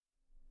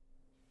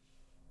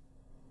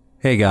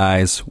Hey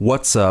guys,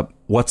 what's up?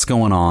 What's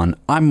going on?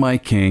 I'm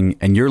Mike King,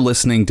 and you're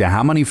listening to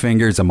How Many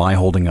Fingers Am I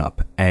Holding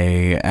Up?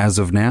 As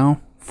of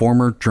now,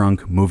 former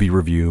drunk movie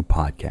review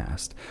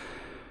podcast.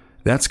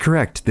 That's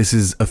correct. This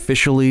is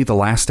officially the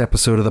last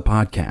episode of the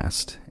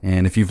podcast.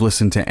 And if you've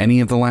listened to any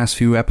of the last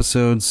few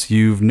episodes,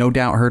 you've no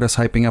doubt heard us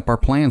hyping up our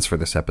plans for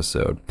this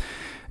episode.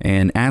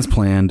 And as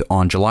planned,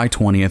 on July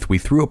 20th, we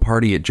threw a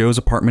party at Joe's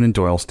apartment in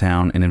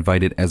Doylestown and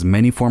invited as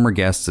many former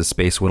guests as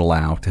space would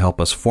allow to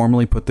help us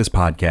formally put this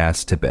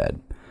podcast to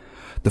bed.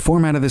 The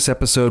format of this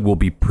episode will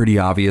be pretty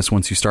obvious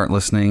once you start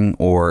listening,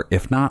 or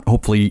if not,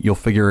 hopefully you'll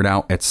figure it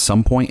out at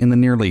some point in the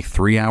nearly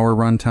 3-hour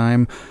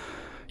runtime.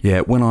 Yeah,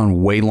 it went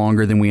on way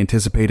longer than we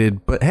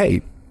anticipated, but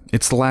hey,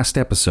 it's the last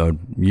episode.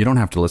 You don't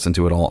have to listen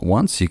to it all at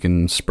once. You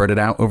can spread it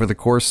out over the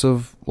course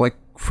of,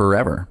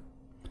 forever.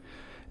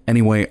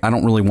 Anyway, I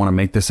don't really want to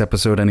make this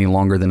episode any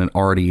longer than it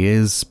already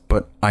is,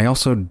 but I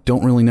also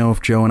don't really know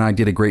if Joe and I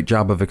did a great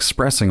job of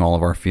expressing all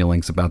of our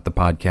feelings about the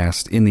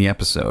podcast in the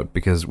episode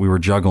because we were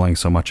juggling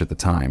so much at the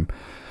time.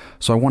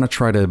 So I want to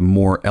try to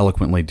more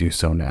eloquently do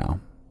so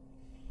now.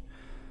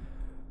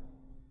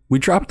 We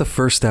dropped the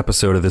first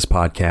episode of this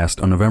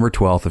podcast on November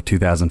 12th of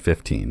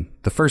 2015.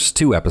 The first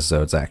 2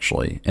 episodes,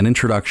 actually. An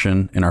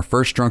introduction and our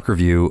first drunk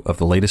review of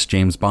the latest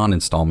James Bond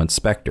installment,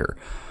 Spectre.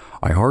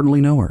 I Hardly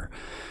Know Her.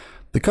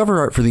 The cover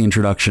art for the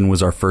introduction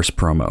was our first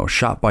promo,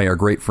 shot by our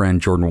great friend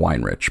Jordan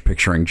Weinrich,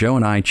 picturing Joe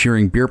and I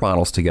cheering beer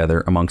bottles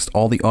together amongst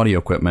all the audio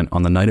equipment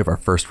on the night of our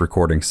first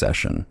recording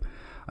session.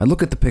 I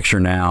look at the picture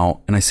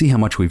now, and I see how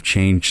much we've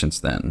changed since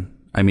then.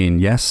 I mean,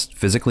 yes,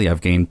 physically I've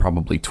gained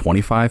probably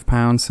 25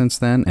 pounds since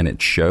then, and it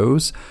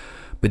shows.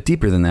 But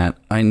deeper than that,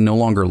 I no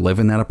longer live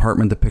in that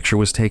apartment the picture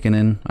was taken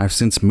in. I've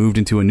since moved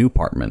into a new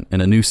apartment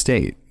in a new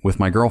state with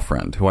my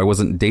girlfriend, who I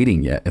wasn't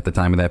dating yet at the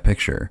time of that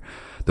picture.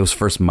 Those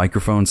first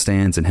microphone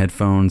stands and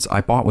headphones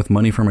I bought with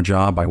money from a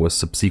job I was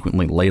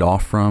subsequently laid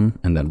off from,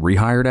 and then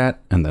rehired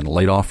at, and then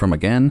laid off from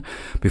again,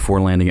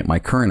 before landing at my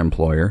current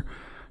employer.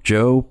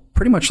 Joe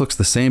pretty much looks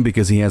the same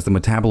because he has the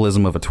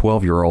metabolism of a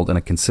 12-year-old and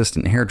a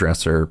consistent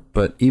hairdresser,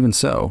 but even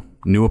so,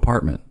 new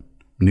apartment,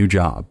 new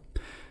job.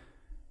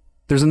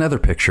 There's another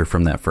picture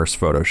from that first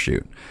photo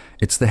shoot.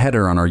 It's the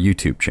header on our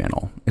YouTube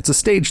channel. It's a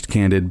staged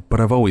candid, but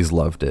I've always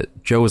loved it.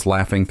 Joe is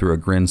laughing through a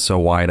grin so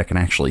wide I can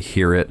actually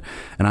hear it,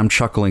 and I'm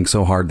chuckling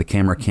so hard the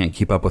camera can't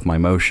keep up with my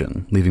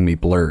motion, leaving me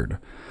blurred.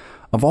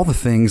 Of all the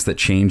things that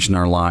changed in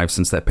our lives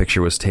since that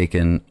picture was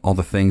taken, all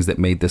the things that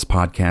made this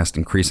podcast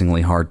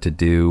increasingly hard to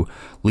do,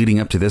 leading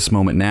up to this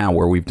moment now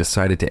where we've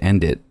decided to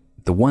end it,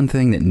 the one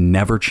thing that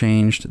never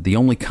changed, the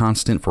only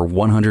constant for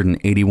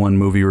 181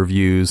 movie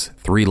reviews,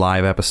 3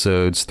 live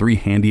episodes, 3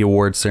 Handy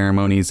Award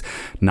ceremonies,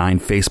 9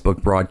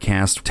 Facebook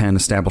broadcasts, 10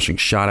 Establishing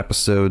Shot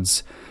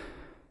episodes,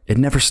 it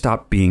never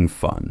stopped being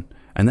fun.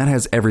 And that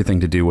has everything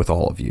to do with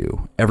all of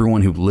you.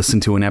 Everyone who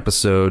listened to an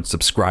episode,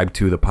 subscribed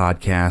to the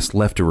podcast,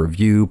 left a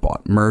review,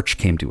 bought merch,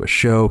 came to a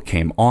show,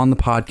 came on the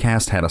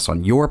podcast, had us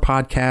on your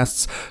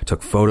podcasts,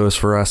 took photos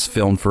for us,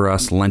 filmed for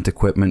us, lent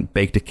equipment,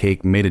 baked a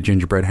cake, made a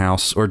gingerbread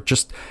house, or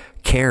just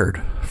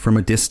cared from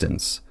a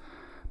distance.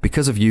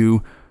 Because of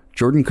you,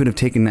 Jordan could have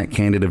taken that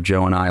candid of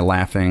Joe and I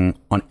laughing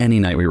on any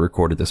night we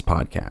recorded this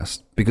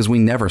podcast, because we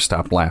never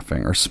stopped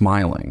laughing or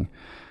smiling.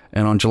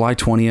 And on July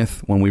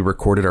 20th, when we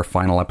recorded our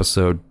final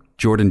episode,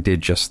 Jordan did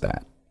just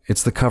that.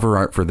 It's the cover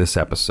art for this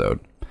episode.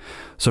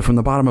 So from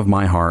the bottom of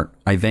my heart,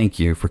 I thank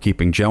you for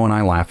keeping Joe and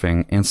I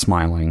laughing and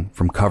smiling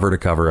from cover to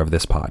cover of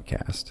this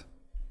podcast.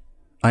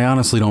 I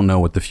honestly don't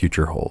know what the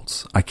future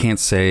holds. I can't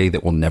say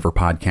that we'll never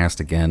podcast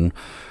again.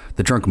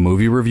 The Drunk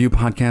Movie Review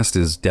podcast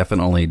is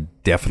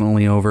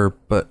definitely over,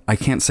 but I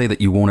can't say that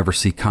you won't ever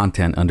see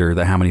content under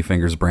the How Many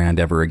Fingers brand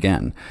ever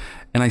again.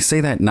 And I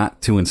say that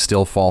not to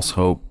instill false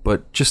hope,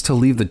 but just to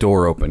leave the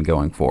door open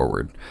going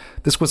forward.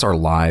 This was our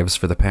lives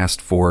for the past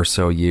 4 or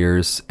so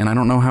years, and I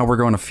don't know how we're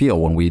going to feel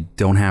when we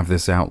don't have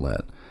this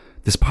outlet.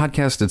 This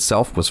podcast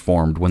itself was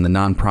formed when the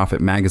nonprofit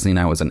magazine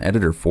I was an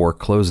editor for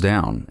closed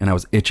down, and I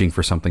was itching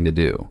for something to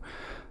do.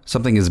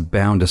 Something is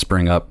bound to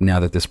spring up now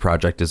that this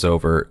project is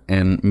over,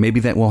 and maybe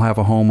that will have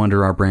a home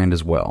under our brand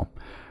as well.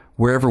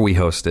 Wherever we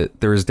host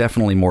it, there is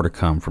definitely more to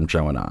come from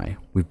Joe and I.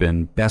 We've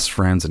been best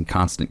friends and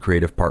constant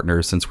creative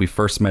partners since we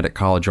first met at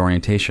college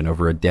orientation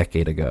over a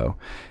decade ago,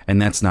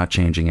 and that's not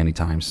changing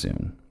anytime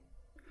soon.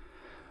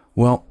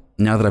 Well,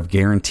 now that I've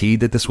guaranteed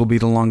that this will be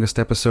the longest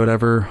episode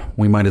ever,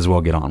 we might as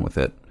well get on with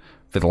it.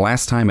 For the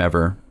last time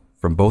ever,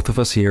 from both of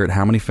us here at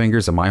How Many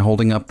Fingers Am I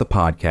Holding Up the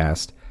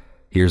podcast,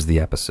 here's the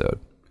episode.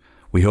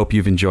 We hope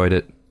you've enjoyed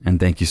it, and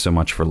thank you so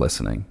much for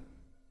listening.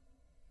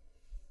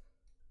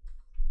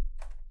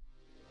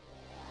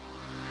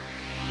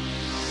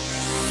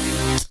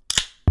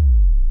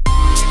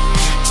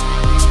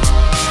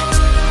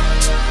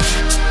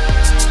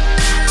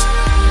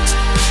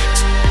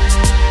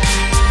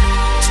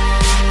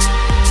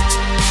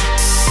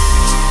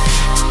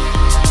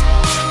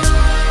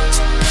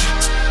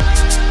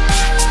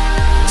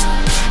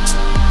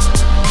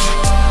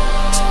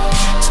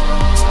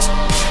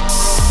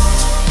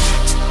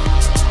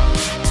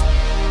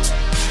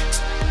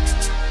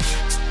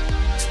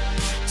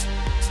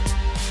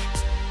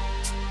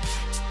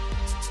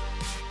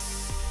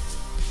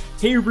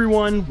 Hey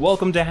everyone,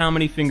 welcome to How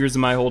Many Fingers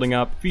Am I Holding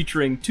Up,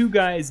 featuring two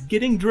guys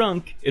getting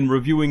drunk and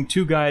reviewing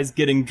two guys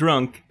getting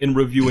drunk and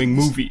reviewing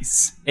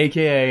movies,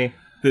 aka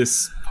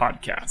this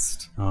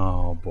podcast.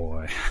 Oh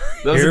boy.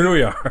 Here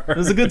we are. That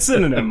was a good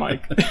synonym,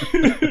 Mike.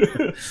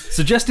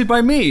 Suggested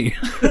by me.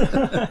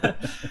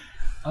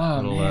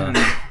 Oh, man.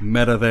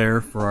 Meta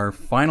there for our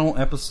final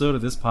episode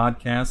of this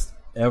podcast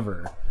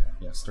ever.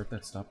 Yeah, start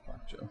that stop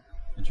clock, Joe.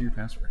 Enter your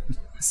password.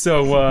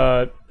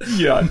 So,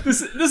 yeah,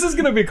 this is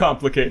going to be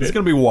complicated. It's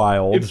going to be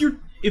wild.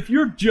 If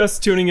you're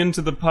just tuning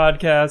into the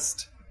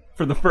podcast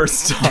for the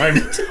first time,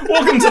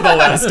 welcome to the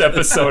last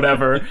episode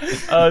ever.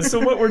 So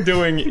what we're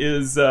doing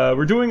is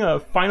we're doing a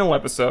final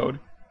episode.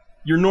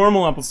 Your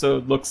normal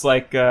episode looks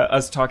like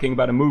us talking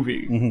about a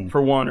movie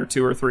for 1 or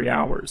 2 or 3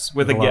 hours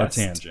with a guest. Lot of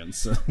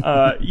tangents.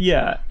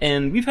 Yeah,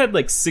 and we've had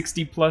like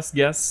 60 plus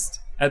guests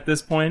at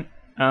this point.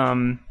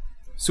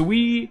 So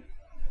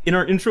in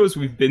our intros,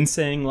 we've been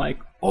saying like,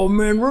 oh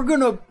man, we're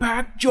gonna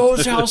pack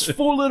Joe's house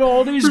full of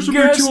all these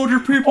guests.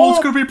 200 people,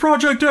 it's gonna be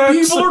Project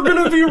X. People are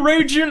gonna be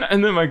raging.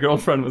 And then my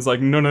girlfriend was like,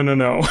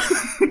 no.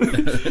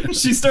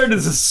 She started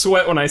to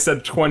sweat when I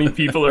said 20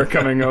 people are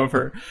coming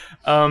over.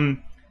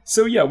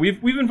 So yeah,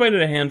 we've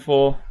invited a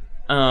handful.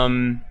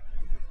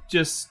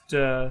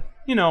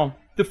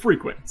 The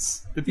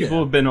frequents. The people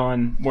who have been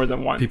on more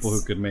than once. People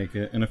who could make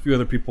it. And a few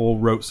other people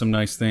wrote some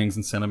nice things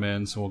and sent them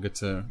in, so we'll get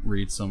to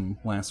read some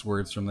last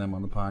words from them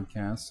on the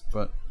podcast.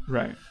 But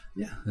right.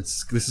 Yeah,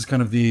 this is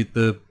kind of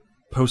the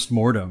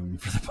post-mortem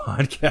for the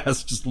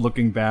podcast, just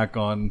looking back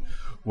on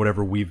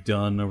whatever we've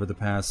done over the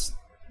past,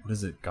 what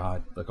is it,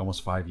 God, like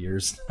almost 5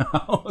 years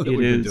now that we've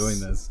been doing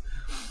this.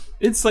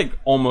 It's like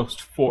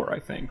almost 4, I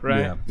think,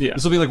 right? Yeah.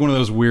 This will be like one of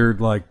those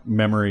weird like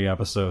memory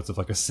episodes of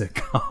like a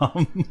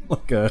sitcom,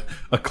 like a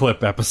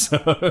clip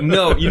episode.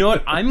 No, you know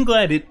what? I'm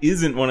glad it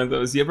isn't one of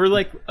those. You ever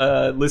like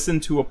listen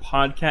to a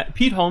podcast?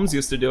 Pete Holmes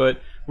used to do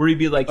it, where he'd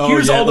be like,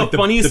 here's all the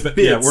funniest bits.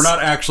 Yeah, we're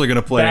not actually going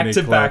to play any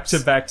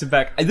clips. Back to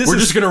back. We're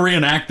just going to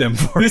reenact them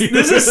for you.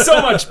 This is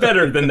so much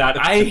better than that.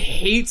 I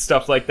hate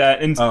stuff like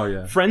that. And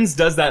Friends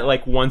does that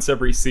like once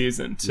every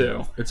season too.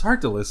 Yeah. It's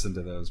hard to listen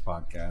to those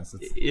podcasts.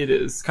 It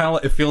is. Kind of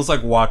like, it feels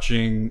like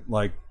watching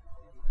like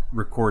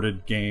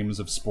recorded games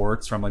of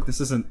sports from like, this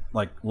isn't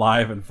like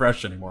live and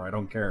fresh anymore. I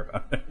don't care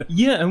about it.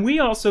 Yeah, and we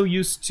also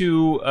used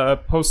to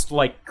post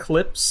like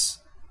clips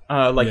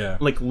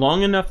like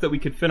long enough that we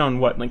could fit on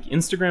what, like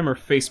Instagram or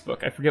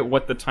Facebook. I forget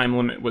what the time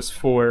limit was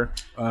for.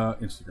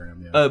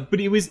 Instagram, yeah. But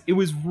it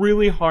was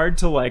really hard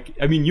to like.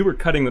 I mean, you were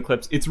cutting the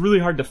clips. It's really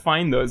hard to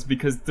find those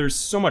because there's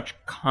so much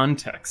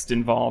context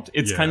involved.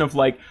 It's kind of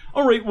like,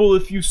 all right, well,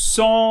 if you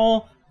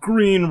saw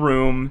Green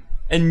Room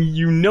and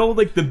you know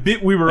like the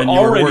bit we were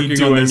already working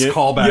doing on this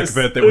callback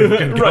bit that we've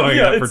been going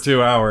at for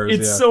 2 hours.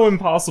 It's so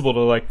impossible to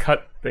like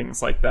cut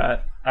things like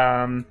that.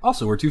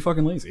 Also, we're too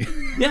fucking lazy.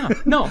 Yeah,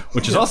 no.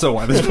 Which is also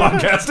why this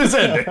podcast is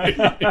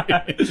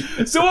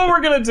ending. So what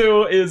we're going to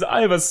do is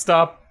I have a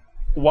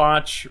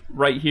stopwatch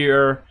right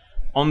here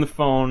on the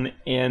phone,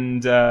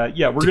 and we're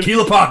going to...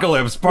 Tequila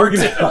Apocalypse, part 2.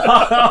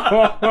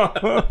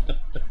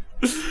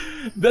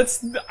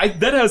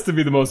 That has to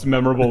be the most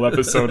memorable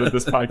episode of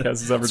this podcast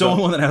has ever done. It's the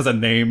only one that has a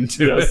name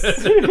to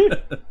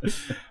it.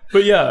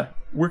 But yeah,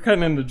 we're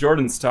cutting into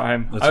Jordan's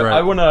time. That's right.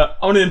 I want to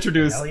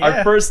introduce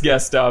our first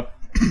guest up.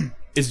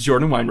 Is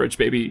Jordan Weinrich,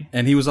 baby.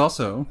 And he was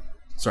also...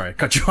 Sorry, I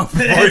cut you off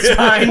before It's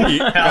fine. he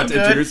got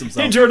to introduce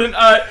himself. Hey, Jordan,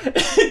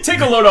 take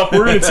a load off.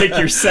 We're going to take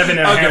your 7.5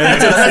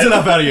 minutes. That's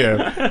enough out of you.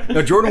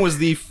 No, Jordan was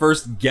the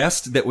first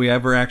guest that we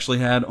ever actually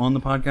had on the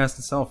podcast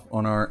itself,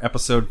 on our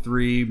episode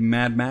 3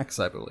 Mad Max,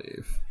 I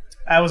believe.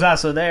 I was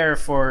also there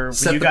for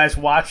when you guys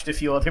watched a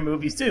few other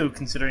movies too,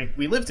 considering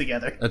we lived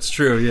together. That's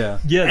true, yeah.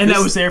 Yeah, and I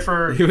was there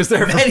for... He was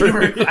there for...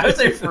 I was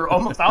there for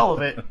almost all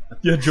of it.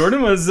 Yeah,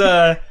 Jordan was...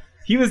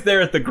 he was there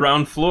at the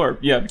ground floor,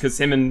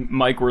 because him and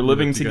Mike were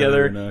living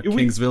together in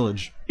King's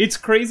Village. It's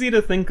crazy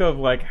to think of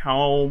like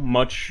how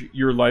much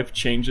your life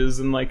changes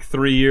in like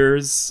 3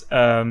 years.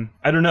 I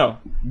don't know.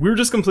 We were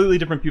just completely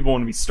different people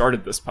when we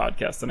started this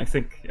podcast, and I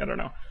don't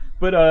know.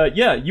 But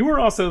you were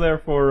also there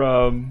for.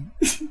 I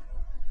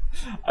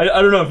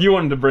don't know if you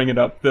wanted to bring it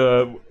up.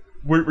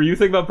 Were you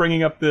thinking about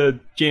bringing up the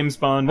James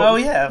Bond? Oh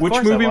yeah, of which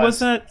course movie I was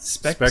that?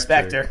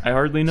 Spectre. I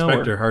hardly know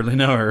Spectre, her. hardly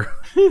know her.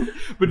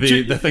 But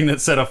the thing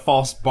that set a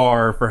false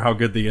bar for how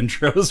good the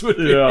intros would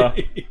be. Yeah.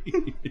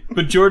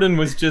 But Jordan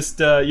was just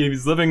he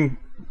was living.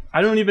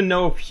 I don't even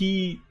know if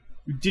he.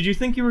 Did you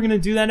think you were going to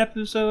do that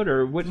episode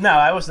or what? No,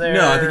 I was there.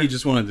 No, I think he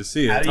just wanted to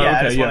see it.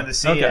 I just wanted to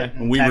see it.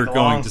 And we were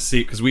going to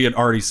see, because we had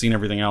already seen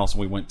everything else,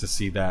 and we went to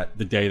see that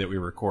the day that we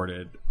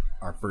recorded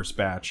our first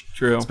batch.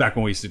 True. It's back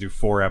when we used to do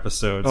 4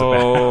 episodes.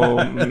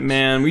 Oh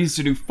man, we used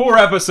to do 4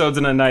 episodes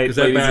in a night,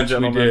 ladies and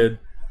gentlemen. We did.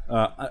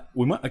 I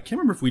can't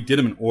remember if we did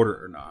them in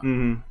order or not.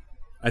 Mm-hmm.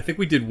 I think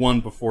we did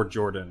one before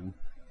Jordan.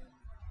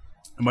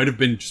 It might have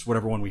been just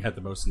whatever one we had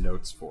the most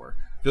notes for.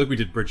 I feel like we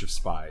did Bridge of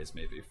Spies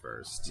maybe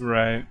first.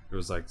 Right. It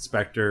was like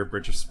Spectre,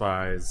 Bridge of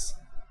Spies,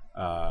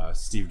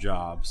 Steve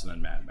Jobs, and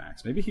then Mad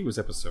Max. Maybe he was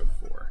episode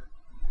 4.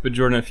 But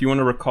Jordan, if you want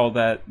to recall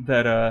that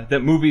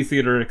movie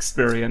theater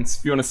experience,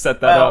 if you want to set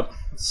that up.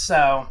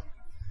 So,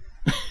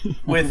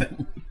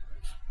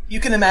 you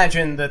can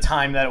imagine the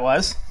time that it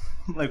was.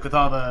 Like, with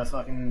all the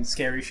fucking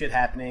scary shit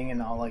happening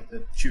and all, like,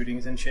 the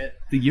shootings and shit.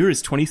 The year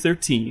is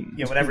 2013.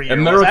 Yeah, whatever year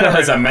America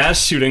has a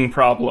mass shooting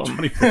problem.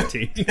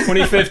 2015.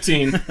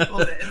 2015.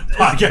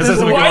 Podcast has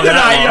been Why going did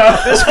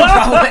that There's a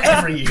problem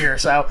every year,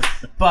 so...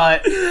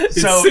 But,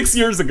 It's 6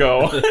 years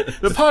ago.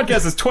 The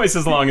podcast is twice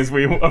as long as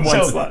we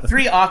once thought.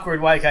 3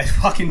 awkward white guys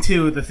walk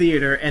into the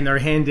theater and they're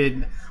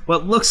handed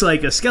what looks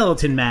like a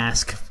skeleton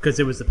mask, because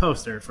it was the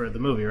poster for the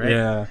movie, right?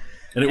 Yeah.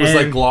 And it was,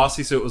 like,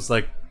 glossy, so it was,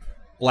 like,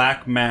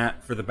 black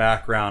matte for the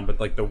background, but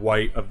like the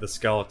white of the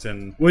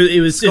skeleton. Well,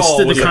 it was just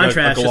the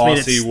contrast a just made it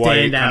glossy stand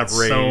white, out kind of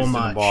raised so and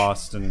much.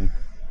 embossed. And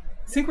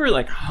I think we were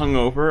like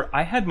hungover.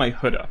 I had my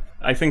hood up.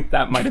 I think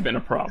that might have been a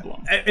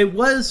problem. It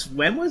was,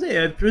 when was it?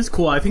 It was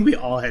cool. I think we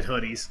all had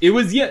hoodies. It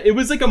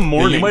was like a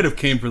morning. you might have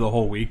came for the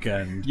whole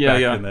weekend. Yeah,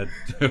 back yeah. in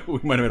that, we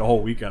might have had a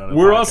whole weekend. On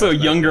We're also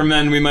younger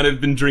men. We might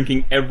have been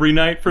drinking every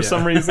night for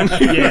some reason.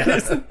 Yeah.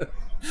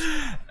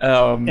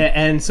 Um,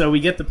 And so we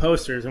get the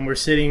posters, and we're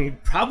sitting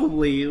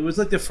probably, it was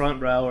like the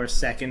front row or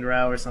second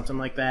row or something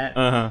like that.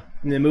 uh-huh.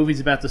 And the movie's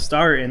about to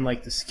start, and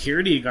like the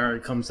security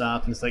guard comes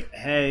up and it's like,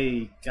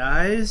 "Hey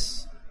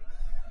guys,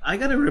 I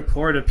got a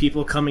report of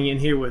people coming in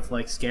here with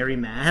like scary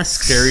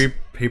masks." Scary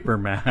paper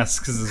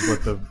masks is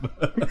what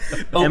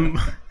the.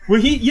 Well,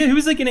 he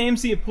was like an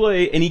AMC at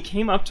play, and he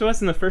came up to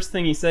us, and the first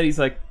thing he said, he's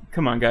like,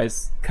 "Come on,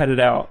 guys, cut it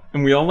out."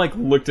 And we all like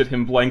looked at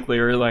him blankly,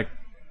 or like,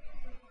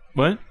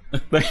 "What?"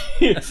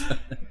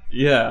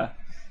 Yeah.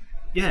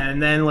 Yeah,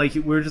 and then like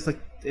we're just like,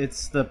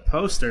 it's the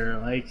poster.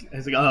 Like,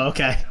 it's like, oh,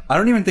 okay. I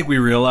don't even think we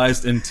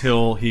realized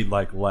until he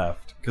like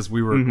left, because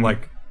we were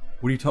like,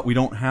 "What are you talking? We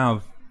don't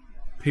have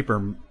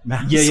paper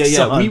masks."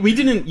 Yeah. on." We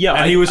didn't. Yeah,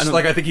 And he was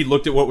like, I think he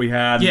looked at what we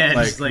had. Yeah, and,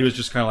 like, just like- he was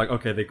just kind of like,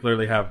 okay, they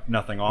clearly have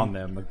nothing on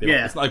them. Like,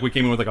 Yeah. it's not like we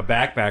came in with like a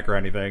backpack or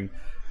anything.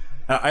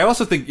 I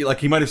also think like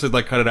he might have said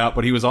like cut it out,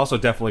 but he was also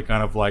definitely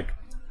kind of like,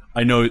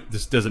 I know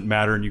this doesn't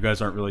matter and you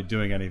guys aren't really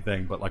doing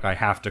anything, but like I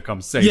have to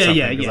come say something.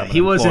 Yeah. I'm an He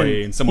wasn't.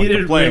 employee and someone He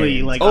didn't complained.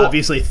 really like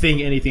obviously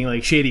think anything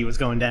like shady was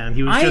going down.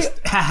 He was just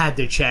had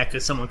to check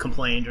if someone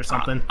complained or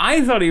something.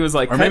 I thought he was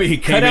like, Or maybe he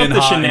cut came out in the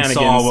hot and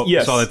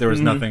shenanigans. saw that there was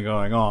nothing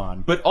going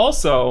on. But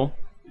also,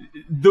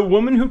 the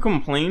woman who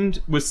complained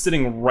was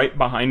sitting right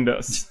behind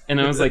us, and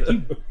I was like,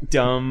 "You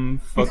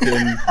dumb fucking."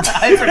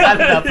 I forgot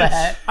about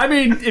that. I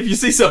mean, if you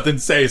see something,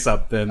 say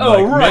something. Oh,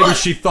 like, right. Maybe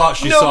she thought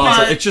she No, saw man.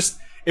 something.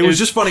 It was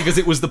just funny because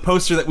it was the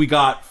poster that we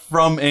got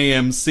from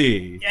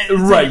AMC.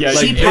 Right, yeah.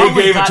 Like, She they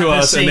probably gave it got to the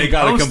us and they same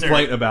got a poster.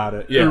 complaint about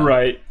it. Yeah.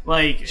 Right.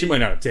 Like, She might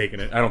not have taken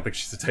it. I don't think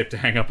she's the type to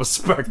hang up a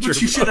Spectre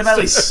but you should have at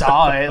least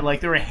saw it.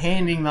 Like, they were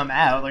handing them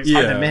out. Like, it's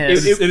hard to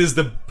miss. It is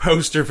the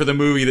poster for the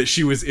movie that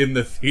she was in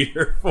the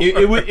theater for.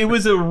 It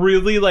was a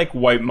really like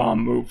white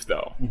mom move,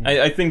 though.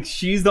 I think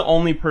she's the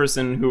only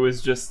person who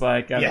was just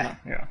like, I don't know.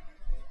 Yeah,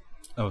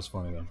 That was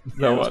funny, though.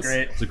 that it was was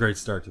great. It's a great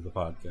start to the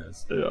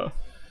podcast. Yeah.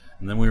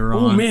 And then we were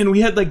Oh on... man,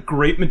 we had like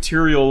great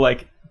material,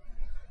 like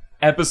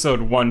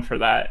episode 1 for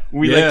that.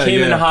 We like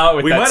came in hot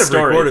with we that might have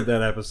story. recorded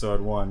that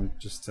episode 1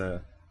 just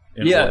to...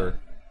 in Yeah. order.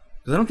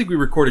 Because I don't think we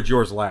recorded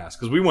yours last,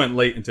 because we went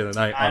late into the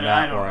night on I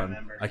that don't one.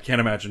 remember. I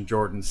can't imagine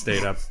Jordan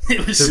stayed up.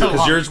 It was so Because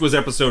long. yours was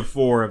episode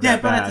 4 of Yeah,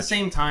 that but batch. at the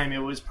same time, it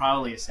was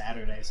probably a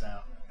Saturday, so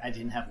I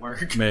didn't have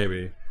work.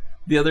 Maybe.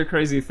 The other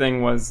crazy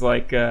thing was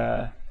like,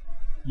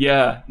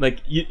 yeah, like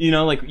you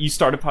know, like you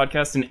start a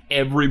podcast and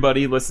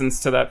everybody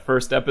listens to that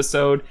first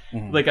episode.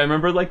 Like I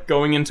remember like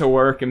going into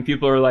work and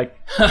people are like,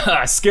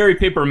 "Haha, scary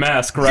paper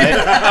mask, right?"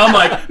 I'm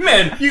like,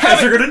 man, You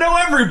guys are going to know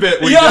every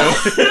bit we do.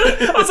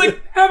 I was like,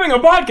 having a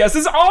podcast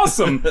is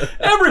awesome.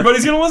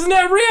 Everybody's gonna listen to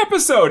every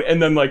episode, and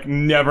then like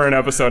never an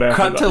episode after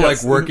Cut that. to like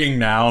Yes. working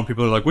now, and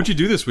people are like, "What'd you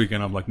do this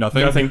weekend?" I'm like,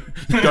 "Nothing." Nothing.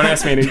 Don't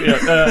ask me anything.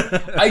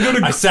 I go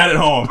to I sat at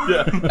home.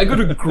 I go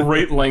to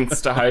great lengths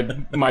to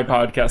hide my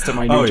podcast at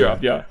my new Oh,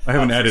 job. Yeah. I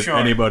haven't for added sure.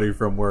 anybody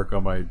from work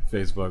on my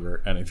Facebook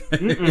or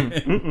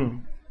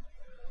anything.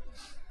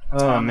 Oh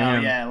No,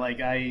 man. yeah,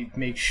 like I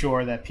make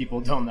sure that people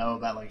don't know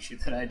about like shit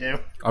that I do.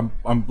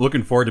 I'm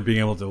looking forward to being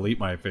able to delete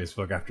my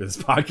Facebook after this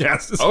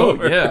podcast is Oh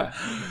over. yeah.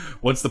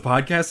 Once the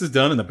podcast is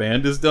done and the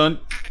band is done,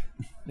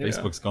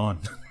 Facebook's gone.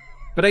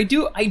 But I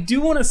do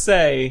want to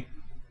say,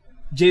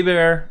 J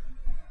Bear,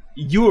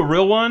 you a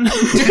real one.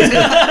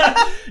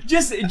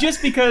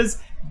 just because,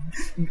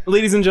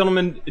 ladies and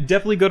gentlemen,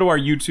 definitely go to our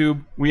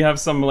YouTube. We have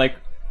some like.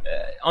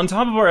 On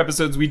top of our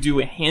episodes, we do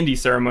a handy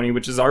ceremony,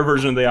 which is our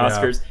version of the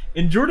Oscars.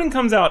 And Jordan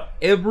comes out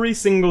every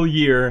single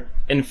year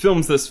and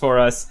films this for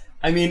us.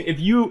 I mean, if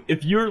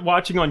you're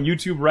watching on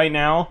YouTube right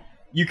now,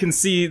 you can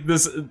see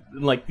this,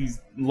 like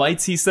these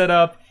lights he set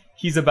up.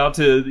 He's about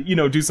to,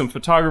 do some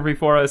photography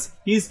for us.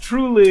 He's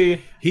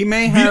truly He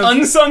may the have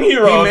unsung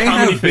hero. He of may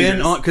Comedy have been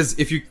Fingers. on, because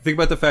if you think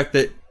about the fact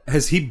that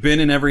has he been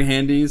in every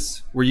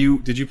Handies?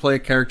 Did you play a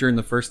character in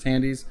the first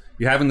Handies?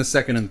 You have in the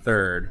second and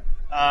third.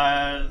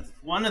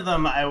 One of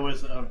them I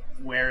was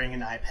wearing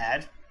an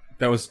iPad.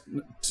 That was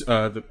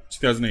the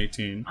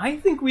 2018. I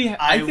think we.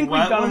 I think we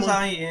what got was him.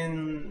 I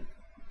in?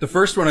 The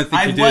first one I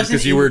think you did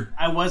because you were...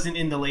 I wasn't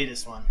in the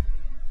latest one.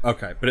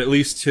 Okay, but at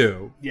least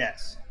 2.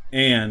 Yes.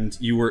 And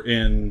you were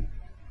in...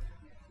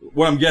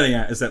 What I'm getting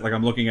at is that, like,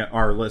 I'm looking at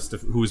our list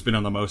of who's been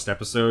on the most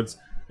episodes.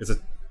 It's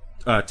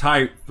a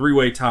tie,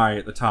 3-way tie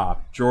at the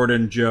top.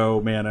 Jordan, Joe,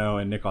 Mano,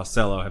 and Nick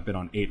Ocello have been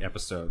on 8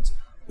 episodes.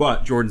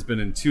 But Jordan's been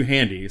in 2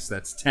 handies,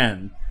 that's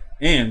 10.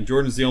 And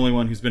Jordan's the only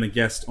one who's been a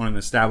guest on an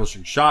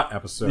Establishing Shot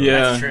episode.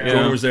 Yeah, That's true.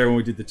 Jordan was there when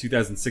we did the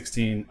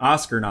 2016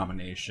 Oscar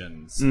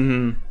nominations.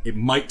 Mm-hmm. It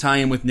might tie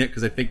in with Nick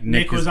because I think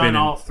Nick was has on been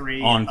all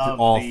 3 on of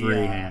all the, 3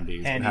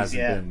 handies. It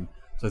hasn't yeah. been.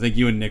 So I think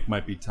you and Nick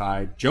might be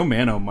tied. Joe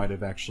Mano might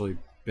have actually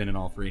been in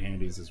all 3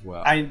 handies as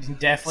well. I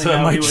definitely So it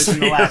know might he was just in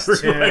the be last a 2.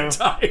 three-way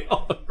tie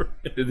all over.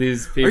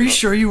 These people. Are you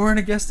sure you weren't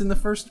a guest in the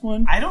first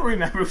one? I don't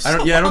remember.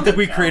 I don't think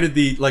we created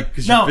the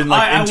because No, you've been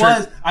like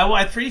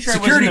I'm pretty sure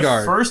Security I was in the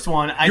guard. first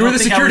one. You were the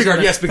security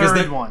guard, yes, because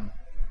third the- one.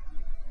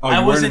 Oh,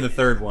 you weren't in the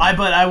third one.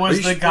 But I was Are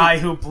you the sure? guy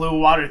who blew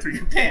water through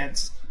your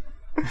pants.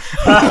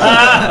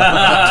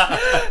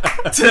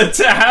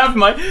 to have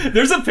Mike,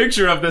 there's a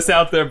picture of this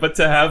out there, but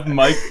to have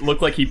Mike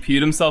look like he peed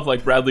himself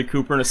like Bradley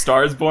Cooper in A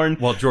Star Is Born.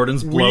 While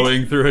Jordan's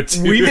blowing through a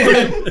tube. We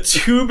put a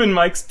tube in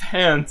Mike's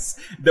pants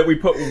that we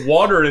put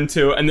water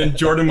into, and then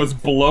Jordan was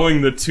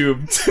blowing the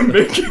tube to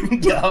make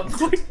it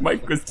look like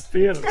Mike was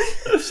peeing.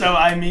 So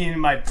I mean,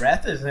 my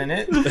breath is in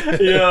it.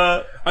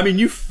 Yeah. I mean,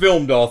 you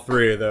filmed all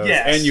 3 of those,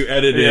 Yes. and you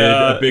edited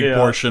Yeah, a big yeah.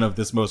 portion of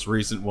this most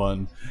recent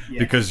one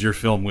because your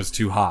film was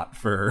too hot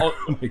for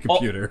my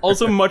computer.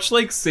 Also, much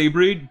like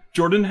Sabri,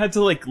 Jordan had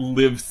to like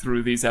live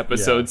through these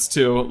episodes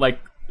too. Like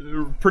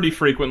pretty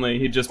frequently,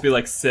 he'd just be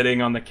like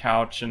sitting on the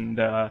couch and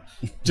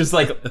just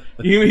like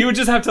he would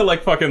just have to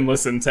like fucking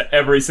listen to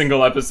every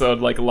single episode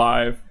like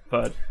live.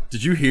 But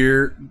Did you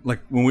hear, like,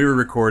 when we were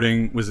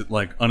recording, was it,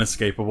 like,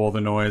 unescapable, the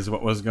noise of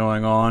what was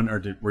going on,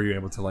 or were you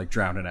able to, like,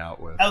 drown it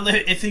out with?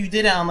 If you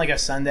did it on like a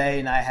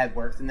Sunday and I had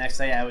work the next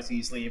day, I was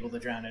easily able to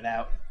drown it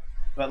out.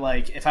 But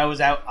like if I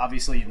was out,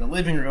 obviously in the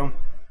living room,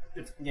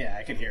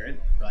 I could hear it.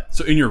 But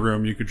So in your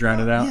room, you could drown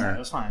it out? yeah, or? it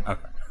was fine.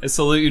 Okay. I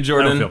salute you, I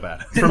Jordan, don't feel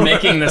bad. for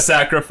making the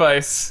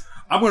sacrifice.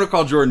 I'm going to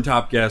call Jordan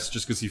top guest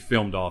just because he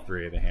filmed all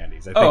 3 of the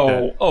handies. I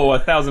think that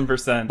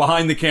 1,000%.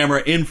 behind the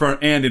camera, in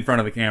front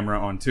of the camera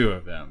on 2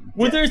 of them.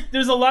 Well,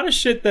 there's a lot of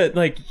shit that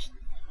like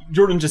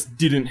Jordan just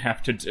didn't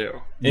have to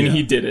do, and Yeah.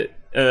 he did it.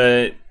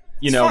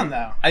 It's fun,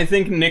 though. I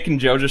think Nick and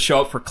Joe just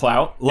show up for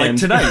clout, Like and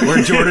tonight,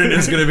 where Jordan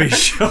is going to be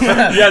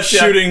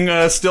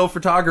shooting still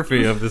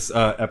photography of this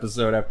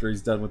episode after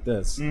he's done with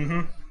this.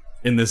 Mm-hmm.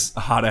 In this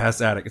hot-ass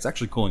attic. It's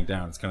actually cooling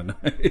down. It's kind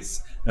of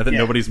nice. Now that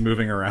nobody's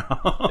moving around.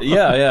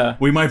 yeah.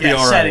 We might be Yeah,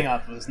 all right. setting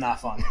up was not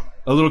fun.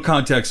 A little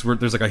context,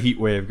 there's like a heat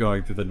wave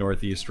going through the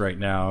Northeast right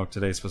now.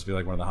 Today's supposed to be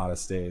like one of the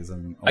hottest days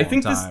in a I long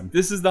think time.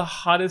 this is the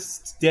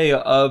hottest day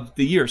of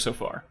the year so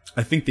far.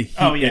 I think the heat,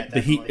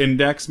 the heat definitely.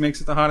 index makes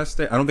it the hottest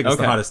day. I don't think it's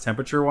the Okay. hottest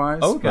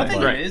temperature-wise. Okay. The but,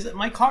 thing like, is,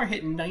 my car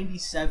hit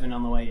 97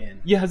 on the way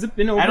in. Yeah, has it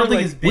been over? I don't think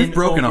like, it's been we've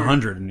broken over,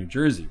 100 in New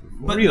Jersey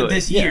before. But Really?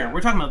 this year, Yeah.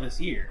 we're talking about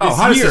this year. Oh,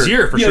 hottest this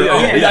year for Yeah, sure. yeah,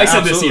 Oh, yeah. I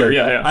said this absolutely.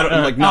 year, yeah. I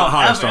don't like not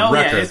hottest on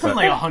record. Yeah, it's been but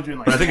like 100.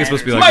 Like I think it's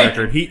supposed to be 10 like or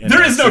record heat.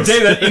 There is no index.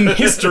 day that in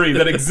history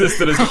that exists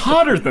that is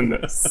hotter than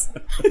this.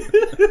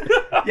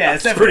 yeah,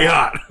 it's Pretty definitely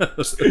hot.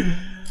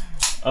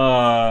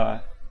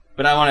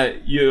 But I want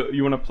to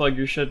you want to plug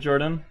your shit,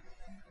 Jordan?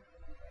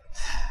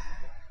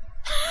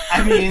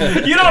 I mean,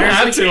 You don't there's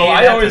have like to. 8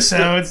 I always-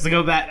 episodes to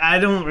go back. I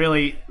don't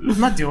really. I'm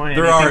not doing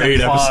anything. There are to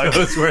 8 plug.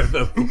 episodes worth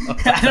of.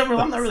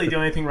 I'm not really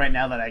doing anything right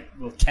now that I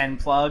can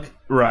plug.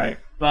 Right.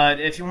 But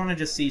if you want to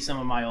just see some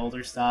of my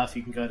older stuff,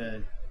 you can go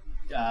to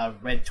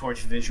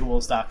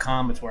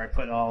redtorchvisuals.com. It's where I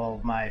put all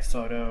of my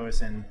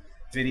photos and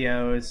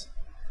videos.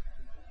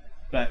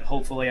 But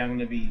hopefully I'm going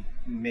to be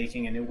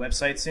making a new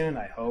website soon,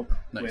 I hope,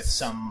 Nice. with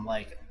some,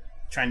 like,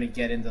 trying to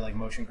get into, like,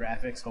 motion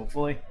graphics,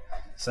 hopefully.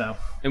 So,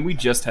 And we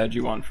just had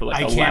you on for like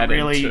I Aladdin can't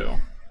really... too.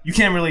 You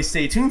can't really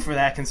stay tuned for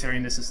that,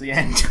 considering this is the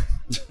end.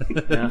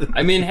 Yeah.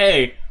 I mean,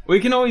 hey, we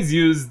can always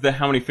use the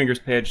How Many Fingers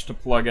page to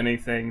plug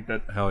anything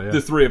that Hell yeah. the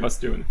 3 of us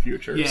do in the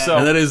future. Yeah. So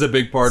And that is a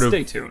big part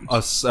Stay of tuned.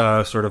 us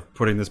sort of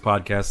putting this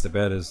podcast to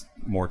bed is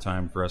more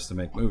time for us to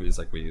make movies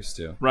like we used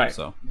to. Right.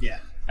 So, Yeah.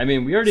 I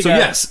mean, we already so got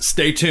yes,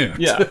 stay tuned.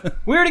 yeah,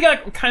 we already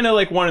got kind of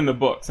like one in the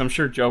books. I'm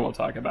sure Joe will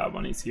talk about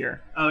when he's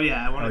here. Oh,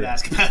 yeah, I wanted to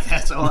ask about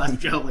that, so I'll ask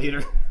Joe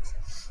later.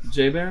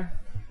 J Bear,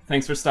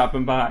 thanks for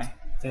stopping by.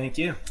 Thank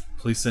you.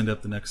 Please send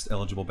up the next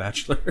eligible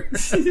bachelor.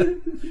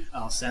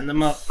 I'll send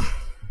them up.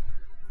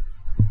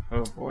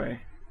 Oh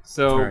boy.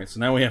 So All right, so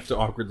now we have to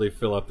awkwardly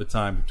fill up the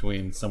time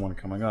between someone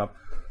coming up.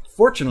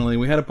 Fortunately,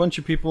 we had a bunch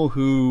of people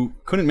who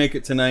couldn't make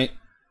it tonight,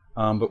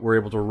 but were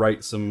able to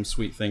write some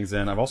sweet things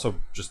in. I've also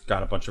just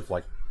got a bunch of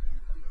like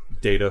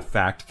data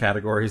fact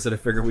categories that I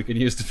figured we could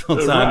use to fill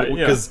time. Right, yeah.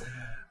 Because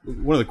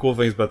one of the cool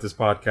things about this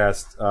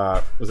podcast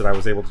was that I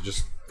was able to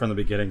just from the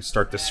beginning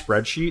start this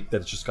spreadsheet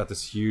that's just got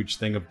this huge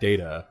thing of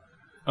data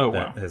oh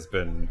wow. that has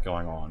been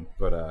going on.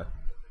 But I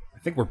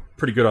think we're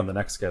pretty good on the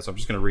next guest. So I'm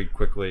just going to read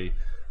quickly.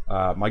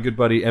 My good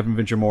buddy Evan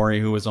Vincermori,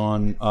 who was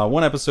on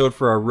one episode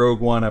for our Rogue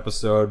One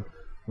episode,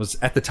 was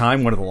at the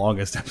time one of the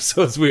longest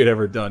episodes we had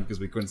ever done because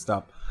we couldn't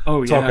stop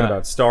Oh, talking yeah.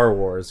 about Star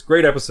Wars.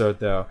 Great episode,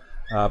 though.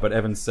 But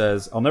Evan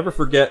says, I'll never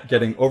forget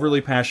getting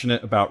overly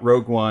passionate about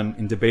Rogue One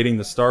and debating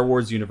the Star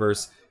Wars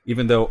universe,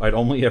 even though I'd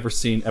only ever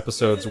seen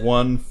episodes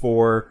 1,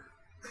 4,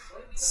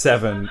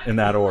 7 in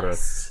that order.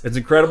 It's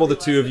incredible the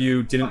two of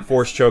you didn't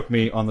force choke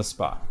me on the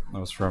spot. That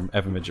was from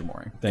Evan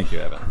Midgemori. Thank you,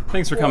 Evan.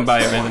 Thanks for coming by,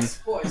 Evan.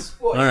 Boys.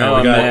 All right, Oh,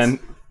 we got man.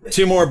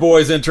 2 more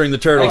boys entering the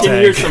turtle I can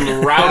tank. hear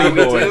some rowdy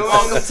boys.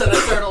 Welcome to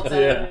the turtle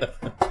tank.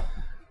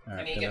 Yeah.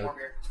 I need to get more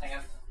beer. Hang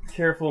on.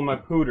 Careful of my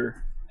pooter.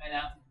 I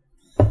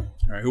know.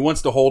 All right, who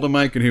wants to hold a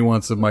mic and who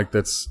wants a mic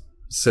that's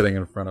sitting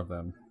in front of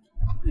them?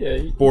 Yeah.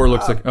 Boar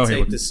looks like... Oh,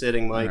 Take hey, the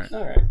sitting mic. Alright.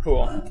 All right,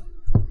 cool.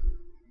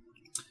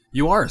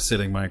 you are a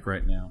sitting mic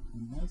right now.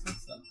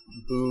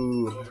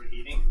 Ooh.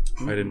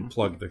 I didn't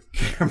plug the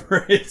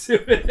camera into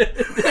it.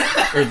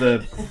 Or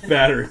the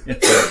battery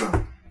into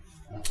it.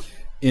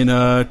 In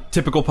a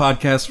typical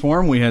podcast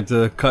form, we had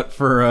to cut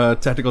for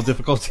technical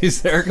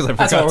difficulties there because I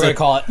That's what we're gonna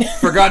forgot call it.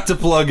 forgot to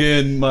plug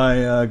in my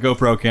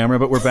GoPro camera,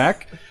 but we're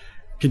back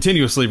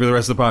continuously for the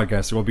rest of the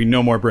podcast. There will be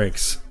no more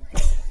breaks.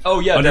 Oh,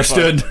 yeah.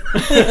 Understood?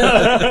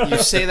 You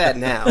say that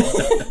now.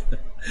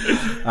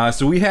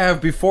 So we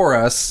have before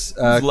us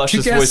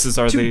luscious voices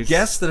are two these?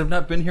 guests that have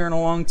not been here in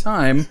a long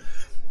time,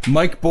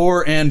 Mike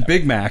Bohr and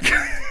Big Mac.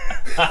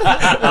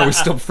 Are we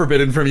still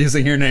forbidden from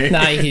using your name?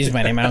 Nah, you can use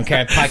my name. I don't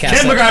care.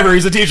 Podcast. Ken MacGyver,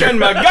 he's a teacher.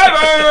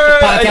 MacGyver!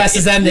 Podcast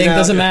is ending.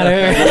 Doesn't matter.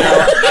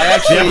 I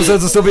actually, The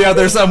episodes will still be out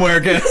there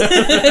somewhere, Ken.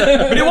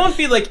 But it won't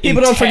be like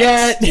People don't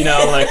intense, forget. You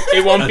know, like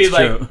it won't be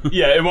That's like true.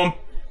 it won't.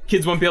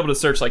 Kids won't be able to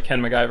search like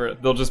Ken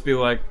MacGyver. They'll just be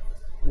like,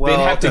 well,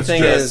 they'd have to the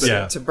thing guess, is,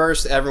 yeah. to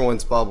burst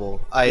everyone's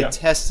bubble, I Yeah.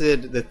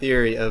 tested the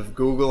theory of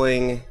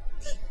Googling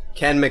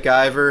Ken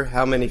MacGyver,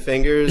 how many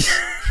fingers.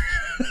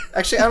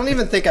 Actually, I don't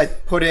even think I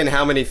put in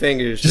how many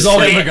fingers. Just all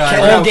Ken gay,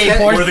 MacGyver. all gay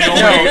porn. We're the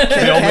only- No, the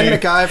Ken only-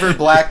 MacGyver,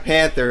 Black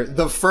Panther.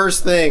 The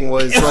first thing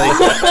was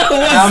like,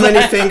 how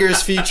many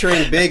fingers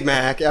featuring Big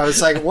Mac? I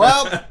was like,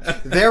 well,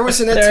 there was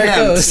an There it attempt.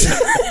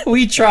 goes.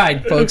 We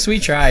tried, folks. We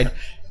tried.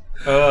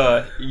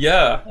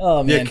 yeah.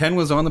 Oh man. Yeah, Ken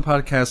was on the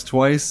podcast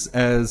twice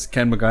as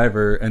Ken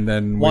MacGyver, and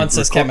then Once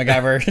as Ken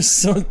MacGyver.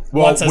 So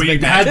Well, once as we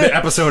Big had Mac. the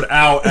episode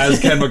out as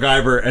Ken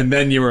MacGyver, and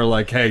then you were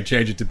like, "Hey,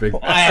 change it to Big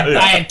Mac."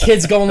 I had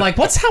kids going like,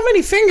 "What's how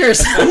many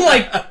fingers?" I'm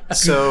like,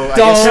 So I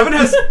Don't-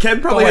 guess Ken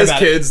probably worry has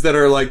about it. kids that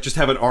are like just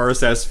have an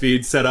RSS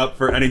feed set up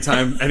for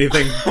anytime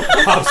anything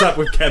pops up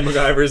with Ken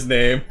MacGyver's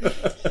name.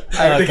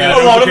 They get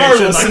A lot of our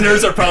notification, like,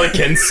 listeners are probably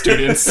Ken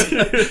students.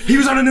 He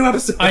was on a new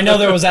episode. I know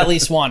there was at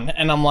least one,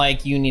 and I'm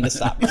like, you need to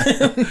stop. I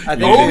think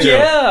Oh they do.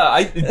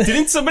 yeah,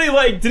 didn't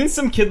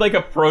some kid like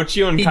approach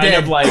you and He kind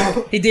did. of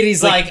like He did.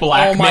 He's Like like,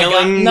 oh my god,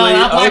 blackmailing no, you?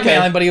 not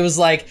blackmailing, Okay. but he was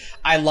like,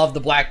 I love the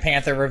Black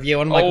Panther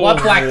review, and I'm like, Oh,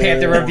 what Black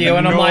Panther review?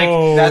 And I'm like,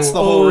 That's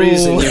the whole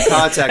reason you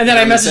contacted and then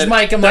I them messaged said,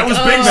 Mike. I'm That like, was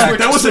Big Mac.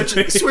 That was a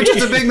Switch it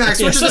to Big Mac.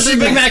 Yeah, Switch it switch to to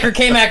Big Mac or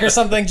K Mac or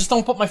something. Just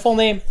don't put my full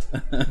name.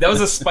 that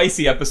was a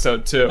spicy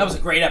episode too. That was a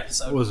great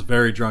episode. was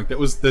very drunk. That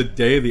was the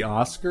day of the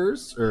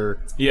Oscars,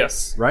 or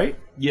Yes. right?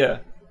 Yeah.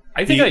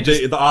 I think I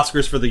just the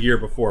Oscars for the year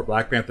before.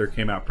 Black Panther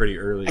came out pretty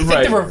early. I think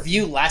Right. the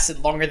review lasted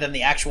longer than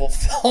the actual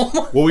film.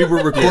 Well, we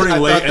were recording I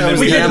late, thought and that then was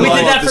we the had end we of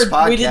did that this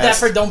for we did that podcast.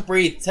 for Don't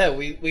Breathe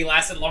too. We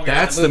lasted longer.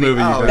 That's than the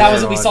movie. Oh, you guys That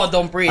was were what we on. saw.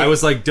 Don't Breathe. I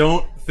was like,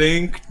 don't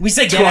think. We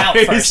said get out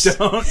twice.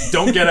 first.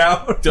 Don't get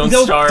out. don't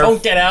Don't, starve.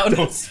 don't get out.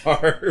 Don't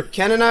starve.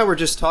 Ken and I were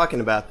just talking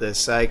about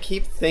this. I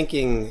keep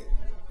thinking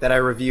that I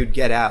reviewed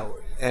Get Out,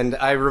 and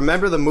I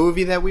remember the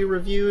movie that we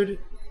reviewed.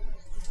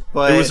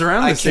 But It was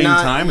around the I same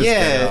cannot- time as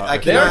yeah, Get Out. I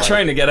They are cannot.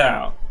 trying to get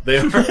out. They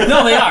are.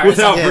 No, they are.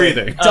 Without Yeah.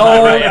 breathing.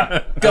 Don't Right,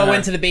 yeah. go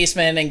into the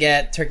basement and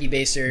get turkey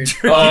bastered.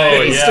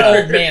 Oh, yeah.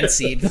 Old man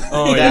seed.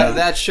 Oh yeah.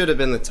 That should have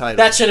been the title.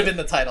 That should have been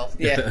the title.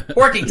 Yeah,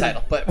 working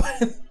title, but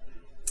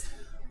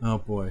Oh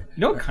boy. You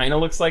know what kind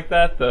of looks like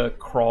that? The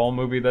Crawl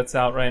movie that's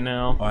out right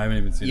now. Oh, I haven't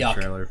even seen Yuck.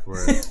 the trailer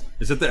for it.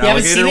 Is it the you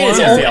haven't alligator seen it. one? It's,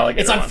 Yeah, all- the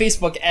alligator it's on one.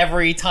 Facebook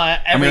every time.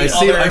 I Every mean,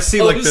 other I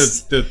see like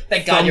post. the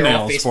Thank God you're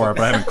on thumbnails for it, Facebook.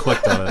 but I haven't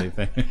clicked on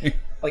anything.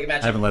 Like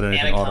imagine I haven't let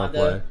anything Anaconda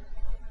autoplay.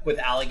 with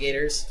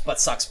alligators, but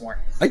sucks more.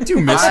 I do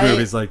miss I-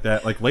 movies like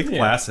that. Like Lake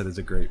Placid is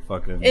a great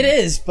fucking. It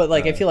is, but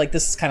like I feel like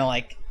this is kind of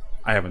like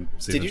I haven't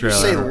seen Did the you trailer.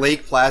 just say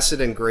Lake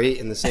Placid and great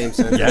in the same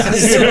sentence?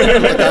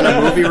 Yes. Like on a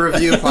movie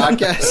review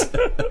podcast?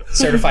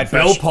 certified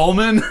Belle fresh.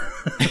 Pullman,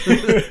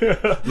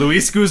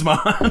 Luis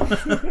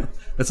Guzman.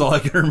 That's all I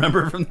can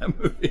remember from that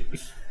movie.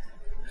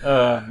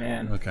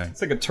 Man. Okay.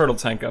 It's like a turtle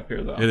tank up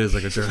here though. It is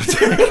like a turtle. My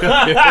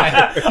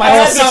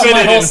to fit whole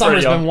it in for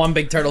summer's you. been one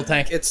big turtle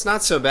tank. It's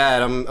not so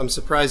bad. I'm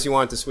surprised you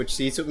wanted to switch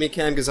seats with me,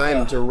 Ken, because I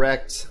am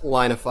direct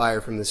line of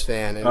fire from this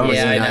fan. And it was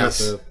Yeah, I know. nice.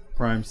 The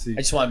prime seat.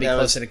 I just want to be That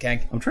closer to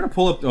King. I'm trying to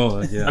pull up.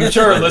 Oh, yeah. I'm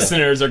sure our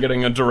listeners are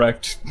getting a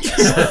direct. Welcome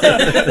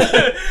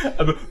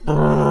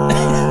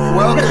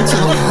to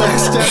the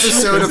last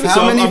episode of How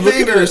So Many I'm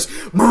looking Fingers?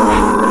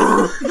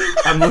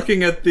 I'm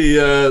looking at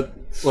the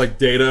like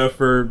data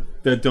for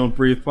the Don't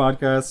Breathe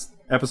podcast,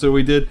 episode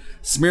we did,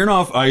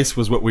 Smirnoff Ice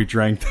was what we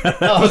drank.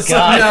 Oh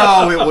god.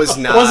 No, it was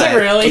not. Was it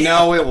really?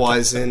 No, it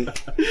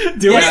wasn't.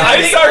 Do we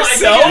ice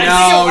ourselves?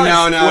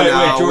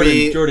 No.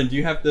 Wait, Jordan, do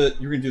you have the?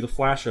 You're gonna do the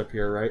flash up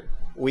here, right?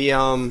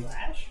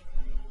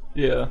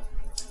 Yeah.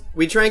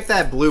 We drank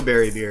that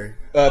blueberry beer.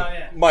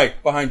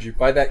 Mike, behind you,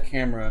 by that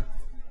camera.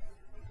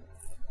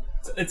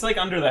 It's like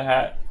under the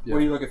hat. What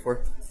are you looking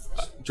for?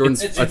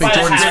 Jordan's. It's I think by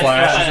the Jordan's hat,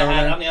 flash by is the over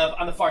hat, there.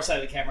 on the far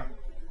side of the camera.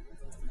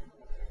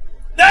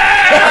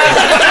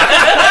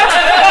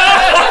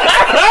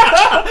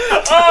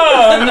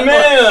 Oh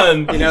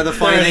man! You know, the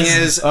funny thing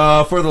is,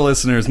 For the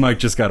listeners, Mike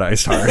just got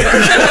iced hard.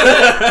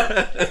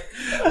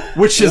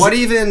 Which is what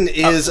even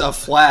is a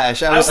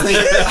flash? I was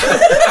thinking,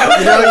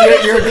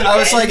 I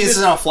was like, is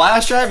it a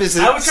flash drive? Is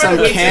it some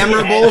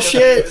camera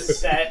bullshit?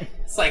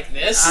 It's like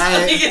this.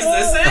 I- Is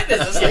this it? Is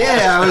this it?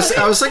 Yeah,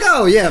 I was like,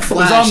 oh yeah, I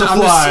flash. was on the I'm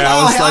fly.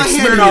 I was like,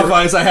 hand Smirnoff you-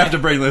 Ice. I have to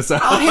bring this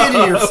out. I'll hand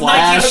you your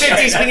flash.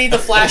 1950s, we need the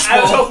flash I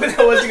was bulb. hoping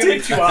that wasn't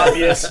going to be too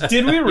obvious.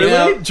 Did we really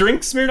Yeah.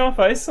 drink Smirnoff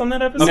Ice on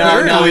that episode?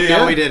 No,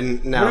 yeah. we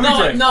didn't. No, What did we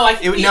No, drink? no, I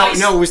think it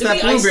was did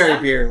that we ice blueberry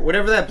that? beer,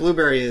 whatever that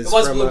blueberry is. It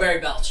was from, blueberry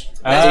belch.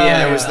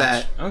 Yeah, it Oh. was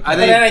that. Okay. I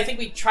But then I think. think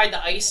we tried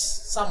to ice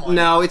someone.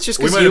 No, it's just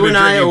We because might have you been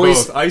and I drinking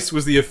always. both. Ice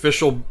was the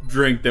official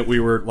drink that we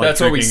were like.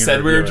 That's what we drinking and said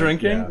we were reviewing.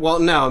 drinking? Yeah. Well,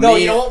 no, No,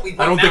 me. you know what? We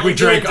I don't think we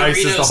drank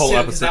ice as the whole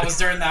episode. That was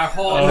during our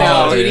whole Oh,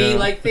 Call of Duty yeah.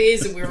 like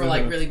phase, and we were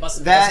like really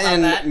busting That balls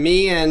and about that.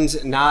 me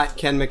and not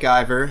Ken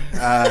McIver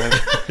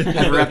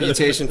have a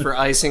reputation for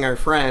icing our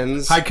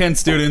friends. Hi, Ken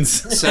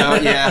students. So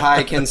yeah,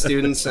 hi Ken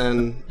students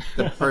and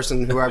the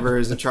person whoever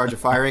is in charge of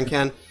firing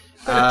Ken.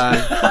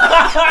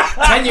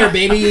 Tenure,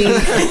 baby.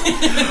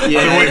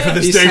 Yeah, waiting for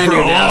this he's day for a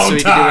tenured now, long so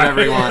he can do time.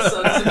 whatever he wants. So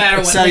it doesn't matter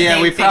what So yeah,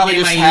 we nickname probably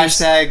just I use.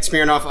 hashtag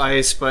smearing off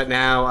ice, but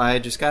now I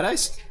just got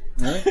iced.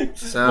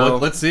 So Well,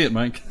 let's see it,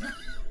 Mike.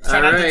 Try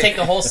not to Alright. take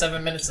the whole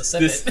 7 minutes to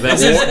sip it.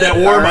 That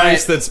warm All right.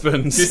 ice that's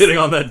been sitting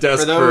on that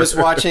desk for those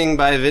watching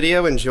by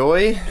video,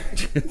 enjoy.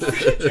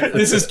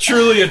 This is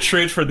truly a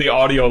treat for the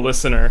audio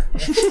listener.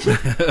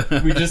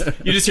 You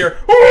just hear.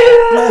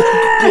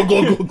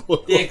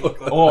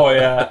 Oh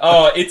yeah.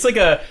 Oh, it's like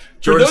a.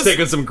 Jordan's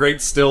taking some great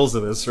stills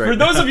of this right For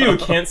those of you now. who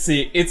can't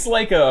see, it's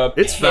like a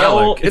It's pale,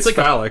 phallic. It's like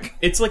phallic.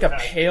 it's like a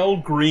pale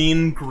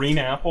green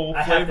apple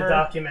I have to flavor.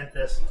 document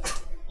this.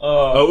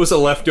 Oh, it was a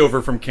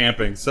leftover from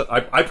camping. So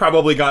I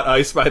probably got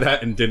iced by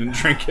that and didn't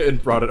drink it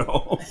and brought it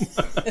home.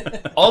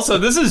 Also,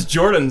 this is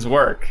Jordan's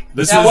work.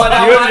 This That is one-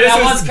 that one- this that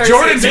is one's courtesy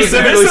Jordan of me.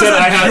 specifically said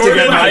I had to Jordan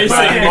get my icing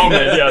bag.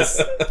 moment.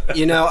 Yes.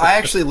 You know, I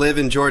actually live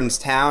in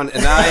Jordanstown,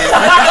 and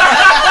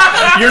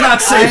I You're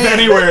not safe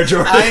anywhere,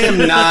 Jordan. am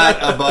not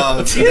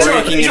above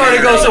breaking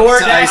Jordan goes to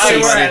work, ice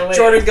ice. somebody.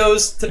 Jordan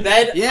goes to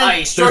bed, Yeah.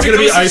 ice. There's Jordan gonna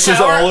be goes to ices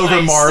shower, all over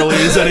ice.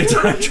 Marley's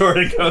anytime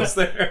Jordan goes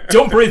there.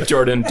 Don't breathe,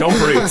 Jordan. Don't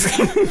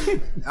breathe.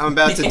 I'm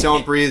about to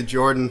don't breathe,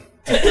 Jordan.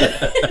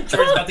 Jordan's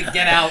about to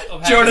get out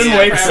of Jordan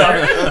having wakes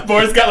forever. up.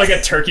 Boyd's got like a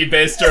turkey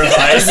baster of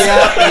ice.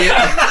 Damn.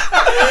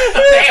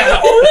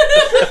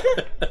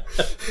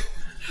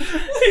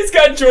 He's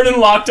got Jordan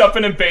locked up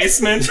in a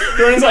basement.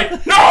 Jordan's like,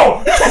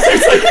 no!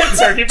 He's like a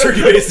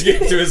turkey Based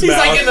into his He's mouth.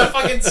 like in the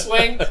fucking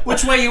swing.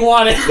 Which way you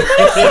want it?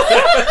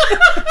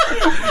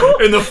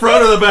 In the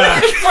front or the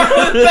back.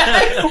 What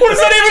does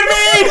that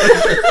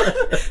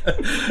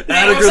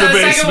Attic or Looks the at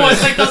the second one, basement.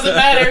 it's like, doesn't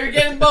matter. You're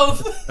getting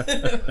both.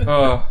 even mean?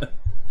 Oh.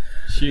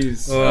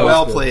 Jeez.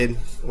 Well played.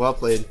 Well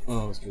played.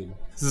 Oh, that's good.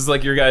 This is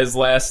like your guys'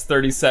 last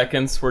 30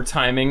 seconds. We're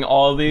timing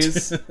all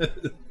these.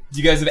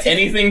 Do you guys have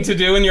anything to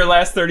do in your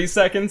last 30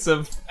 seconds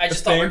of I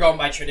just thought we were going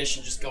by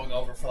tradition, just going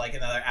over for like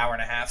another hour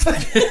and a half.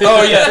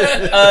 Oh,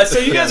 yeah. So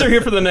you guys are here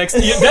for the next...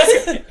 this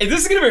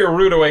is going to be a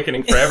rude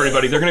awakening for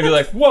everybody. They're going to be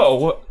like, whoa,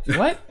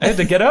 what? I had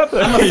to get up?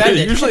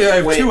 offended. Usually I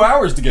have Wait. 2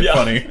 hours to get Yeah.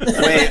 funny.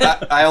 Wait,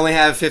 I only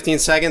have 15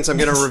 seconds. I'm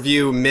going to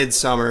review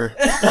Midsummer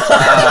in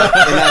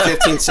that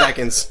 15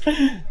 seconds.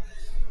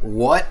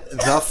 What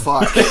the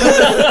fuck?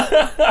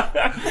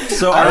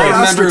 So I don't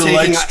remember taking-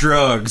 likes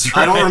drugs.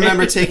 I don't right?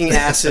 remember taking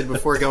acid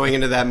before going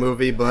into that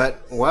movie, but,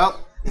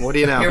 well, what do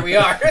you know? Here we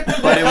are.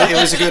 But it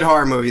was a good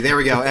horror movie. There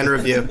we go. End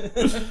review.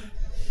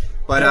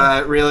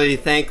 But really,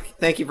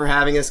 thank you for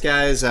having us,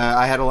 guys.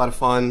 I had a lot of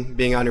fun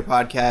being on your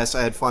podcast.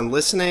 I had fun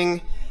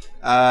listening.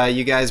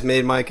 You guys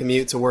made my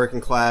commute to work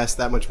and class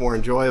that much more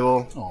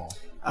enjoyable.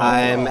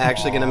 I'm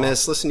actually going to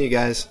miss listening to you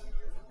guys.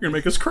 You're gonna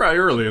make us cry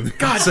early. In the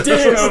God damn.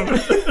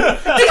 Get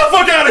the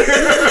fuck out of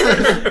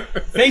here!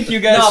 Thank you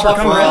guys No, for but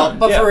coming for real, on.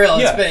 but for real,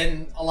 Yeah. it's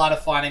been a lot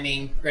of fun. I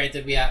mean,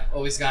 granted, we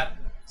always got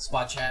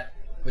squad chat,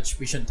 which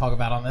we shouldn't talk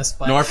about on this.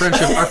 But No, our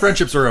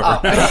friendships are over. Oh.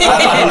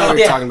 I don't know what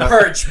you're talking about.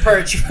 Purge.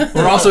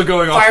 We're also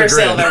going off Fire the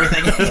grid. sale and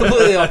everything,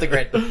 completely off the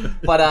grid.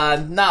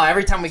 But no,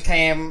 every time we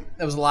came,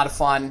 it was a lot of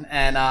fun,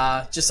 and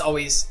just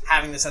always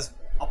having this as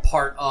a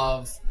part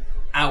of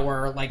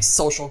our like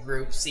social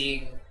group,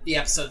 seeing the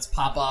episodes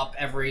pop up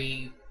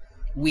every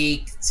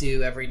week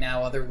to every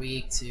now other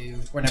week to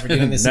we're never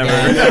doing this Never.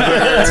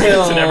 again.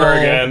 Till, To never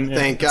again. Yeah.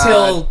 Thank God.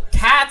 Till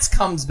Cats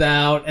comes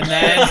out, and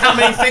then How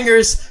Many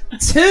Fingers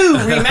 2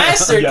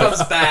 Remastered Yes.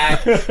 comes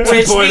back,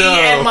 which 2.0. me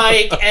and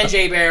Mike and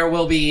Jay Bear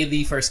will be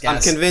the first I'm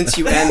guests. convinced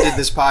you ended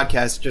this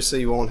podcast just so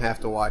you won't have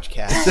to watch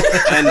Cats.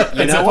 And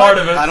you It's know a what? part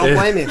of it. I don't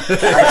blame you.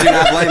 I do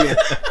not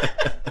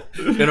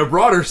blame you. In a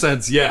broader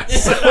sense,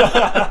 yes.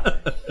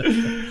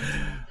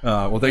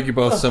 Well, thank you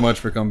both so much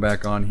for coming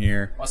back on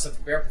here. Want some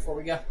beer before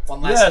we go?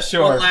 One last, Yeah,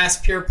 sure. One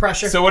last pure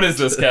pressure. So what is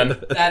this, Ken?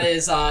 That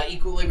is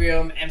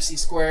Equilibrium MC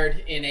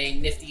Squared in a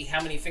nifty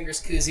How Many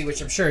Fingers koozie,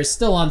 which I'm sure is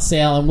still on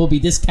sale and will be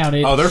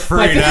discounted. Oh, they're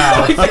free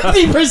now. by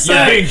 50%.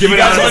 Yeah, give it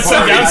out guys on some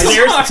want some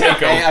downstairs. Take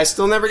Hey, them. I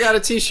still never got a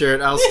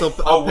T-shirt. I'll still.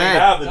 I'll pay.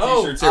 the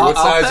Oh, t-shirts here. What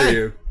I'll size pay. are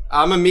you?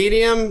 I'm a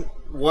medium.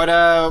 What?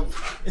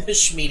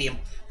 Medium.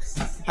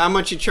 How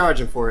much you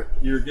charging for it?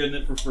 You're getting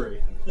it for free.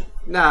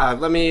 Nah,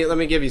 let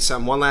me give you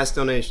something. One last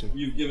donation.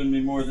 You've given me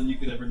more than you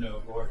could ever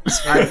know, boy.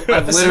 I've The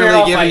literally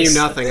Smirnoff given you Ice.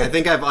 nothing. I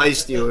think I've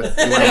iced you. In my life.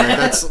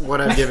 That's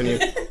what I've given you.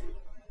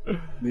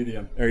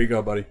 Medium. There you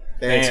go, buddy.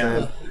 Thanks, Damn.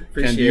 man.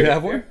 Appreciate Ken, do you it.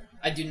 have one?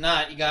 I do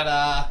not. You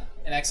got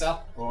an XL?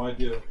 Oh, I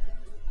do.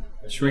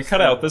 Should we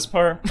cut out this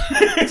part?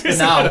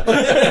 No.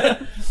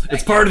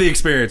 It's part of the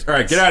experience. All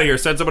right, get out of here.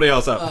 Send somebody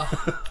else up.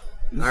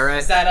 All right.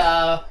 Is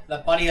that the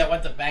buddy that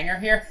went to Banger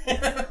here?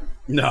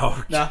 No.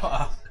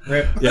 No.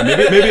 Rip. Yeah,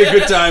 maybe a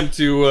good time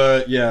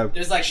to yeah.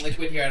 There's like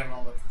liquid here. I don't know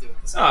what to do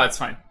with this. Oh, it's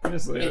fine.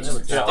 Just leave It it.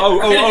 just- Yeah.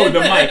 Oh, the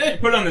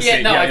mic. Put it on the Yeah,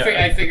 seat. no,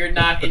 Yeah, I figured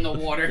not in the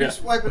water.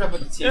 Just wipe it up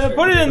with the T-shirt. Yeah,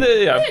 put it in the.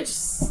 Yeah, Yeah.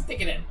 just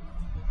stick it in.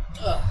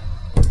 Ugh.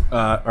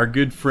 Our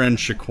good friend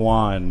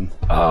Shaquan.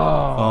 Oh,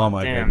 Oh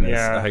my damn, goodness,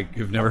 Yeah.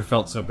 I've never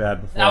felt so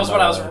bad before. That was in what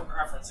my I was life.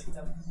 referencing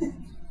to.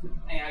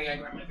 Hang on, I gotta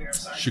grab my beer. I'm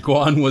sorry.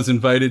 Shaquan was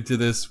invited to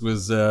this.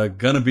 Was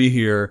gonna be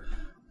here.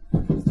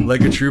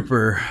 Like a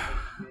trooper,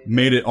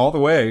 made it all the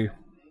way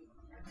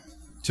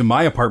to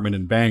my apartment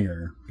in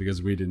Bangor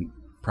because we didn't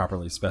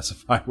properly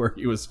specify where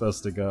he was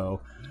supposed to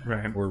go.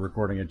 Right. We're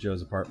recording at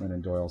Joe's apartment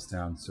in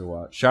Doylestown.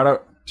 So shout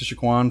out to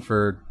Shaquan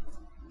for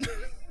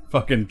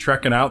fucking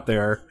trekking out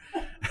there.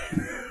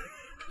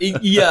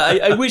 Yeah,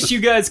 I wish you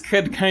guys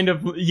could kind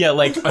of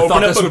like I thought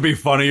this would be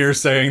funnier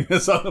saying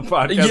this on the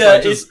podcast. Yeah, I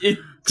just it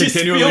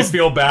continually just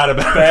feels feel bad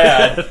about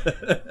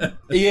bad.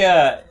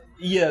 it.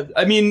 Yeah.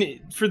 I mean,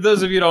 for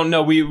those of you who don't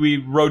know, we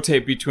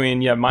rotate between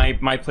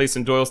my place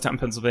in Doylestown,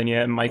 Pennsylvania,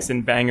 and Mike's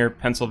in Bangor,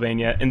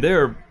 Pennsylvania, and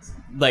they're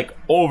like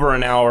over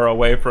an hour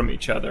away from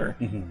each other.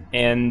 Mm-hmm.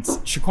 And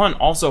Shaquan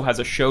also has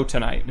a show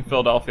tonight in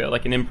Philadelphia,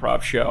 like an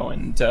improv show,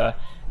 and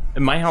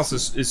my house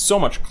is so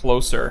much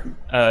closer.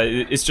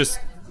 It's just,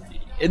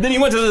 and then he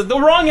went to the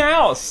wrong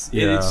house.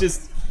 Yeah. It's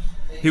just.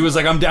 He was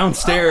like, I'm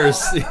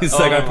downstairs. He's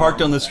like, I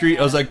parked on the street.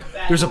 I was like,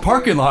 there's a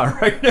parking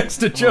lot right next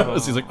to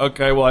Joe's. He's like,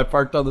 okay, well, I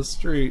parked on the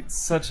street.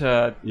 Such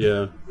a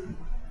Yeah.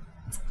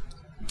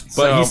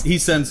 But So- he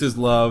sends his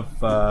love.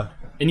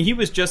 and he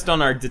was just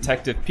on our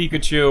Detective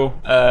Pikachu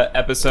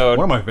episode.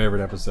 One of my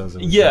favorite episodes.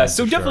 Of his Yeah, band,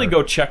 so for definitely sure.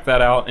 go check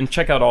that out and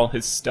check out all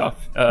his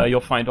stuff.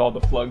 You'll find all the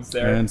plugs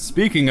there. And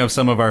speaking of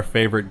some of our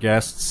favorite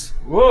guests,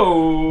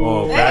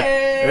 Whoa!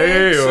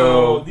 hey,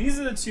 So these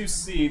are the two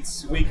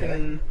seats we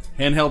can.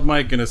 handheld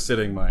mic and a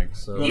sitting mic.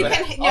 So You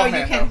can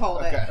you can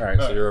hold it. all right,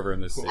 so you're over in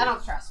this seat. I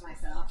don't trust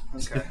myself.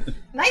 Okay.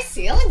 Nice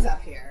ceilings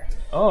up here.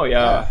 Oh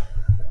yeah.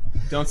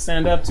 Don't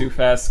stand up too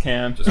fast,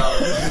 Cam. Careful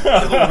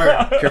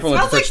not to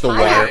Smells touch the like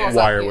wire, pineapples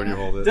wire up when you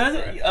here. hold it. Does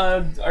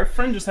it, our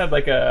friend just had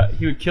like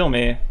he would kill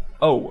me.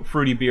 Oh,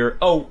 fruity beer.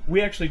 Oh,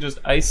 we actually just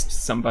iced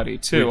somebody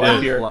too We up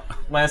did. here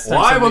last time.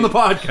 Live on the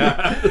somebody-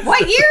 podcast. What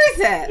year is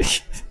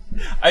it?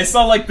 I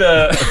saw like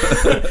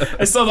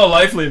I saw the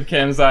life leave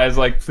Cam's eyes.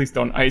 Like, please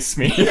don't ice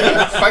me.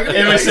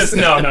 It was just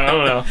no.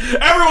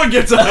 Everyone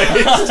gets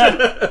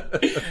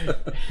iced.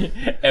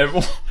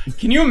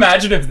 Can you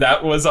imagine if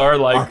that was our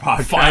Our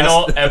podcast.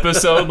 final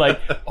episode? Like,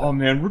 oh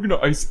man, we're gonna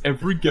ice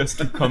every guest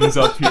who comes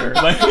up here.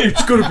 Like,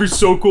 It's gonna be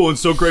so cool and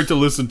so great to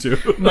listen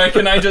to. Mike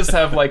and I just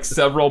have like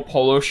several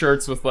polo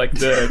shirts with like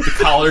the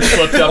collar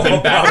flipped up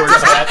and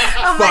backwards hat.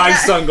 Oh my Five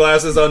God.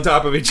 sunglasses on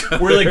top of each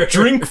other. We're like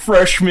drink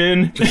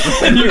freshmen,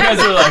 and you guys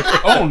are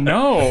like, oh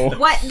no.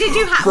 What did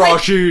you have?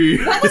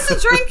 Froshy. What was the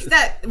drink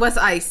that was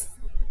ice?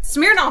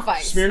 Smirnoff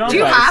Ice. Smirnoff Do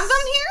you Ice. have them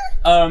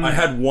here? I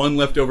had one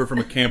left over from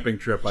a camping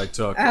trip I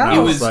took. And I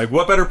Oh. was like,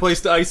 what better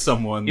place to ice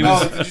someone? It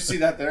was- Oh, did you see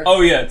that there?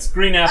 Oh yeah, it's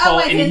green apple, Oh,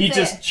 I and did he see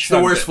just it. It's the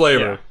chugged worst it.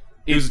 flavor. Yeah.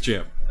 He was a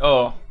champ.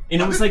 Oh,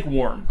 and it was like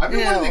warm. I've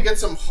been wanting Ew. to get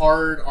some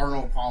hard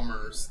Arnold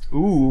Palmers.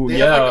 Ooh, They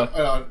yeah. have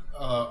like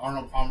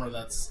Arnold Palmer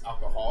that's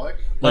alcoholic.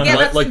 Like, Yeah, like,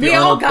 that's- like the we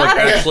all Arnold, like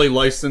got it. actually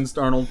licensed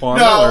Arnold Palmer.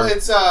 No, or-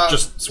 it's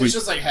just sweet- It's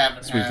just like half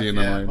and sweet half. tea and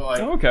Yeah, lime. but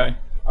like Okay.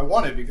 I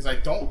want it because I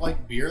don't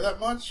like beer that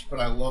much, but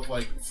I love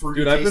like fruity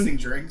Dude, I've been- tasting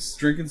drinks.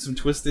 drinking some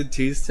twisted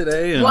teas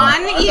today. And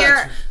One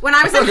year when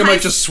I was I feel in like I high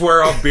might just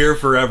swear off beer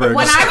forever.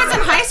 when Just- I was in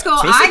high school,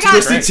 Twisted- I got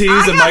Twisted Teas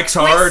I and got Mike's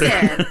Hard.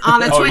 twisted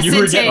on a Oh, you twisted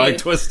were tea. getting, like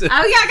twisted. Oh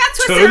yeah, I got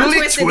twisted Totally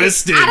on twisted.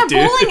 twisted, at a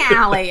dude. bowling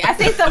alley. I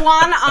think the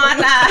one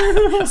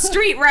on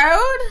Street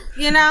Road.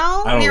 you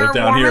know, I don't near live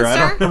down here. I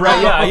Warminster. don't-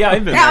 Right? Yeah,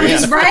 I've been Yeah, I there.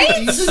 mean, Yeah. right?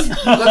 He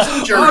lives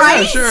in Jersey.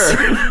 Right?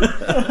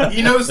 Sure.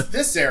 He knows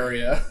this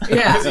area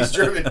Yeah. because he's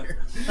driven here.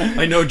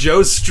 I know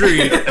Joe's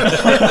street,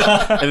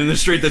 and then the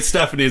street that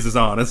Stephanie's is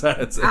on. Is that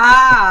it?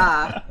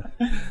 Ah,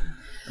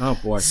 Oh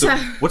boy. So,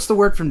 what's the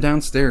word from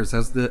downstairs?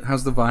 How's the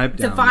vibe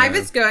the down vibe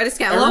there? is good. It's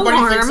got a little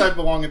Everybody thinks warm. I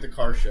belong at the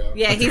car show.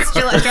 Yeah, he's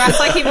still dressed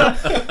like he will.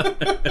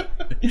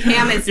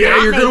 Cam is Yeah,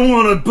 not you're making- gonna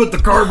want to put the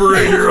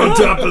carburetor on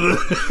top of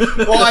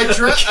the. Well, I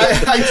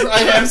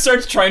Cam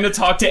starts trying to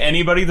talk to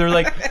anybody. They're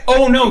like,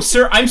 "Oh no,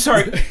 sir, I'm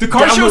sorry. The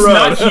car Down the show's road."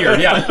 not here."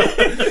 Yeah.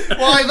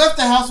 Well, I left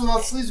the house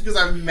without sleeves because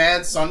I have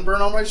mad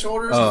sunburn on my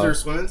shoulders because they're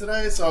swimming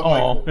today. So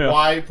I'm like, yeah.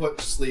 why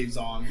put sleeves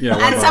on? Yeah.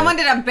 And someone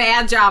did a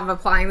bad job of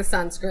applying the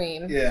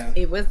sunscreen. Yeah.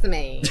 It was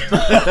me.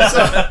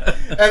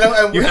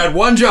 And You had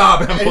one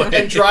job, Emily.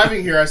 and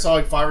driving here, I saw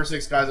like 5 or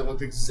 6 guys that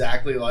looked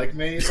exactly like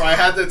me. So I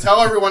had to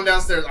tell everyone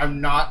downstairs, I'm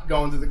not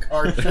going to the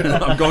car show.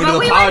 I'm going to But the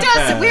we were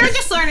podcast.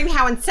 just learning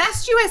how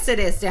incestuous it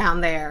is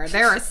down there.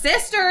 There are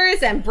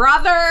sisters and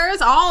brothers.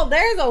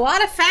 There's a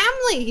lot of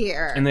family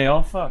here. And they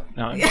all fuck.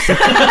 No, I'm just-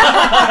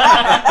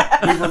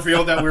 We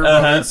revealed that we were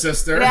brother and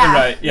sister. Yeah.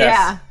 Right, yes.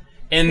 Yeah.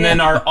 And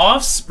then our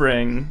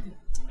offspring,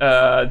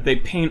 they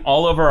paint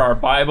all over our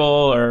Bible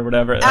or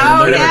whatever.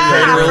 Oh, They're yeah.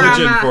 gonna create a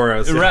religion from, for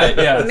us. Right,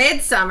 yeah.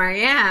 Midsummer,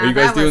 yeah. Are you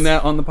guys doing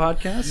that on the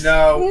podcast?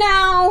 No.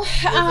 No.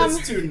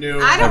 It's too new.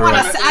 I don't want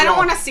to. I don't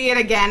want to see it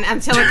again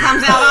until it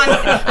comes out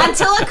on.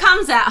 Until it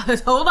comes out.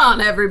 Hold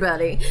on,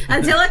 everybody.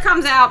 Until it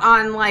comes out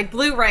on like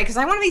Blu-ray, because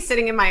I want to be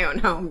sitting in my own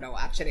home to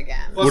watch it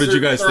again. Plus, What did you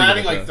guys they're think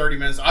adding of it, like though? 30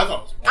 minutes. I thought it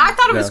was wonderful. I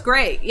thought it was Yeah.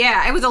 great.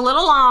 Yeah, it was a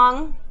little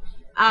long.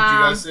 Did you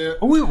guys see it?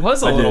 Oh, it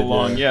was a I little did,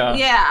 long, yeah.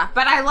 Yeah,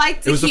 but I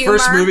liked the It was the humor.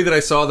 first movie that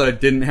I saw that I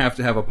didn't have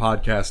to have a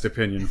podcast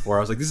opinion for. I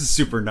was like, this is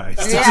super nice.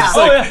 To Yeah. just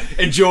Oh, like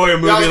enjoy a Yeah, I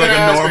movie was like gonna a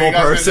ask, are normal you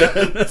guys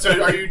person. gonna-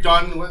 So are you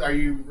done with? Are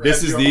you?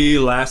 This is the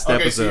last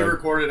Okay, so you episode.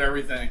 recorded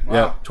everything. Wow.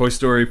 Yeah, Toy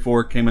Story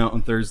 4 came out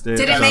on Thursday.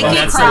 Did it So make And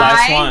you that's cry? the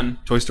last one.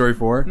 Toy Story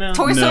 4? No.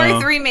 Toy Story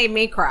No. 3 made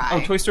me cry. Oh,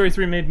 Toy Story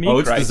 3 made me Oh,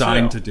 it's cry,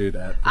 designed too. to do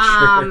that. For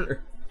sure.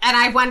 And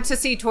I went to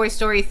see Toy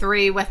Story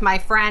 3 with my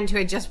friend who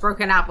had just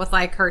broken up with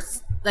like her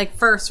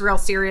first real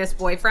serious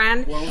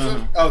boyfriend. What was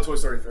it? Oh, Toy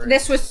Story 3.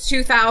 This was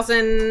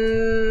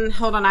 2000.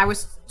 Hold on, I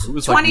was. It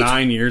was 20 like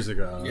 9 years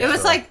ago. It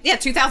was like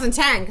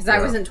 2010 because I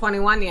Yeah. wasn't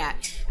 21 yet,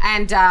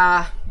 and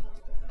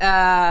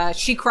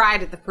she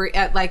cried at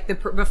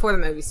before the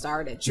movie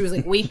started. She was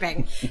like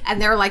weeping,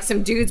 and there were like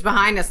some dudes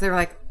behind us. They were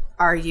like,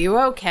 "Are you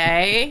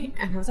okay?"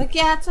 And I was like,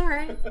 "Yeah, it's all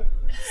right."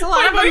 It's a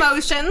lot of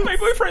emotions. My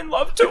boyfriend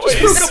loved toys.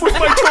 Broke up with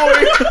my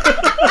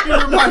toy.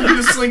 You remind me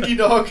of Slinky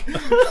Dog.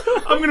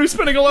 I'm going to be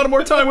spending a lot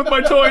more time with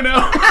my toy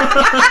now.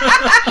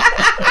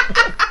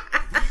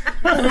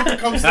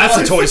 That's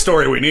a Toy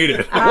Story we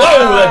needed.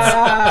 Whoa,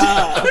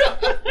 that's...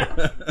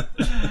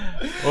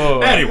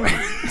 Whoa. Anyway.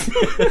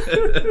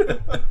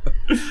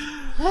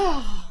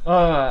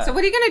 So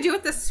what are you gonna do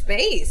with the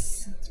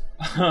space?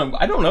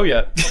 I don't know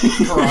yet.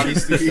 Karate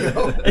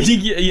Studio.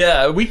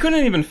 Yeah, we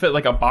couldn't even fit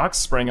like a box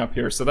spring up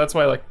here, so that's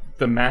why like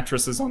the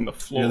mattress is on the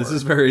floor. Yeah, this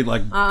is very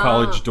like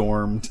college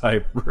dorm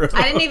type room.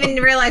 I didn't even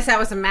realize that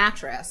was a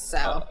mattress.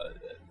 So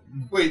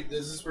Wait,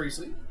 is this where you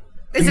sleep?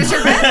 is this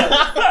your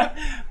bed?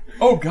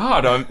 Oh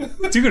God,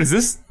 dude, is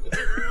this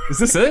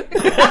it?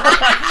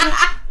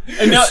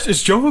 And now,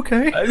 Is Joe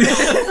okay?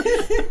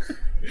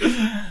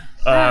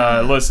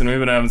 listen, we've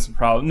been having some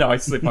problems. No, I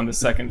sleep on the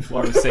second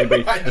floor of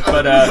Sabri.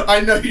 But I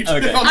know you do.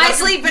 okay. I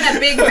sleep in a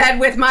big bed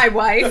with my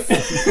wife.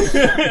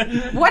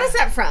 What is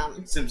that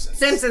from? Simpsons.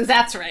 Simpsons,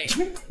 that's right.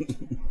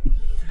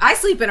 I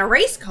sleep in a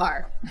race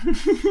car.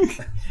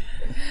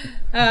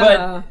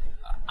 But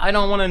I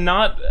don't want to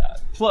not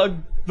plug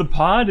the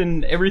pod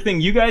and everything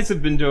you guys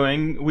have been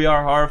doing. We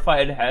Are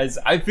Horrified has.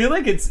 I feel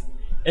like it's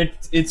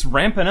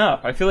ramping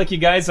up. I feel like you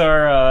guys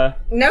are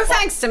No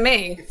thanks to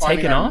me. Finding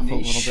taking our off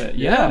niche. a little bit.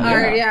 Yeah.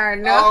 Our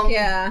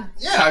Nokia.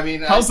 Yeah, I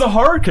mean, How's the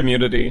horror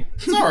community?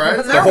 it's all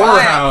right. They're Horror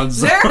wild.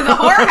 hounds. The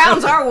horror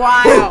hounds are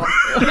wild.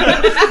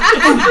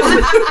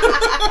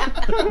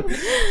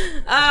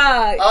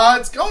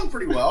 It's going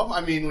pretty well.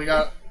 I mean, we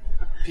got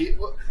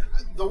people.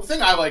 The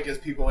thing I like is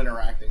people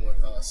interacting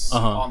with us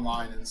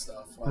online and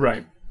stuff. Like,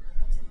 Right.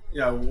 You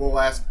know, we'll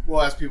ask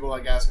people,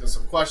 like, ask us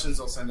some questions.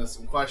 They'll send us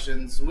some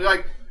questions. We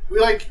like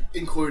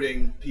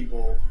including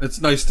people. It's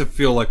nice to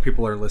feel like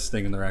people are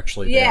listening and they're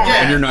actually there.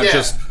 Yeah. And you're not Yeah,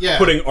 just yeah.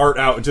 putting art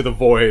out into the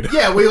void.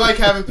 Yeah, we like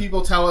having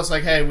people tell us,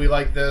 like, hey, we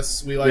like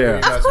this. We like. Yeah. What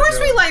you guys Of course are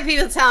we doing. like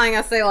people telling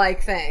us they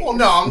like things. Well,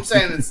 no, I'm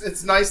saying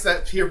it's nice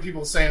that hear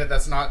people saying that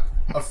that's not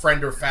a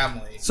friend or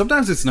family.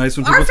 Sometimes it's nice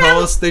when Our people tell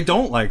fam- us they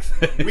don't like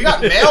things. We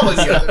got mail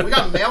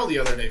the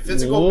other day.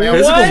 Physical mail.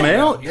 Physical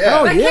mail? Yeah.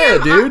 Oh, But yeah,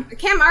 Cam, dude.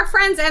 Cam, our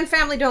friends and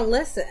family don't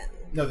listen.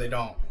 No, they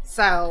don't.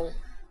 So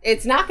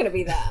it's not going to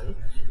be them.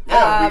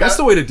 Yeah, we That's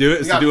the way to do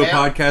it, is to got do a mail.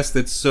 podcast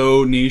that's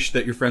so niche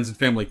that your friends and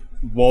family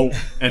won't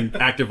and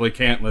actively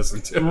can't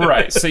listen to it.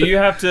 Right. So you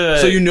have to.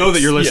 So you know that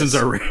your listens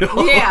Yes. are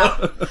real. Yeah.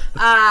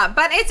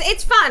 But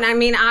it's fun. I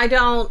mean,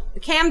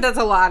 Cam does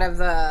a lot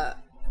of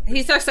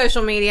he's our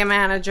social media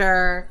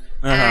manager.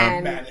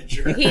 and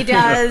Manager. he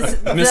does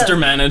Mr.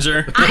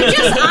 Manager.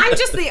 I'm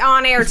just the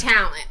on-air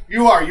talent.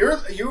 You are. You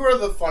are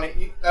the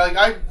funny. Like,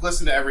 I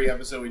listen to every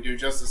episode we do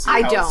just to see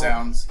I how don't. it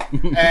sounds,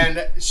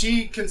 and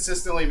she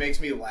consistently makes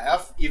me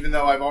laugh, even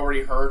though I've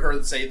already heard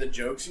her say the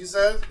jokes she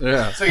says.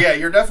 Yeah. So yeah,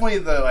 you're definitely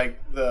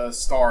the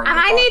star. Of And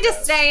the I need to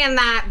podcast. stay in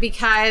that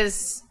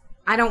because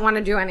I don't want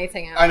to do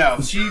anything else. I know.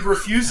 She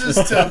refuses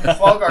to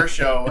plug our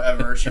show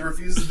ever. She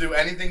refuses to do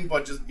anything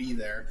but just be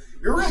there.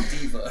 You're a real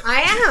diva.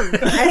 I am.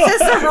 This is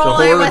the role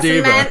I horror was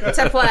diva. meant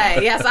to play.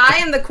 Yes, I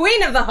am the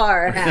queen of the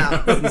horror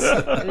house.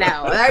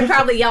 No, they'd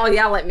probably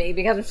yell at me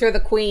because I'm sure the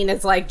queen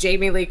is like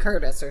Jamie Lee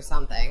Curtis or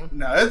something.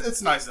 No,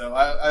 it's nice though.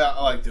 I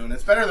like doing it.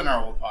 It's better than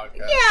our old podcast.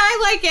 Yeah, I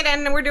like it,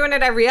 and we're doing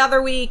it every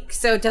other week,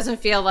 so it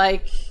doesn't feel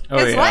like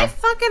because life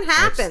fucking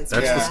happens.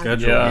 That's Yeah. the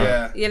schedule. Yeah.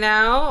 Yeah. You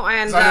know,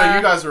 and 'Cause I know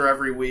you guys were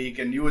every week,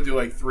 and you would do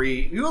like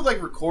 3. You would like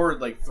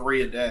record like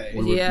 3 a day.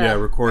 We would, Yeah.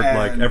 record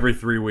like And every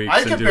 3 weeks. I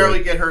and could do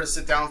barely it. get her to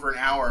sit down for an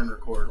hour and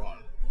record one.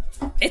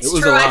 it's It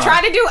was true. a I lot. try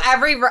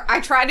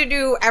to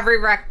do every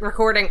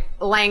recording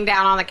laying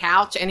down on the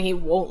couch, and he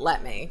won't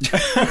let me.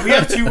 We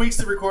have 2 weeks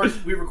to record.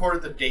 We record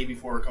it the day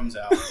before it comes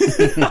out.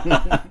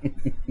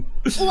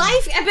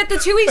 Life, I bet the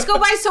 2 weeks go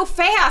by so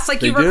fast.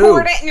 Like you They do.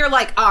 record it, and you're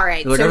like, all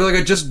right, You're like, so I feel like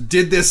I just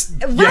did this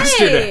right,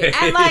 yesterday.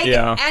 and like,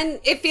 Yeah. and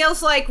it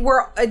feels like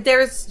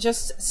there's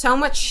just so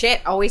much shit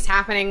always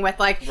happening with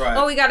like, Right.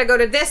 oh, we got to go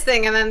to this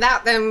thing, and then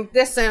that, then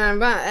this,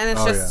 and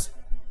it's Oh, just.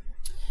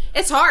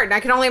 It's hard. And I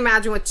can only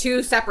imagine with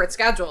 2 separate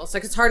schedules.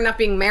 Like, it's hard enough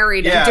being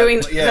married Yeah, and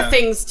doing yeah. the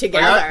things Like,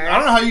 together. I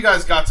don't know how you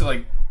guys got to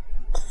like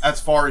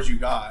as far as you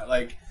got.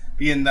 Like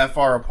being that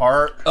far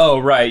apart. Oh,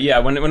 right, yeah.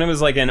 When it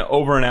was like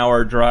over an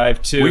hour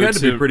drive too. We had to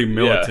be pretty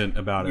militant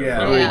about it Yeah.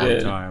 for a We long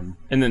did. time.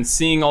 And then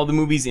seeing all the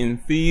movies in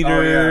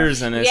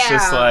theaters, and it's yeah,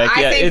 just like,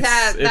 I yeah, think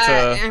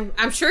it's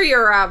I'm sure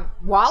your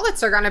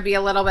wallets are going to be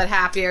a little bit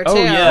happier too.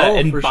 Oh yeah, Oh,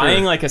 and for buying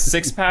sure. like a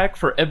 6-pack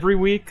for every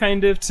week,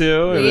 kind of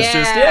too. It was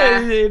just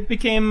Yeah. it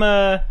became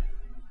What?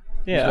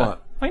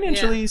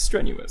 financially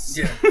strenuous.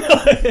 Yeah.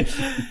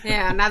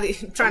 Yeah, now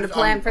that you're trying to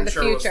plan I'm for the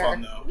sure it was future.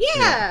 fun, though.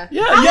 Yeah.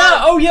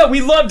 Yeah, oh yeah,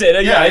 we loved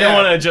it. Yeah, I don't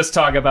yeah. want to just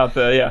talk about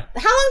the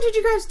How long did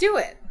you guys do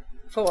it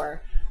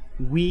for?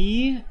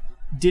 We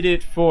did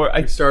it for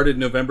We started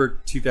November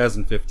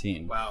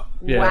 2015. Wow.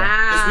 Yeah.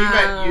 Wow. Because we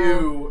met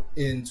you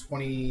in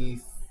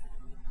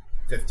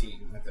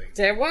 2015, I think.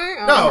 Did we? I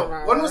don't No,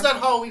 remember. when was that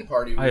Halloween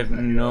party? I have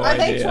no I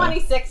think idea.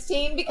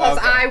 2016 because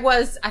Okay. I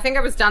think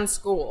I was done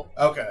school.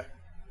 Okay.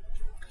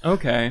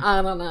 Okay,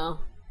 I don't know.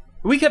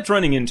 we kept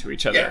running into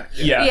each other.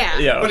 Yeah.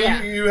 Yeah. But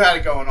Yeah. you had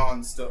it going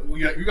on still.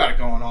 You got it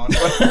going on.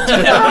 Damn,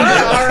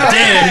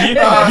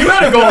 you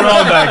had it going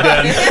on back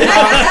then.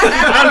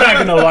 I'm not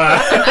gonna lie.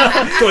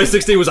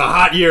 2016 was a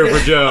hot year for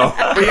Joe.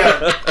 But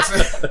yeah.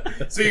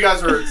 So you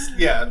guys were,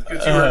 yeah,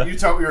 because you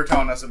were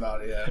telling us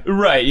about it, yeah.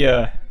 Right,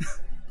 yeah.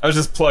 I was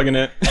just plugging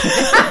it.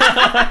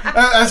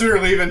 As we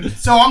were leaving.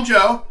 So I'm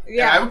Joe.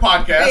 Yeah. And I have a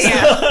podcast.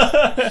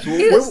 Yeah.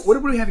 What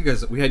did we have you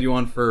guys? We had you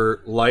on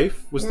for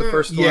Life. Was the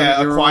first one? Yeah,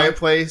 you A were Quiet on?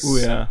 Place.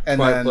 Ooh, yeah. And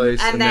Quiet then Place,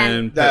 and and then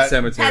then Pet that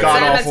Cemetery. Pet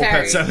God-awful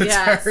Cemetery. Pet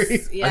Cemetery.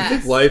 Yes. I Yes.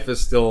 think Life is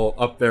still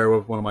up there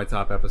with one of my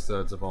top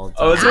episodes of all time.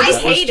 Oh, is it? I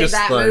That was hated just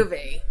that like-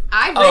 movie.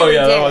 I really Oh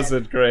yeah, did. that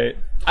wasn't great.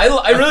 I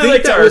I really think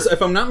liked that our. was,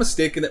 if I'm not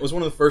mistaken, that was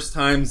one of the first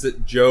times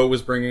that Joe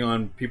was bringing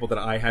on people that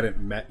I hadn't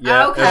met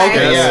yet. Okay. as Okay,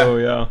 guests. yeah. Oh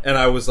yeah. And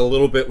I was a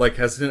little bit like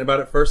hesitant about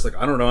it first. Like,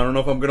 I don't know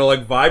if I'm gonna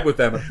like vibe with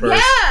them at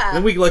first. Yeah. And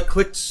then we like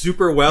clicked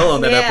super well on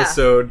that Yeah.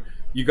 episode.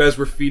 You guys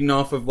were feeding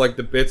off of like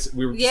the bits.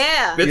 We were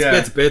Yeah.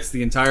 bits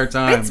the entire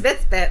time. Bits.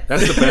 That's the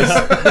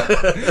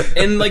best.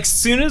 And like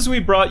soon as we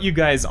brought you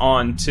guys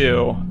on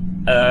too,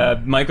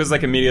 Mike was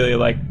like immediately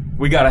like,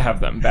 we gotta have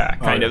them back,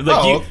 kind of.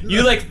 Like Oh.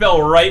 you like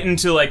fell right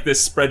into like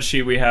this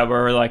spreadsheet we have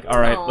where we're like, all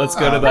right, let's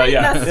go to the Right,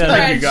 yeah. that's yeah.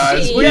 Thank you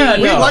guys. Spreadsheet. We, Yeah,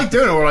 we no. like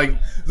doing it. We're like,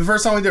 the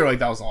first time we did it, we're like,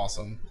 that was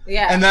awesome.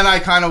 Yeah. And then I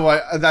kind of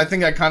like, I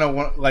think I kind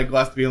of like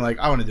left being like,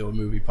 I want to do a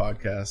movie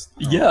podcast.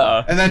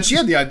 Yeah. And then she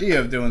had the idea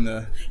of doing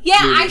the. Yeah,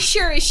 I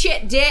sure as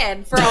shit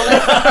did for all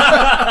this.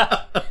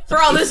 For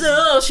all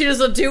this, she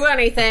doesn't do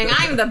anything.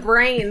 I'm the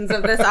brains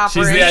of this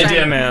operation. She's the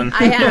idea man.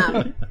 I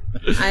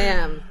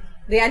am.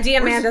 The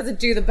idea man doesn't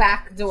do the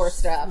backdoor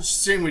stuff.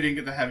 Shame we didn't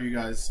get to have you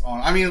guys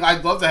on. I mean,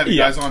 I'd love to have you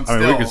Yeah. guys on I still.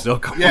 mean, we could still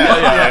come Yeah,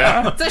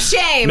 yeah. It's a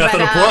shame.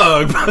 Nothing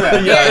but, to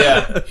plug.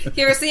 Yeah.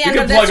 Here's the end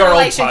can of this plug our old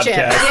relationship.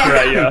 podcast,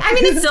 right, yeah. I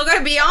mean, it's still going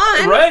to be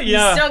on. Right,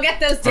 yeah. You still get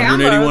those downloads.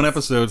 181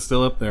 episodes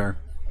still up there.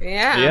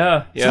 Yeah.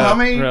 Yeah. Yeah. So how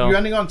many? real. You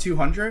ending on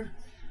 200?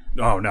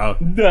 Oh no.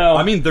 No.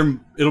 I mean,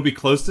 it'll be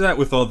close to that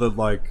with all the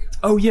like.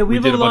 oh yeah, We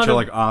have did a lot bunch of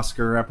like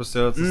Oscar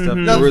episodes and stuff.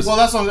 That's- There was well,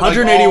 that's what I'm- like,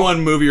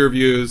 181 movie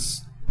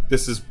reviews.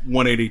 This is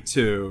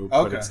 182, but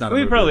Okay. it's not. A We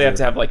movie probably review. have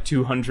to have like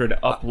 200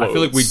 uploads. I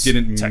feel like we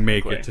didn't make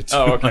technically. it to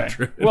 200. Oh,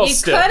 okay. Well, You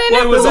still, couldn't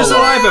well, it was have There's a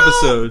done lot. live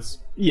episodes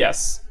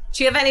Yes.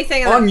 Do you have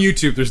anything on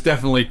YouTube. There's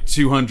definitely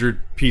 200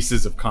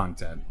 pieces of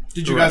content.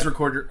 Did you guys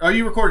record your? Oh,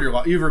 you recorded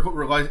your.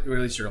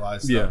 Released your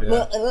live stuff.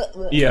 Yeah,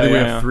 We yeah.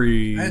 have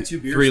three I had 2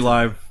 beers three today.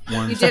 live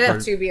ones. You did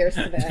have 2 beers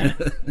today.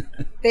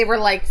 They were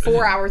like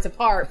 4 hours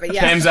apart, but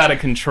yeah. Cam's out of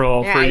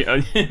control.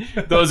 Yeah,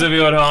 For those of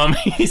you at home,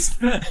 he's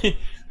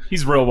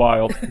real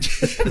wild.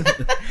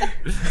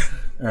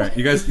 All right,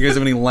 you guys have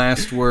any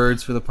last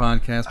words for the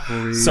podcast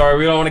before we? Sorry,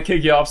 we don't want to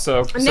kick you off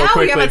so No,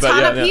 quickly. we have a but ton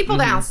yeah, of yeah. people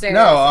downstairs.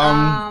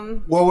 No,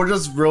 well, we're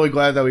just really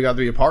glad that we got to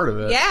be a part of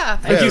it. Yeah.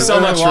 Thank you so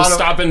Yeah, much a for lot of-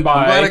 stopping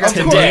glad by I got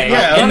to- today.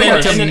 Yeah, and I then,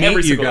 got to and then meet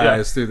every you single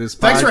guys through this.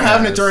 Thanks for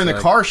having it podcast. during the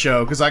Like- car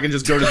show because I can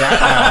just go to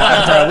that now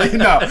after I leave.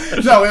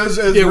 No, it was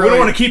Yeah, really, we don't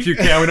want to keep you,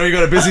 Cam. We know you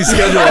got a busy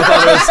schedule. I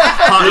thought it was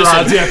hot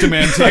rods you have to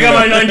maintain. I got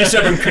my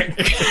 97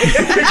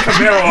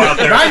 Camaro out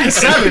there.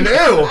 97,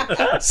 ew,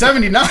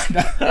 79.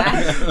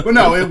 But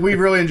no, we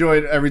really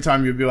enjoyed every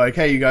time you'd be like,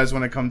 "Hey, you guys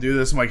want to come do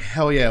this?" I'm like,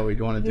 "Hell yeah, we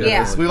want to do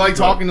Yeah. this." We like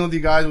talking with you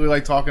guys. We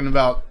like talking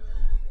about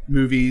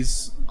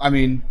movies. I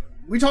mean,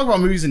 we talk about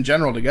movies in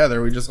general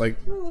together. We just like,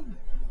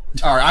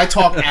 all right, I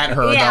talk at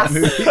her Yes.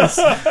 about movies,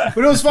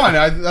 but it was fun.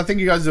 I think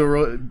you guys did a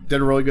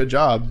really good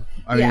job.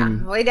 I Yeah.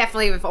 mean, We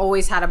definitely have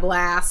always had a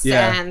blast.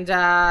 Yeah.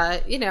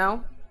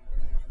 And,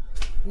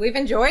 we've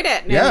enjoyed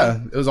it. And yeah,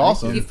 it was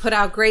awesome. You've put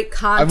out great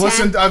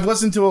content. I've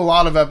listened to a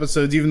lot of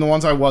episodes, even the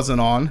ones I wasn't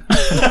on.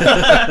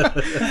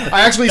 I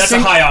actually That's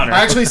a high honor.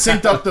 I actually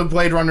synced up the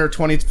Blade Runner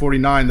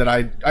 2049 that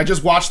I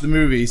just watched the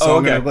movie, so Oh,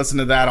 I'm okay. gonna listen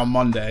to that on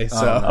Monday.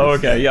 So, nice. Oh,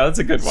 okay. Yeah, that's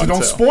a good one. so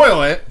don't too.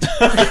 spoil it.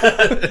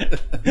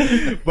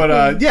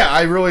 But yeah,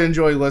 I really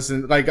enjoy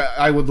listening. Like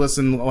I would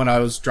listen when I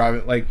was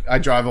driving. Like I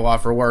drive a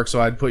lot for work, so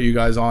I'd put you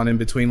guys on in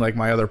between like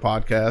my other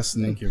podcasts.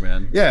 And Thank you,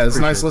 man. yeah, it's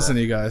nice Appreciate listening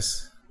to you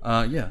guys.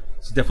 Yeah.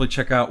 So definitely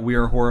check out We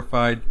Are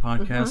Horrified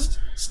podcast.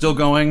 Still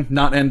going,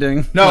 not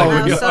ending. No,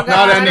 I'm Yeah. so Not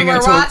glad. ending We're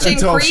until- watching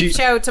until Creep she-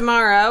 Show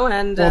tomorrow,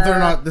 and Well, they're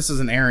not. This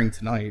isn't airing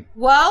tonight.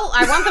 Well,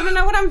 I want them to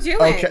know what I'm doing.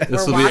 Okay.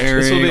 This We're will be watching-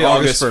 airing This will be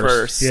August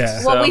August 1st.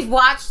 Yeah. Well, So- we've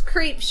watched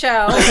Creep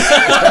Show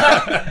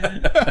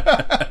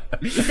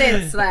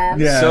since then.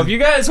 Yeah. So if you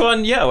guys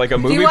want, like a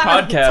Do movie you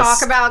want to podcast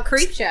talk about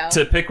Creep Show?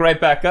 to pick right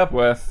back up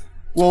with,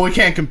 Well, we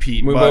can't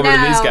compete. Move but over to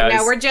these guys.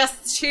 No, we're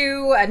just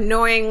two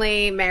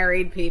annoyingly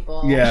married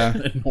people. Yeah.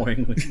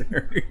 Annoyingly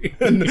married.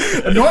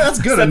 That's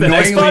good. that the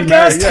next Annoyingly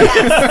podcast? married,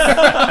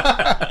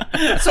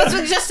 yeah. So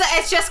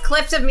it's just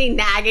clips of me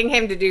nagging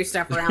him to do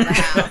stuff around the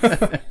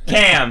house.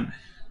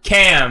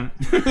 Cam.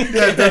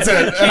 Yeah, that's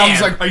it. And I'm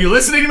just like, Are you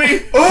listening to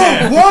me?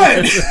 oh,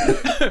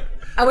 what?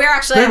 We were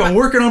actually Babe, I'm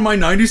working on my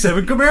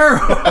 97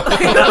 Camaro.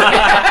 we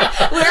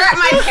were at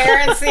my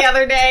parents the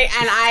other day,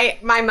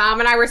 and my mom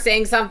and I were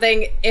saying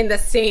something in the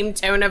same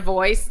tone of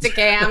voice to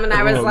Cam, and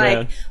I was Oh, like,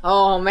 man.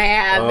 "Oh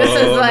man, this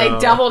is like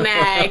double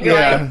nag." Like,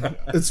 Yeah.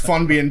 It's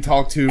fun being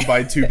talked to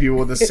by two people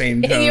with the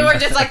same tone. and you were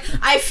just like,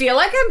 "I feel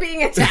like I'm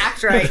being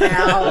attacked right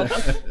now."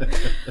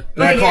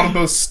 and I called them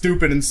both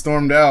stupid and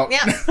stormed out.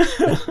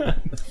 Yeah.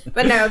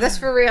 But no, this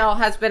for real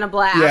has been a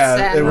blast.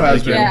 Yeah, and, it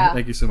has been. Yeah.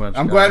 Thank you so much.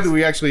 I'm glad that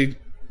we actually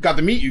got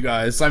to meet you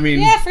guys. I mean,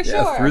 Yeah, for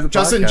sure. through the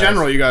just in podcast.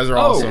 general, you guys are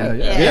awesome.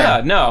 yeah.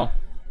 Yeah, no.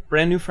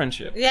 Brand new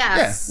friendship. Yeah.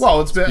 Yes.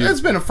 Well, it's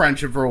been a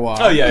friendship for a while.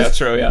 Oh, yeah, that's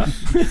true, yeah.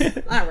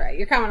 All right,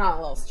 you're coming on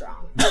a little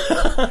strong.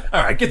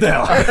 All right, get the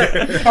hell out of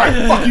here. All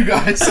right, fuck you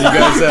guys. You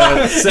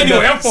guys send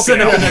Anyway, I'm up fucking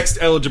the out. next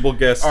eligible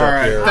guest All up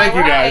right. here. Thank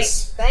you, All right.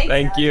 guys.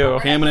 Thank you.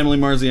 Cam and Emily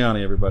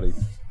Marziani, everybody.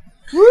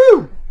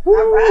 Woo!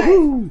 All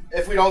right.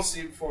 If we don't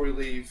see you before we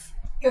leave,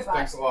 Goodbye.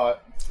 thanks a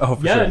lot. Oh,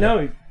 for Yeah, sure.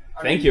 no.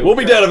 Thank you. We'll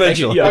be dead Thank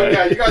you. eventually. Oh, Yeah,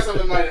 yeah, you guys have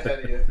a night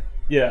ahead of you.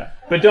 yeah.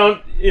 But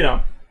don't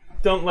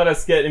let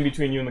us get in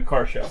between you and the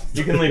car show.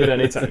 You can leave at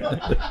any time. All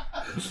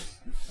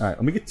right,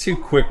 let me get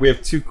we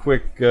have two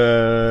quick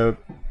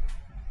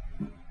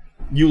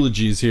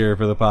eulogies here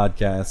for the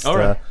podcast. All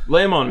right.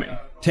 Lay them on me.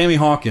 Tammy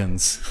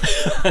Hawkins.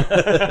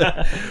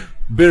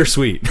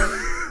 Bittersweet.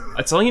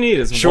 That's all you need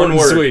is Short one and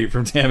word. sweet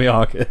from Tammy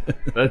Hawkins.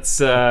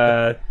 That's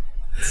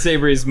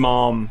Sabry's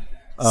mom.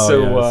 Oh,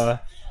 So,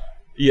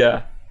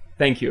 yeah.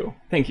 Thank you,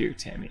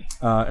 Tammy.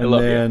 And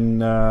love then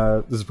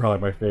this is probably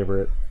my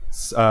favorite.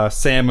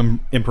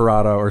 Sam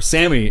Imperato, or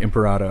Sammy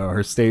Imperato,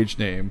 her stage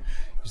name.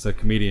 She's a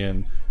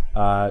comedian.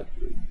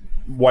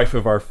 Wife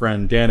of our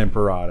friend Dan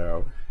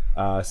Imperato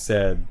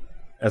said,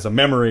 as a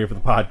memory for the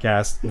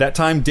podcast, that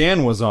time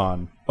Dan was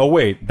on. Oh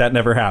wait, that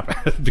never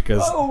happened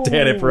because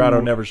Dan Imperato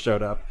never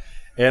showed up.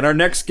 And our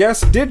next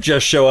guest did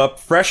just show up,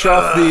 fresh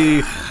off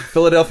the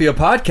Philadelphia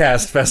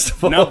Podcast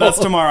Festival. No, that's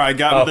tomorrow. I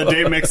got the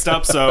date mixed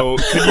up, so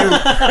could you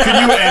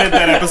edit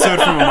that episode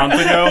from a month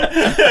ago?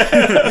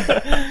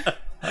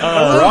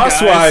 Ross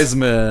guys.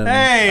 Wiseman.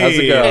 Hey. How's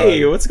it going?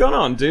 Hey, what's going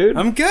on, dude?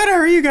 I'm good. How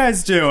are you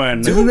guys doing?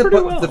 Isn't pretty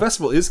the, well. the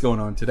festival is going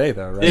on today,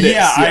 though, right? It is.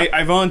 Yeah,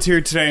 I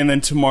volunteered today, and then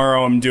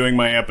tomorrow I'm doing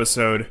my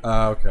episode.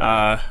 Okay.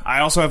 I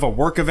also have a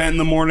work event in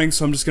the morning,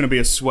 so I'm just going to be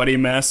a sweaty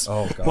mess.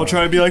 Oh, God. We'll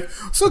try to be like,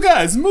 so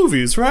guys,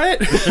 movies, right?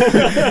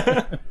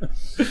 Try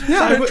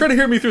to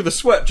hear me through the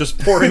sweat just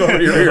pouring over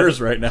your ears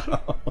right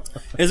now.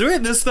 Is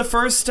it? This is the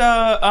first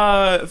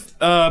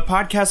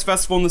podcast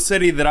festival in the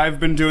city that I've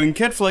been doing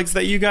Kid Flicks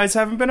that you guys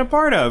haven't been a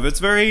part of. It's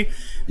very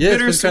Yeah, it's been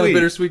bittersweet. kind of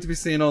bittersweet to be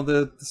seeing all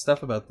the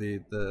stuff about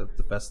the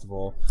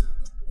festival.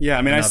 Yeah,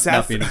 I mean,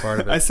 not being a part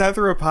of it. I sat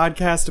through a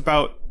podcast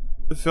about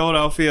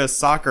Philadelphia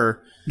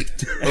soccer.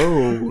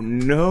 Oh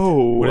no!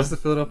 What is the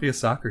Philadelphia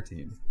soccer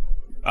team?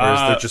 Or is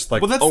there just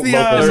like well, that's the,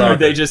 local Or soccer? are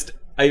they just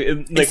like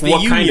It's the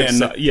what kind of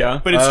union,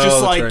 yeah? But it's Oh, just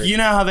that's like right. you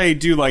know how they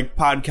do like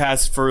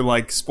podcasts for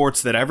like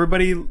sports that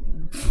everybody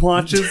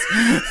watches.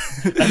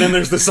 And then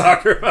there's the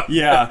soccer.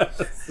 Yeah,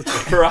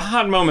 For a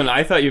hot moment,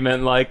 I thought you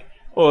meant like,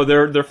 oh,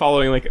 they're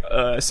following like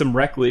some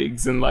rec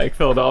leagues in like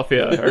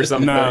Philadelphia or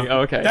something. no,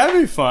 Okay, that'd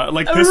be fun.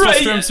 Like Pistol Right,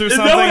 Strips or that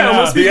something. would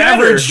almost be The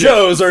better. average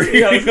Joes are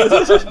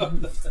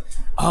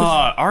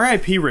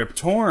R.I.P. Rip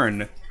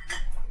Torn.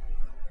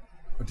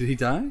 Did he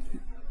die?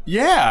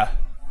 Yeah,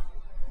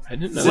 I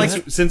didn't know like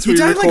that. Since he we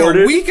died recorded. like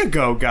a week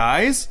ago,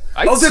 guys.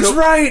 Oh, that's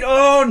right.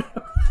 Oh,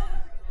 no.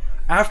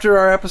 After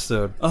our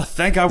episode. Oh,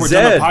 thank God we're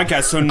Zed. done the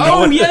podcast, so no Oh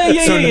one,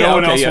 yeah. so no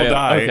one Okay, else yeah, will yeah.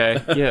 die.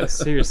 Okay, yeah,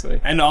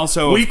 seriously. And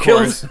also, We of killed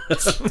course,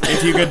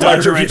 if you could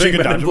dodge a wrench, you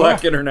could dodge a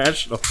Black bullet.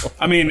 International.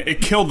 I mean, it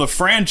killed the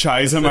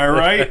franchise. Am I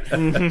right?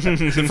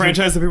 The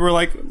franchise that people were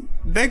like,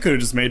 they could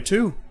have just made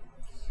two.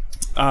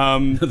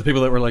 The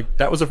people that were like,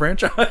 that was a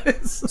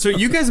franchise. So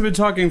you guys have been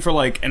talking for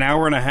like an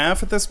hour and a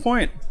half at this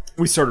point.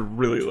 We started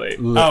really late.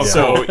 Oh,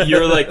 So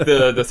you're like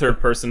the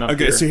third person up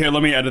Okay, here. so here,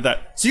 let me edit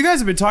that. So you guys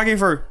have been talking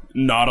for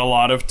not a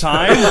lot of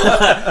time.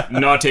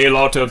 Not a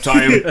lot of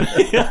time.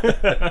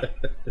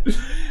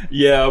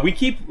 Yeah, we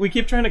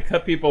keep trying to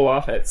cut people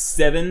off at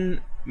 7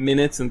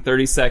 minutes and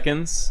 30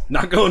 seconds.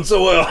 Not going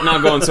so well.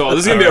 Not going so well.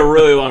 This is gonna be a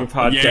really long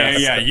podcast.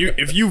 yeah.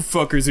 If you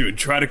fuckers even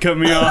try to cut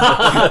me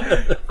off,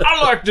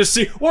 I'd like to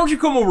see. Why don't you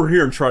come over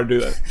here and try to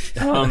do that?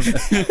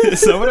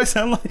 is that what I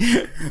sound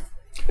like?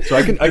 So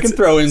I can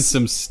throw in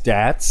some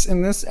stats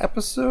in this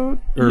episode,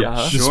 or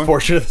Yeah. this Sure.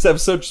 portion of this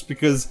episode, just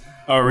because.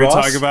 Oh, we're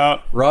talking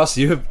about Ross.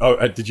 You have.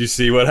 Oh, did you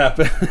see what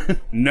happened?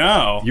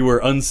 no. You were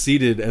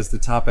unseated as the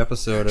top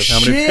episode of how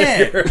many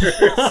Shit.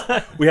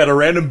 figures? We had a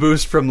random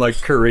boost from like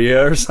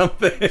Korea or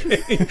something.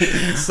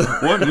 So-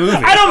 What movie?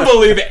 I don't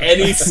believe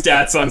any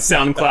stats on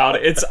SoundCloud.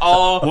 It's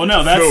all Well,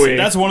 no, phooey.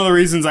 that's one of the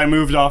reasons I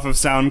moved off of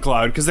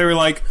SoundCloud, because they were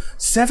like,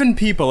 7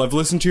 people have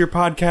listened to your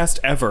podcast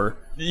ever.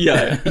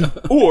 yeah.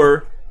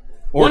 Or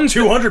Or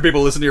 200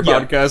 people listen to your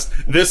Yeah. podcast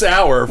this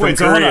hour from Wait,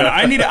 so Korea. hold on.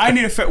 I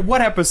need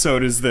what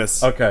episode is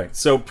this? Okay,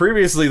 so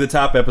previously the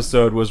top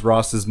episode was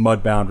Ross's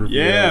Mudbound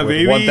review Yeah, with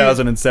baby.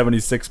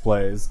 1,076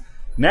 plays.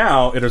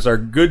 Now it is our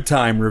Good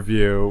Time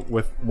review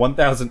with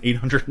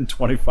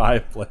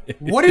 1,825 plays.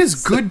 What is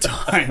good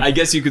time? I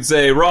guess you could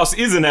say Ross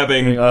isn't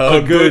having A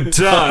a good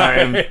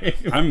time. It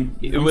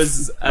It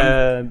was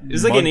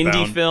like an indie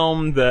Mudbound.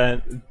 film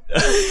that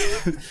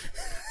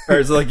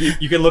Or so like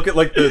you can look at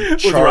like the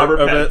chart Robert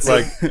of it,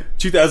 Pattinson. like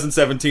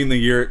 2017, the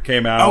year it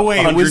came out. Oh, wait,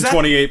 was that-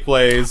 128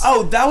 plays.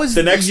 Oh, that was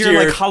The next your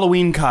year- like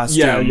Halloween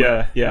costume.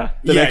 yeah.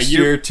 the next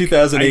year, I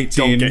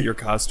 2018. don't get your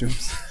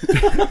costumes.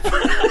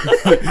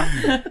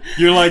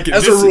 You're like,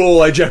 As this- a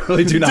rule, I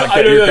generally do not I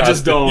get don't your know,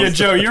 just costume. don't. Yeah,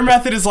 Joe, your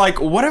method is like,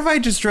 what if I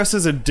just dress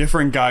as a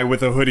different guy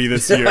with a hoodie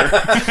this year?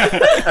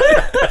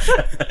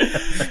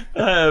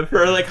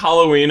 For like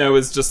Halloween, I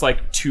was just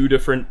like 2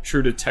 different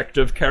True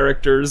Detective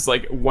characters,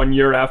 like one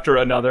year after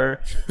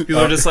another. People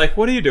are just like,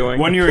 "What are you doing?"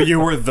 One year you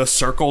were the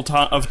circle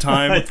of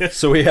time.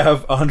 So we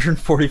have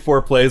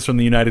 144 plays from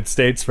the United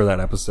States for that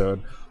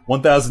episode,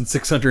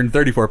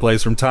 1,634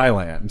 plays from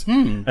Thailand,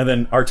 and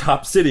then our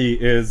top city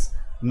is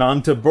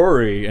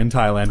Nonthaburi in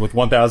Thailand with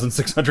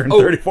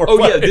 1,634 Oh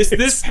plays. yeah,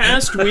 this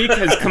past week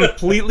has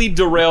completely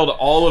derailed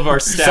all of our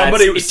stats.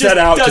 Somebody It set just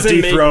out to doesn't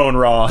make- dethrone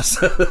Ross.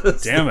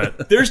 Damn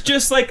it. There's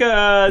just like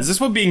a Is this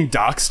what being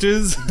doxxed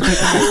is?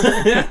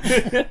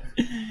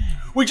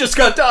 We just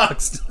got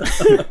doxxed.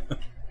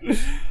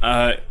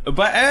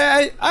 But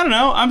I don't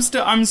know.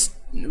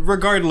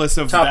 Regardless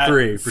of Top that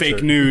 3, for fake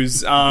sure.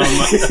 news,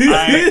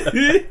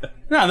 that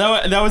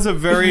was a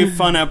very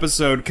fun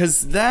episode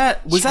because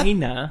that was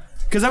China.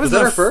 because that was, Was that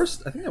the our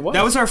first? I think it was.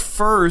 That was our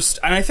first,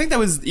 and I think that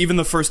was even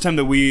the first time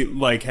that we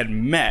like had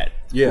met.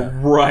 yeah.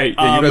 Right. You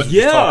guys were just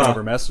yeah. talking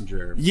over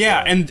Messenger.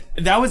 Yeah, and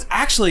that was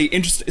actually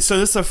interesting. So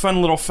this is a fun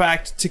little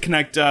fact to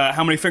connect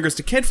How Many Fingers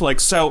to Kid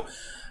Flicks. So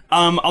a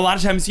lot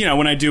of times,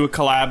 when I do a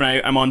collab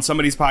and I'm on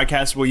somebody's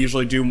podcast, we'll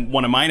usually do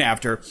one of mine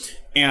after.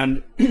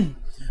 And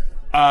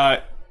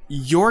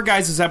your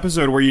guys'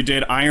 episode where you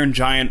did Iron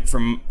Giant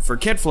for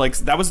Kid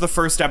Flicks, that was the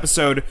first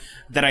episode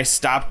that I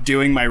stopped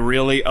doing my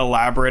really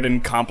elaborate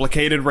and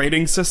complicated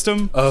rating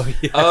system. Oh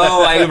yeah.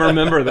 Oh, I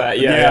remember that.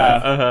 Yeah.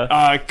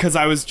 Uh-huh. Because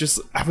I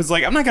was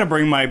like, I'm not gonna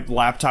bring my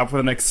laptop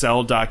with an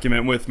Excel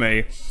document with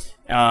me,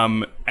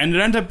 and it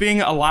ended up being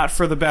a lot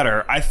for the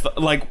better.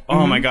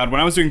 Oh my god,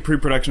 when I was doing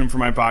pre-production for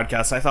my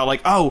podcast, I thought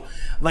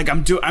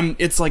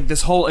it's like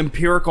this whole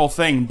empirical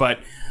thing, but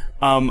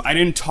I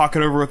didn't talk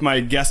it over with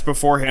my guest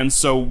beforehand,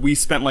 so we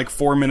spent like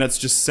 4 minutes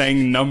just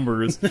saying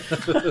numbers.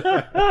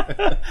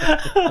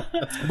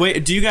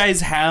 Wait, do you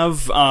guys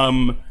have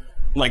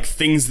like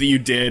things that you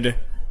did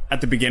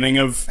at the beginning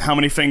of How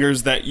Many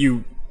Fingers that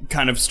you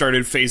kind of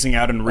started phasing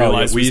out and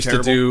realized we was used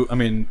terrible? to do. I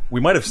mean,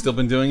 we might have still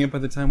been doing it by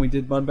the time we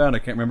did Mudbound. I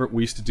can't remember.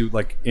 We used to do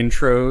like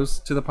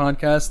intros to the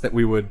podcast that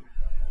we would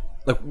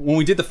like when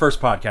we did the first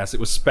podcast, it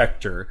was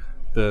Spectre,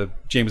 the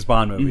James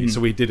Bond movie. So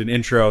we did an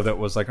intro that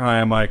was like,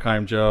 "Hi, I'm Mike. Hi,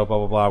 I'm Joe. Blah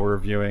blah blah. We're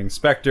reviewing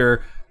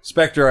Spectre.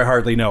 Spectre, I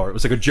hardly know her." It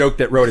was like a joke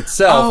that wrote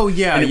itself. Oh,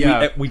 yeah, and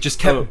yeah. We just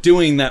kept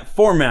doing that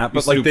format, but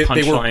used like to do they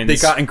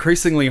punchlines. got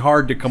increasingly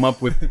hard to come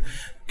up with.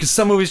 Because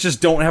some movies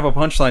just don't have a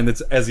punchline that's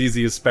as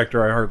easy as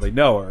Spectre, I hardly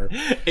know her.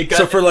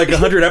 So for like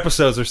 100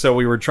 episodes or so,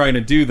 we were trying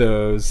to do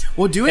those.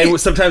 Well, and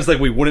sometimes like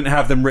we wouldn't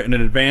have them written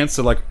in advance.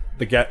 So like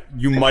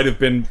you might have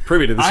been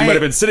privy to this. You might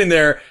have been sitting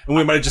there, and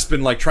we might have just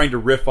been like trying to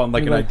riff on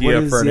like an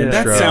idea for an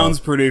intro. That sounds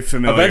pretty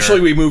familiar.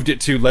 Eventually, we moved it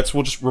to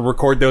we'll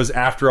record those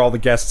after all the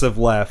guests have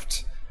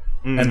left.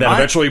 And then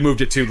eventually we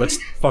moved it to let's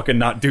fucking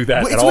not do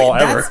that at all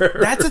ever.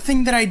 That's a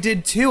thing that I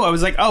did too. I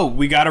was like, oh,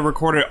 we got to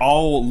record it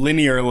all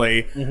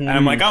linearly, and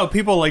I'm like, oh,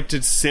 people like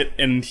to sit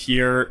and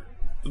hear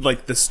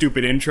like the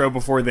stupid intro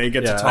before they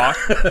get to talk,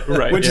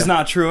 Right, which is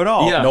not true at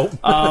all. Yeah.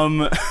 Nope.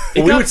 Um,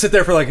 we would sit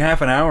there for like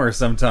half an hour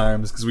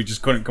sometimes because we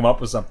just couldn't come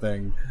up with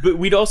something. But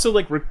we'd also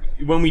like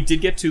when we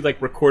did get to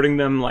like recording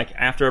them like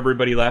after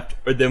everybody left,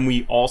 or then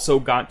we also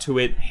got to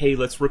it. Hey,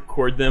 let's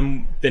record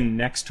them the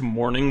next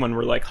morning when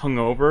we're like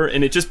hungover,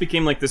 and it just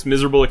became like this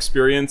miserable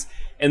experience.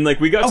 And like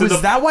we got to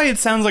is that why it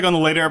sounds like on the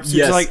later episodes?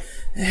 Yes. You're like,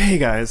 hey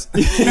guys,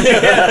 but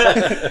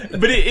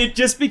it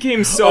just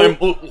became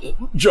so.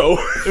 Joe.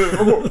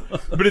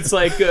 But it's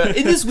like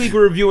in this week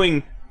we're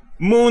reviewing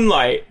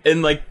Moonlight,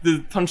 and like the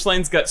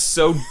punchlines got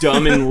so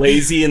dumb and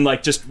lazy and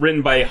like just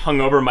written by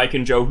hungover Mike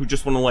and Joe who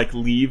just want to like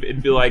leave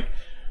and be like,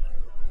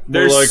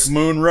 There's like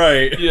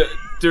Moonlight. Yeah,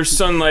 there's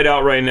sunlight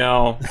out right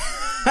now.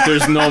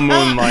 There's no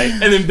moonlight.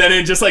 And then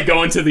it just like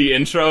go into the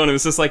intro, and it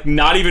was just like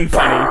not even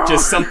funny,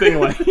 just something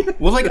like.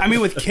 well, like I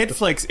mean, with kid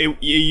flicks,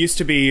 it used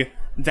to be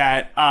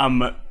that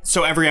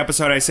so every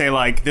episode I say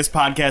like, this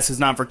podcast is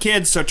not for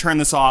kids, so turn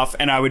this off,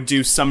 and I would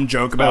do some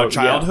joke about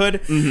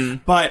childhood. Yeah.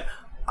 But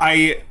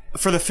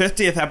for the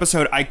 50th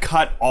episode, I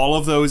cut all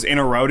of those in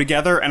a row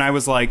together, and I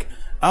was like,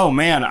 oh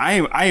man,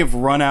 I have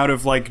run out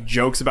of like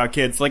jokes about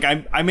kids. Like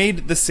I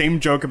made the same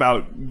joke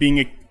about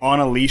being on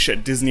a leash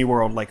at Disney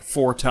World like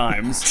 4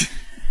 times.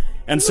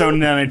 And so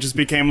then it just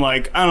became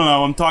like, I don't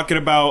know, I'm talking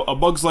about A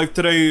Bug's Life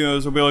Today,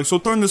 so I'll be like, so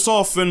turn this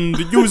off and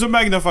use a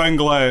magnifying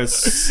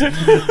glass.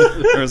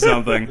 Or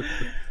something.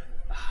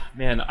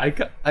 Man, I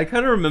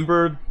kind of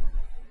remember...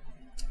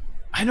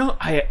 now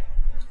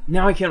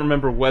I can't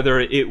remember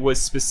whether it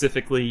was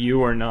specifically you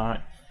or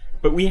not,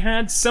 but we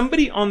had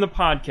somebody on the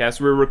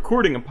podcast, we were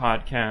recording a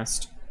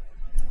podcast,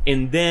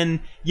 and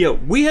then,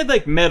 we had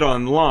like met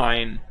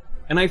online.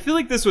 And I feel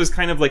like this was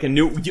kind of like a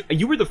new...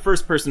 You were the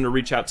first person to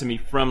reach out to me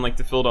from, like,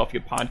 the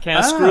Philadelphia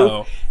podcast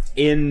group.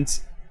 And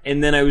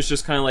then I was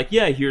just kind of like,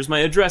 yeah, here's my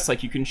address.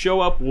 Like, you can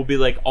show up. We'll be,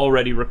 like,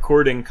 already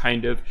recording,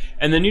 kind of.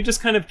 And then you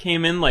just kind of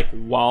came in, like,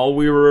 while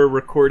we were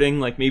recording,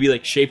 like, maybe,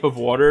 like, Shape of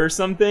Water or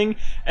something.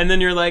 And then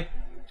you're like,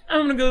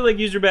 I'm gonna go, like,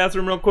 use your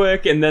bathroom real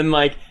quick. And then,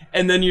 like...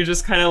 And then you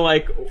just kind of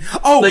like...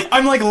 Oh, like,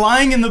 I'm like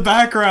lying in the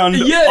background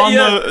on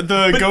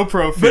the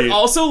GoPro feed. But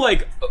also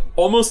like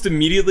almost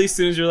immediately as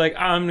soon as you're like,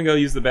 I'm going to go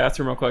use the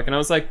bathroom real quick. And I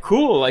was like,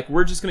 cool, like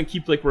we're just going to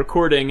keep like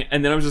recording.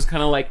 And then I was just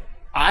kind of like,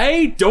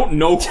 I don't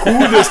know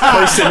who this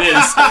person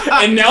is.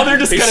 And now they're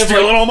just kind of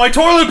stealing like... all my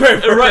toilet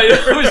paper. Right.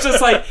 It was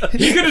just like,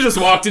 he could have just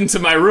walked into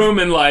my room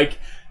and like...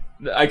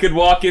 I could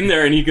walk in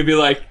there and he could be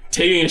like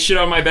taking a shit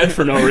on my bed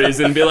for no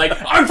reason and be like,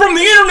 I'm from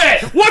the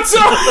internet! What's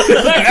up?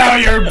 Like, now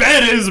your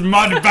bed is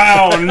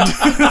mud-bound.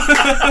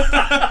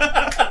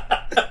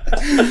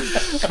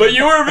 But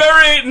you were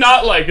very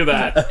not like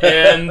that.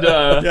 And,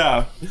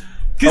 yeah.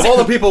 Of all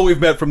the people we've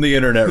met from the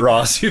internet,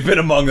 Ross, you've been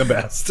among the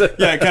best.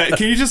 Yeah,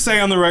 can you just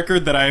say on the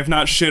record that I have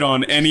not shit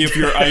on any of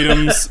your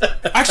items?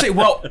 Actually,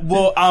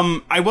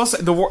 I will say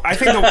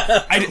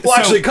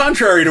actually,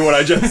 contrary to what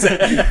I just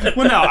said.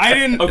 Well, no, I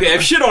didn't. Okay,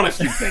 I've shit on a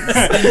few things.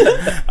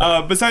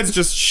 Besides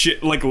just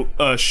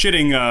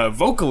shitting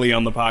vocally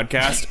on the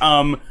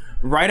podcast.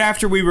 Right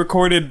after we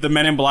recorded the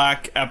Men in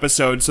Black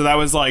episode, so that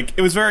was like,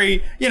 it was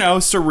very,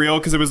 surreal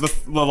because it was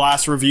the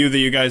last review that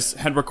you guys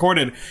had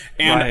recorded,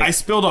 and right. I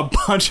spilled a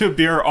bunch of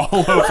beer all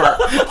over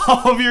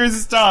all of your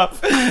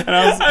stuff, and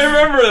I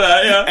remember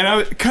that, yeah.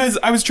 And because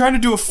I was trying to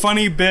do a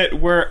funny bit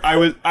where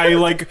I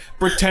like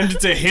pretended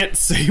to hit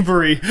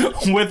Savory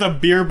with a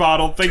beer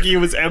bottle, thinking it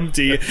was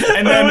empty,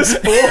 and then it was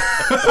full,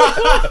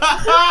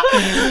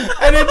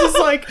 and it just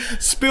like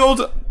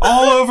spilled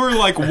all over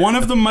like one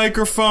of the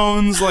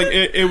microphones, like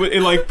it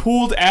like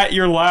pooled at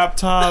your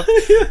laptop.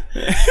 It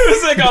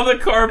was like on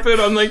the carpet,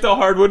 on like the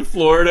hardwood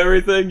floor and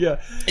everything.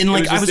 Yeah, and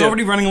like I was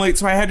already running late,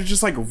 so I had to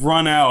just like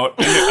run out.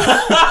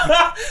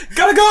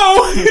 Gotta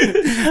go.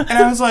 And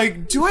I was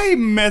like, do I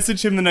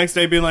message him the next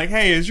day, being like,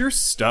 "Hey, is your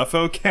stuff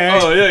okay?"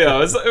 Oh yeah.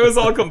 It was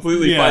all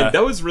completely fine.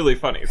 That was really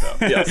funny though.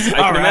 Yes,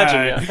 I can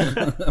imagine.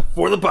 Yeah.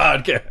 For the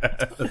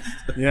podcast.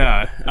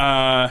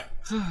 Yeah.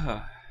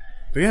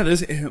 But yeah,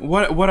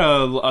 what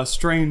a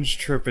strange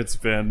trip it's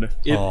been.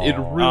 It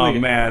really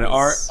man.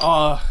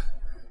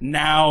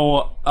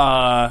 Now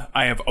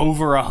I have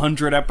over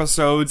 100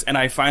 episodes, and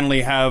I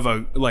finally have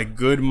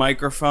good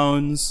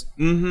microphones.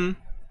 Mm-hmm.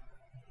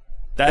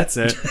 That's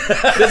it.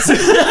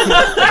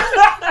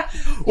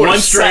 What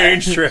a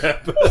strange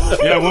trip.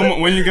 Yeah,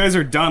 when you guys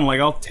are done, like,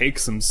 I'll take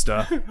some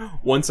stuff.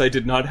 Once I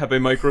did not have a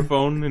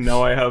microphone, and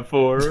now I have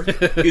 4.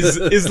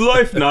 Is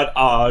life not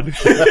odd?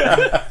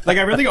 Like,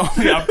 I really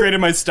only upgraded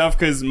my stuff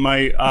because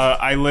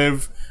I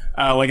live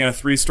like in a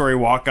 3-story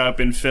walk up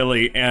in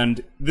Philly,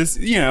 and this,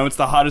 it's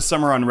the hottest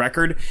summer on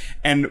record,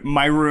 and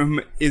my room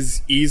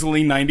is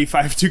easily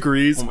 95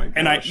 degrees. Oh my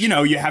gosh.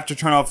 And you have to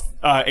turn off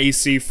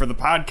AC for the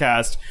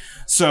podcast.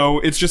 So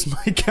it's just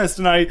my guest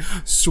and I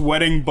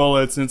sweating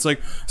bullets, and it's like,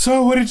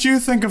 so what did you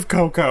think of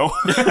Coco?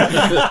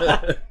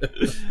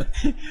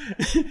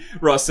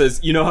 Ross says,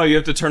 you know how you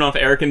have to turn off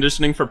air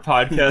conditioning for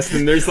podcasts,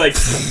 and there's like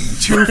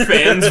 2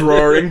 fans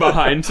roaring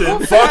behind him?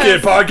 Fuck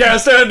it,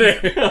 podcast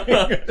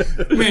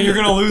ending. Man, you're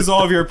gonna lose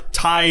all of your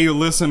Thai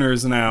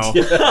listeners now.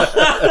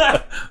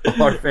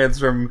 All our fans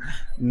from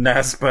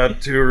Naspa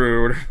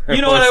Turud.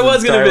 You know what? I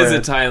was going to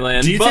visit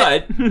Thailand,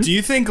 Do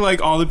you think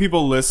like all the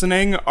people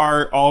listening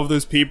are all of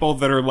those people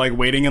that are like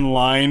waiting in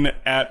line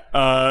at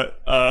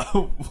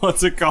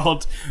what's it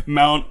called?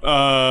 Mount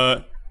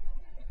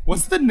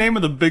what's the name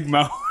of the big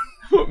mountain?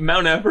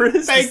 Mount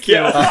Everest? Thank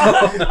you.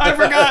 I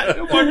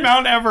forgot what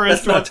Mount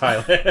Everest was.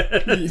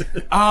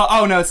 Thailand.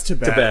 Oh no, it's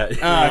Tibet.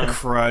 Tibet.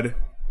 Crud.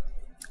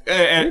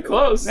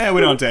 Close. Yeah,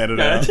 we don't have to edit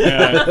it out.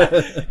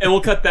 Yeah. And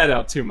we'll cut that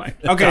out too, Mike.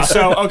 Okay,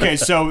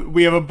 so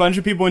we have a bunch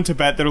of people in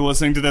Tibet that are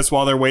listening to this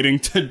while they're waiting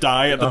to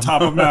die at the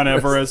top of Mount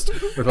Everest.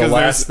 For the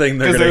last thing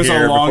they're going to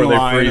hear before they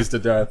freeze to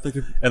death,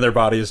 and their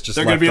body is just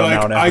they're left going to be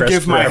on like, Mount Everest I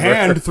give my forever.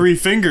 hand 3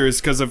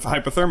 fingers because of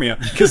hypothermia.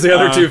 Because the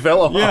other 2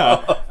 fell off.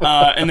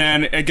 Yeah. And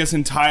then I guess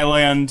in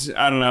Thailand,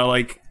 I don't know,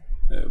 like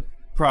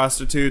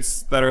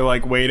prostitutes that are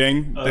like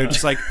waiting. They're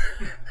just like,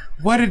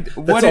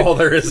 That's all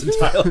there is in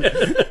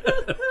Thailand.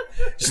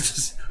 It's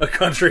just a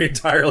country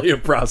entirely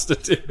of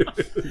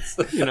prostitutes.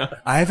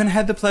 I haven't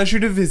had the pleasure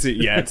to visit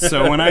yet,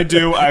 so when I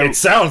do, It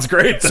sounds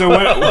great. So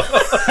when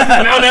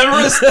Mount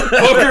Everest,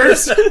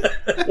 hookers.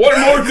 What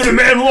more could a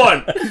man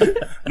want?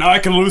 now I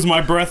can lose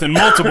my breath in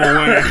multiple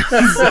ways.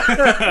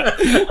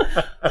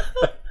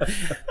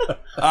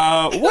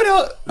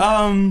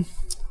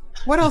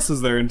 What else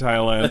is there in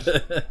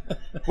Thailand?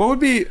 What would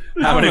be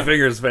How many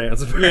fingers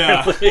fans?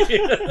 Apparently.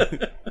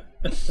 Yeah.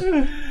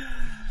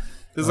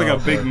 There's like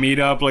a big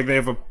meetup, like they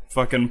have a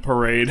fucking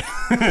parade.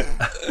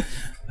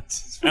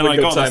 And like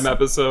Good all time this,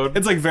 episode.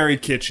 it's like very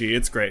kitschy.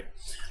 It's great.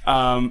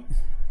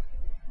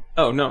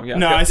 Oh, no, yeah.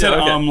 No, okay, I said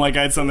yeah, okay. like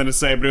I had something to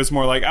say, but it was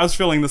more like I was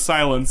feeling the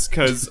silence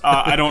because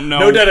I don't know.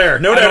 No dead air.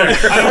 No dead air.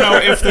 I don't know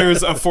if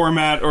there's a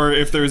format or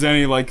if there's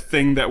any like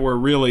thing that we're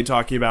really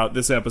talking about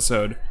this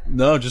episode.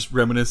 No, just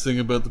reminiscing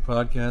about the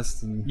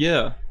podcast and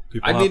Yeah.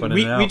 people I hopping mean, in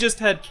and out. we just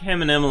had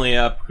Cam and Emily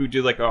up who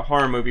do like a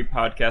horror movie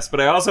podcast, but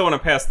I also want to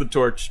pass the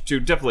torch to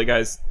definitely,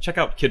 guys, check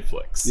out Kid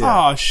Flicks.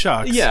 Oh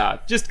shucks. Yeah,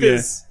 just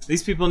because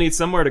these people need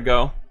somewhere to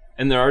go,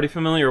 and they're already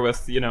familiar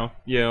with, you.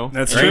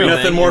 That's There ain't true.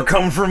 nothing more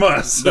come from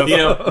us.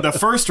 The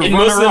first And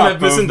most of them runner-up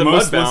have listened to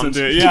most Mudbound. listened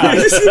to it.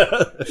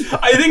 Yeah.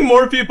 I think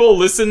more people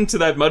listened to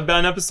that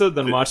Mudbound episode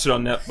than watched it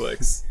on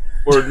Netflix,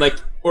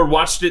 or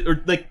watched it,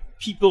 or like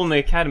people in the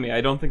Academy. I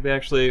don't think they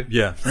actually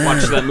Yeah.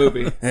 watched that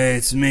movie. Hey,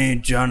 it's me,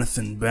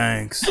 Jonathan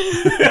Banks.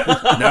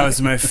 That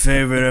was my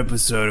favorite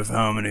episode of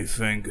How Many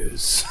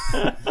Fingers.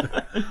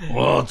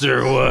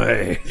 Walter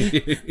Way.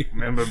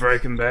 Remember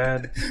Breaking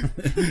Bad?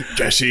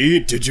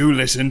 Jesse, did you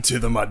listen to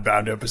the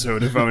Mudbound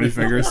episode of How Many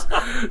Fingers?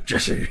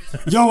 Jesse.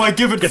 Yo, I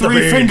give it the 3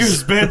 beans.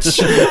 fingers, bitch.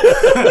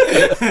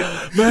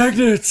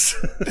 Magnets.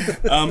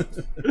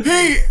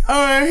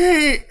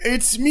 Hey,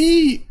 it's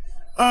me.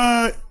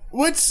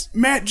 What's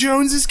Matt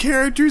Jones's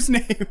character's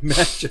name?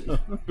 Matt Jones.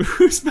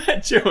 Who's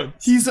Matt Jones?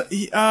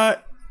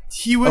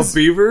 He was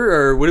Beaver,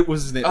 or what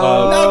was his name?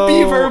 not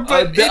Beaver,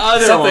 but The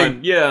other something.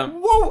 one, yeah.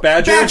 Whoa,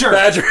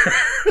 Badger.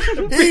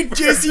 Hey,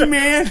 Jesse,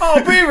 man. Oh,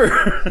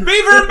 Beaver.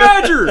 Beaver and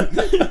Badger.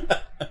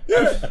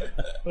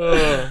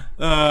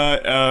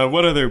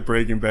 What other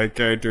Breaking Bad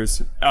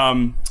characters?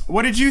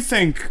 What did you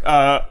think,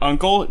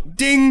 Uncle?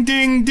 Ding,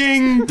 ding,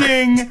 ding,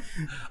 ding.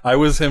 I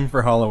was him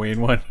for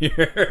Halloween one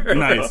year.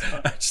 Nice.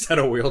 I just had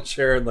a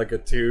wheelchair and like a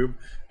tube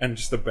and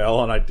just a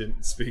bell, and I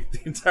didn't speak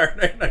the entire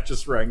night. And I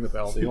just rang the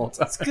bell the whole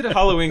time. Good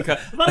Halloween. A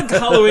lot of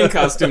Halloween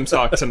costume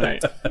talk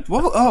tonight.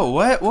 What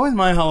was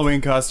my Halloween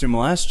costume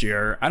last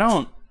year? I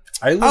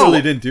literally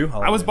Oh, didn't do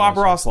Halloween. I was Bob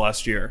last Ross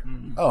last year.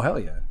 year. Oh, hell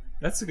yeah.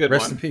 That's a good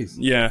Rest one. in peace.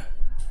 Yeah.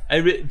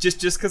 Just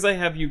because I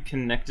have you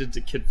connected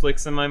to Kid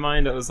Flicks in my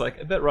mind, I was like,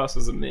 I bet Ross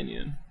was a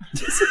minion.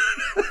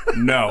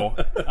 No.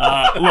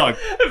 Look.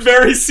 Very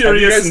Have you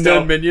serious. guys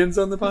done Minions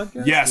on the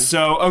podcast? Yeah,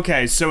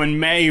 so in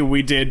May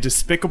we did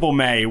Despicable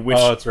May, which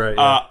Oh, that's right,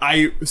 yeah.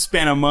 I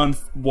spent a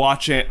month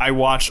watching. I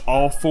watched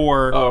all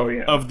 4 Oh,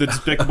 yeah. of the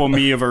Despicable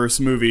Me-verse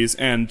movies,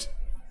 and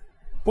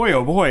boy,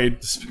 oh boy,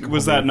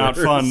 was that not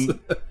fun.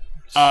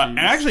 And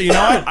actually, you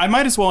know what? I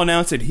might as well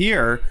announce it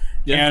here.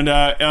 Yeah.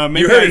 And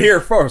maybe You heard it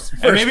here first.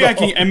 and maybe I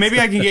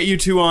can get you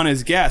 2 on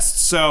as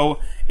guests. So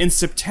in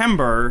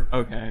September,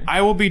 Okay.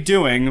 I will be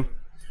doing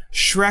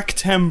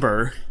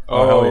Shrek-tember.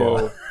 Oh,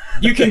 hell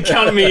You can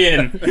count me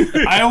in.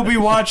 I'll be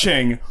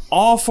watching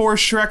all 4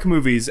 Shrek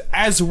movies,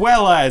 as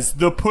well as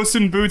the Puss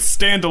in Boots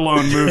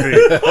standalone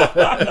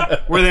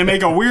movie, where they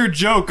make a weird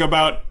joke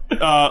about,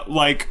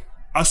 like,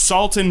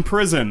 assault in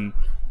prison,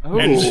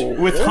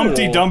 and with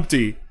Humpty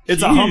Dumpty.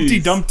 It's a Humpty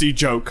Dumpty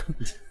joke.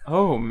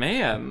 Oh,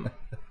 man.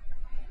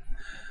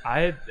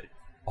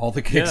 All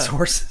the king's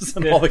horses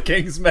and all the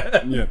king's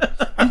men. Yeah.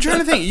 I'm trying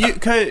to think.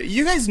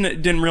 You guys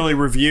didn't really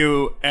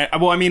review.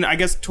 Well, I mean, I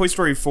guess Toy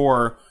Story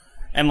 4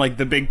 and like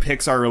the big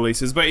Pixar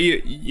releases, but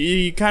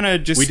you kind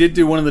of just. We did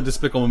do one of the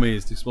Despicable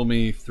Me's. Despicable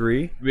Me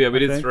 3. Yeah, we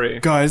did 3.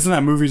 God, isn't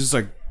that movie just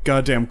a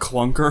goddamn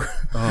clunker?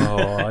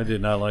 Oh, I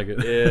did not like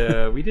it.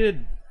 Yeah, we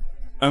did.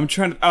 I'm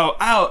trying to.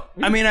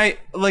 I mean, I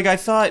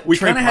thought We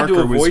Trey kind of had to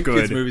Parker was avoid good.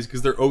 kids movies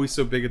because they're always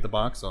so big at the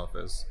box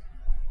office.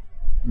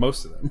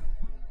 Most of them.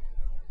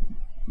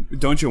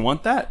 Don't you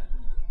want that?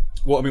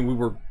 Well, I mean,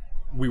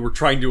 we were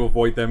trying to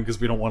avoid them because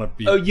we don't want to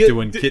be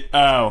doing kid.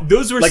 Oh,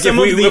 Those were Like some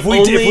if of the if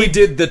only... we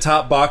did the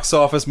top box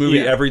office movie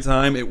Yeah. every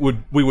time,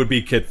 we would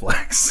be Kid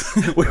Flex.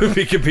 We would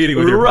be competing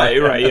with your Right,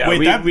 podcast. yeah.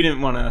 Wait, we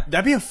didn't want to...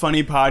 that'd be a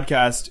funny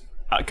podcast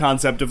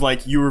concept of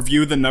like you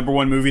review the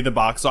 #1 movie, the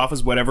box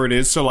office, whatever it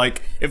is. So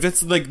like if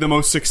it's like the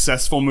most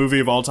successful movie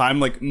of all time,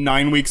 like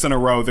 9 weeks in a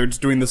row, they're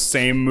just doing the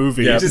same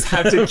movie. Yeah. You just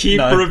have to keep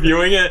None.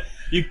 reviewing it.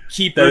 You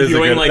keep That is,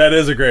 reviewing, like, that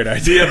is a great the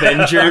idea.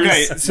 Avengers,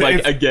 Okay, so like,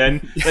 if-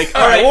 again. Like,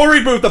 All right, we'll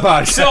reboot the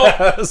podcast. So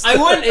I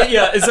went,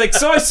 it's like,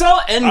 so I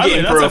saw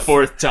Endgame that's for a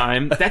a 4th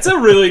time. That's a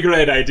really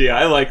great idea.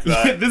 I like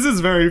that. This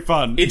is very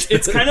fun.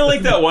 It's kind of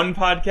like that one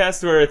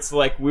podcast where it's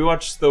like we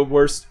watched the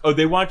worst. Oh,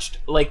 they watched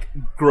like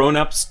Grown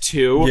Ups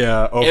 2.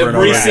 Yeah, over and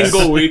every over.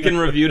 single week and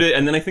reviewed it,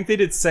 and then I think they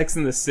did Sex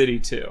in the City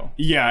too.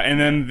 Yeah, and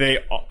then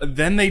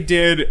they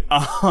did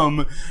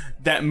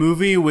that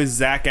movie with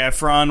Zac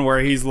Efron where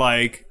he's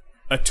like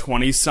a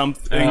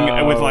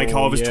 20-something with like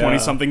all of his yeah.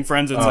 20-something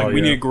friends. It's like we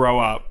yeah. need to grow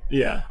up.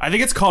 Yeah. I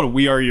think it's called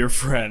We Are Your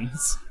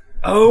Friends.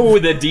 Oh,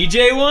 the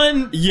DJ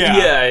one.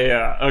 Yeah.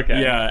 Yeah.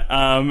 Okay. Yeah,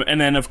 and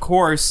then of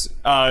course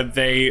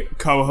they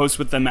co-host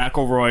with the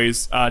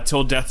McElroys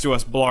Till Death Do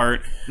Us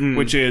Blart,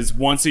 which is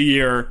once a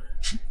year.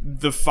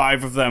 The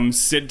 5 of them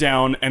sit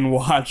down and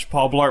watch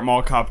Paul Blart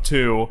Mall Cop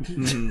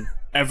 2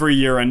 every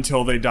year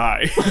until they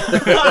die.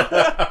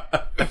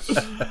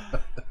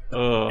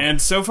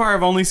 And so far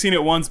I've only seen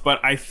it once, but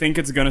I think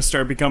it's going to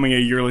start becoming a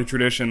yearly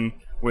tradition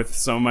with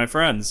some of my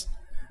friends.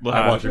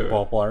 Watching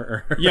Paul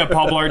Blart. Yeah,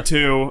 Paul Blart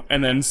 2,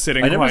 and then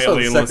sitting I never saw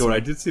quietly the and second listening. one. I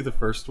did see the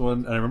first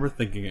one, and I remember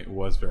thinking it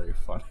was very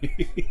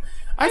funny.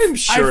 I'm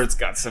sure it's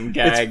got some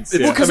gags.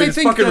 It's, yeah. because I mean, I it's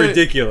think fucking the-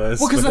 ridiculous.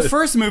 Well, because the but-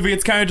 first movie,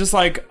 it's kind of just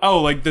like,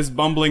 oh, like this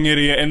bumbling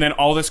idiot, and then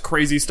all this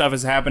crazy stuff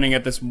is happening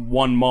at this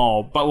one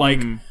mall. But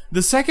like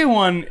the second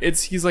one,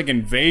 he's like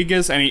in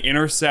Vegas and he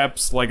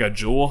intercepts like a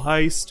jewel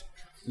heist,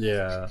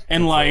 yeah,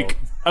 and that's like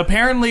all.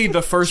 apparently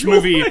the first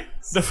movie, I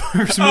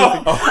don't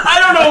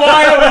know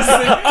why I was.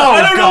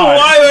 I don't know God.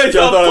 why I Joe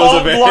thought thought it was Paul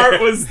a bit-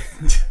 Blart was.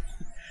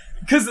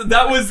 Because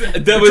that was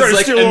trying to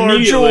like steal our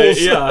immediately.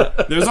 jewels. Yeah.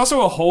 There's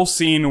also a whole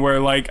scene where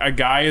like a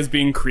guy is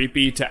being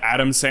creepy to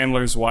Adam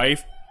Sandler's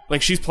wife.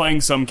 Like she's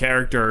playing some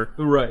character,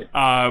 Right.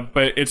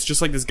 but it's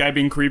just like this guy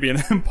being creepy, and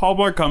then Paul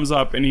Blart comes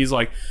up and he's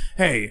like,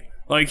 "Hey,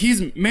 like he's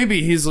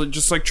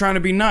just like trying to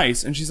be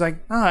nice," and she's like,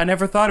 "I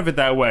never thought of it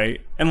that way,"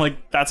 and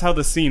like that's how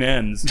the scene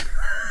ends.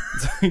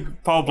 It's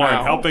like Paul Blart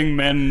Wow. helping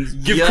men.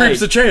 Give Yikes.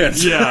 creeps a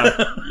chance. Yeah,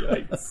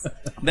 Yikes.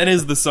 that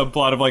is the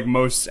subplot of like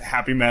most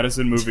Happy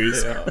Madison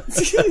movies.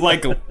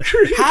 Like,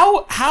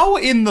 how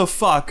in the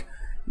fuck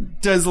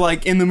does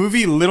like in the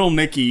movie Little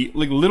Nicky,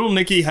 like Little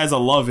Nicky has a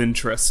love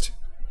interest?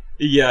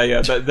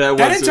 Yeah. That was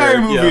That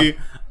entire weird, movie,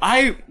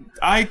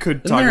 I could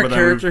Isn't talk there a about that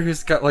character movie.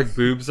 who's got like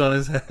boobs on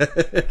his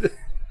head?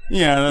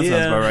 Yeah, that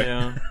sounds about right.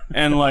 Yeah.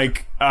 And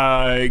like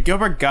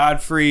Gilbert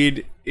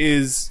Gottfried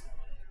is,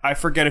 I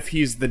forget if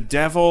he's the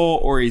devil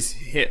or he's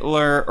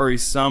Hitler or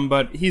he's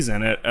somebody. He's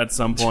in it at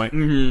some point.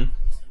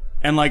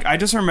 And like I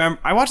just remember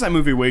I watched that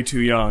movie way too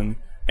young,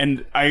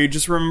 and I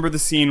just remember the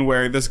scene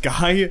where this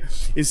guy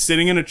is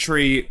sitting in a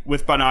tree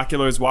with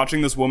binoculars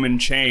watching this woman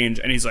change,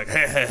 and he's like,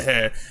 "Heh heh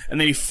heh," and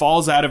then he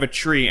falls out of a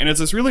tree, and it's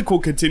this really cool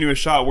continuous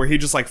shot where he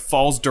just like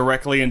falls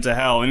directly into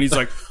hell, and he's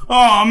like,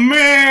 "Oh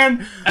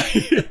man!"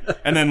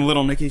 And then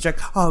Little Nicky's like,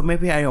 "Oh,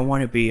 maybe I don't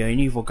want to be an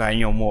evil guy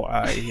no more."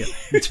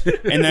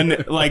 And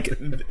then like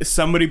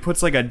somebody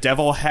puts like a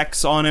devil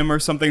hex on him or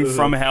something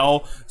from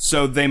hell,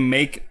 so they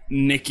make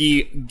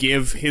Nicky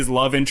give his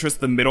love interest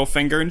the middle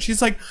finger, and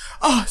she's like,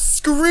 "Oh,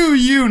 screw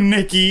you,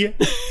 Nicky."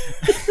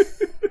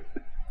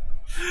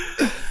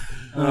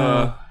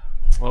 Well,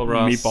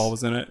 Ross. Meatball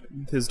was in it.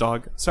 His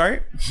dog. Sorry?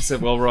 I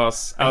said, well,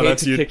 Ross, I Oh, hate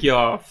that's to you. kick you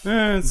off.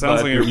 It sounds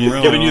But like you're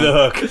really Giving you the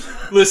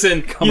hook. Listen,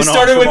 you Coming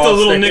started off with from the off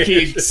little stage.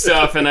 Nicky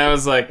stuff, and I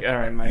was like, all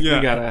right, Mike, Yeah.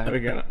 we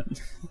gotta.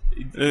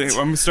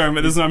 I'm starting.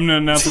 I'm going to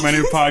announce my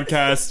new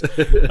podcast.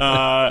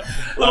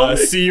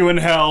 See you in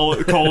hell, :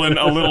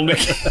 a Little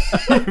Nicky.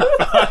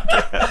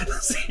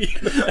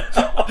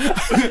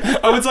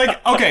 I was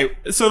like, okay,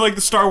 so like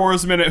the Star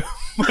Wars minute,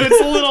 but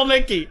it's Little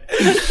Nicky.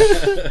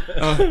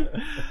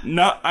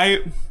 Now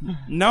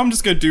I'm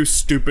just gonna do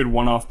stupid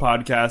one-off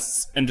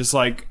podcasts and just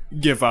like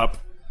give up.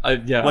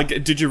 Yeah.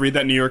 Like, did you read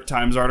that New York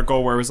Times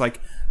article where it was like,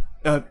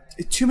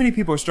 too many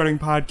people are starting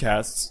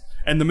podcasts,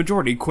 and the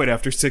majority quit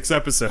after 6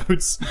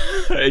 episodes?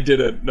 I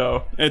didn't.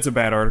 No. It's a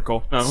bad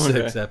article. Oh,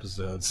 okay. 6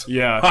 episodes.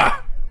 Yeah.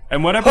 Ha!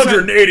 And what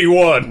episode?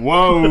 181.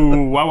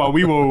 Whoa! Wow!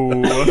 Wee!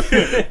 Whoa!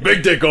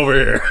 Big dick over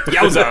here.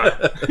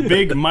 Yowza.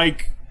 Big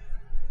Mike.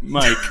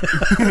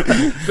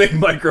 Big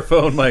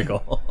microphone,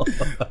 Michael.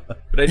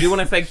 But I do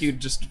want to thank you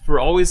just for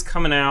always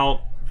coming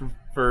out,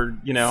 for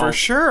you know, For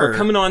sure. for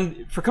coming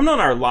on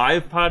our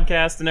live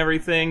podcast and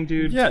everything,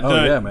 dude. Yeah.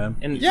 Oh, yeah, man.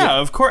 And Yeah,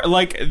 of course.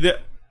 Like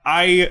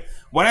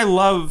what I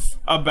love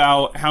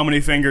about How Many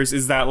Fingers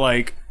is that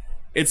like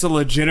it's a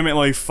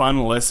legitimately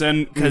fun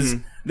listen because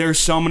there's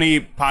so many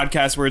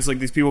podcasts where it's like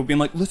these people being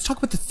like, let's talk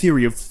about the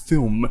theory of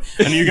film,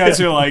 and you guys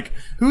are like,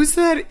 who's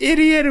that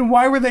idiot and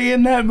why were they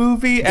in that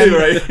movie? And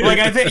Right. like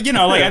I think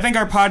I think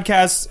our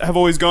podcasts have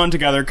always gone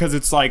together because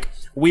it's like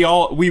we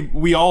all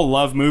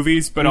love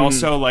movies, but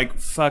also like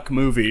fuck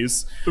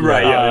movies,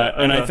 Right, yeah,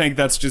 and I think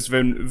that's just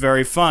been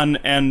very fun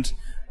and.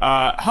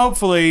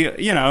 Hopefully,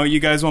 you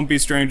guys won't be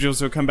strangers,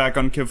 so come back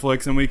on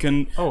Kidflix and we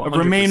can Oh, 100%.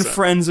 remain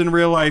friends in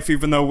real life,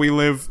 even though we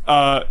live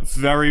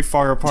very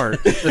far apart.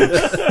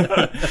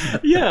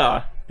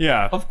 Yeah,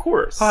 Yeah. of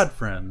course. Pod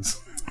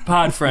friends.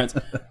 Pod friends.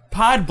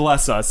 Pod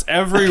bless us,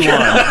 everyone.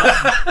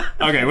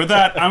 Okay, with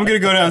that, I'm going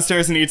to go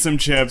downstairs and eat some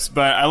chips,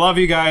 but I love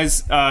you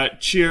guys.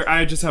 Cheer.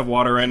 I just have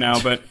water right now,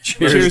 but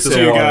cheers to to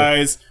the you water.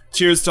 guys.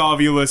 Cheers to all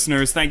of you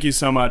listeners. Thank you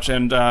so much,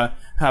 and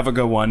have a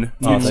good one.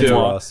 Oh, thanks, too.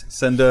 Ross.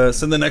 Send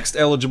the next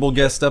eligible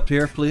guest up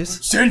here,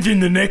 please. Send in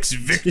the next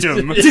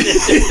victim.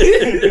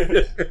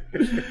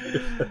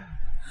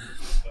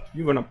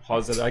 You want to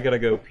pause it? I gotta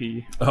go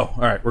pee. Oh, all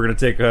right. We're gonna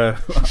take a.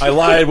 I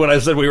lied when I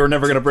said we were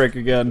never gonna break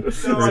again.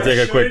 We're gonna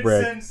take a quick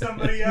break. Send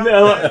somebody else.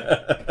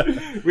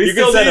 You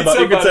can send him up.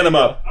 You can send him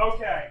up.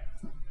 Okay.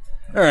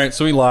 All right.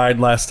 So we lied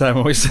last time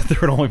when we said there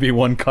would only be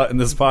one cut in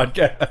this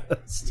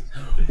podcast.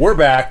 We're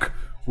back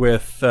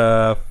with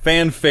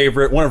fan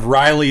favorite, one of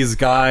Riley's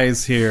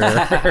guys here,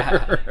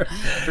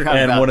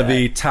 and one of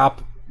the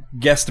top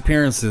guest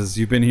appearances.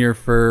 You've been here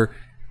for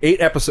 8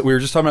 episodes. We were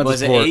just talking about Was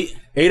this it before. 8?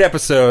 8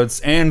 episodes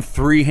and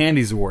 3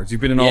 Handy's Awards. You've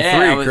been in all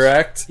 3,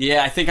 correct?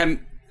 Yeah, I think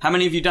I'm. How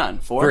many have you done?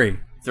 4? 3.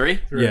 3?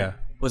 Yeah,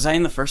 Was I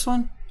in the first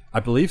one? I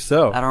believe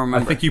so. I don't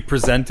remember. I think you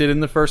presented in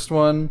the first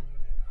one,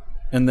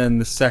 and then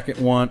the second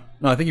one.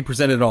 No, I think you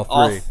presented all 3.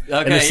 All okay,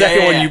 and the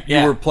second one, you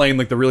yeah. were playing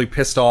like the really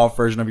pissed off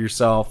version of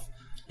yourself.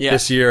 Yeah.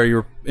 This year, you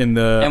were in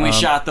the. And we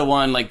shot the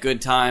one like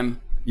Good Time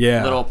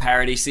Yeah. little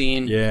parody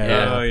scene.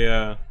 Yeah. Oh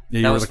yeah. Yeah,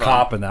 you that were was the fun.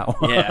 cop in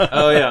that one. Yeah.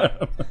 Oh yeah.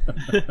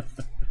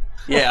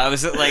 Yeah, I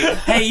was like,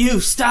 "Hey, you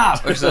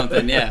stop!" or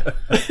something. Yeah.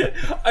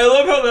 I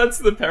love how that's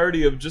the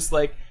parody of just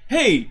like,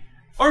 hey,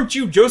 aren't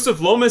you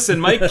Joseph Lomas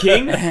and Mike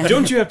King?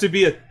 Don't you have to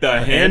be at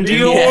the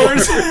Handy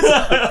Awards?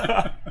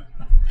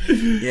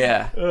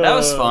 Yeah. That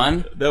was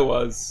fun. That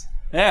was.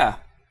 Yeah.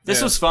 This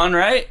Yeah. was fun,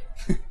 right?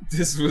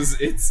 This was.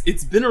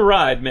 It's been a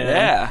ride, man.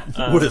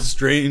 Yeah. What a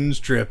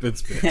strange trip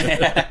it's been.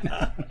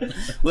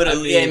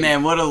 Yeah,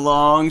 man, what a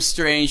long,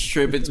 strange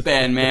trip it's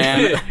been,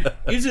 man.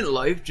 Isn't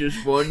life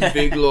just one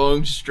big,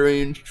 long,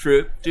 strange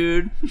trip,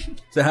 dude?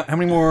 So how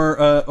many more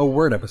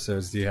award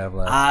episodes do you have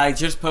left? I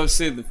just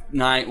posted the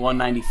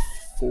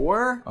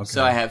 194,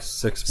 so I have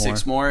 6 more.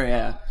 6 more,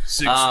 yeah.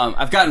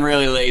 I've gotten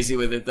really lazy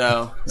with it,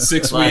 though.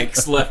 6 Like-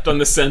 weeks left on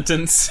the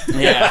sentence.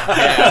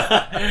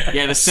 Yeah.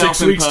 Yeah, the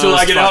 6 weeks till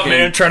I get out,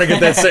 man. Trying to get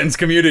that sentence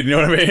commuted, you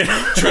know what I mean?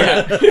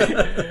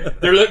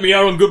 They're letting me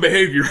out on good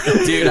behavior.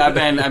 Dude, I've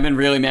been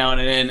really mailing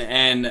it in,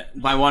 and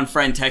my one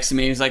friend texted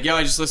me. He's like, "Yo,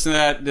 I just listened to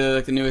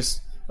that the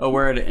newest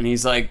award," and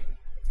he's like,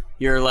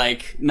 "You're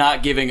like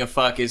not giving a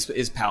fuck is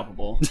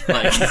palpable."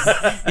 Like,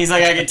 he's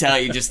like, "I could tell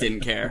you just didn't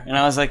care," and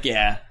I was like,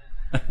 "Yeah."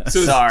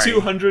 So Sorry. is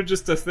 200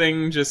 just a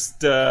thing?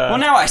 Just Well,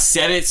 now I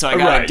said it, so I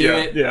gotta do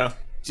it. Yeah.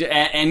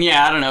 And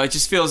yeah, I don't know. It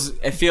just feels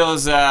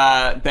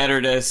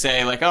better to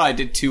say like, "Oh, I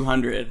did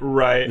 200,"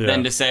 Right.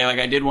 than to say like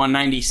I did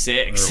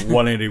 196. Or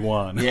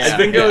 181. Yeah. I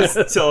think I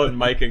was telling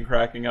Mike and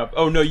cracking up.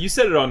 Oh no, you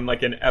said it on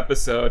like an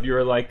episode. You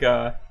were like,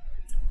 yeah,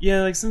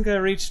 like some guy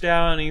reached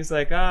out and he's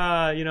like,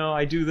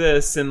 I do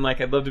this and like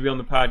I'd love to be on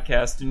the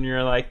podcast, and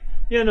you're like,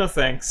 yeah, no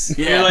thanks.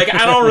 Yeah. You're like,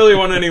 I don't really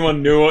want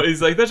anyone new.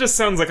 He's like, that just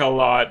sounds like a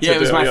lot. Yeah, to it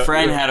was do. my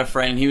friend Yeah. had a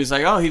friend. He was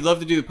like, "Oh, he'd love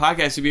to do the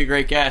podcast. He'd be a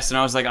great guest." And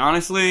I was like,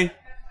 honestly,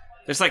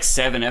 there's like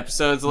 7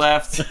 episodes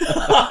left.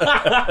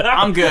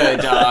 I'm good,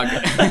 dog.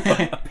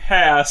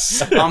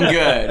 Pass. I'm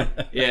good.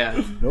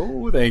 Yeah.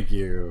 No, thank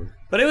you.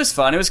 But it was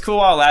fun. It was cool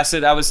while it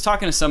lasted. I was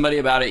talking to somebody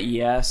about it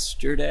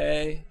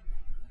yesterday.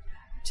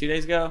 2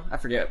 days ago? I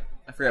forget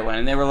when.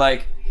 And they were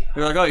like,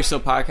 "Oh, you still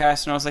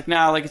podcast?" And I was like,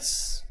 "Nah, like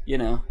it's,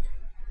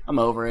 I'm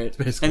over it."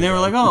 basically And they were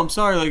done. like, "Oh, I'm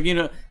sorry, like,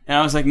 and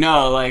I was like,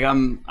 "No, like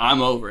I'm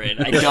over it.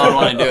 I don't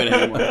want to do it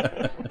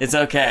anymore. It's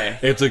okay."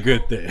 It's a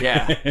good thing.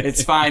 Yeah,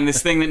 it's fine.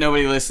 This thing that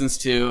nobody listens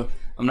to,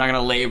 I'm not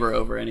gonna labor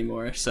over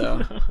anymore.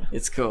 So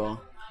it's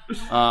cool.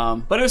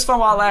 But it was fun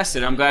while it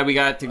lasted. I'm glad we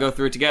got to go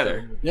through it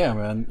together. Yeah,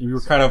 man. You were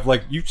kind of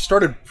like, you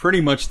started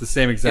pretty much the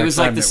same exact time. It was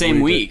like the that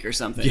same we week did. or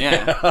something.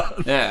 Yeah.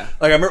 Yeah.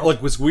 Like I remember,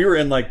 like we were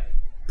in like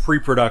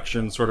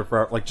pre-production, sort of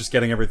for, like just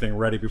getting everything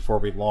ready before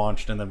we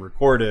launched and then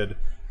recorded. And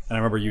I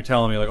remember you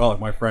telling me like, oh, like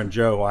my friend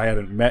Joe, who I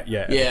hadn't met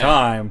yet at the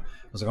time.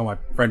 I was like, oh, my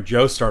friend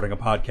Joe's starting a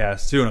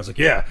podcast too, and I was like,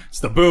 yeah, it's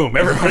the boom.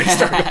 Everybody's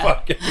starting a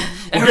podcast.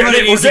 We're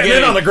getting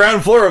in on the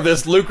ground floor of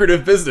this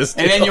lucrative business.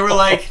 And then you were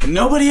like,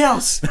 nobody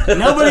else, please.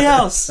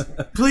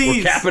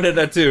 We're capping it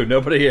at 2.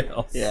 Nobody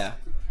else. Yeah.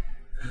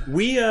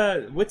 We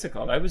what's it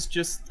called? I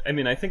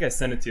think I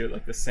sent it to you at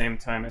like the same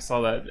time. I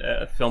saw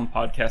that film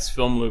podcast,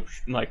 Film Loop,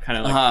 like kind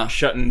of like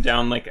shutting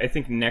down. Like I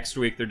think next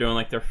week they're doing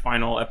like their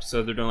final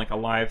episode. They're doing like a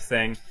live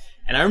thing.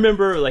 And I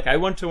remember, like, I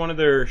went to one of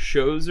their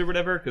shows or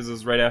whatever, because it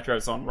was right after I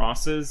was on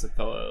Ross's at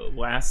the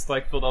last,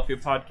 like, Philadelphia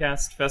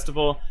Podcast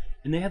Festival,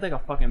 and they had, like, a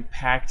fucking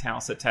packed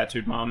house at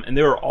Tattooed Mom, and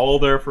they were all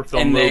there for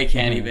Film And Loop. they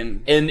can't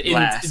even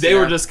last, they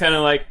were just kind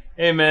of like,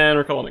 hey, man,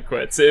 we're calling it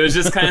quits. It was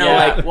just kind of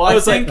like, well, I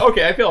was think- like,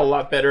 okay, I feel a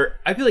lot better.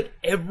 I feel like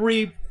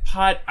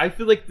I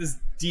feel like this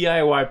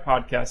DIY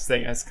podcast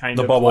thing has kind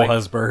The of, bubble like,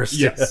 has burst.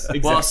 Yes, exactly.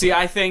 Well, see,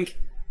 I think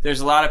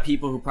there's a lot of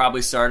people who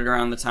probably started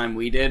around the time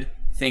we did,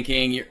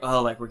 thinking,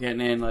 like we're getting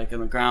in like on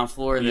the ground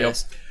floor of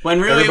this. When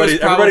really everybody's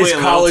a college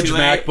little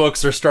too late.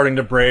 MacBooks are starting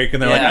to break,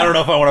 and they're like, I don't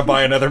know if I want to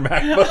buy another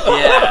MacBook.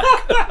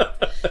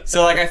 Yeah.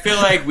 So like I feel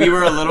like we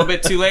were a little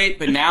bit too late,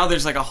 but now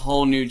there's like a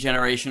whole new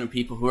generation of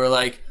people who are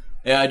like,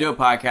 yeah, I do a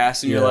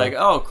podcast, and you're like,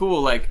 oh,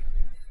 cool, like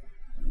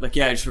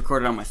yeah, I just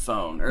recorded on my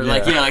phone, or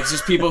like like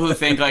just people who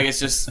think like it's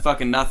just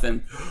fucking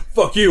nothing.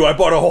 Fuck you! I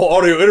bought a whole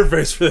audio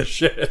interface for this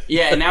shit.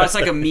 Yeah, and now it's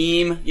like a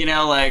meme,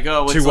 like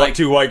what's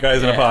two white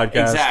guys in a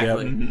podcast.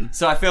 Exactly. Yep. Mm-hmm.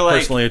 So I feel like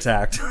personally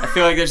attacked. I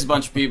feel like there's a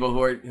bunch of people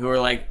who are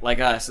like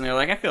us, and they're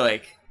like, I feel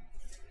like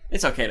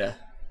it's okay to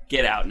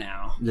get out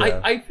now.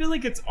 Yeah. I feel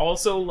like it's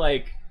also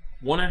like,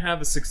 want to have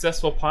a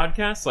successful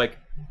podcast, like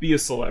be a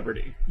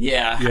celebrity.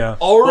 Yeah.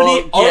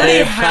 Already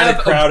kinda have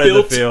crowded a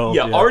built, the field.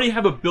 already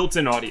have a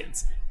built-in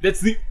audience. That's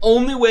the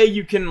only way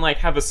you can like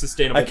have a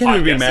sustainable. I can't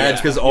even be podcast. mad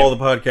because all the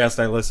podcasts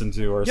I listen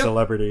to are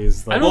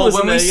celebrities. Like, Well,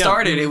 when we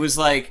started, it was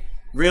like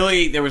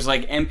really there was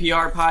like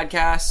NPR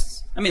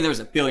podcasts. I mean, there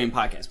was a billion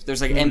podcasts, but there's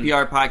like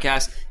NPR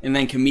podcasts, and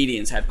then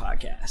comedians had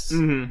podcasts.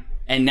 Mm-hmm.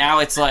 And now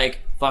it's like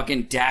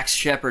fucking Dax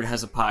Shepard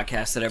has a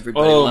podcast that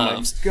everybody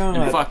loves. My God.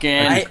 And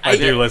fucking I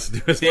do listen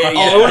to his podcast.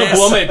 I want to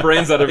blow my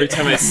brains out every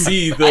time I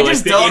see the I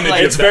just don't image.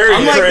 like. It's very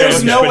I'm like, cringe,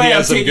 there's no but he way I'm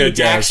has some taking good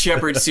Dax guests.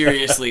 Shepard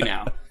seriously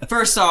now.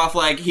 First off,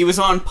 like he was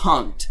on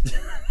Punk'd,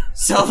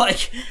 so like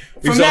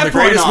from He's that on the point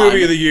greatest on,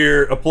 movie of the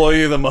year,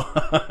 Employee of the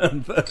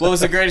Month. What was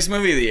the greatest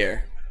movie of the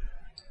year?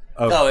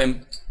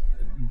 And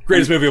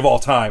Greatest movie of all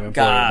time.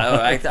 Employee God,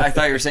 of the I Month.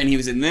 thought you were saying he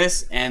was in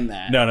this and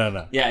that.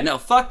 No. Yeah, no,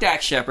 fuck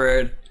Dax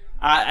Shepard.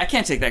 I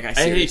can't take that guy I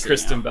seriously. hate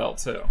Kristen now. Bell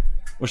too.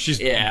 Well, she's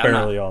Yeah,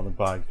 barely on the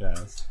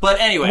podcast. But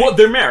anyway, Well,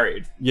 they're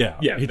married. Yeah,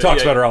 Yeah, he but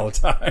talks yeah, about her all the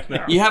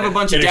time. you have a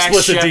bunch of In Dax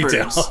explicit Shepards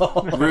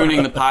detail.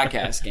 ruining the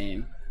podcast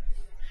game.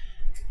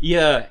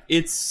 Yeah,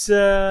 it's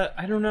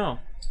I don't know.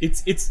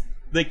 It's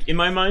like in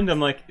my mind, I'm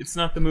like, it's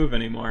not the move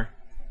anymore.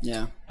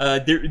 Yeah.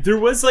 There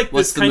was like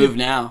What's this the kind move of.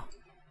 now?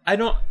 I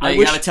don't. Now I you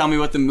wish. gotta tell me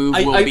what the move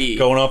will I- be.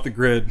 Going off the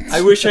grid.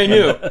 I wish I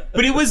knew,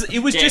 but it was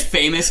Get just.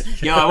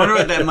 famous. Yo, I wonder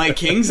what that Mike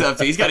King's up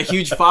to. He's got a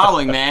huge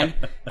following, man.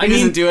 He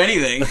doesn't do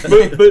anything.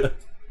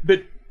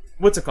 But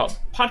what's it called?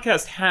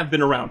 Podcasts have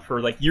been around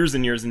for like years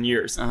and years and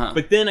years. Uh-huh.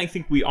 But then I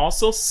think we all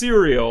saw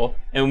Serial,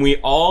 and we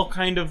all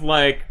kind of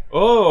like,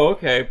 oh,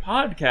 okay,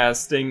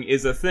 podcasting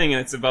is a thing, and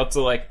it's about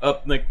to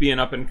be an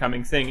up and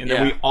coming thing, and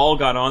then we all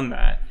got on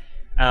that.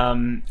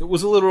 It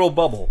was a literal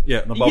bubble.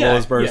 Yeah, the bubble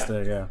is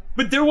bursting. Yeah.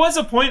 But there was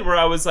a point where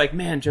I was like,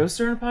 man, Joe's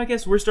starting a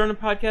podcast, we're starting a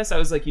podcast. I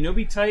was like,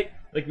 be tight.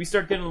 Like, we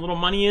start getting a little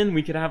money in,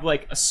 we could have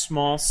like a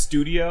small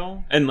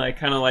studio and like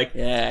kind of like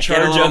Yeah, charge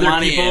get a little other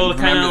money people in.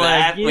 kind of Remember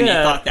like that when you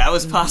thought that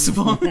was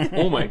possible?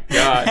 Oh my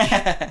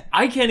gosh.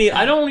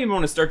 I don't even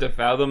want to start to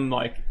fathom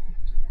like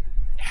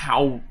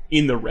how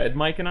in the red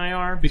Mike and I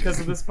are because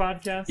of this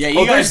podcast. Yeah,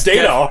 you There's guys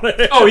data on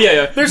it. Oh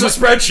yeah. There's a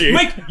spreadsheet.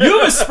 Mike, you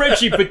have a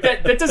spreadsheet, but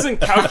that doesn't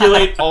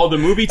calculate all the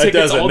movie tickets,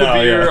 doesn't, all the no,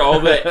 beer,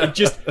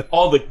 yeah.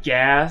 all the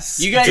gas.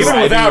 You guys- Even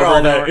driving without over all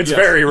an that, hour. it's Yes,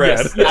 very red.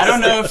 yes, yes. I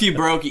don't know if you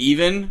broke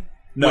even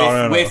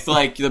No. with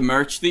like the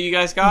merch that you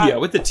guys got. Yeah,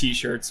 with the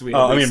t-shirts we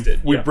I mean,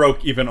 listed. we yeah.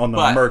 broke even on the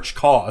But- merch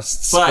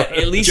costs. But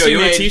at least Joe, you you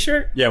want made a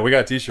t-shirt? yeah, we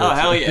got t-shirts. Oh,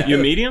 hell yeah. You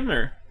a medium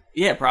or?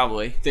 Yeah,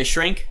 probably. They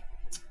shrink?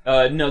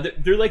 No,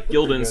 they're like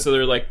Gildan, so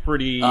they're like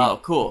pretty. Oh,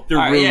 cool. They're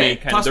All right, roomy yeah.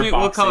 kind of. Toss They're me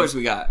what boxy. colors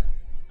we got.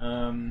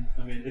 I mean,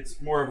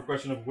 it's more of a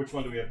question of which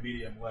one do we have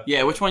medium left.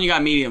 Yeah, which one you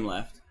got medium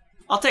left?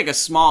 I'll take a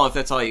small if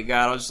that's all you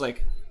got. I'll just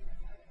like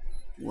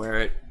wear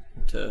it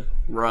to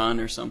run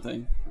or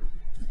something.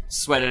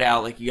 Sweat it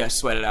out like you guys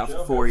sweat it out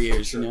for 4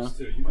 years, you know?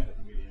 You might have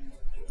the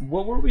medium.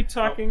 What were we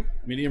talking?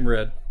 Medium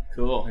red.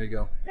 Cool. There you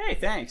go. Hey,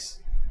 thanks.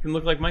 can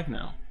look like Mike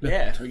now.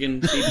 Yeah, we can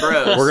be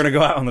bros. We're gonna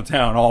go out on the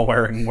town all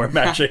wearing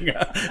matching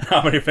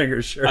how many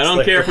fingers shirts. I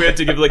don't care if we have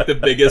to give like the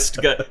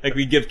biggest, like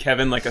we give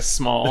Kevin like a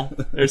small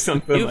or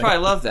something. He would probably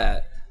love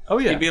that. Oh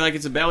yeah, He'd be like,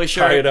 it's a belly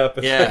shirt. tie it up.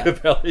 It's Yeah. like a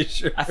belly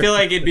shirt. I feel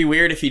like it'd be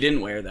weird if he didn't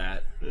wear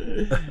that.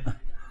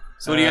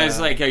 So what do you guys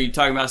like? Are you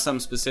talking about something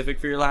specific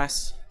for your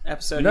last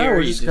episode? No, here, or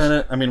we're you just kind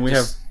of. I mean, we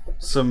have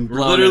some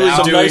literally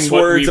some doing nice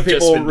what words we've that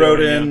just people been wrote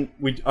doing, in.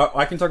 We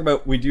I can talk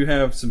about. We do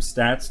have some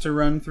stats to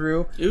run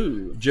through.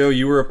 Ooh, Joe,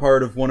 you were a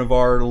part of one of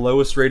our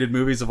lowest rated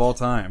movies of all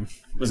time.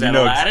 was You that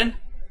know Aladdin?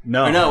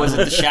 No, Or no, was it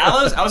The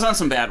Shallows? I was on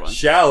some bad ones.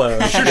 Shallow.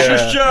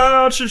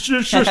 Yeah. So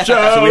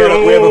So we have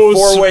a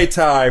 4-way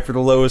tie for the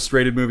lowest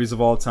rated movies of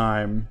all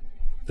time.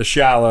 The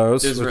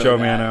Shallows It was with really Joe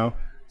bad. Mano.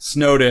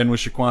 Snowden with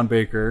Shaquan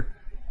Baker.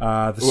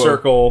 The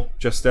Circle,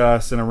 Just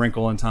Us, and A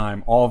Wrinkle in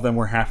Time. All of them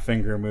were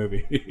half-finger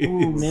movies.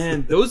 Ooh,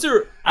 man, those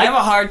are. I have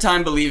a hard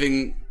time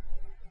believing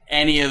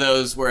any of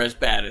those were as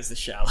bad as The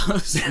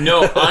Shallows.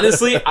 No,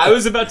 honestly, I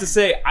was about to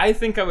say I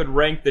think I would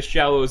rank The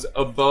Shallows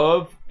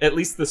above at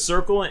least The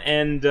Circle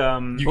and. You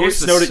What gave was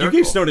The Snowden. You Circle?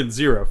 gave Snowden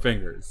 0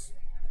 fingers.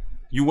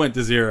 You went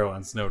to 0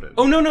 on Snowden.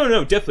 Oh no,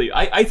 definitely.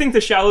 I think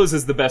The Shallows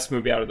is the best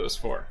movie out of those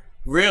 4.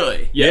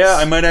 Really? Yes. Yeah,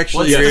 I might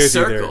actually What's agree The with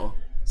you Circle? there.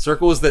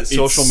 Circle is that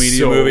social media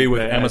so movie with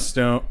bad. Emma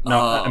Stone. No,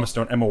 not Emma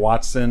Stone. Emma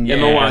Watson. Yeah.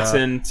 Emma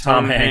Watson,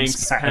 Tom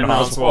Hanks, Patton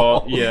Patton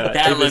Oswalt. Yeah,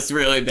 That it was- looked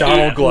really bad.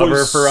 Donald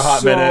Glover for a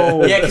hot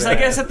minute. Yeah, because I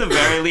guess at the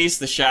very least,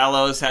 The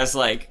Shallows has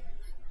like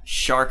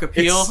shark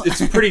appeal.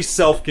 It's pretty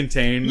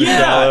self-contained. The Yeah,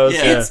 Shallows,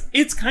 yeah.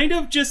 It's kind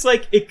of just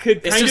like it could.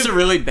 It's kind just of, a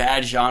really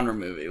bad genre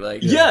movie.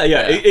 Like yeah,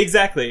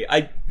 exactly.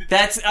 I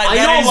That's know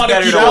that a is lot of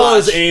better to people-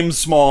 Shallows watch. aim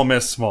small,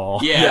 miss small.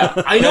 Yeah,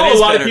 I know that a is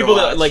lot of better to people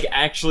that watch. like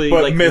actually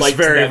But like miss liked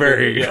very, that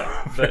very, movie.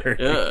 Yeah,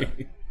 but, Ugh.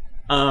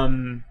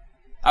 um,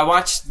 I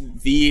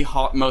watched the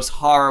most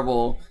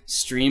horrible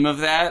stream of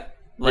that,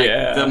 like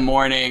Yeah. the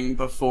morning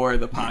before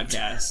the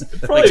podcast.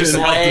 Probably Like, just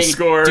didn't help the laying-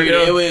 score, dude.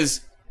 yeah. It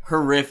was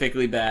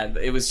horrifically bad.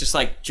 It was just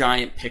like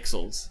giant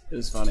pixels. It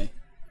was funny.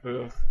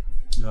 ugh.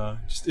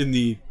 Just in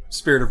the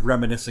spirit of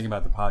reminiscing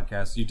about the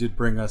podcast, you did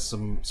bring us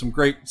some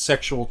great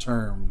sexual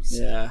terms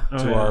Yeah.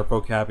 to yeah. our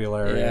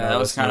vocabulary. Yeah, and our that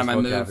was kinda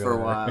listeners' my move for a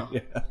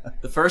vocabulary. while.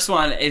 The first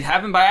one, it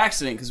happened by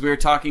accident because we were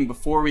talking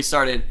before we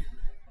started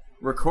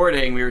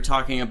recording. We were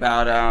talking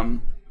about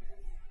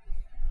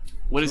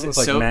what is it? It's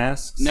like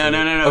masks. No.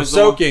 Oh, It was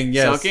soaking.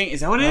 Yes, Soaking. Is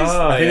that what it is?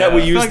 Oh, I think yeah. that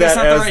we I feel used like that's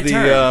that not the as right the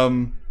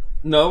term.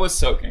 No, it was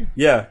soaking.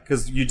 yeah,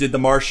 because you did The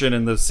Martian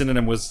and the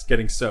synonym was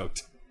getting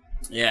soaked.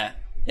 Yeah.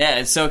 Yeah,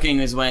 and soaking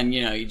is when,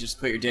 you just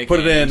put your dick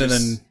Put it in and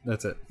just- then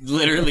that's it.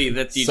 literally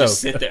that you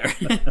just Soak. sit there.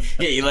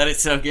 Yeah, you let it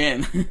soak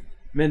in.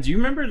 Man, do you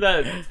remember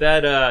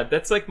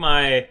that's like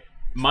my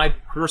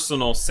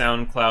personal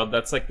SoundCloud.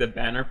 That's like the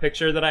banner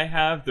picture that I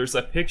have. There's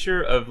a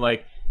picture of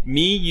like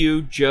me,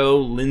 you, Joe,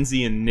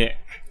 Lindsay, and Nick.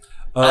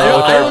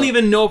 I don't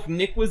even know if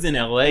Nick was in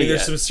LA. I mean, there's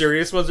yet. some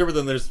serious ones there, but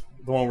then there's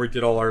the one where we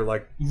did all our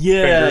like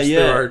Yeah, fingers yeah.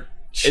 through our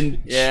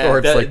And Yeah,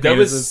 shorts that, like that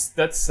penises.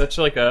 that's such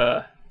like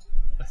a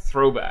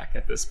throwback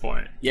at this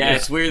point. Yeah,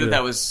 it's weird Yeah.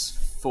 that was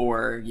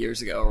 4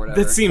 years ago or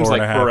whatever. That seems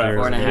like 4.5 forever.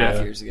 Four and a half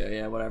Yeah. years ago.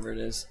 Yeah, whatever it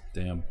is.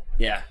 Damn.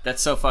 Yeah,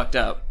 that's so fucked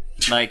up.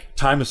 Like,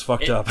 Time is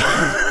fucked up.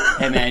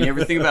 hey man, you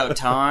ever think about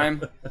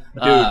time?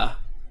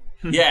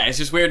 Yeah, it's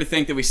just weird to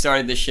think that we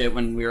started this shit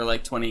when we were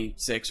like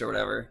 26 or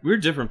whatever. We're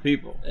different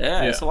people.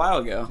 Yeah, it's a while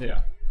ago.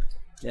 Yeah.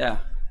 Yeah.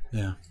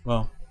 Yeah.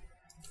 Well,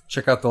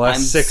 check out the last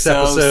I'm 6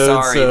 so episodes.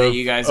 sorry of- that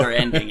you guys are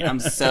ending. I'm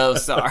so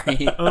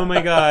sorry. Oh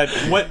my god.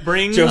 What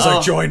brings Joe's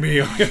like, join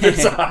me on the other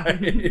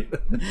side.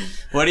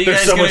 What are you There's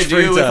guys so gonna much do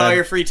free with all time.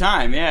 your free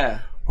time? Yeah.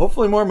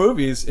 Hopefully more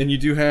movies, and you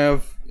do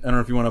have. I don't know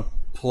if you want to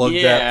plug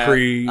Yeah. that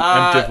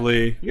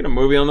preemptively. You got a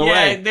movie on the Yeah,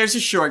 way. there's a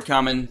short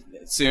coming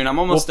soon. I'm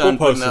almost We'll done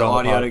putting post it the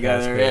on audio podcast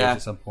together. page Yeah.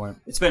 at some point.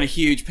 It's been a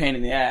huge pain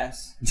in the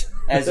ass,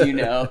 as you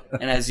know,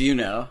 and as you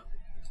know.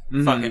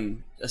 Mm-hmm.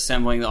 Fucking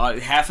assembling the audio.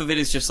 Half of it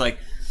is just like,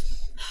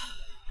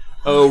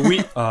 Oh,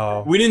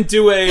 Oh, we didn't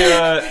do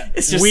a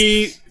It's just-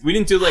 we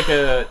didn't do like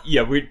a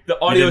the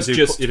audio is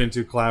just you didn't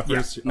do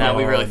clappers. no,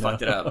 we Oh, really no.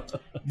 fucked it up.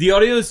 the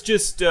audio is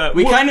just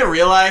We kind of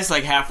realized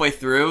like halfway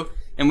through,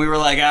 and we were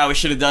like, we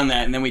should have done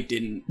that, and then we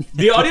didn't.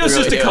 the audio is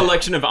really just a do.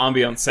 collection of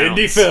ambient sounds.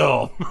 Indie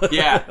film.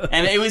 Yeah,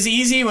 and it was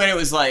easy when it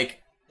was like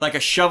a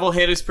shovel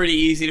hit is pretty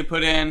easy to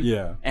put in.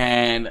 Yeah.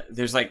 And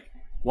there's like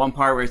one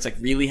part where it's like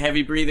really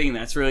heavy breathing, and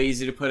that's really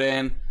easy to put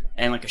in.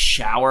 And like a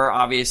shower,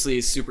 obviously,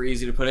 is super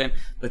easy to put in.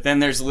 But then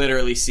there's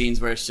literally scenes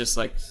where it's just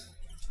like,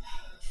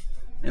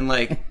 and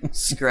like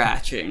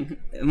scratching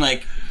and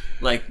like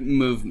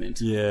movement.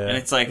 Yeah. And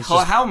it's like, It's how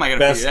just am I gonna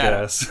Best figure that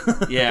out?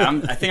 guess. Yeah,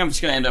 I think I'm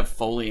just gonna end up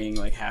foleying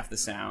like half the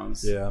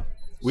sounds. Yeah.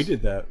 We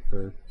did that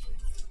for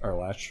our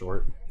last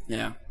short.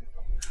 Yeah.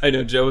 I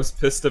know Joe was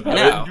pissed I about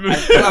know.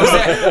 it. I was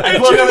there. I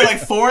woke up at like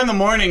 4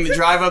 a.m. to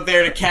drive up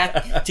there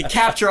to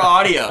capture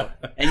audio,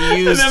 and you And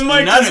used then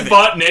Mike none just of it.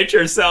 bought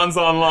nature sounds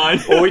online.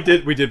 Well, we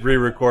did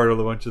re-record a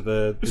bunch of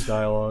the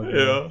dialogue.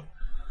 Yeah.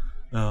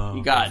 Oh.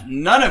 You got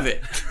none of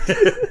it.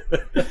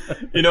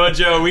 You know what,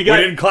 Joe? We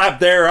didn't clap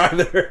there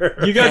either.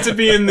 You got to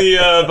be in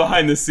the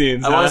behind the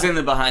scenes. I was in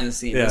the behind the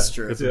scenes. Yeah, That's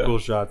true. got some cool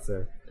shots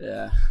there.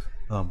 Yeah.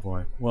 Oh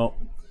boy. Well,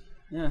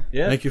 Yeah.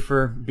 thank you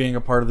for being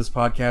a part of this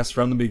podcast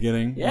from the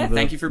beginning. Yeah,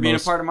 thank you for being a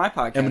part of my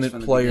podcast. Eminent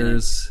from the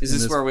players. beginning.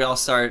 Is this where we all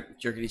start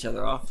jerking each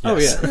other off? Oh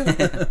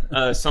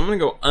yeah. So I'm gonna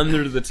go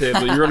under the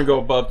table. You're gonna go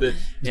above it.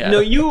 Yeah. No,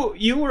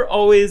 you were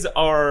always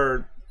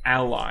our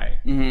ally,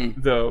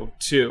 Mm-hmm. though,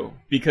 too,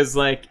 because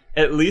like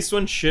at least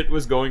when shit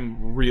was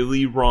going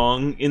really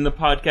wrong in the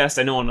podcast,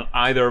 I know on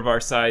either of our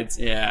sides,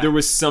 there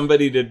was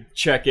somebody to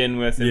check in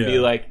with and be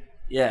like,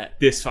 yeah,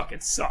 this fucking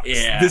sucks.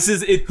 Yeah. This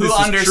is it. Who this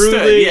understood? Is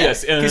truly,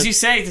 Yes, yes. because you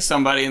say it to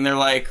somebody and they're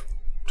like,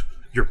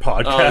 your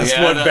podcast oh,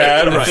 yeah, went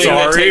bad. The I'm thing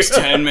that sorry. takes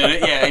 10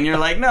 minutes. Yeah, and you're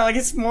like, no, like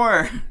it's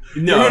more.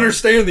 You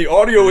understand the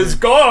audio is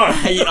gone.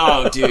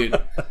 Oh,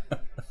 dude.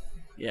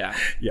 Yeah.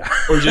 Yeah.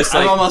 Or just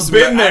like I've almost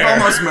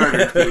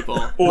murdered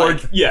people. Or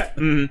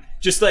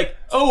just like,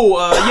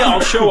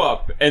 I'll show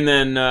up, and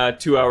then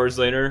 2 hours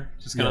later,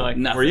 just kind of like,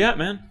 nothing. where you at,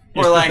 man?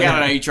 Or like, I don't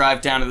know, you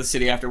drive down to the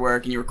city after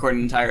work and you record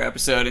an entire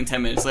episode, and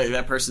 10 minutes later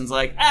that person's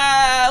like,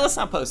 let's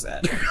not post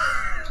that.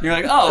 You're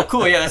like, oh,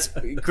 cool, yeah, that's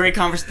great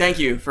conversation. Thank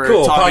you for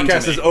talking to me.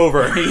 Podcast is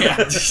over. Yeah.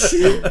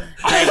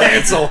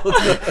 Cancel.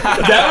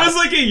 That was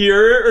like a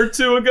year or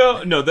two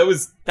ago. No, that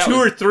was 2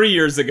 or 3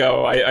 years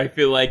ago, I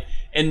feel like.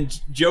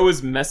 And Joe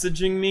was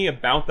messaging me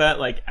about that,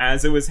 like,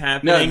 as it was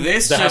happening. No,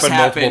 this That just happened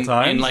multiple happened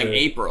times, in like or?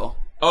 April.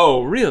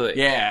 Oh, really?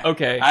 Yeah.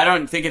 Okay. I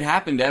don't think it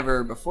happened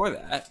ever before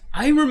that.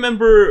 I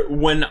remember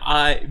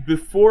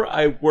before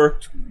I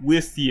worked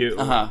with you,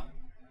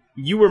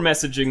 you were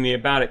messaging me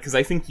about it, because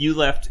I think you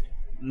left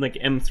like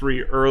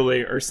M3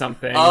 early or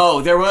something.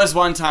 Oh, there was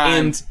one time.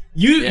 And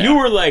you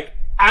were like,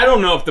 I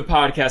don't know if the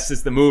podcast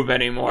is the move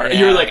anymore. Yeah.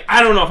 You were like,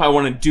 I don't know if I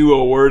want to do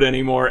a word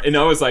anymore. And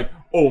I was like,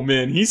 oh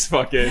man, he's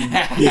fucking,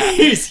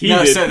 he's heated.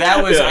 No, so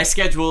that was, Yeah. I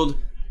scheduled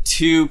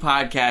 2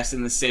 podcasts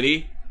in the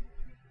city,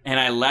 and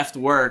I left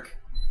work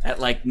at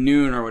like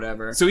noon or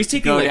whatever. So he's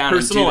taking go like down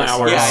and personal do this.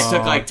 hours. Yeah, I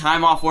took like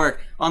time off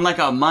work on like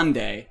a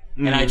Monday,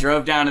 and I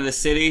drove down to the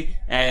city,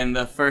 and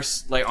the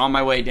first, like on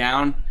my way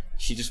down,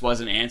 she just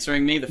wasn't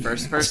answering me, the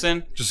first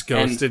person. Just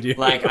ghosted you.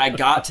 Like, I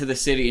got to the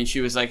city, and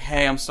she was like,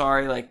 hey, I'm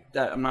sorry, like,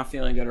 I'm not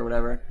feeling good or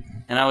whatever.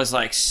 And I was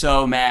like,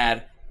 so mad.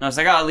 And I was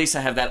like, oh, at least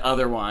I have that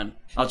other one.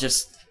 I'll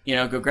just,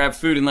 go grab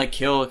food and like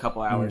kill a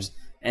couple hours.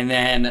 And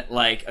then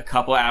like a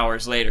couple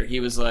hours later, he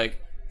was like,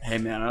 hey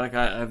man, I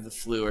have the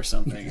flu or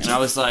something. And I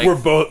was like,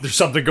 there's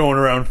something going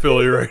around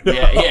Philly right now.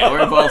 yeah,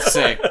 we're both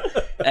sick.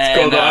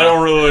 And, I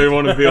don't really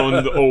want to be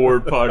on the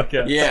O-Word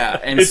podcast. Yeah,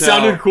 and it so,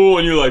 sounded cool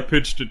when you like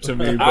pitched it to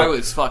me. But I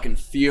was fucking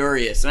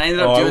furious, and I ended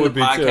up doing the would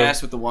be too.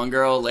 podcast with the one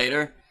girl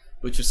later,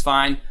 which was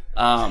fine.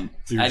 You were I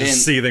didn't.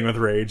 just seething with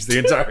rage the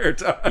entire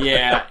time.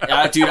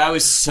 Yeah, dude, I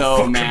was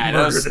so mad.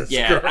 murder this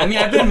girl. I mean,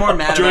 I've been more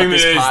mad during about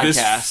the this days,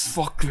 podcast. this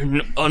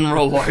fucking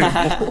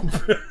unreliable.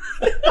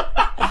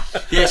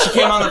 Yeah, she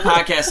came on the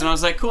podcast, and I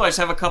was like, "Cool, I just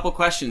have a couple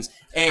questions."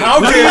 Hey, How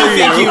who do dare you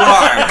think you? you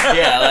are?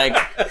 Yeah, like,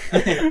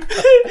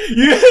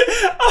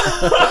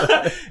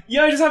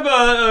 Yeah, I just have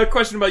a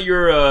question about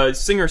your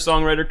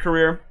singer-songwriter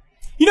career.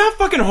 You know how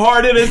fucking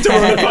hard it is to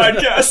run a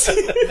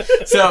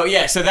podcast?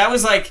 so that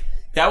was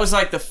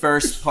like the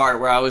first part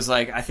where I was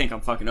like, I think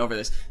I'm fucking over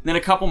this. And then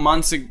a couple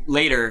months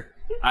later,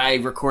 I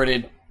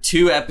recorded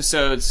 2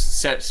 episodes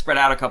spread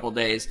out a couple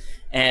days,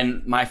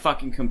 and my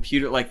fucking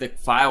computer, like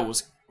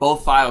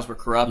both files were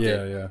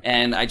corrupted. Yeah.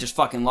 And I just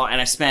fucking lost,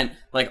 and I spent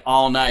like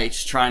all night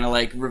just trying to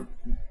like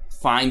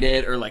find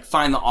it, or like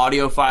find the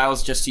audio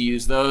files just to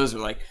use those, or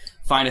like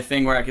find a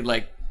thing where I could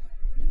like,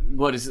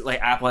 what is it, like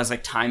Apple has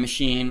like Time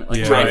Machine,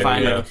 like try and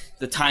find like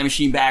the Time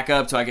Machine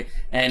backup so I could,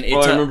 and it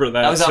I remember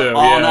that I was up too,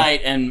 all yeah.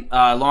 night, and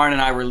Lauren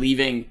and I were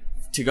leaving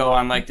to go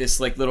on like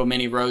this like little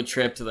mini road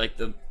trip to like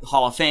the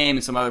Hall of Fame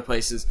and some other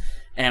places.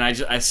 And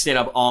I stayed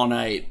up all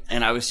night,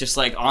 and I was just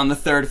like on the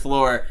 3rd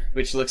floor,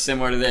 which looks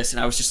similar to this, and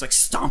I was just like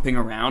stomping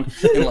around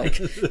and like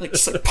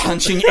just like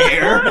punching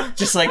air,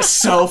 just like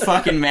so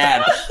fucking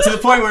mad, to the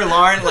point where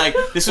Lauren, like,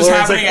 this was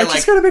happening at I like,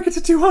 just gotta make it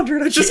to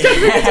 200. I just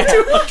gotta make it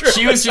to 200.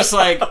 she was just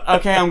like,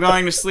 okay, I'm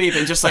going to sleep,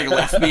 and just like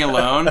left me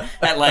alone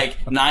at like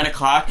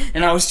 9:00,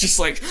 and I was just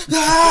like,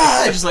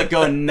 just like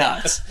going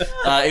nuts.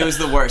 It was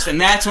the worst,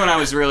 and that's when I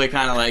was really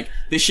kind of like,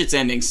 this shit's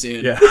ending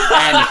soon.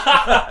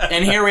 Yeah.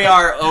 And here we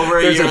are over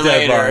a There's year a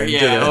later. deadline.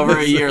 Yeah, over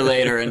a year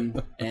later,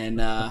 and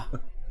now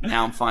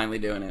I'm finally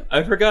doing it.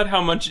 I forgot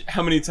how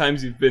many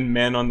times you've been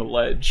man on the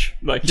ledge.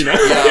 Like, Yo.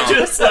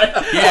 just like...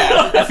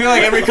 Yeah, I feel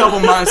like every couple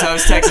months I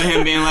was texting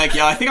him being like,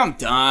 yo, I think I'm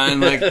done.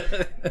 Like,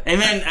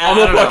 and then I'm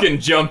a fucking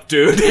jump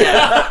dude.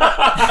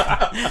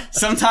 Yeah.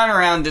 Sometime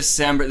around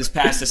December, this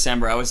past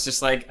December, I was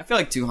just like, I feel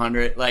like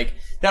 200. Like,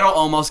 that'll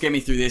almost get me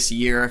through this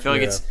year. I feel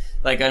like it's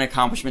like an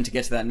accomplishment to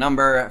get to that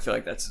number. I feel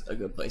like that's a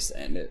good place to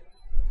end it.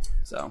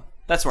 So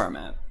that's where I'm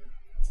at.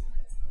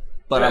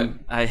 But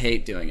I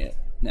hate doing it.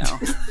 No.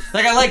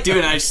 Like, I like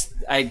doing it,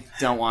 I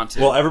don't want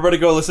to. Well, everybody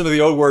go listen to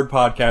the Old Word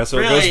podcast, so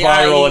really, it goes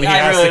viral, and he I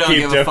has really to don't keep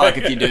give doing a fuck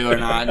it. if you do or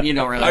not. You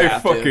don't really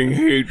have to.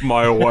 hate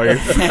my wife.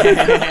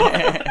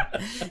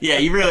 Yeah,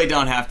 you really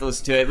don't have to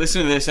listen to it.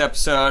 Listen to this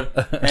episode,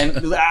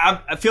 and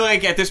I feel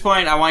like at this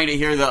point, I want you to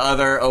hear the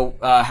other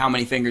How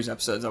Many Fingers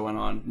episodes I went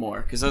on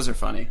more, because those are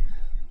funny.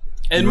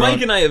 And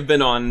Mike and I have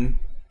been on.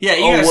 Yeah,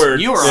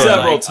 you were on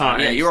several like,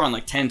 times. Yeah, you were on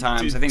like 10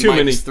 times. I think Too Mike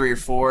many. was 3 or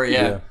 4.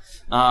 Yeah.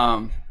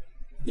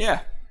 Yeah.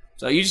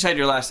 So you just had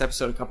your last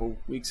episode a couple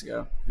weeks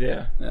ago.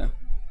 Yeah.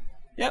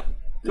 Yep.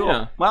 Cool.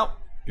 Yeah. Well,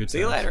 Good see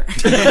you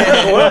times. later.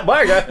 Well,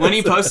 bye, guys. When are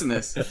you posting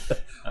this?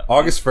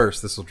 August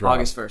 1st, this will drop.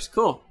 August 1st.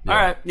 Cool. All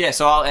right. Yeah,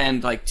 so I'll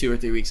end like 2 or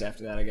 3 weeks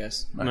after that, I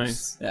guess.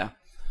 Nice. Yeah.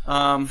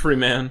 Free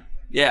man.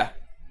 Yeah.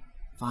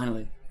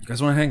 Finally. You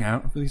guys want to hang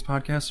out after these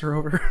podcasts are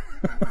over?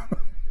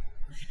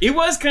 It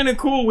was kind of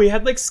cool. We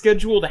had like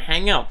scheduled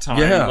hangout time.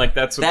 Yeah. Like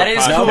that's what That the is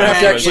podcast Now cool, I have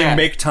to man. actually Yeah.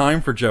 make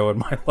time for Joe in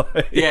my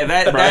life. Yeah,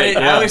 that Right, is,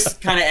 yeah. I always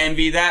kind of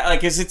envy that,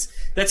 like, 'cause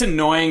that's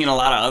annoying in a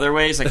lot of other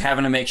ways, like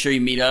having to make sure you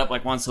meet up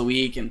like once a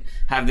week and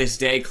have this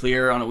day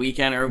clear on a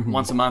weekend or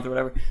once a month or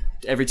whatever.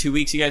 Every 2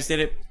 weeks, you guys did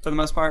it for the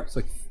most part. It's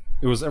like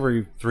it was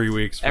every 3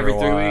 weeks. For Every a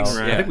 3 while. weeks,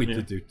 I yeah. think we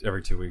did do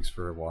every 2 weeks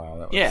for a while.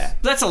 That was Yeah,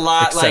 that's a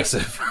lot.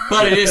 excessive. Like,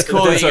 but it is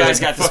cool that you guys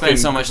got to spend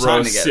so much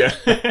time Gross, together,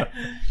 Yeah.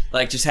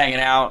 like just hanging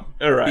out,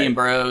 All right. being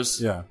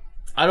bros. Yeah.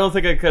 I don't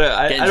think I could have.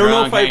 I Getting don't know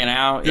drunk, if I. hanging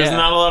out. There's Yeah.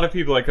 not a lot of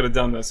people I could have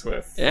done this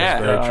with. Yeah.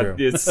 Very true.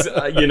 It's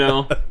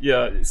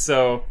yeah.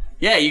 So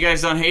Yeah, you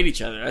guys don't hate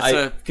each other.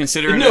 That's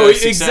considered no, a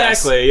success.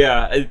 exactly.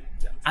 Yeah,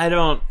 I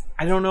don't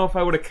know if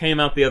I would have came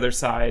out the other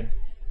side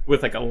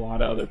with like a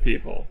lot of other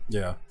people.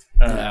 Yeah.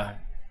 Yeah.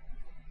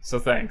 So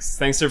thanks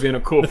for being a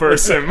cool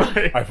person,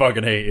 Mike. I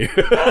fucking hate you.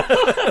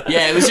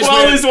 Yeah, it was just Well,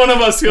 at weird. least one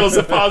of us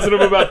feels positive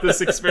about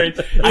this experience.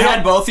 I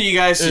had both of you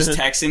guys just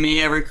texting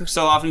me every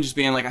so often, just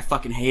being like, "I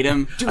fucking hate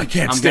him. I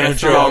can't I'm stand gonna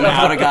throw Joe. him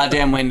out a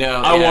goddamn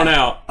window." I want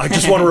out. I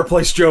just want to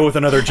replace Joe with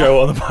another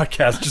Joe on the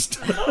podcast. Just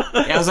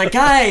Yeah, I was like,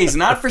 "Guys,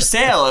 not for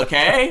sale,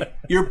 okay?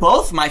 You're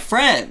both my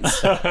friends."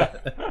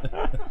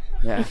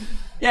 Yeah.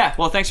 Yeah.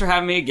 Well, thanks for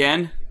having me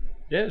again.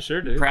 Yeah,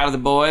 sure, dude. Proud of the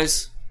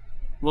boys.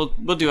 We'll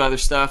do other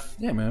stuff.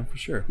 yeah, man, for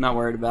sure. Not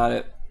worried about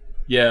it.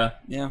 Yeah,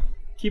 Yeah.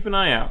 keep an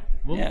eye out.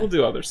 Yeah. We'll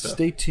do other stuff.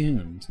 Stay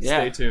tuned. Yeah.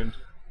 Stay tuned.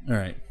 All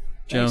right,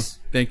 Joe. Thanks.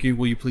 Thank you.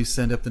 Will you please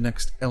send up the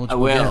next I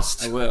eligible will.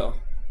 guest? I will.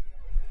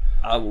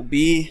 I will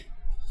be.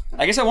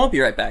 I guess I won't be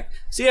right back.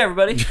 See you,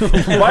 everybody.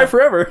 Bye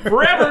forever.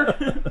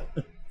 Forever.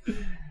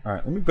 All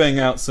right, let me bang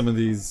out some of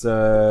these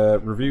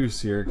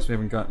reviews here because we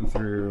haven't gotten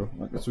through.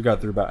 I guess we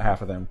got through about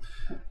half of them.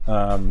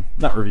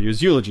 Not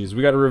reviews, eulogies.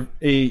 We got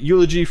a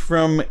eulogy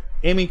from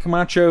Amy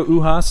Camacho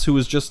Ujas, who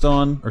was just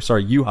on, or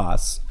sorry,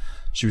 Ujas.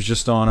 She was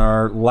just on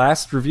our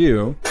last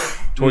review,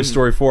 Toy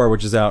Story 4,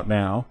 which is out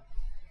now.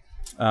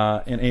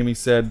 And Amy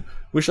said,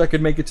 "Wish I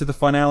could make it to the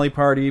finale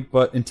party,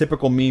 but in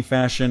typical me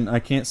fashion, I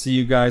can't see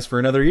you guys for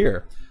another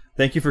year.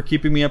 Thank you for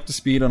keeping me up to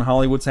speed on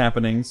Hollywood's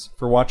happenings,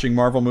 for watching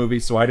Marvel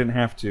movies so I didn't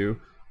have to,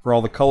 for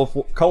all the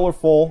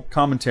colorful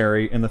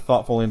commentary and the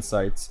thoughtful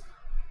insights.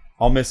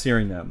 I'll miss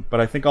hearing them, but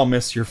I think I'll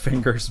miss your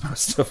fingers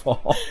most of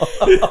all.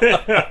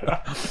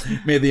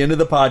 May the end of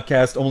the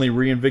podcast only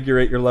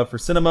reinvigorate your love for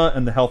cinema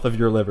and the health of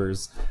your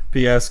livers.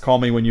 P.S. Call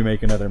me when you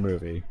make another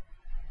movie."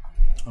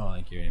 Oh,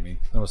 thank you, Amy.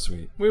 That was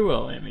sweet. We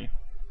will, Amy.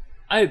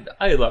 I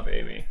love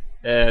Amy.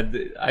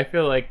 I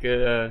feel like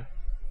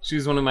she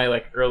was one of my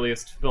like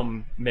earliest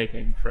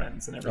filmmaking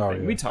friends and everything. Oh,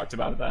 yeah. We talked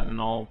about that in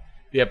all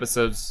the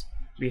episodes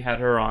we had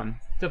her on.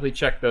 Definitely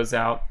check those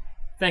out.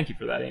 Thank you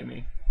for that,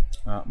 Amy.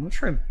 I'm gonna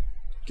try and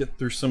get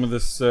through some of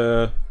this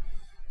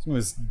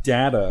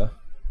data.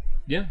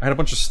 Yeah. I had a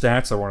bunch of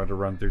stats I wanted to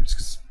run through just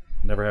because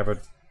I never have a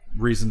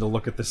reason to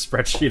look at this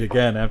spreadsheet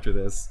again after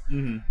this.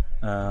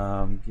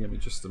 Mm-hmm. Give me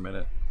just a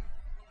minute.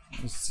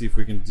 Let's see if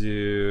we can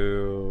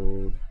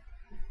do.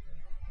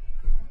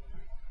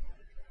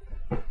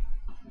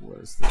 What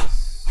is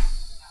this?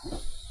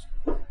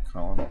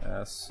 Column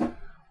S.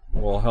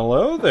 Well,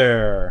 hello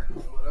there.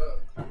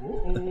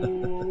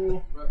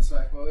 Oh, What's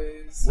up,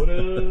 boys? what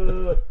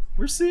up?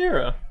 Where's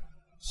Sierra?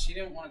 She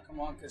didn't want to come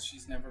on because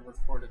she's never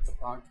recorded the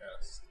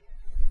podcast.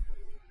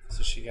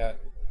 So she got...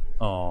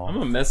 Oh, I'm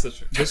gonna message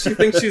her. Does she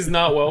think she's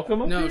not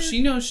welcome? Up No, here?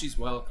 she knows she's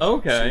welcome.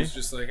 Okay. She's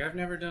just like, I've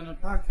never done a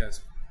podcast.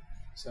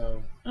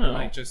 So Oh. I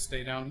might just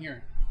stay down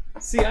here.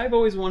 See, I've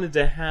always wanted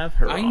to have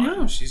her. I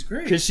know, she's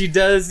great. because she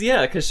does.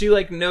 Yeah, because she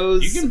like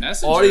knows. You can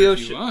message audio her if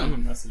you shit. want. I'm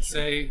gonna message her.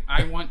 Say,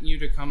 I want you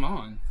to come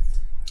on.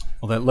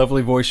 well, that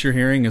lovely voice you're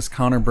hearing is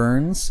Connor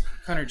Burns.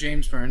 Connor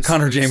James Burns.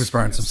 Connor Who's- James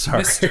Burns. I'm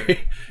sorry. Mr.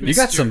 You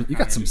got Mr. some. You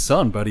got some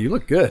sun, buddy. You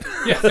look good.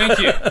 Yeah, thank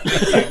you.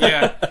 Thank you.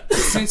 Yeah.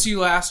 Since you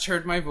last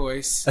heard my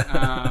voice,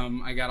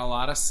 I got a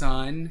lot of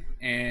sun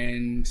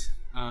and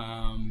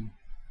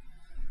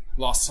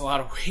lost a lot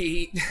of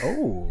weight.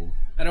 Oh.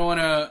 I don't want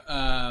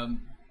to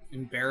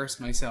embarrass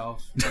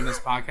myself on this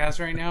podcast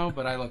right now,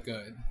 but I look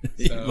good.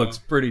 It So, looks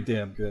pretty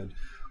damn good.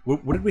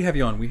 What did we have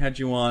you on? We had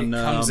you on. It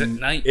Comes at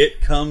Night. It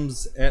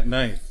Comes at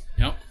Night,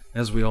 Yep.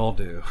 as we all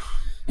do.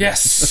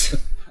 Yes.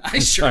 I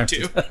sure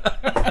do.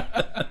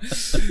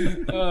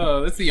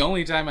 Oh, that's the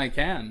only time I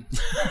can.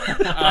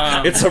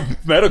 It's a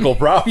medical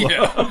problem.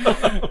 Yeah.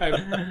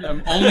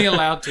 I'm only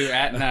allowed to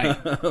at night.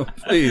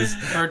 Please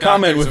Per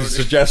comment with doctor's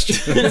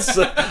suggestions.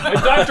 A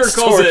doctor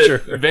calls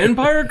it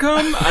vampire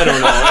cum? I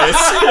don't know.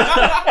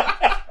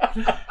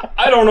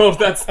 I don't know if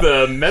that's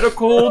the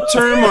medical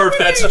term or if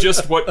that's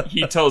just what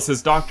he tells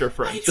his doctor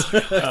friends.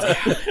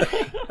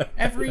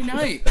 Every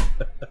night.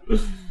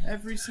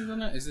 Every single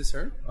night. Is this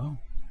her? Oh.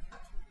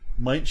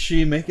 Might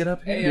she make it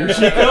up here? Here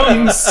she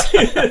comes.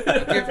 Give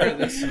her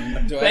this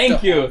one. Do I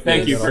have to hold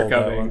Thank you this? for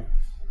coming.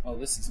 Oh,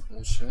 this is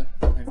bullshit.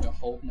 I have to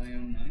hold my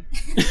own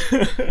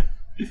mic.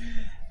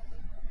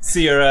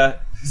 Sierra,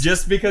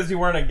 just because you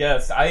weren't a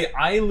guest,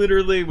 I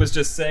literally was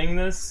just saying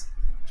this.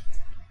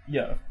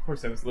 Yeah, of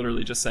course I was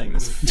literally just saying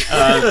this.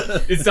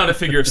 It's not a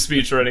figure of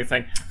speech or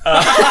anything.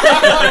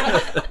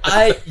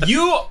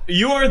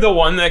 You are the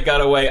one that got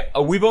away.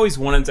 We've always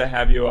wanted to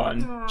have you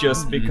on,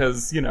 just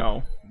because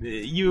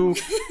you've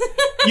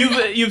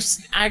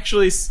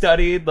actually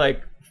studied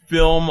like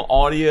film,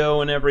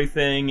 audio, and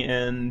everything,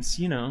 and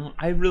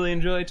I really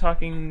enjoy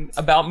talking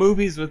about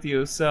movies with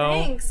you. So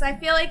thanks. I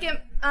feel like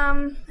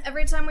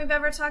every time we've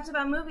ever talked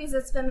about movies,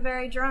 it's been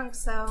very drunk.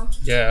 So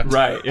yeah,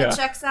 right. Yeah, it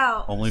checks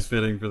out. Only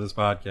fitting for this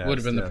podcast. Would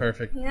have been the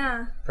perfect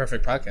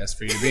podcast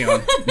for you to be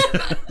on.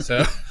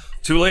 So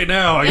too late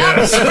now, I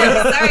guess.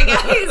 Sorry,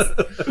 guys.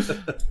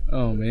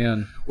 Oh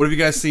man, what have you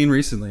guys seen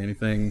recently?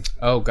 Anything?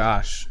 Oh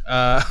gosh.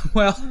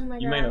 Well,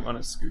 you may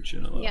want to scooch in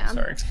a little. Yeah.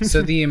 Sorry.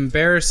 So the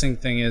embarrassing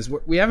thing is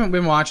we haven't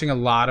been watching a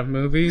lot of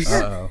movies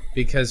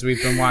because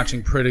we've been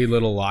watching Pretty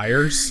Little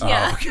Liars on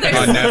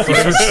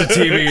Netflix. Switch to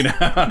TV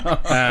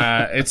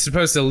now. It's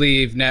supposed to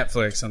leave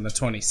Netflix on the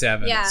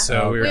 27th. Yeah.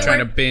 So we were trying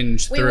to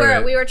binge through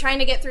it. We were trying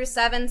to get through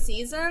 7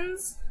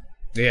 seasons.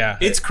 Yeah.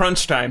 It's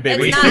crunch time,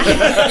 baby.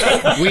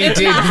 It's not, we it's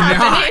did not not.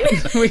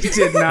 happening. We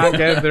did not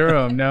get through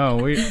them. No,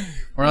 we're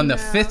on the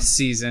 5th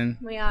season.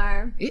 We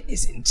are. It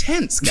is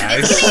intense,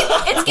 guys.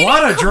 It's getting a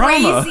lot of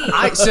crazy.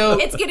 drama.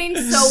 It's getting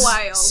so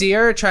wild.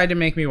 Sierra tried to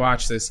make me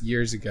watch this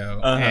years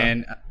ago,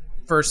 and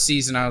first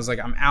season I was like,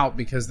 I'm out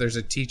because there's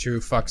a teacher who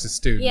fucks a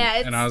student.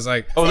 Yeah, and I was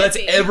like, oh, that's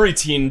every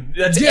teen.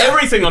 That's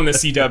everything on the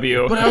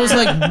CW. But I was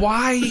like,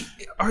 why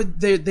are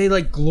they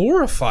like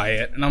glorify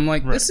it? And I'm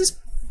like, this is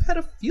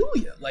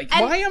pedophilia. Like,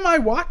 why am I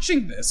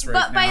watching this right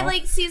now? But by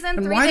like season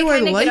 3, why they do I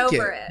kind of like get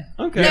over it.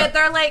 Okay.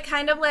 They're like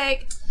kind of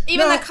like.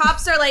 Even the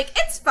cops are like,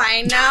 it's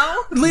fine now.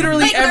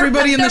 Literally like,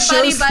 everybody in the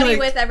show is buddy like,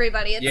 with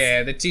everybody.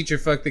 Yeah, the teacher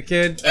fucked the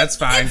kid. That's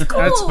fine. It's cool.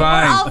 That's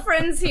fine. We're all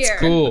friends here.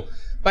 It's cool.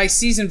 By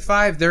season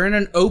 5, they're in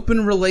an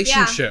open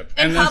relationship,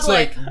 in and that's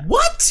public. like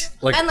what?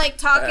 Like, and like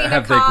talking to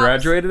have cops. they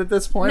graduated at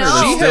this point? No.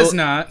 Or She has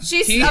not.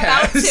 She's He about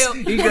has. to.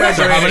 He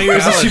graduated. How many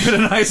years has she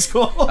been in high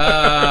school?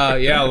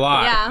 Yeah, a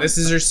lot. Yeah. This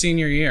is her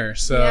senior year,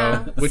 so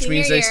Yeah, which senior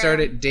means they year.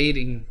 started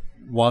dating.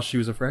 While she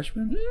was a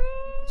freshman?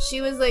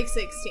 She was like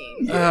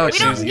 16. Oh, we don't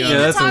she's need young. to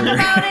That's talk weird.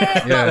 about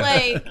it, Yeah. but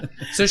like,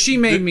 So she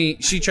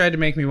tried to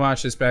make me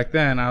watch this back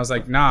then. I was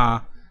like,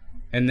 nah.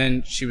 And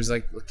then she was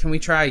like, can we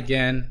try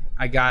again?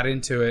 I got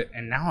into it,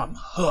 and now I'm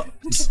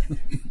hooked.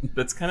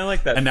 That's kind of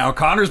like that. And now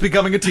Connor's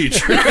becoming a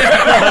teacher.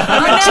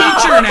 I'm a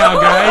teacher now,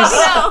 guys.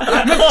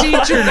 I'm a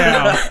teacher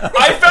now.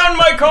 I found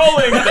my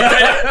calling.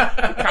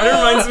 Kind of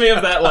reminds me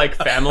of that like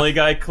Family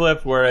Guy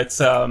clip where it's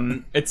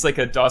like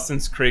a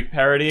Dawson's Creek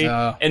parody,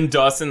 and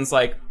Dawson's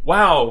like,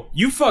 "Wow,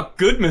 you fuck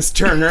good, Miss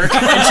Turner,"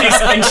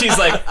 and she's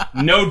like,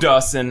 "No,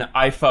 Dawson,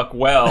 I fuck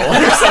well,"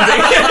 or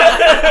something.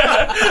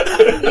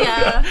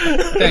 yeah.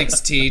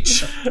 Thanks,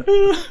 Teach.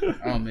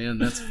 Oh man,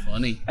 that's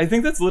funny. I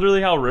think that's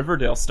literally how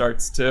Riverdale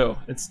starts too.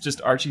 It's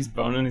just Archie's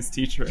boning his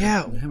teacher.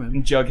 Yeah,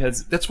 and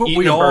Jughead's. That's what eating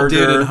we a all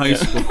did burger. in high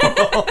school.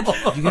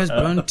 You guys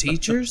bone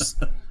teachers?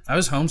 I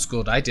was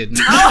homeschooled. I didn't.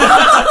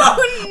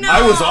 Oh no!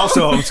 I was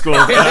also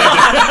homeschooled.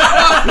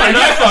 And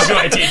I fucked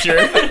my teacher.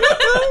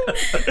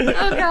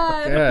 Oh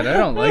god. God, I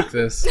don't like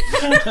this.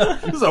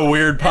 This is a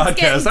weird podcast.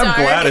 getting I'm dark.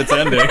 glad it's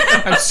ending.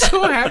 I'm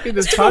so happy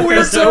this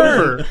podcast's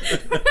over.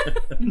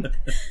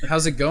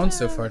 How's it going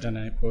so far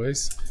tonight,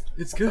 boys?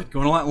 It's good.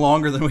 Going a lot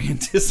longer than we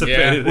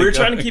anticipated. We're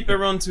trying to keep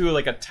everyone to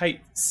like a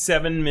tight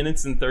 7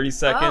 minutes and 30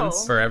 seconds.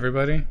 Oh. For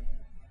everybody?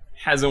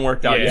 Hasn't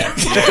worked out yet.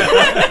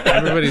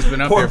 Everybody's been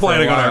up Poor here for a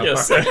planning on while. our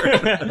Yes.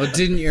 Well,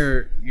 didn't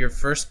your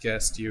first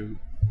guest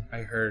I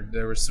heard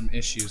there were some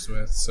issues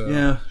with, so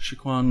Yeah,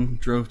 Shaquan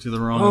drove to the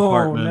wrong Oh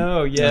apartment.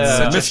 no, That's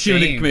yeah. such a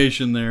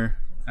Miscommunication there.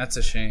 that's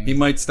a shame. He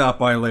might stop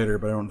by later,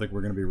 but I don't think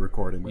we're going to be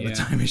recording by the Yeah.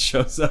 time he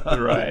shows up.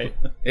 Right.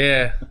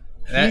 Yeah.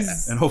 That-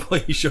 And hopefully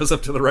he shows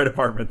up to the right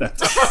apartment that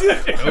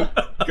time.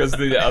 Goes to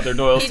the other He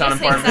Doylestown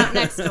just hangs out apartment.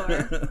 next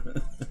door.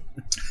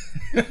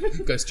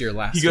 goes to your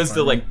last. He goes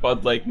to apartment. like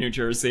Bud Lake, New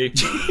Jersey.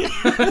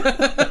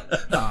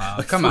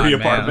 Aw, come 3 on,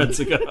 apartments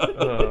man.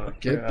 Oh,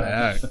 Get God.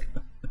 back.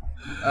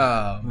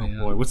 Oh man.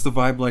 Boy, what's the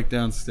vibe like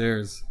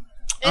downstairs?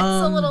 It's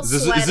a little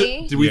Is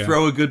sweaty. it, did we Yeah.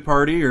 throw a good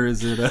party, or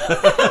is it?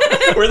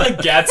 We're like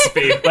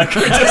Gatsby. Like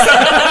we're just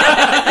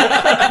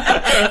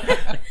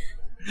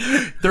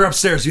They're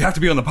upstairs. You have to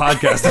be on the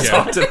podcast to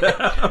talk to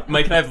them.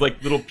 Mike and I have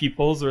like little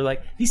peepholes. We're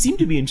like, they seem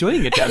to be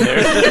enjoying it down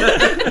there.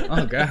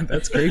 Oh god,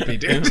 that's creepy,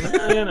 dude.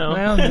 You know.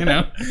 Well,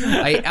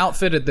 I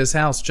outfitted this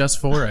house just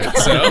for it.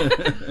 So,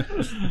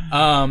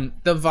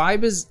 the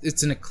vibe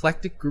it's an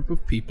eclectic group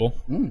of people,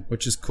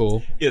 which is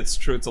cool. It's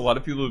true. It's a lot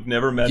of people who've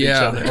never met each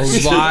other.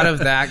 A lot of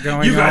that going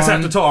on. You guys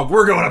have to talk.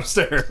 We're going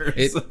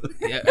upstairs.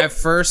 At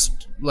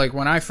first, like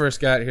when I first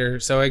got here,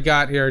 so I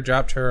got here,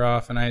 dropped her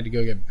off, and I had to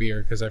go get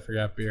beer because I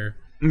forgot beer.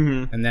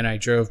 Mm-hmm. And then I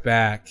drove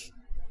back,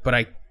 but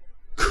I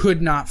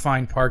could not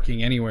find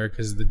parking anywhere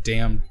because of the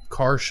damn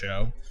car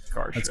show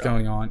that's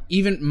going on.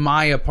 Even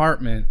my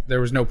apartment, there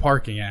was no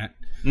parking at.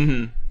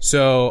 Mm-hmm.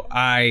 So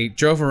I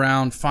drove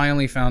around,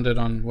 finally found it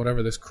on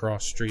whatever this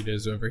cross street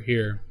is over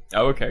here.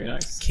 Oh, okay,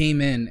 nice. Came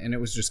in, and it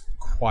was just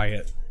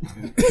quiet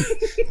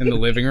in the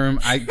living room.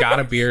 I got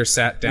a beer,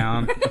 sat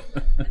down.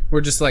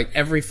 We're just like,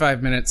 every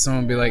 5 minutes,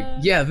 someone would be like,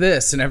 yeah,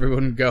 this, and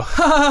everyone would go,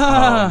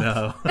 ha! Oh,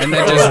 no. And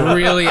then just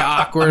really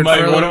awkward Mike,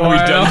 for a what little have we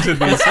while. done to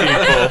these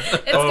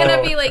people? It's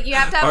gonna be like you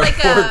have to have Our like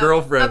poor a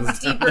girlfriends.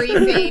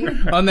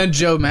 debriefing. And then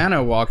Joe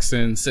Mano walks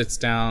in, sits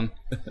down.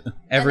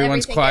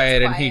 Everyone's everything quiet,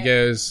 gets and he quiet.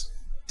 goes,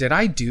 did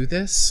I do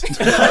this?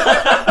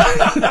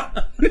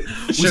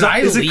 Should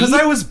Is it because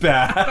leave? I was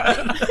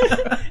bad?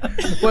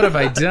 What have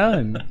I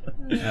done?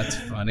 That's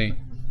funny.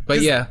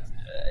 But yeah.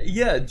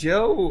 Yeah,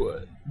 Joe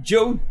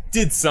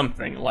did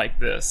something like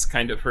this,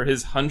 kind of, for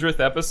his 100th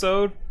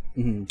episode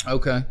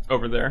Okay.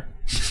 over there.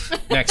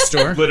 Next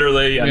door.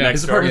 Literally,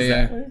 next door.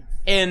 Yeah.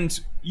 And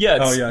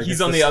yeah, I he's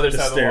guess on the other the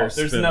side of the wall. stairs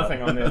There's spin up.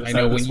 nothing on the other I side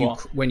know of when this wall.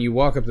 when you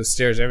walk up the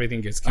stairs,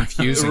 everything gets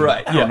confusing.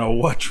 Right. I don't know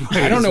which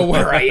way. I don't know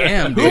where I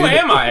am. Who Dude.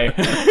 am I?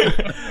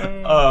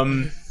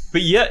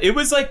 But yeah, it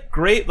was like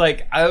great.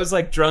 Like I was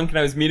like drunk and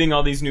I was meeting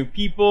all these new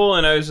people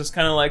and I was just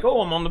kind of like,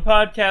 oh, I'm on the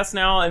podcast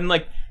now. And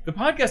like the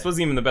podcast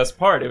wasn't even the best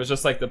part. It was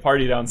just like the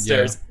party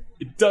downstairs.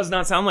 It does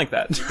not sound like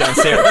that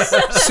downstairs.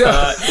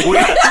 We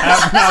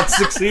have not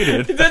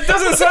succeeded. That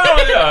doesn't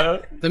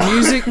sound.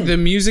 The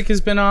music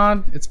has been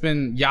on. It's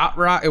been yacht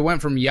rock. It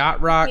went from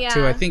yacht rock to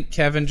Yeah. I think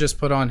Kevin just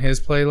put on his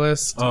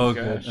playlist. Oh,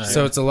 good.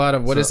 So it's a lot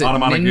of So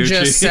Anamanaguchi.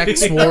 Ninja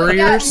Sex Yeah,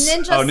 Warriors.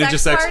 Ninja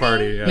Sex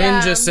Party.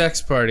 Yeah. Ninja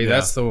Sex Party. Yeah.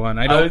 That's the one.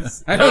 I I don't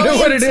was- know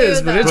what it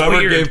is, but it's Whoever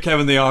weird. gave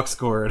Kevin the aux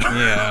cord.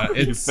 Yeah,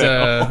 it's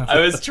I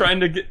was trying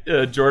to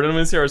get Jordan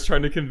was here. I was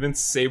trying to convince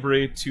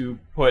Sabri to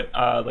put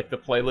like the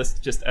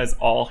playlist just as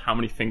all How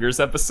Many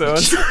Fingers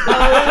episodes. And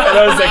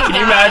I was like, can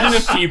you imagine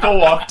if people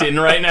walked in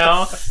right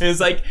now and it's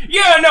like,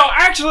 yeah, no,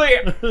 actually,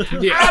 I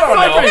don't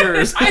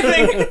know.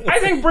 I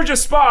think Bridge of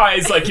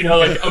Spies, like, you know,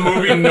 like a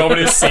movie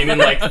nobody's seen in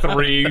like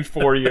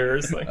 3-4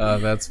 years. Like,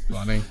 that's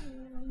funny.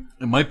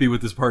 It might be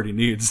what this party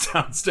needs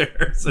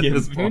downstairs. at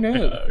this Who point.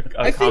 knows? a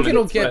I think common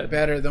it'll thread. get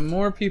better. The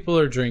more people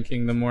are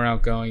drinking, the more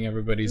outgoing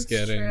everybody's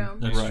That's getting. true.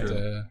 That's And,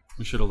 true.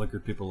 We should have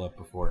liquored people up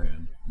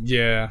beforehand.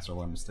 yeah. That's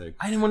our mistake.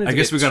 I didn't want it I to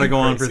guess get we gotta too go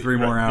on for crazy, 3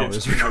 more right?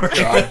 hours. Oh my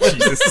God,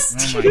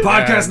 Jesus. Oh my The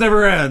God. podcast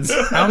never ends.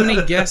 How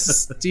many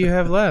guests do you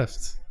have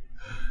left?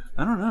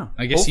 I don't know.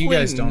 I guess you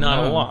Hopefully guys don't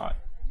not know. a lot.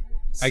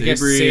 I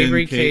guess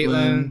Sabri,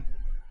 Caitlin.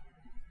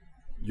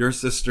 your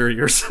sister.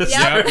 Yep.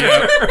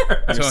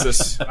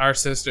 So our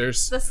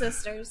sisters. The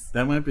sisters.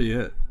 That might be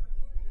it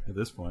at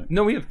this point.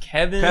 No, we have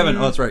Kevin. Kevin.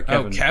 Oh, that's right.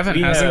 Kevin. Oh, Kevin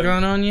We hasn't have-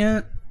 gone on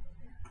yet?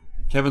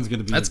 Kevin's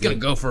gonna be. That's the going to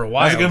good- go for a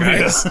while, That's gonna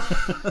guys.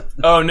 be.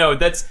 Oh no,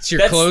 that's It's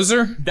your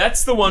closer?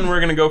 That's the one we're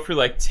gonna go for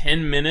like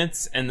 10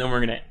 minutes, and then we're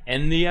gonna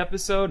end the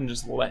episode and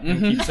just let him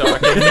keep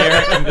talking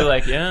here and be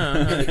like,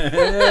 yeah.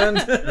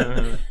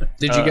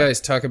 Did you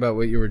guys talk about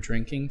what you were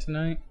drinking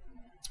tonight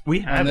We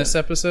on have this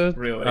episode?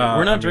 really. We're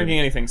I not mean, drinking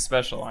anything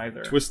special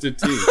either. Twisted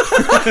tea.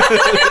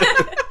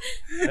 I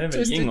have a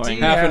Twisted Yingling. tea,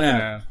 Half and yeah.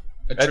 half.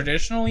 A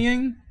traditional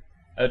Ying?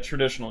 A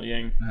traditional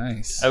Ying.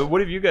 Nice.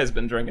 What have you guys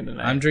been drinking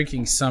tonight? I'm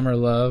drinking Summer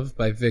Love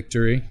by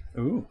Victory.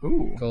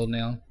 Ooh. Gold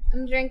Nail.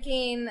 I'm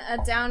drinking a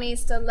Down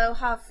East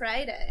Aloha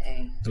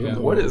Friday. Yeah.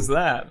 What is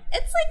that?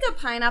 It's like a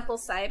pineapple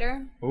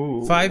cider.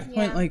 Ooh.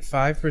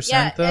 5.5%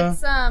 Yeah, though.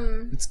 it's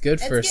It's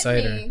good for a getting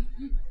cider. me.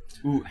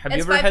 Ooh. Have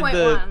It's you ever had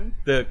 5.1.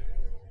 the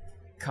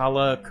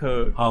Kala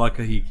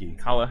Halakahiki.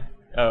 Kala?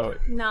 Oh,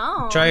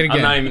 No. Try it I'm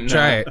again. not even.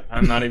 Try no, it.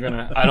 I'm not even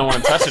gonna. I don't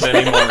want to touch it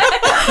anymore.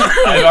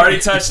 I've already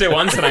touched it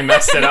once and I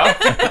messed it up.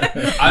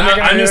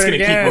 I'm just do it gonna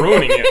keep again.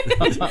 ruining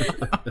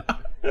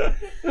it.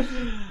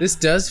 This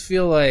does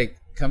feel like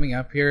coming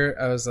up here.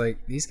 I was like,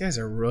 these guys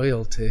are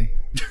royalty.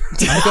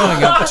 I'm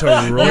going up to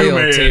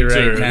royalty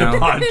right now.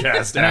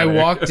 Podcast. And I addict.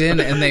 walked in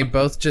and they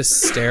both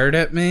just stared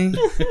at me.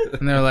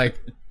 And they're like,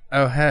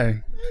 oh,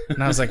 hey.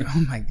 And I was like,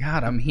 oh my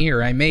God, I'm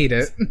here. I made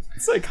it.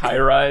 It's like high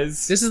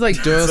rise. This is like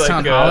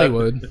Doylestown,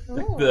 Hollywood.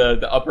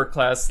 The upper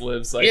class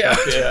lives like Yeah.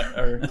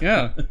 yeah,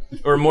 Yeah.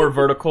 or more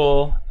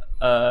vertical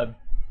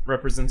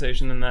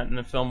representation than that in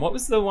the film. What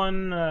was the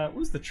one? What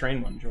was the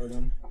train one,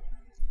 Jordan?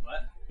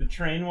 What? The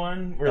train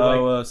one? Where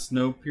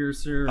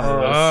Snowpiercer.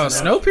 Oh,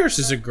 Snowpiercer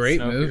is a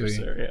great movie.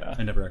 Snowpiercer, yeah.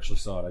 I never actually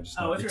saw it. I just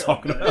know what you're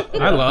talking about.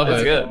 I love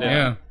It's it. good,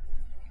 yeah.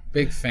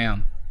 Big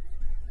fan.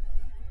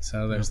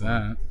 So there's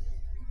that.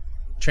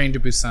 Train to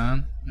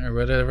Busan, or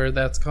whatever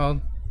that's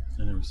called.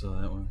 I never saw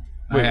that one.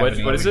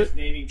 Wait, what is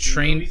it?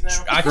 Train.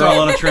 I Girl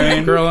on a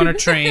Train. Girl on a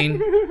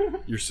Train.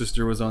 Your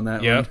sister was on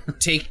that Yep. one.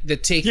 The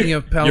Taking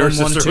of Pelham Your 1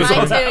 sister 2. was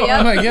on that Oh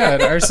one. my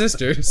god, our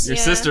sisters. Your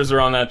Yeah. sisters are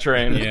on that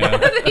train. Yeah.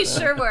 They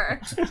sure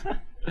were.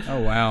 Oh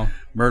wow.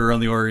 Murder on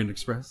the Orient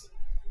Express.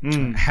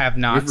 Have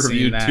not We've seen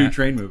reviewed that. 2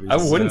 train movies. I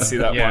wouldn't see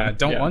that one. Yeah,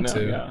 don't want no,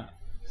 to. yeah.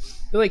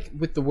 I feel like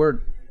with the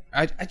word,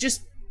 I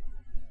just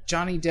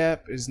Johnny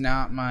Depp is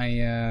not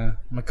my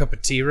my cup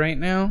of tea right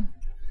now.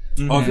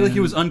 Oh, I feel like he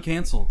was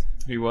uncanceled.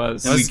 He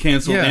was. And we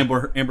canceled yeah.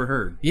 Amber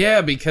Heard. Yeah,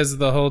 because of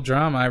the whole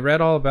drama. I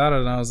read all about it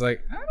and I was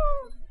like, I don't.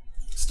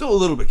 Still a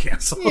little bit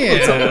canceled. Yeah,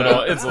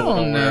 It's a little I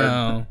don't weird.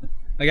 know.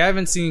 Like I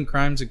haven't seen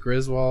Crimes of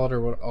Griswold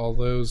or all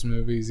those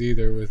movies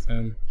either with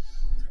him.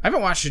 I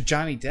haven't watched a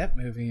Johnny Depp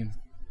movie in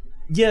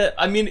Yeah,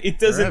 I mean, it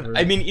doesn't. Forever.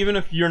 I mean, even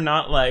if you're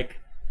not like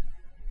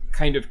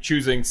kind of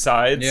choosing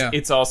sides, Yeah.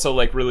 it's also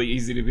like really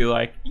easy to be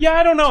like, yeah,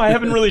 I don't know, I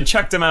haven't really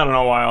checked him out in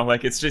a while.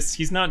 Like, it's just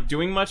he's not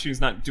doing much.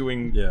 He's not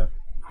doing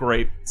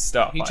great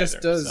stuff. He just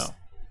either, does so.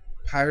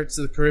 Pirates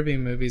of the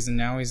Caribbean movies, and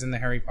now he's in the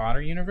Harry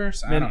Potter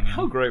universe. I Man, don't know.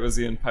 how great was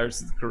he in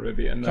Pirates of the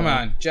Caribbean? Come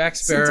on, Jack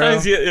Sparrow.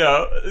 Sometimes,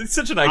 he's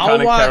such an iconic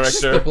I'll watch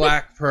character. The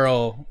Black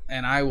Pearl,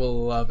 and I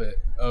will love it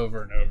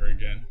over and over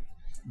again.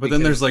 But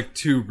then there's like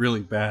 2 really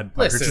bad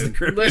Pirates of the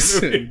Caribbean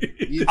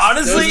movies.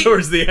 Honestly,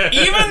 towards the end.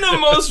 even the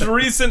most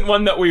recent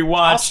one that we I'll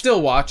watched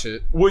still watch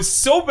it. was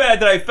so bad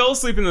that I fell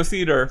asleep in the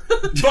theater.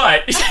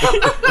 But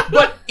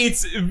but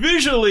it's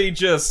visually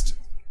just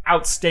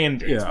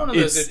outstanding. Yeah. It's one of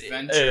those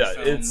adventure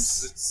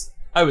films.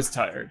 I was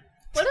tired.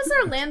 What has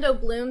Orlando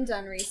Bloom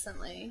done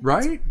recently?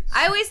 Right?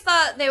 I always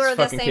thought they were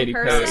the fucking same Katy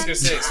Perry. person. I was gonna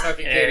say it's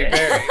fucking Katy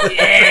Perry.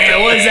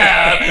 Yeah, what's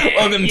up?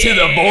 Welcome to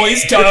the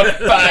Boys Talk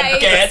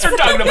podcast. We're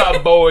talking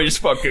about boys,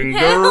 fucking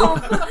girl.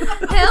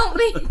 Help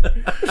me.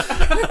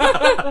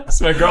 It's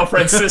my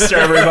girlfriend's sister,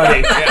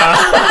 everybody.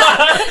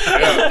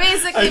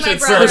 Basically, my First and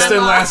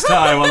brother-in-law. last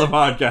time on the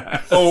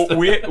podcast. Oh,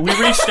 we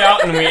reached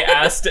out and we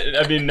asked.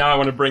 I mean, now I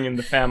want to bring in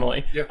the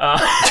family.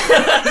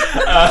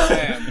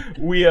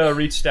 We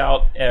reached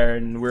out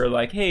and we were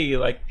like, hey,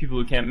 like people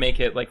who can't make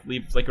it, like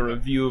leave like a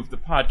review of the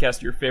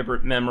podcast, your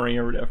favorite memory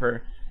or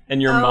whatever.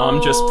 And your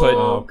mom just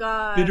put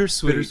God.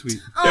 bittersweet. Bittersweet.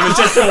 It was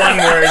just the one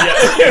word. Yeah,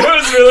 it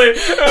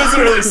was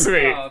really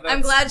sweet.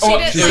 I'm glad she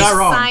didn't she's not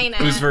wrong. sign it.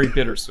 It was very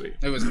bittersweet.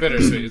 It was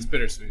bittersweet. It's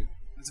bittersweet.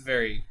 It's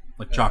very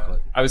Like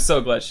chocolate. I was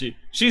so glad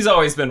she's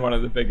always been one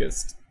of the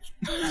biggest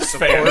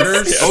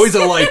supporters. Yes. Always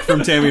a like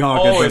from Tammy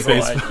Hawkins Always on a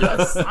like, Facebook.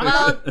 yes.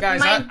 Well, Guys,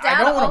 my I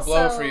dad don't want to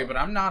blow also- for you, but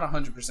I'm not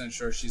 100%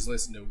 sure she's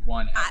listened to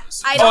one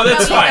episode. I don't Oh,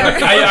 that's know fine.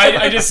 either.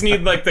 I just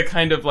need like the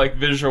kind of like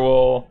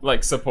visual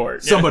like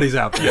support. Yeah. Somebody's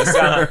out there. Yes,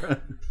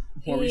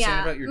 What were you saying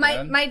about your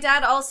dad? My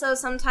dad also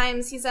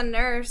sometimes he's a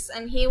nurse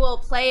and he will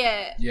play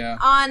it Yeah.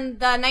 on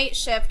the night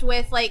shift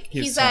with like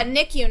he's a son.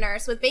 NICU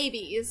nurse with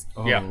babies.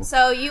 Oh. Yeah.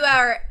 So you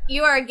are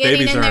getting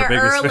Babies in are our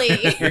there biggest early.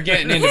 fan. You're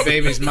getting into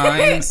babies'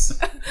 minds.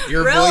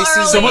 Your Real voices.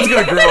 early. Someone's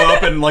gonna grow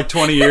up in like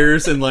 20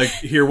 years and like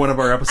hear one of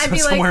our I'd episodes be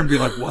like- somewhere and be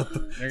like, "What?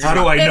 How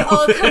do I It know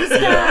all this?" comes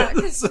back.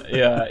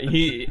 Yeah,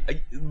 he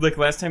like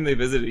last time they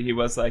visited, he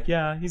was like,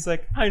 "Yeah, he's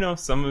like, I know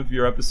some of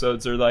your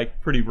episodes are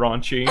like pretty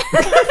raunchy."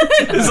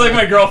 It's like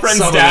my girlfriend's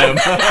Some of dad,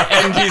 them.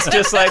 and he's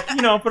just like,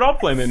 but I'll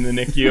play him in the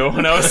NICU.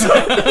 And I was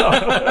like,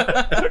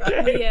 oh,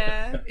 okay,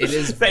 Yeah. It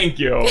is. thank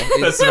you.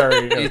 That's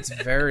very. It's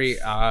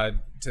very odd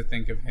to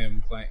think of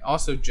him playing.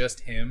 Also,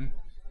 just him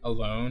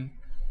alone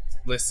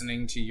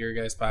listening to your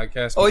guys'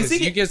 podcast. Oh, I because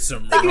think you it- get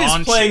some. I think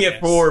he's playing it raunchiness.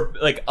 for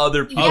like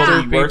other people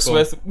Yeah. he works People.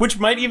 with, which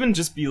might even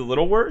just be a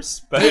little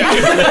worse. But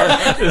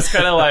it's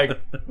kind of like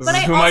this But is I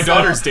who my also-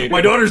 daughter's dating.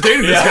 My daughter's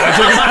dating this guy.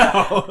 Check it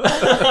out.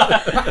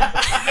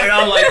 And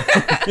I'm like,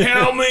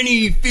 how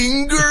many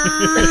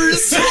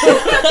fingers?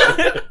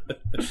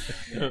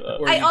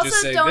 Or I you also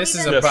just say, don't "This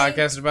is even a think-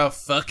 podcast about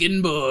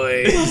fucking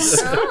boys."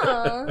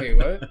 Oh. Wait,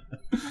 what?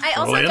 I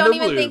also Orlando don't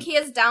even Bloom. think he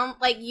is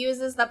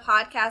uses the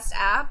podcast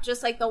app,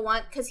 just like the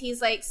one because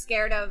he's like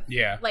scared of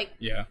Yeah. like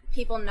Yeah.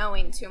 people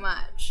knowing too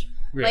much,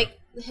 Yeah. like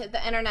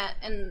the internet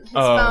and his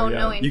Oh, phone yeah.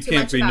 knowing You too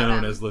can't much be about known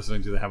him. as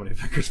listening to the How Many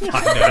Fingers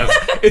podcast.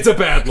 It's a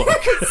bad look.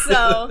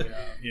 So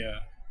Yeah.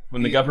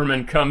 When the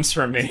government comes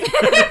for me,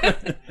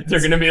 they're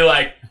gonna be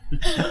like,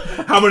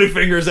 How many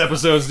fingers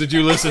episodes did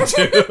you listen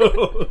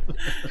to?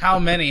 How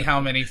many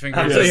fingers?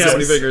 Say how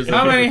many fingers.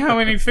 How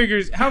many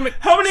fingers? How many?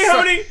 how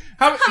many?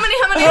 how many?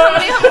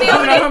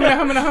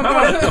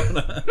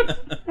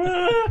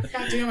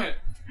 God damn it!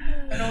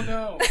 I don't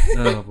know.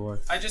 Oh boy.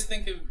 I just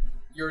think of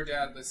your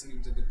dad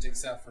listening to the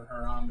Dicks Out for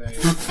Harambe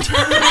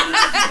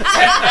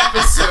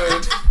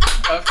episode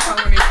of How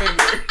Many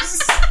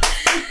Fingers.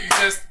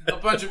 Just a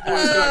bunch of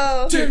boys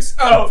going, Dicks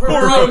Out for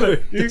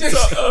Harambe. Dicks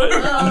Out.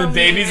 And the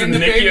babies in And the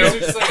the babies are NICU.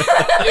 just like,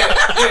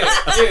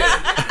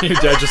 yeah. Your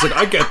dad's just like,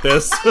 I get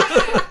this.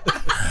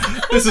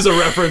 This is a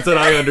reference that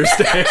I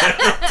understand.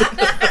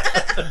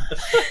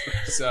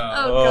 So,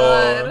 Oh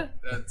god.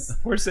 that's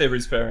We're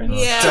Saber's parents.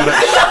 Yeah.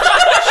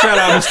 Shout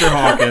out, Mr.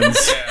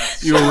 Hawkins.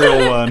 You a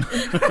real one.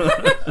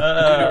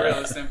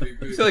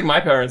 I feel like my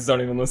parents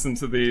don't even listen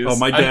to these. Oh,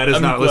 my dad has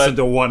I'm not glad- listened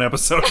to one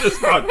episode of this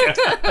podcast.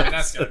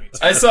 That's gotta be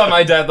I saw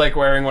my dad like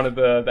wearing one of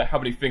the How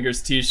Many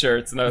Fingers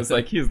t-shirts, and I was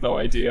like, he has no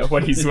idea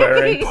what he's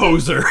wearing.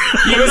 Poser.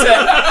 He was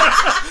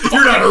at.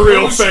 You're not a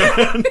real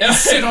fan.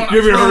 You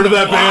ever heard of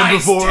that band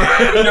before?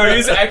 No, he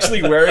was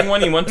actually wearing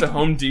one. He went to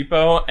Home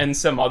Depot, and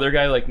some other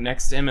guy like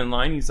next to him in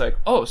line, he's like,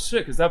 "Oh,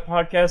 sick! Is that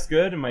podcast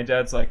good?" And my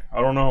dad's like,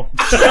 "I don't know."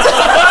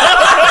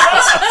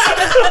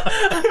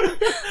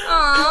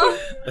 Aww.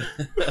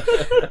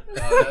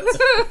 That's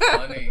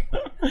funny.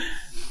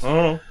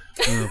 Oh.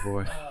 Oh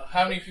boy.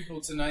 How many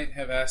people tonight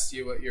have asked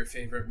you what your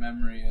favorite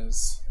memory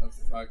is of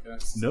the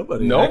podcast?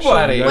 Nobody.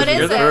 Nobody. actually. What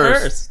You're is the it?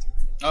 first.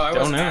 Oh, I Don't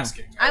wasn't know.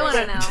 asking. I want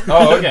to know.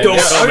 Oh, okay. Don't.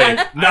 Yeah, okay.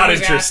 Okay. I Not was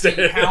interested.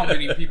 asking how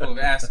many people have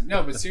asked.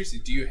 No, but seriously,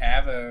 do you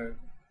have a...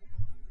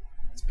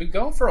 It's been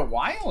going for a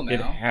while now. It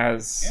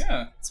has.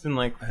 Yeah. It's been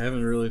like I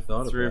haven't really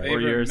thought 3 or about 4 it.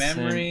 Favorite years.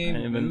 memory, and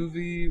I haven't-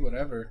 movie,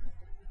 whatever.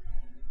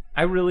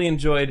 I really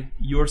enjoyed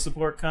your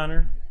support,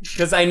 Connor,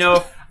 because I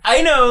know.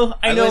 I know.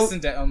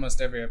 listened to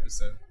almost every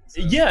episode.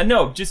 So. Yeah,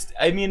 no, just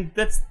I mean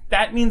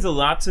that means a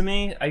lot to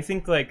me. I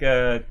think like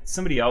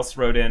somebody else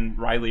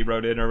Riley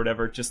wrote in or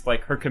whatever, just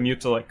like her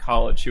commute to like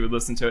college, she would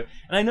listen to it,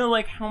 and I know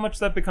like how much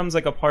that becomes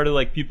like a part of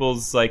like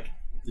people's like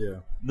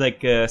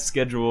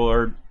schedule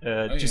or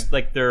just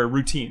like their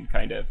routine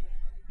kind of,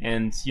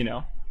 and you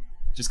know.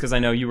 Just because I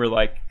know you were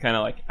like kind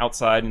of like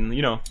outside and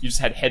you know you just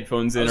had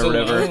headphones in I was or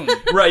whatever, alone.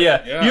 right?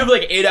 Yeah. Yeah. You have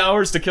like 8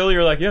 hours to kill.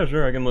 You're like, yeah,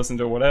 sure, I can listen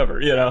to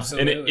whatever, you know.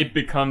 Absolutely. And it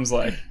becomes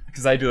like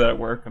because I do that at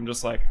work. I'm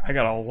just like I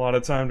got a lot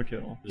of time to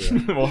kill. Yeah.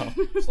 Well,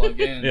 Plug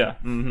in. yeah.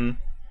 Mm-hmm.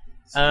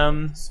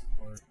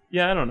 Support.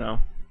 Yeah, I don't know.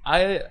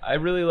 I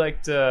really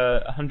liked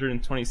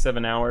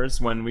 127 Hours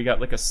when we got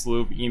like a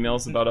slew of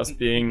emails about us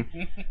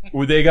being.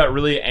 They got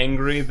really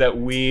angry that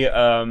we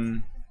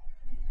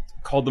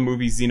called the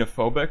movie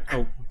xenophobic.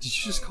 Oh, did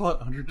you just call it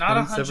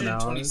 127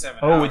 Not hours? 127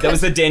 Oh, hours. that was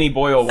the Danny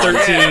Boyle one.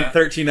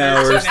 13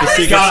 hours. The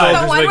Secret God.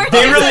 Soldier's One like,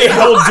 more They really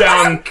held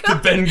down the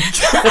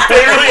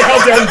they really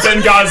held down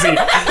Benghazi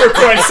for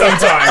quite some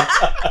time.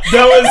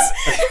 That was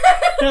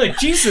they're like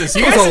Jesus.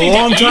 You It guys was a need to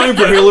long eat time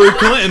for Hillary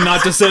Clinton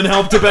not to send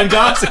help to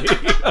Benghazi.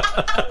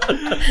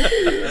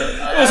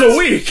 It was a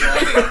week.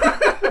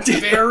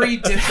 Very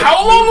different.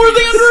 How long were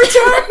they under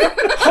attack?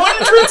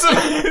 Hundreds.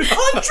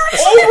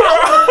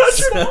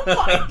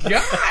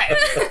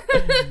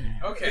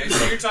 God. Okay,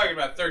 so you're talking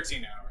about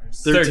 13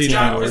 hours. 13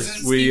 John hours.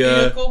 Krasinski We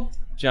vehicle?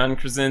 John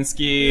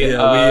Krasinski.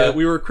 Yeah,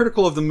 we were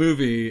critical of the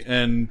movie,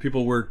 and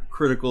people were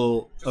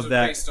critical This of was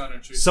that. based on a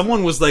true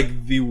Someone was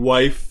like the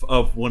wife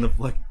of one of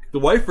like the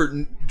wife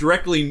or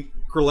directly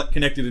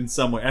connected in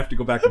some way. I have to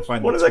go back and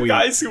find one the of the tweet.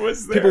 guys who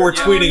was there. People were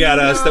Yeah. tweeting at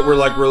us that were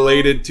like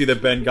related to the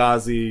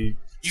Benghazi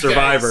You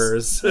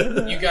survivors.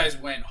 You guys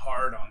went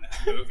hard on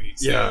that movie.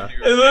 So Yeah.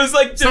 It was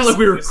like It's not like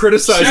we were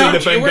criticizing Yeah,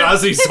 the you were-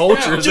 Benghazi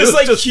soldiers. just It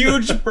was like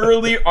huge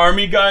burly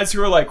army guys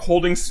who are like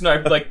holding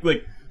sniper like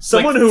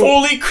Someone like who-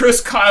 fully Chris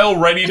Kyle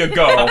ready to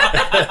go.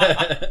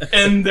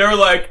 And they're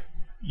like,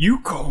 you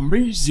call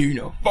me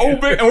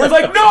xenophobic? And we're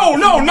like, no,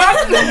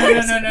 not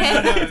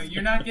No.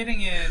 You're not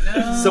getting it.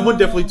 No. Someone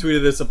definitely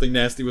tweeted us something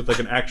nasty with like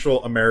an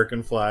actual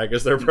American flag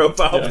as their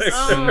profile Yes. picture.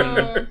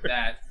 Oh.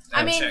 That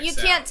I mean, checks you out.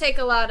 can't take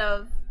a lot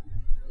of,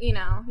 you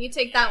know, you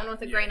take that one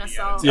with a grain of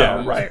salt.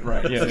 Yeah, right,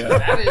 yeah.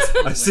 That is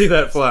I see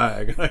that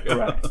flag.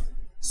 Right.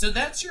 So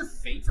that's your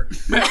favorite.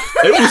 It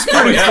was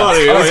pretty funny.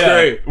 It was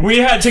great. We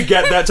had To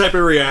get that type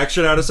of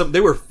reaction out of something, they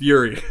were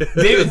furious.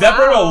 that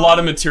brought a lot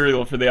of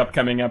material for the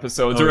upcoming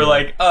episodes. Oh, we were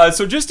yeah. like,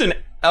 so just an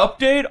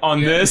update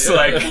on this, yeah.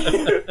 like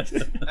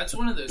That's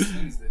one of those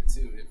things that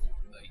too, if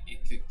like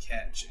it could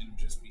catch and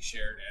just be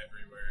shared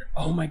everywhere.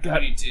 oh my I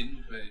god. mean, it didn't,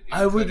 but it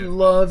I would could've.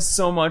 love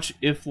so much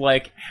if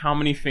like How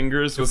Many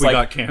Fingers was we like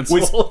got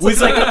canceled.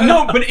 was like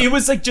no, but it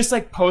was like just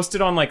like posted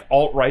on like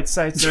alt-right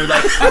sites. They're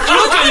like, look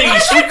at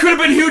these. It could have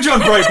been huge on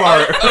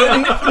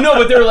Breitbart. No,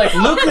 but they're like,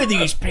 look at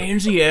these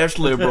pansy ass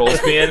liberals,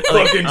 man.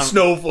 Like, Fucking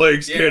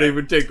snowflakes can't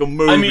even take a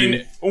movie. I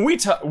mean,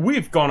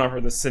 we've gone over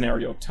this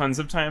scenario tons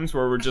of times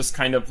where we're just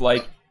kind of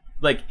like,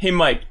 hey,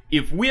 Mike,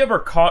 if we ever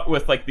caught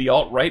with like the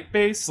alt-right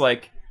base,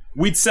 like.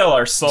 We'd sell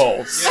our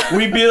souls.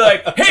 We'd be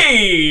like,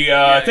 hey,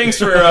 thanks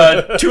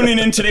for tuning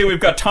in today.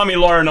 We've got Tommy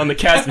Lauren on the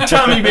cast.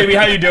 Tommy, baby,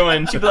 how you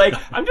doing? She'd be like,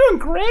 I'm doing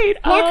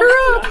great. Lock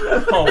her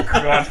up. Oh,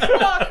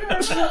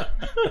 God.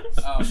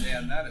 Oh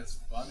man, that is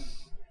funny.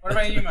 What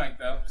about you, Mike?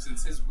 Though,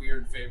 since his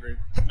weird favorite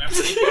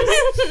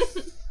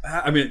memory.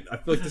 I mean, I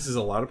feel like this is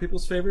a lot of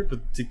people's favorite,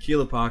 but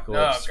Tequila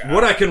Apocalypse. Oh, God.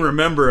 What I can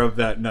remember of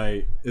that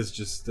night is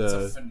just It's a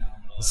a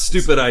phenomenal.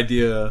 stupid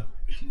idea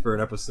for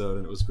an episode,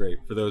 and it was great.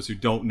 For those who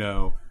don't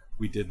know,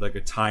 we did like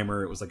a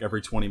timer. It was like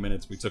every 20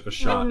 minutes we took a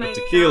shot my of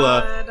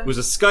tequila. God. It was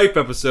a Skype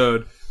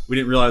episode. We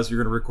didn't realize we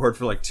were going to record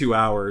for like 2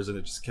 hours, and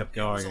it just kept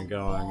going It was and a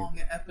going. long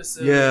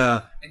episode.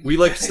 Yeah, And we you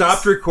like guys-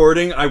 stopped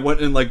recording. I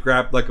went and like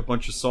grabbed like a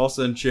bunch of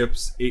salsa and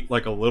chips, ate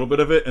like a little bit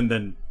of it, and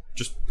then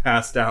just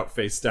passed out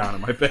face down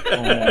in my bed.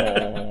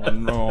 Oh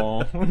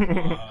no!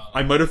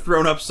 I might have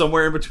thrown up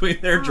somewhere in between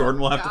there. Jordan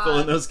will have to fill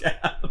in those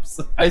gaps.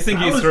 I think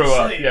he threw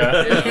up.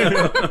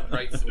 Yeah.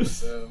 Rightfully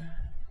so.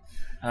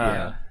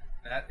 Yeah.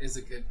 That is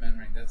a good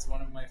memory. That's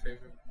one of my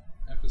favorite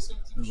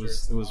episodes.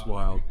 It was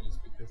wild.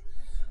 Because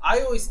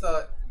I always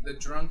thought the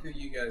drunker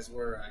you guys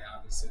were, I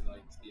obviously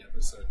liked the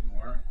episode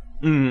more.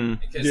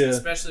 Because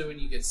especially when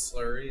you get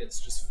slurry, it's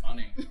just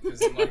funny.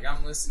 Because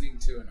I'm listening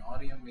to an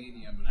audio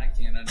medium and I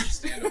can't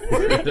understand a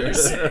word they're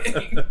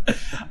saying.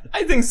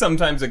 I think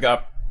sometimes it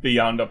got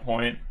beyond a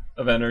point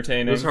of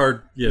entertaining. It was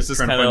hard. Yeah, it's just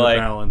trying to kind of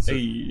find like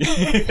the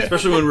balance.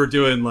 Especially when we're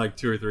doing like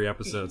 2 or 3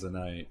 episodes a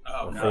night,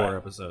 or 4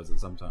 episodes at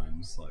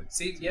sometimes.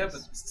 See, but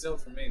still,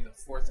 for me, the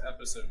 4th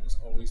episode was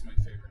always my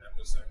favorite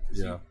episode.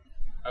 Yeah,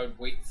 I would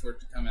wait for it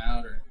to come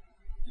out, or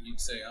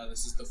you'd say, "Oh,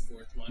 this is the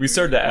 4th one." We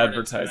started to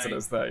advertise it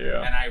as that,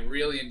 and I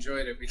really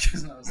enjoyed it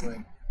because I was like,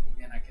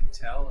 "Man, I can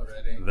tell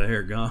already."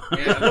 They're gone.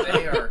 Yeah,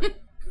 they are.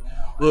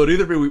 Well, it'd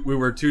either be we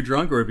were too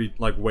drunk, or it'd be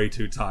like way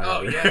too tired.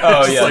 Oh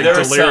yeah, like there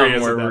were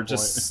some where we're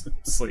just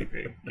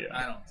sleepy. Yeah,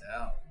 I don't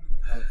doubt.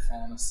 I would have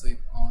fallen asleep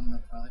on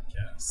the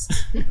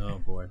podcast. Oh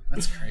boy,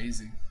 that's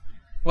crazy.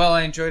 Well,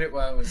 I enjoyed it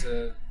while it was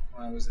a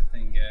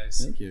thing,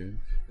 guys. Thank you.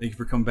 Thank you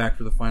for coming back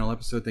for the final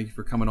episode. Thank you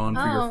for coming on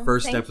for your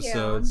first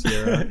episode,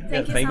 Sierra.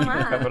 Thank you so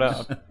much. For coming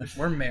up.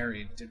 We're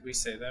married. Did we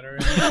say that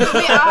already?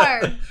 We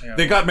are. Yeah,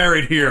 they got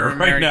married here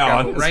right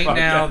now. Right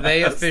now,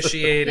 they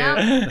officiate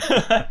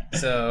it.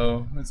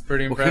 So it's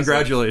pretty impressive.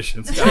 Well,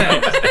 congratulations. We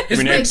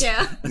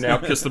now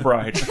kiss the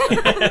bride.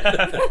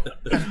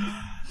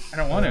 I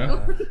don't want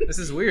to. This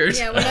is weird.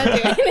 Yeah, we're not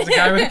doing it. There's a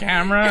guy with a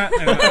camera,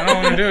 and I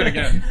don't want to do it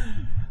again.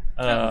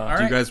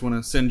 Do you guys want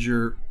to send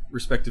your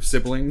respective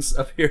siblings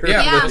up here?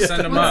 Yeah, we'll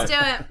send them Let's up.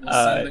 do it. We'll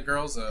send the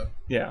girls up.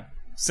 Yeah.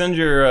 Send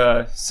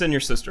your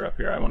sister up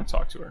here. I want to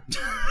talk to her.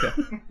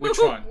 Okay. Which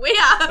one?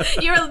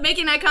 You're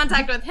making eye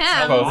contact with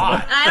him. Both of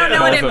them. And I don't know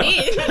what it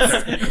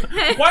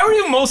means. Why were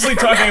you mostly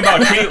talking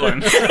about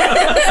Caitlin?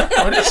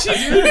 What did she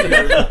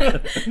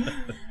do?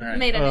 Right.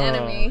 Made an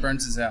enemy.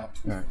 Burns is out.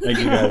 All right. Thank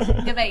you guys.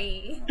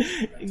 Goodbye.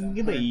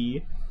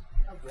 Goodbye.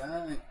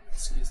 All right.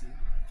 Excuse me.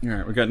 All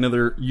right, we got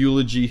another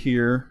eulogy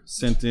here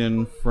sent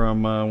in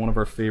from one of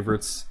our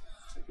favorites,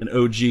 an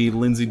OG,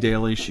 Lindsay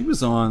Daly. She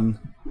was on...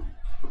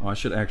 Oh, I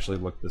should actually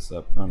look this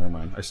up. Oh, never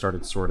mind. I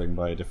started sorting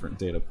by a different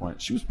data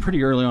point. She was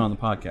pretty early on in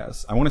the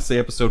podcast. I want to say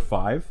episode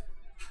 5.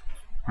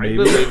 Maybe. I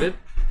believe it.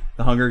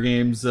 The Hunger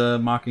Games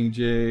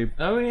Mockingjay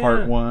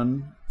part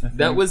 1.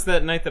 That was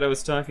that night that I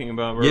was talking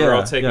about where we were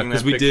all taking that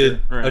because we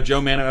did a Joe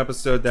Manno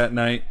episode that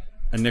night,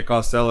 a Nick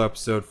Costello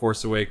episode,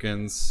 Force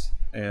Awakens,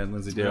 and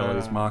Lindsay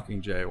Daly's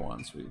Mockingjay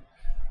ones.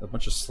 A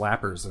bunch of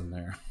slappers in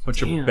there. A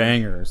bunch of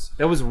bangers.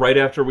 That was right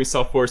after we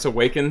saw Force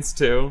Awakens,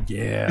 too.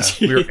 Yeah.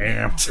 We were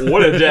amped.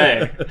 What a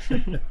day.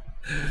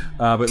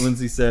 But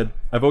Lindsay said,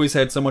 I've always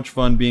had so much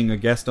fun being a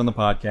guest on the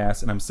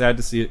podcast, and I'm sad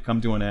to see it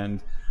come to an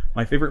end.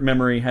 My favorite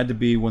memory had to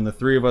be when the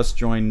 3 of us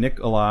joined Nick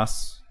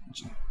Alas.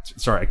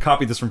 Sorry, I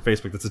copied this from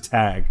Facebook. That's a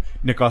tag.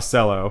 Nick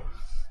Costello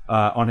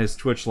on his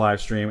Twitch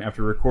live stream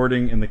after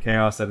recording in the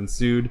chaos that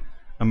ensued.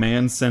 A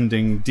man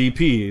sending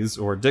DPs,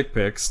 or dick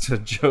pics, to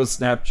Joe's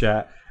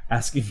Snapchat,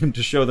 asking him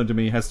to show them to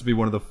me has to be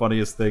one of the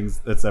funniest things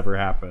that's ever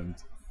happened.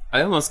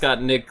 I almost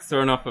got Nick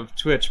thrown off of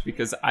Twitch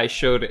because I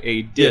showed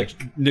a dick.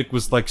 Yeah, Nick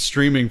was like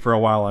streaming for a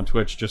while on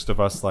Twitch, just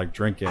of us like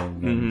drinking,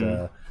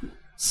 and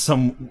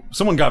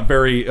someone got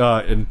very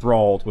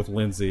enthralled with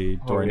Lindsay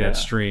during that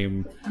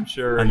stream. I'm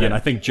sure. And then I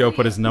think Joe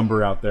put his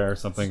number out there or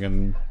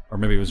something, or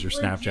maybe it was your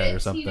Snapchat or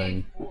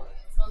something. It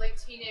smells like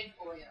teenage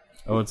boy.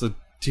 Oh, it's a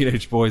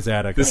teenage boy's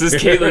attic. This is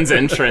Caitlin's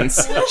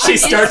entrance. She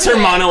starts her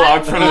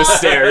monologue from the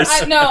stairs.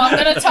 No,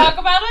 I'm going to talk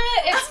about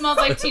it. It smells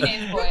like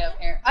teenage boy up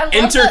here.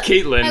 Enter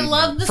Caitlin. I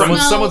love the smell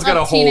Someone's got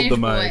to of hold teenage the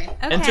boy. mic. Okay.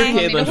 Enter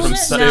Caitlin from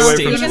Stay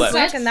away from stage left.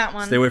 Second that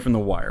one. Stay away from the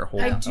wire.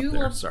 Hold I up do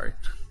there. love- Sorry.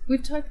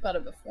 We've talked about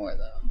it before,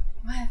 though.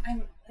 What?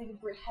 I'm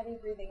like heavy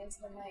breathing into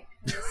the mic.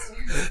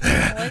 from the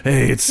stairs.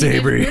 Hey, it's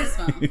Sabri.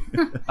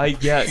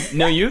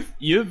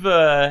 You've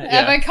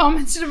Have I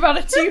commented about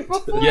it to you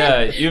before?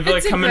 Yeah, you've like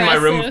It's come in my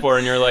room aggressive. before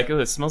and you're like, oh,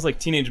 it smells like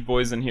teenage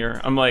boys in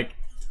here. I'm like,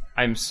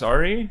 I'm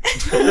sorry.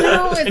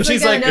 No, it's And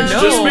she's like, no. it's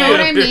just You me know what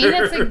up I mean?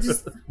 here. It's like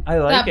just I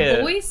like that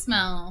it. boy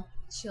smell.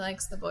 She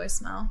likes the boy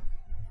smell.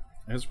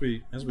 As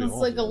we It's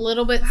all like do. a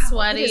little bit it is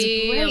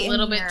sweaty, great a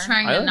little in bit here.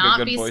 trying I to like a not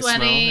good be boy smell,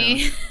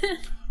 sweaty.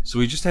 So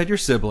we just had your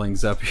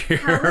siblings up here.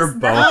 was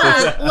Both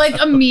that? of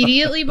Like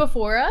immediately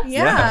before us?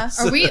 Yeah. Yes.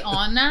 Are we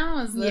on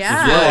now? Is this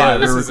Yeah. Yeah,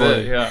 this we're is it.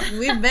 recording. Yeah.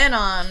 We've been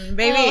on,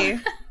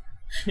 baby.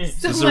 So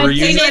This is a my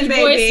reunion. teenage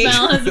boy Baby.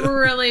 smell has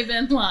really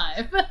been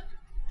live.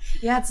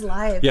 Yeah, it's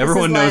live. Yeah, This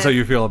everyone is knows live. how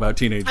you feel about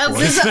teenage boys.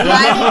 This is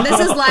live. This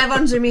is live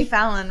on Jimmy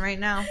Fallon right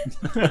now.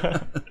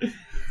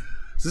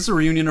 Is this a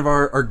reunion of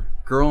our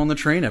Girl on the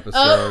Train episode?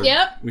 Oh,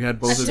 yep. We had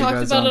both I've of you talked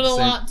guys about on it a the same-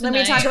 lot tonight. Let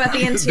me talk about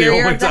the interior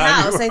only of the time you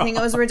house. were I think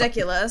it was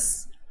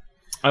ridiculous.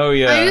 Oh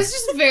yeah. I was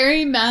just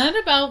very mad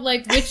about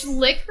like which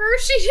liquor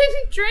she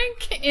didn't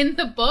drink in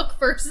the book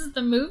versus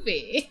the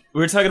movie.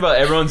 We were talking about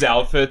everyone's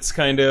outfits,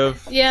 kind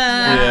of.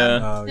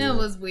 Yeah. Yeah. It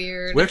was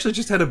weird. We actually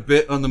just had a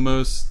bit on the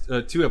most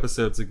 2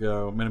 episodes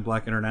ago, Men in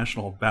Black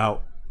International,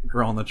 about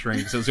Girl on the Train.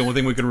 So it's the only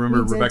thing we can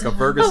remember. Rebecca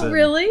Ferguson. Oh,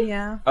 really?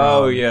 Yeah.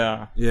 Oh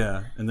yeah.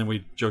 Yeah, and then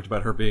we joked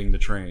about her being the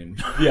train.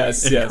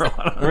 Yes, yes.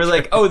 We're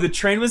like, oh, the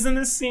train was in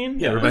this scene.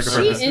 Yeah, Rebecca Was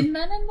Ferguson. she in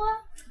Men in Black?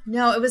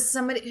 No, it was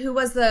somebody who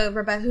was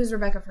who's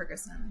Rebecca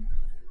Ferguson?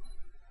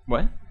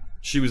 What?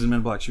 She was in Men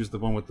in Black. She was the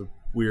one with the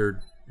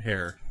weird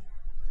hair.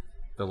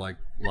 The like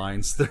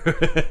lines through.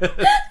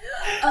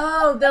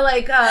 Oh, the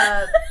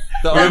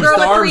The girl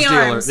with arms 3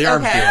 dealer. arms. The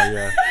arms Okay. dealer,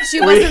 yeah.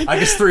 She wasn't. I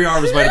guess 3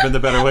 arms might have been the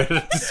better way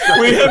to describe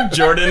We it. have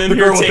Jordan in The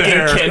here girl with the taking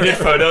hair. candid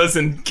photos,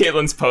 and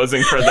Caitlin's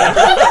posing for them.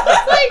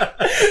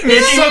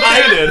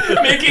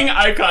 making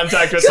eye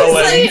contact with the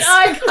lens.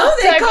 Oh,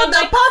 they called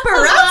the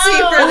paparazzi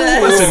for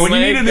this. Listen, when you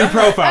need a new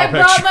profile I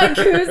brought my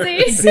picture.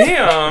 koozie.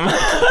 Damn.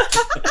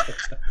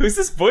 Who's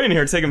this boy in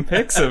here taking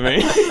pics of me?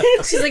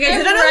 She's like, I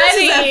didn't know this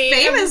was a ready.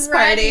 famous I'm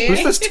ready. Who's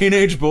party. this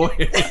teenage boy?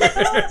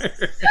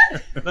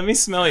 Let me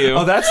smell you.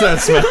 Oh, that's that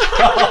smell.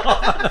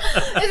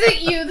 Is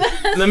it you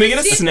that? Let me get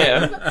a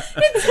sniff.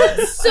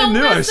 It's so I knew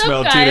I messed up,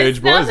 smelled guys.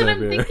 teenage Now boys that up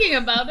I'm here. thinking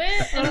about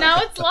it, and now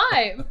it's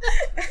live.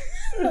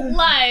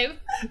 Live.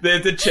 They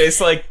have to chase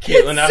like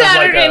Caitlin out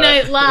Saturday of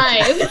like Night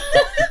Live.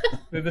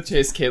 They have to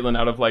chase Caitlin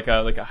out of like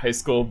a high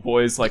school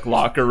boys like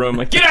locker room.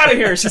 Like, get out of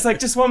here! She's like,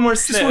 just one more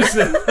sniff.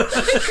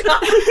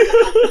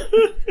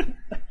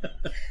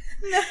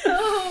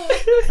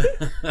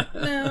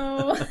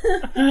 No.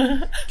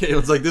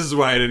 Caitlin's like, this is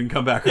why I didn't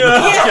come back on the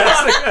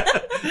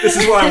podcast. This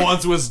is why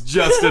once was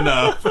just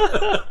enough.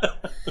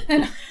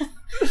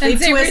 They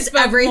Xavier twist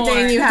spoke everything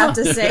more. you have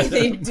to say.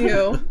 They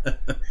do.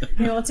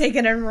 They will take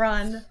it and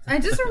run. I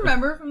just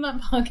remember from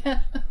that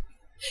podcast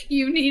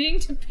you needing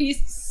to pee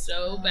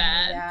so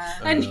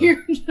bad. And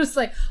you're just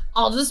like,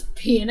 I'll just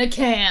pee in a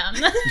can.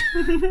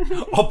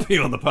 I'll pee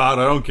on the pot.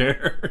 I don't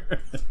care.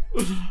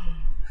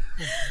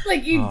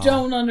 Like, you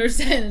don't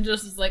understand. And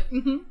just is like,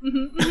 And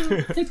you're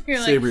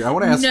like, Sabri, I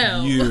want to ask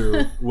no.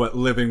 you what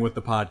living with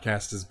the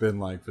podcast has been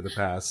like for the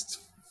past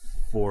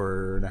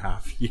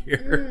 4.5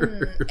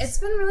 years. It's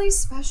been really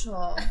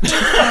special.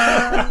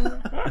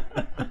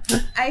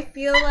 I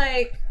feel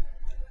like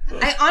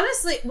I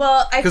honestly,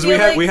 Because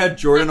we had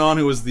Jordan on,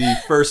 who was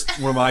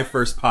one of my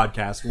first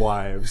podcast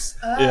wives.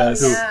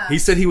 Yes. yeah. He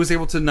said he was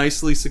able to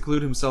nicely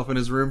seclude himself in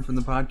his room from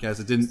the podcast.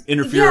 It didn't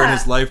interfere in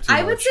his life too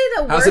much. I would say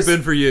the How's worst- it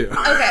been for you? Okay,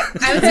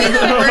 I would say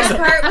the worst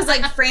part was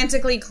like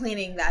frantically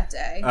cleaning that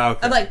day.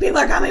 Okay. Of like, people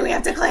are coming, we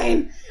have to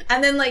clean.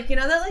 And then like, you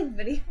know that like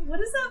video, what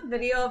is that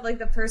video of like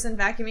the person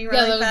vacuuming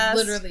really Yeah, that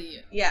was fast? literally you.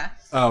 Yeah.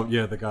 Oh,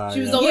 yeah, the guy.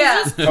 She was yeah. always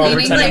Yeah. just Oh, cleaning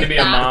pretending like to be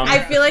a mom. I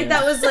feel like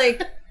that was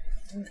like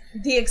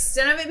the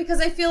extent of it, because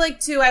I feel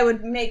like too I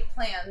would make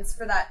plans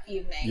for that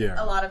evening Yeah.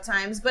 a lot of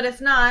times, but if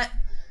not,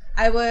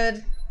 I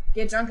would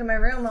get drunk in my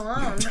room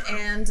alone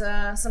and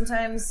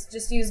sometimes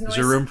just use noise. Is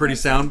your room pretty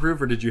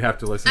soundproof, or did you have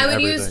to listen I to would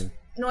everything? use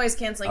noise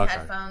canceling Okay.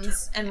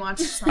 headphones and watch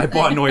something. I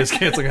bought noise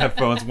canceling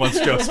headphones once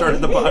Joe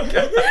started the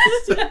podcast.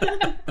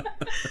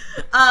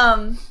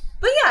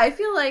 But yeah, I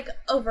feel like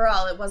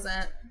overall it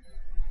wasn't.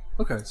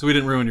 Okay, so we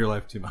didn't ruin your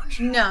life too much.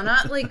 No,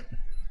 not like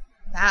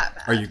that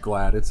bad. Are you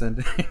glad it's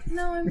ending?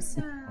 No, I'm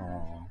sad.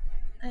 Aw.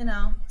 I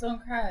know.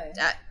 Don't cry.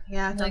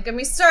 Yeah, don't get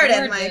me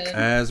started, Mike.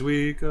 As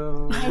we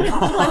go.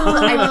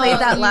 I played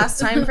that last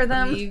time for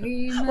them.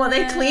 Well,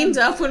 they cleaned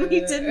up when we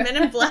did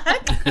Men in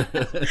Black.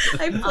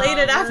 I played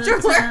it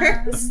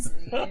afterwards.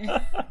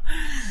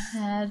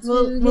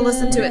 We'll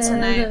listen to it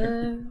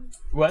tonight.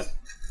 What?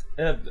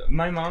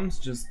 My mom's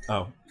just.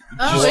 Oh.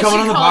 Oh, She's is coming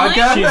she on the calling?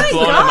 podcast? She's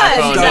blowing up my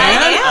phone.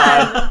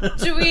 Diane?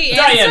 Should we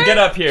answer? Diane, get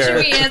up here. Should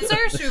we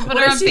answer? Should we put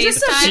her Or on she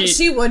just FaceTime?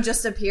 she would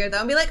just appear though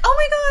and be like, "Oh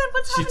my god,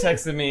 what's She happening?"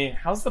 texted me,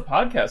 "How's the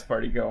podcast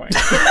party going?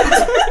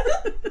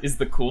 Is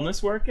the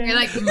coolness working?" You're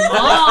like, Mom.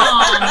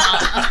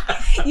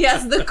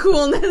 Yes, the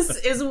coolness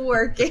is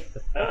working.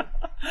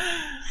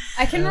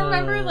 I can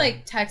remember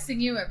like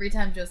texting you every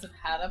time Joseph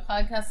had a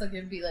podcast. Like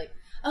it'd be like,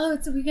 "Oh,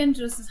 it's a weekend.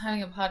 Joseph's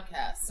having a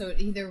podcast." So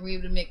either we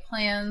would make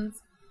plans,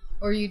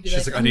 or you'd be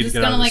She's like, I "I'm need to just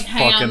get out gonna of like this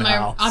hang out in fucking my.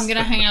 house." I'm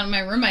gonna hang out in my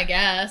room, I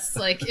guess."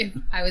 Like if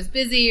I was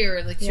busy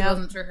or like she Yeah.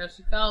 wasn't sure how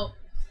she felt,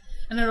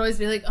 and I'd always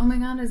be like, "Oh my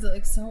god, is it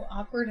like so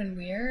awkward and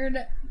weird?"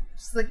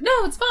 She's like, "No,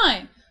 it's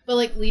fine." But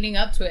like leading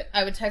up to it,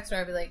 I would text her.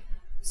 I'd be like,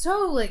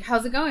 "So, like,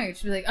 how's it going?"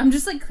 She'd be like, "I'm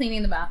just like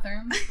cleaning the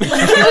bathroom." Like,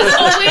 it was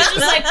always just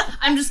like,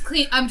 "I'm just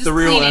The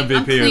real cleaning. MVP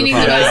I'm of the cleaning the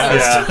podcast.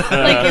 bathroom."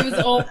 Yeah. Like it was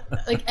all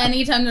like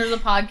anytime there was a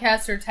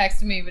podcast or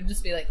texting me, it would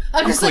just be like,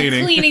 "I'm just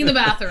cleaning. like cleaning the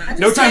bathroom."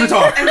 No time to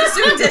talk. I'm just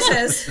doing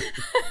dishes.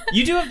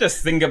 You do have to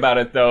think about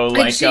it though,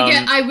 Like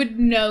like I would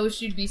know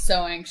she'd be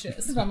so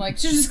anxious, and I'm like,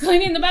 "She's just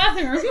cleaning the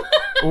bathroom."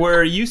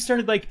 where you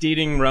started like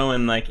dating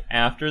Rowan like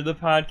after the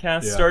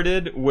podcast Yeah.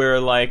 started, where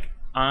like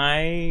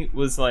I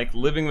was like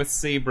living with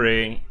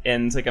Sabri,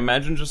 and like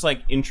imagine just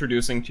like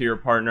introducing to your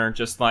partner,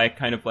 just like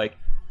kind of like,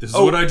 This is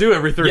what I do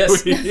every 3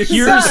 yes,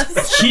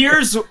 weeks.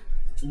 here's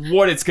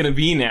what it's gonna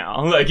be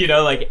now. Like, you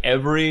know, like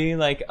every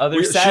like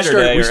other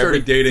Saturday. We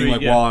started dating every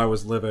like while I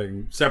was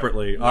living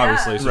separately,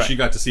 obviously. So she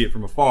got to see it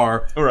from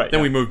afar. Right.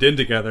 Then we moved in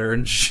together,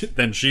 and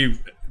then she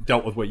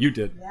dealt with what you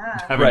did.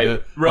 Yeah. I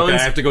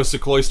have to go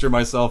sequester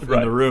myself in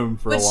the room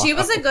for a But while. she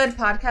was a good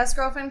podcast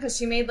girlfriend because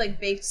she made like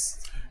baked.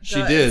 She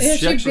goods. did. Yeah, She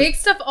she actually- bakes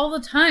stuff all the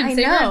time. I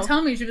Sarah know. would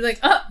tell me, she'd be like,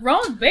 "Oh,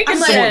 Rowan's baking I'm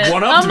like, shit."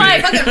 one up I'm to me.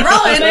 like, Fucking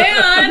Rowan,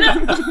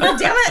 man. God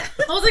damn it!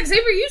 I was like,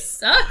 Saber, you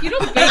suck. You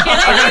don't bake anything.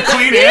 I gotta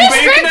clean You and just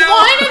bake drink now.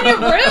 wine in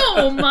your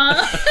room.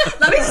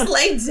 Let me just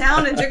lay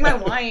down and drink my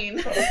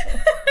wine.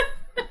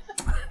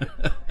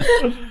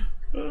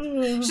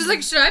 She's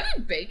like, should I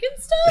be baking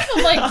stuff?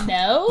 I'm like,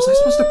 no. Was I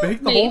supposed to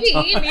bake the whole Maybe,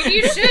 time? maybe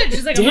you should.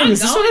 She's like, Damn, I'm not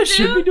is this going what I to.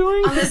 should be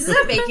doing? Oh, this is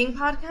a baking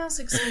podcast.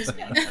 Excuse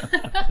me.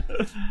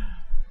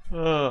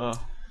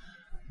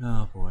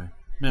 Oh boy,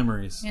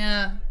 memories.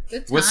 Yeah,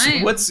 good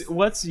times.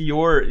 What's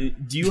your?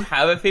 Do you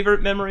have a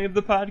favorite memory of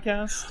the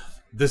podcast?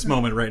 This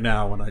moment right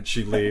now when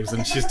she leaves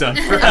and she's done.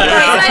 Drop the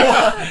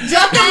light.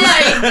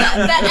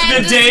 The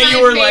end day is my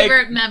you were favorite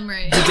like-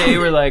 memory. The day you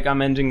were like,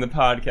 I'm ending the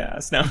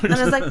podcast now. And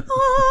I was like,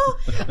 oh.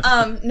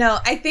 No,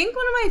 I think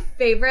one of my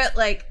favorite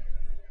like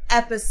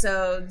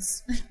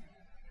episodes,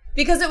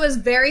 because it was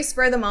very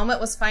spur of the moment,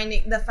 was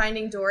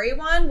Finding Dory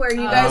one, where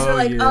you guys were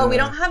like, oh, we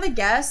don't have a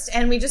guest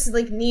and we just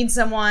like need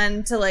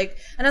someone to like,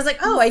 and I was like,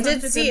 oh, I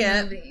did see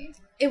it. Movie.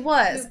 It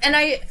was, and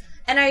I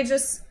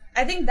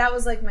think that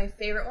was like my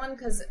favorite one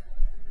because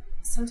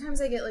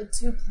sometimes I get like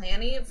too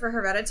planny. For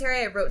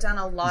Hereditary, I wrote down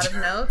a lot of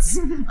notes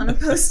on a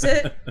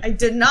post-it. I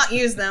did not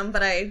use them,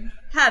 but I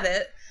had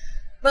it.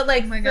 But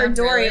like Oh my for God,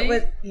 Dory, really? it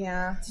was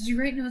yeah. Did you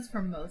write notes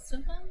for most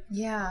of them?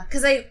 Yeah,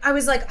 because I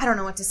was like, I don't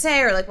know what to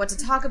say or like what to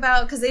talk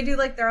about because they do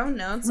like their own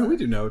notes. Well, we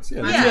do notes.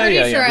 Yeah, I'm Yeah.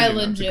 pretty sure I we do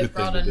notes. It's a legit good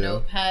thing brought to a do.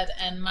 notepad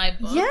and my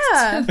book.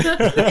 Yeah.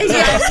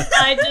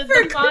 I did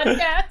the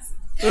podcast.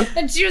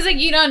 And she was like,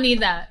 you don't need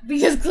that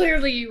because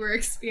clearly you were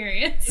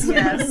experienced.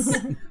 Yes,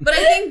 but I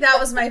think that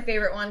was my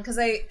favorite one because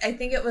I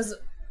think it was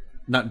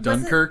Not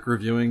Dunkirk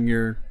reviewing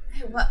your.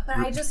 what, but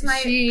I just I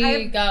She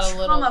have got a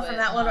little trauma bit from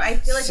that one. I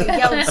feel like I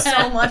yelled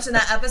so much in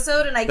that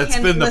episode, and I That's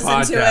can't been the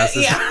listen to podcast.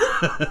 it.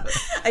 Yeah,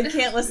 I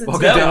can't listen to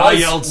Okay, it. I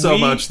yelled so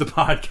much the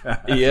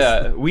podcast.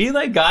 Yeah,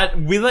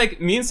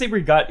 me and Sabre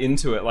got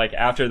into it like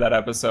after that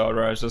episode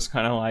where I was just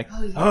kind of like,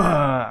 Oh, yeah.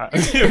 "Ah." Oh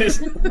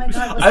my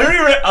God, was I don't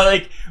even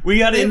like we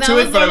got Like, into that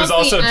it, was but I was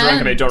almost also the drunk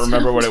and I end. don't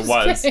remember what it Just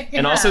was. kidding.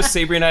 And also Yeah.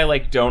 Sabre and I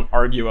like don't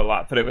argue a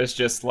lot, but it was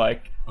just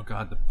like, Oh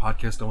god, the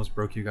podcast almost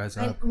broke you guys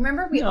I up.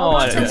 remember we No, all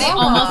went I to didn't. They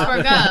Wawa. almost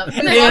broke up.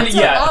 And then went to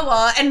yeah.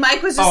 Wawa, and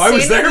Mike was just Oh, I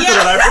was there standing for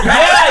that. I forgot.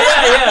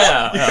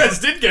 yeah. You guys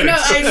did get No,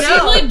 it. I know. She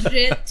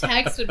legit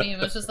texted me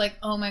and was just like,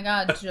 oh my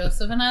God,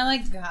 Joseph and I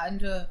like got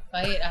into a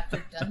fight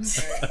after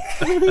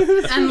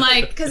Dunkirk. And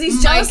like, 'Cause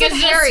he's jealous Mike of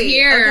is Harry, just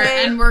here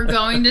okay? and we're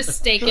going to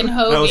steak and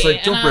hoagie. I was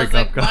like, don't and break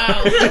I up,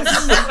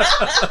 was like, wow.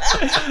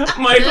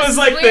 Mike This was is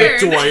like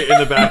weird. the Dwight in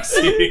the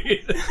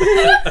backseat.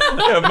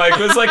 yeah, Mike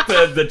was like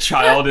the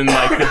child in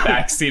like the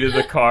back seat of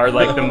the car,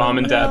 like the mom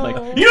and dad, like,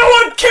 you know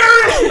what,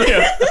 Karen?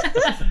 Yeah.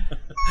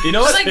 You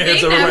know what? Like, they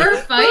Hands over never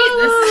my- fight.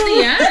 This is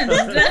the end.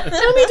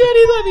 Mommy,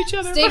 Daddy love each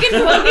other. Steak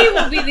and hoagie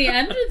will be the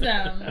end of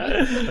them.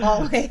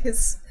 Always.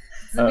 It's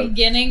the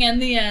beginning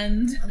and the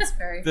end. That's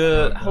very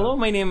The hello,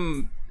 my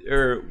name,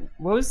 or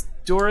what was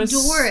Doris?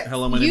 Doris.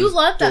 Hello, my name You is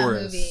loved that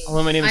Doris. movie.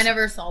 Hello, my name is- I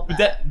never saw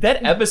that.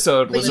 That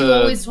episode But was you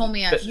a. always told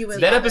me I that, should would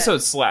that love episode it.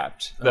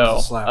 slapped That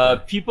was though. a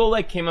slapper. People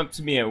like came up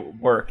to me at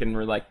work and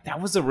were like, "That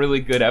was a really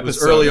good episode."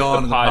 was early of on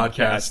the in the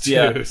podcast, too,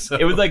 Yeah, so.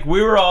 it was like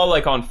we were all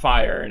like on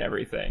fire and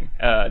everything.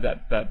 That.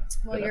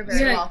 Well, you're episode.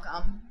 very Yeah.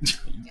 welcome.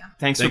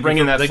 Thanks Thank for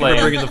bringing that Thank flame.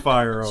 you for bringing the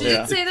fire She over. Yeah.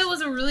 did say that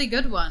was a really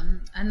good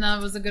one, and that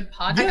was a good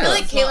podcast. I feel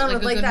like as well, Caitlin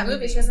would a like good that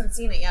movie. She hasn't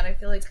seen it yet. I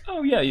feel like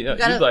Oh yeah, you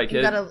gotta, you'd like you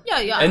it. gotta,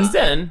 Yeah. And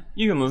then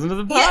you can listen to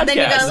the podcast. Yeah, then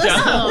you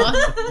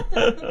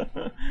gotta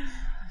Oh.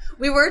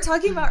 We were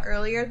talking about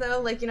earlier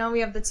though, like, you know, we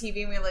have the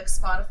TV and we have like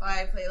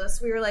Spotify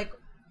playlists. We were like,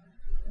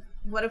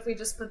 what if we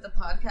just put the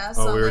podcast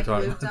Oh, on we were like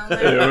talking- loop down Yeah,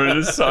 there? we were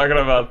just talking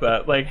about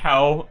that. Like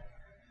how,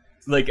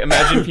 like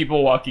imagine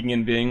people walking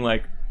in being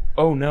like,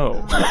 "Oh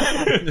no,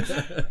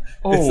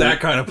 It's that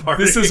kind of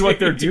party. this is what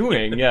they're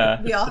doing."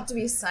 Yeah. We all have to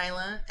be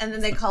silent, and then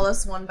they call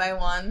us one by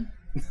one.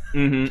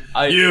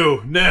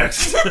 You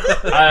next.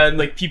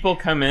 Like people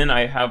come in.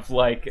 I have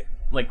like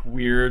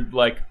weird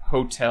like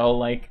hotel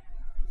like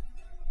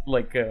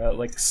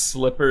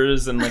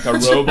slippers and like a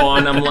robe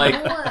on. I'm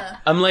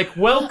like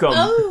welcome.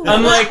 Oh.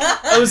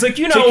 I was like,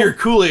 you know, Take your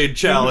Kool-Aid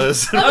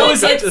chalice. I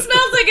was like, It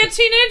smells like a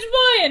teenage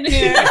boy in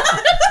here.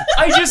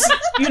 I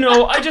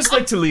just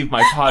like to leave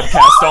my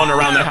podcast on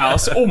around the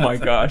house. Oh my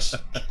gosh.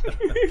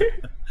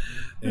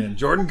 And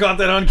Jordan caught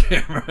that on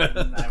camera.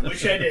 I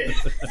wish I did.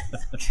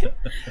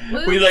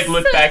 We like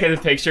look back at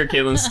the picture.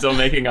 Caitlin's still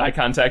making eye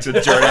contact with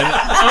Jordan.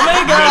 Oh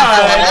my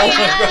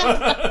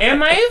god!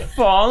 Am I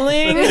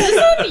falling? Is this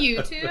on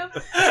YouTube?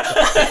 Is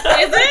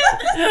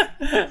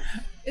it?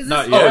 Is this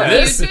Not on yet. Oh,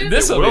 this YouTube?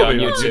 this will be will on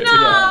be on YouTube. YouTube.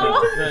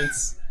 Yeah.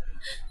 That's-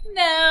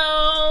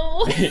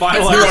 No.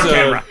 Final It's not-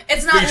 episode.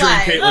 It's not featuring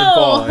live. Caitlin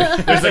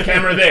Falling. There's a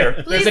camera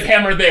there. There's a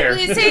camera there.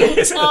 Please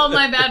take all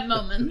my bad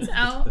moments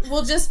out.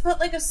 We'll just put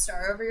like a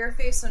star over your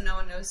face so no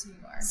one knows who you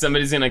are.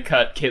 Somebody's gonna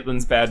cut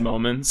Caitlin's bad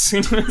moments.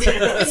 It's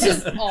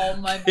just all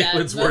my bad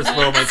Caitlin's moments. worst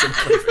moments in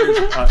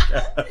the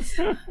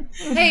podcast.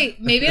 Hey,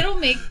 maybe it'll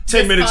make 10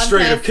 this minutes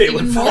straight of podcast Caitlin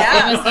even more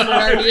Falling. famous than it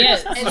already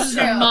is. It's This is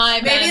true. my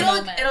Maybe bad it'll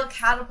moment.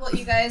 catapult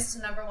you guys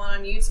to #1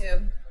 on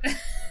YouTube.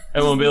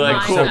 And we'll be like,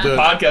 My cool, bad. the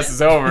podcast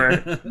is over.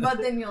 But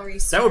then you'll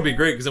restart. That would be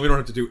great because then we don't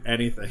have to do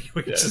anything.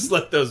 We can just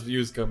let those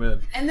views come in.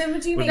 And then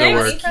would you With make no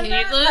money work. from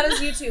that? Caitlin? How does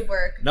YouTube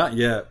work? Not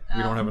yet.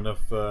 We don't Oh. have enough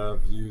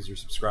views or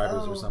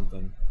subscribers or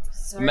something.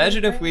 Sorry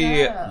Imagine to if bring we-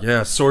 that up.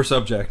 Yeah, sore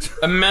subject.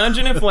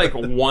 Imagine if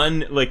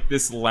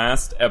this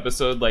last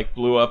episode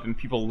blew up and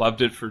people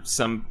loved it for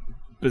some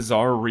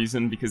bizarre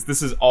reason, because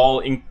this is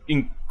all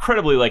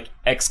incredibly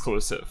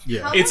exclusive.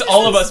 Yeah. How It's long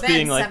all has of this us been?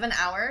 being like 7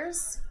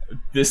 hours.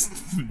 this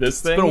thing.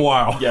 It's been a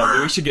while.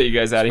 Yeah, we should get you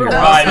guys out of here. been a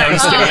Bye. while. No, I'm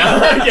just kidding.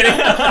 I'm kidding.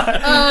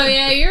 Oh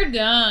yeah, you're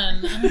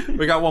done.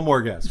 We got one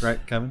more guest, right,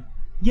 Kevin?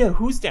 Yeah,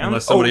 who's down?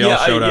 Unless somebody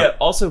else showed up. Yeah.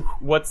 Also,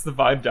 what's the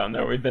vibe down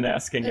there? We've been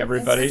asking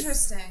everybody. It's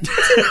interesting.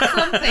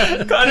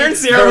 Something. Connor and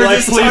Sarah were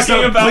just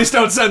talking about. please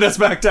don't send us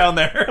back down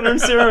there. Connor and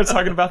Sarah were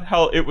talking about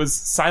how it was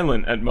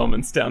silent at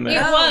moments down It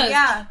there. Oh, was.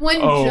 yeah. When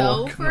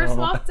Oh, Joe first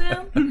no. walked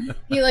in,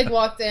 he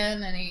walked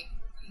in and he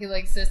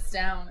sits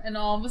down, and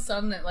all of a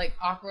sudden it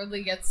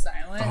awkwardly gets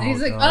silent. And Oh,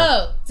 he's like, God.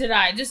 "Oh, did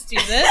I just do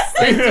this?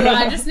 Do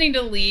I just need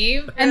to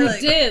leave?" And Really?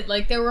 it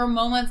did. There were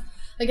moments,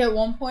 at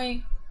one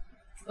point,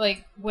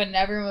 when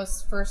everyone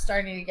was first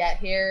starting to get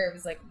here, it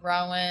was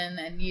Rowan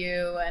and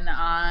you and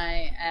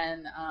I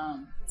and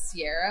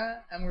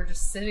Sierra, and we're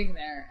just sitting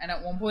there. And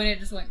at one point, it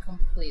just went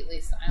completely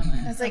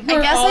silent. I was like, We're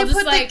I guess all I just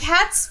put the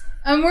cat's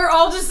and we're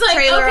all just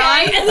Trailer okay.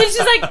 on. And then she's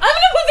like, I'm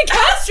gonna put the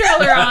Cats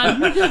trailer on.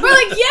 We're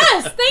like,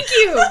 yes, thank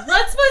you.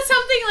 Let's put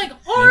something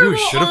horrible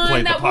should have on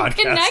played the that will podcast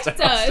connect us.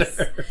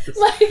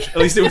 downstairs. At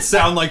least it would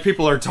sound like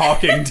people are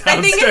talking downstairs.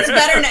 I think it's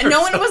better now.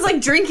 No one was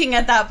drinking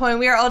at that point.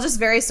 We were all just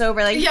very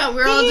sober. Yeah,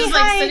 we're all "Hey, just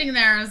hi." sitting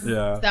there. As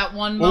Yeah. that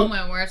one Well-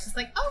 moment where it's just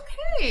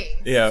okay.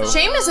 Yeah.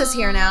 Seamus is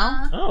here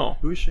now. Oh,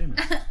 Who is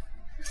Seamus?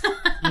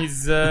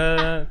 he's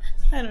I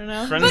don't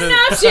know. friend But of,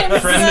 now Seamus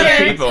is friend of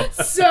here. people.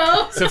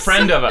 So It's a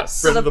friend of us.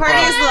 So the party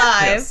is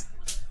live. Yes.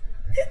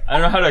 I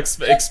don't know how to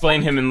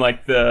explain him in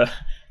the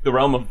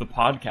realm of the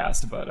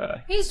podcast,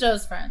 but he's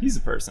Joe's friend. he's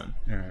a person.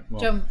 All right.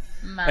 Well, Joe.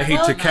 I hate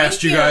to Well,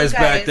 cast thank you you, guys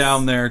back guys.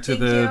 down there to Thank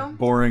the you.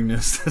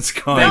 boringness that's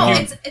going Thank No,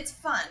 on. you. it's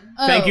fun.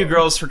 Thank you, Oh.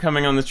 girls, for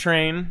coming on the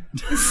train.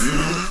 So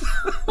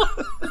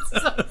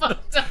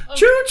fucked up.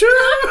 Choo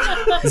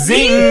choo!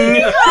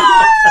 Zing!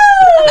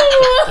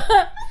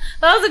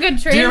 That was a good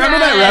train Do you remember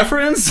that ride.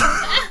 reference?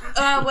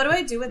 What do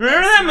I do with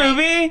Remember this? that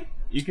movie?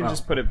 You can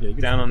just put it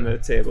down on the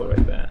table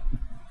like that.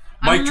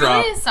 I'm Mic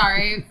drop. really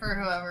sorry for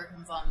whoever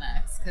comes on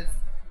next, because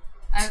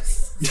I.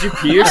 Did you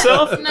pee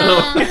yourself?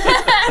 No.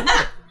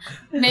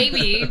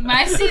 Maybe.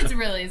 My seat's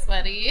really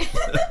sweaty.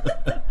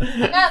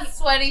 I got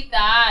sweaty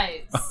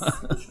thighs.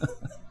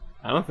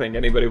 I don't think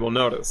anybody will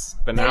notice.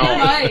 But They're now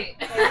right.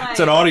 It's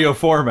an audio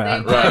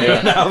format. They might.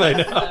 yeah. Now they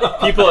know.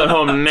 people at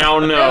home now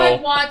They're know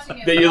watching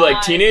it that you like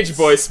live. teenage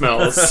boy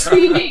smells.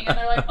 Screaming, and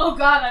they're like, "Oh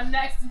God, I'm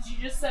next!" And she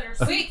just said her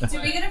Wait, seat.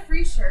 do we get a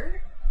free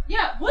shirt?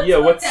 Yeah, what's Yeah,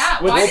 with what's- that?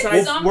 what's Why that?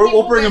 did some We'll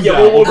people bring him get-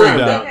 down. we'll We'll bring bring him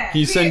him down. down. Can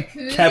you send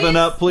Koozies? Kevin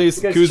up, please?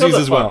 You guys chill Koozies the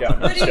as well. fuck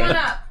out. Who do you want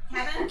up?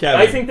 Kevin?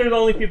 Kevin. I think they're the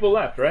only people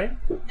left, right?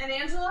 And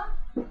Angela?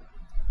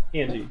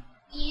 Angie.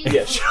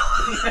 Yes.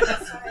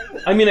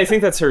 I mean, I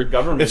think that's her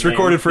government. It's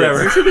recorded name.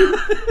 forever. Yes.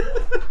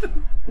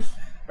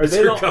 Are It's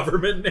they your the-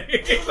 government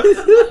name.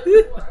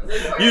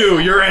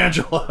 You're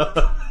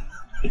Angela.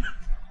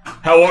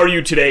 How are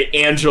you today,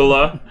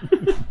 Angela?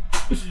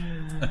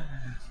 All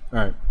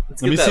right. Let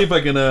get me that- see if I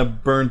can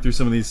burn through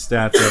some of these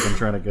stats I've been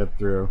trying to get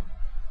through,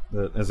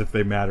 as if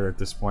they matter at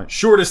this point.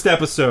 Shortest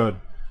episode.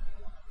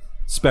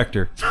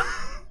 Spectre.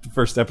 The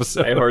first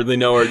episode. I hardly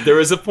know her. There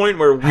was a point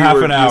where we Half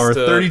were an hour, used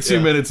to- 32 yeah.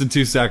 minutes and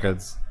 2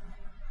 seconds.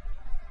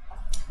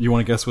 You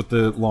want to guess what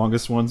the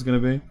longest one's going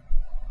to be?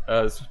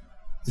 It's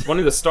one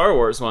of the Star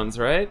Wars ones,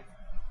 right?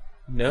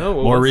 No.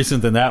 what More was-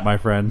 recent than that, my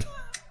friend.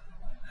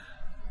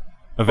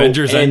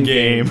 Avengers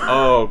Endgame.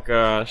 Oh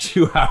gosh.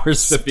 2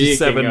 hours,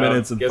 57 Speaking of,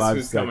 minutes, and guess 5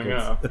 who's seconds. coming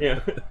up?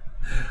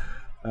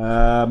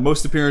 Yeah.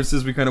 Most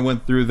appearances, we kind of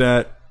went through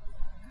that.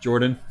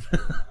 Jordan,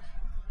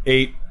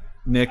 8.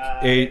 Nick,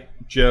 8.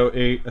 Joe,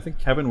 8. I think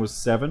Kevin was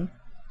 7,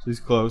 so he's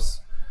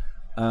close.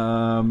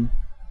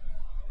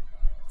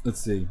 Let's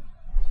see.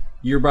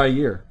 Year by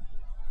year.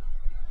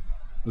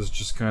 It was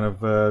just kind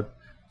of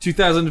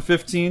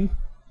 2015.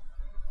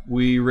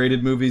 We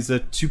rated movies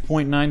at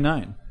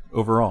 2.99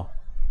 overall.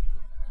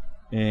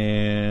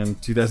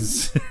 And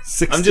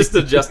 2016. I'm just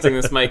adjusting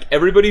this mic.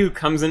 Everybody who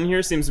comes in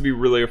here seems to be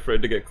really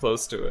afraid to get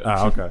close to it.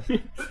 Oh,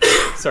 okay.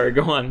 Sorry,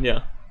 go on.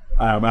 Yeah.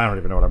 I don't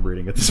even know what I'm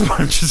reading at this point.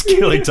 I'm just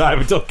killing time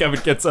until Kevin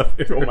gets up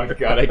here. Oh my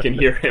god, I can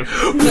hear him.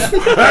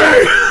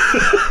 Hey!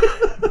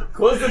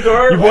 Close the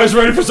door. You boys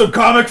ready for some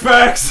comic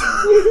facts?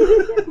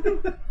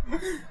 Where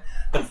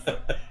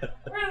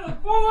the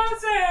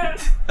boys at?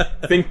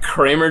 think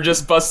Kramer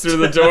just bust through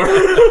the door.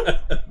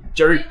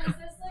 Jerry.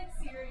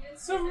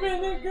 So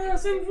many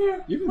girls in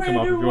here. You can come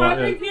up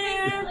if you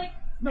want.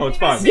 No, it's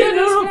fine. Yeah,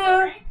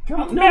 no.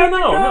 Come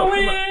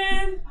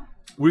on.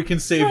 We can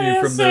save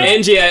you from the...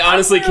 Angie, I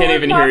honestly can't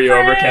even hear you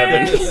over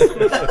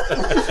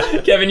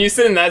Kevin. Kevin, you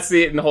sit in that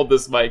seat and hold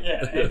this mic.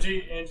 Yeah,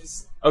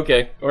 Angie's...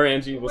 Okay, or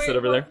Angie, we'll sit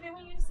over there.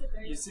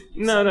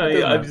 No,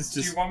 I'm just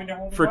Do you want me to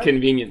hold for the mic?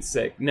 convenience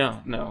sake. No,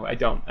 I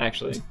don't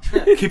actually.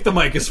 Keep the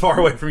mic as far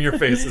away from your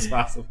face as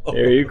possible.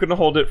 There, you can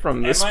hold it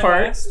from this Am I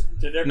part, last?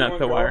 Did everyone not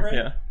the go wire. over it?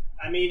 Yeah.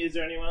 I mean, is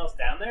there anyone else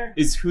down there?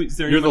 Is there?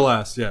 You're anyone? the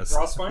last, yes.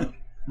 Ross went?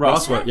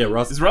 Ross went, yeah,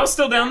 Ross. Is Ross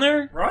still down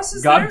there? Ross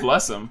is God there?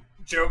 bless him.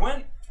 Joe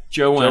went?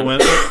 Joe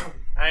went.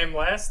 I am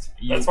last?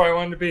 That's why I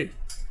wanted to be.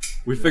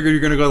 We figured you're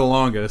going to go the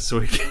longest,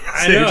 so we can...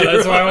 I know,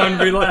 that's why I wanted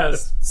to be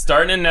last.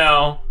 Starting it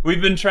now. We've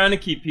been trying to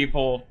keep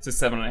people to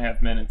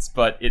 7.5 minutes,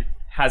 but it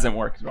hasn't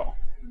worked at all.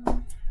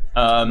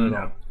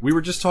 We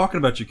were just talking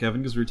about you,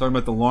 Kevin, because we were talking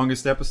about the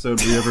longest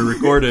episode we ever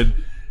recorded.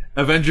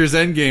 Avengers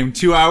Endgame,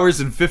 2 hours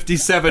and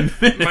 57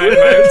 minutes.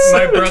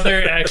 My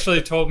brother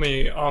actually told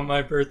me on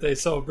my birthday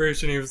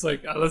celebration, he was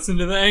like, I listened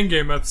to the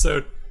Endgame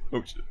episode.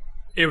 Oh, shit.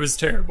 It was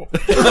terrible.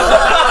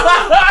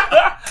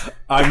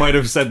 I might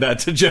have said that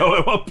to Joe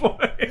at one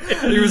point.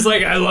 He was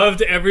like, I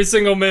loved every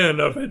single minute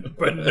of it,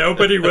 but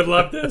nobody would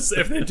love this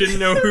if they didn't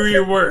know who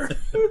you were.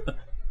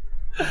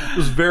 It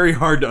was very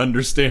hard to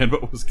understand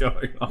what was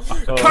going on.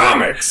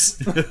 Comics!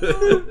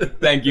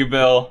 Thank you,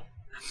 Bill.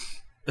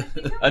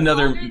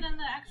 Another...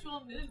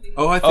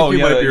 Oh, I think you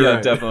might be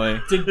right.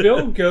 Definitely. Did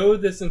Bill go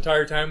this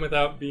entire time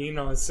without being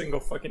on a single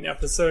fucking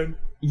episode?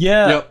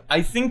 Yeah, Yep.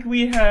 I think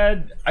we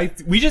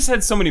just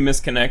had so many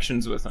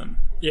misconnections with him.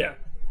 Yeah.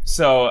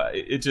 So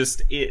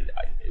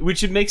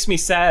which it makes me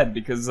sad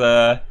because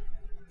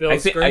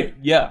Bill's great.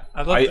 I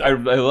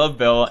love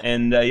Bill,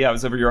 and I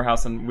was over your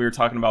house and we were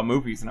talking about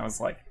movies, and I was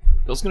like,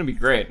 Bill's gonna be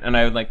great, and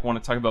I would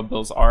want to talk about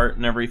Bill's art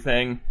and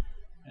everything.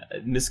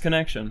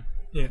 Misconnection.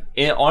 Yeah.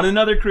 And on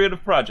another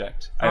creative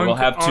project, I will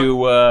have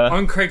to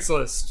on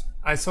Craigslist.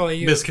 I saw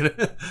you.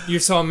 You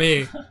saw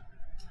me.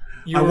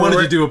 I wanted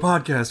to do a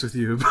podcast with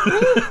you,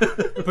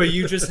 but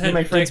you just had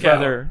my your friend's dick out.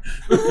 brother.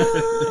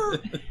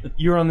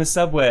 You were on the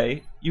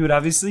subway. You would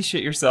obviously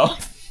shit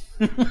yourself.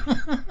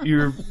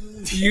 You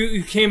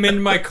came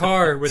into my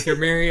car with your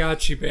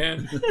mariachi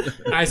band.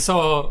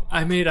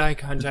 I made eye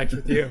contact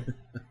with you.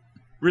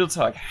 Real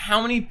talk.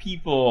 How many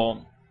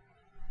people?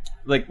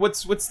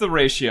 What's the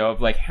ratio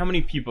of how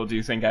many people do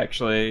you think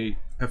actually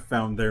have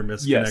found their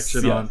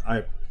misconnection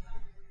on?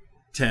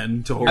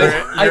 10 total.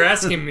 You're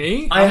asking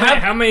me?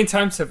 How many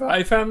times have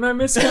I found my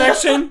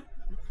misconnection?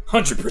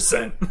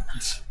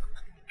 100%.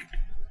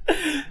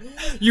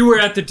 You were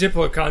at the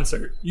Diplo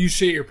concert. You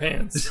shit your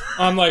pants.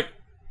 I'm like,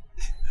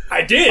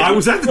 I did. I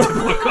was at the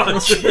Diplo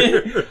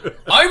concert.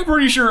 I'm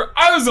pretty sure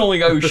I was the only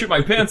guy who shit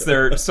my pants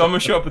there, so I'm gonna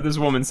show up at this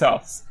woman's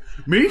house.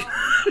 Me?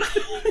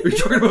 Are you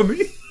talking about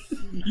me?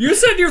 You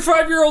said your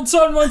 5-year-old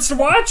son wants to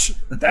watch?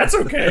 That's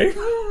okay.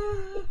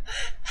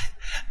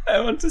 I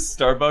went to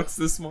Starbucks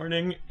this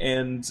morning,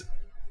 and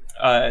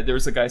there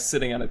was a guy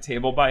sitting at a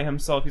table by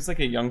himself. He's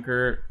a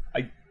younger...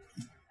 I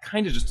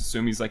kind of just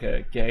assume he's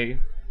a gay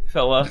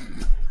fella.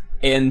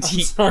 And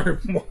he... Sorry,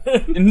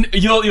 what?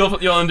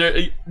 You'll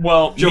under...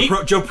 Well,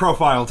 Joe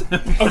profiled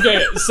him.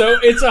 Okay, so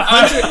it's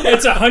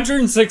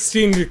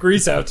 116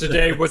 degrees out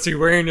today. Was he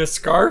wearing a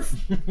scarf?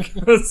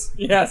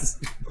 Yes.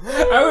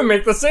 I would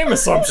make the same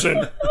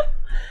assumption.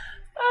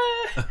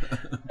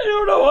 I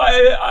don't know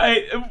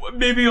why.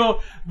 Maybe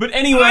you'll. But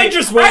anyway,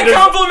 I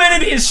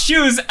complimented his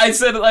shoes. I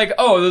said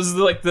 "Oh, this is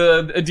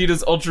the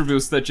Adidas Ultra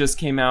Boost that just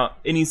came out,"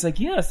 and he's like,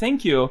 "Yeah,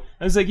 thank you."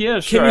 I was like, "Yeah,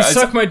 sure." Can you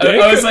suck my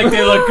dick? I was like,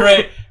 "They look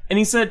great," and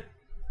he said,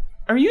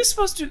 "Are you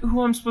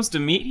who I'm supposed to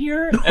meet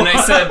here?" And I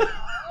said,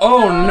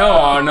 "Oh no.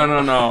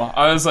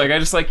 I was like, I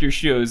just like your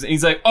shoes." And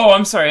he's like, "Oh,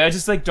 I'm sorry. I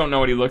just don't know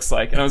what he looks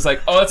like." And I was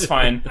like, "Oh, that's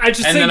fine." I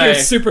just think you're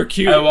super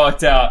cute. I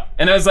walked out,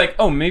 and I was like,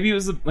 "Oh, maybe it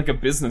was a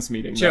business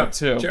meeting Joe,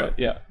 too." Joe, but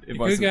yeah, it you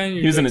wasn't. could've gotten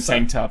your He was in a dick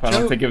tank sucked. top. I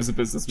don't Joe, think it was a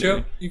business meeting.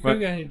 Joe, you could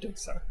have gotten your dick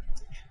sucked.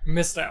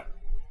 Missed out.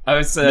 I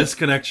was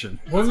misconnection.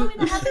 What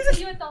happened to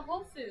you at the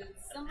Whole Foods?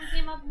 Someone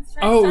came up and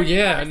started. Oh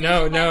yeah,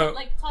 no.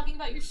 Talking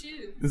about your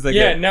shoes.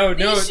 No.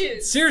 These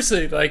shoes.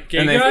 Seriously,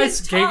 gay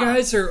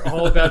guys are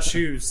all about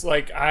shoes.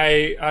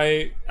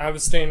 I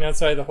was standing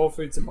outside the Whole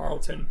Foods in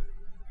Marlton,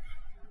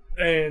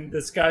 and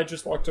this guy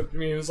just walked up to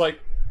me and was like,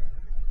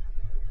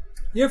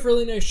 "You have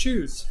really nice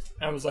shoes."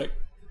 I was like,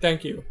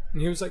 "Thank you."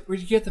 And he was like,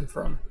 "Where'd you get them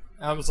from?"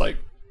 I was like,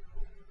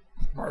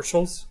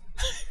 "Marshalls."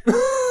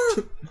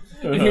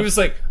 And he was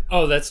like,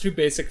 "Oh, that's too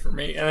basic for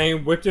me." And he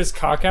whipped his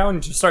cock out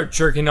and just started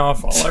jerking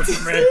off all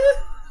over me.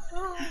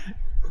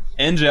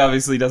 Angie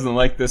obviously doesn't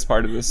like this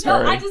part of the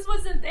story. No, I just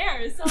wasn't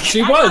there. So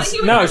she was.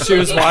 No, she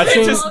was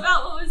watching.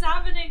 About what was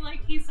happening,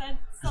 he said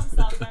some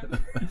stuff. And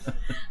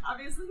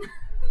obviously.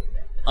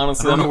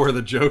 honestly, I don't know where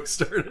the joke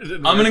started.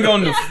 I'm gonna go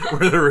into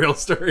where the real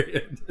story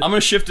ended. I'm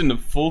gonna shift into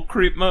full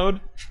creep mode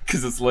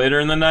because it's later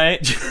in the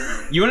night.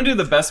 You want to do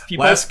the best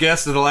people? Last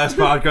guest of the last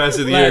podcast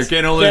of the year.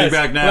 Can't only be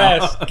back now.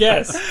 Last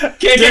guess.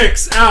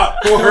 Dicks out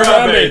for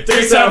Harambe.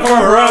 Dicks out for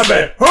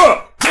Harambe.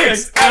 Huh!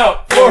 Dicks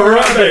out for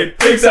Harambe.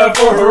 Dicks out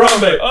for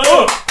Harambe.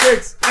 Oh!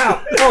 Dicks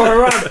out for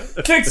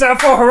Harambe. Dicks out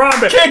for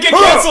Harambe. Can't get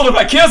canceled if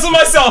I cancel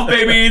myself,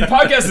 baby. The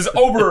podcast is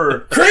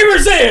over.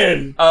 Creamer's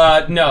in.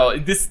 No.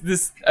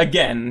 This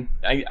again.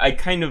 I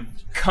kind of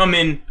come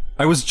in.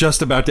 I was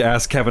just about to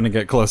ask Kevin to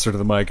get closer to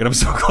the mic, and I'm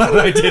so glad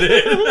I did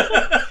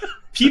it.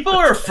 People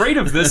are afraid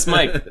of this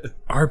mic.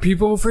 Are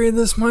people afraid of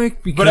this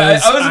mic? Because But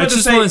I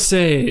just want to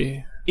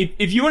say,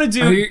 if you want to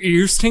do, are your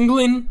ears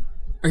tingling?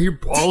 Are your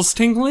balls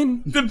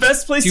tingling? The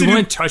best place do you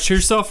want to touch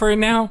yourself right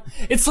now?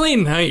 It's late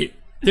night.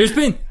 There's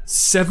been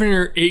 7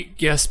 or 8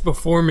 guests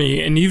before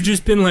me, and you've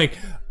just been like,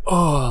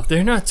 oh,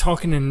 they're not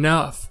talking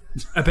enough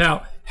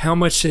about how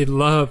much they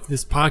love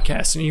this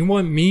podcast. And you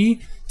want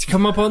me to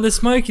come up on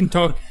this mic and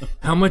talk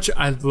how much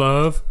I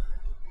love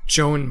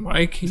Joe and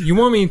Mike? You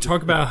want me to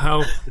talk about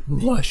how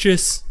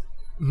luscious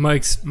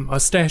Mike's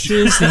mustache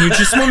is, and you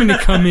just want me to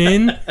come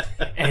in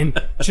and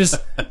just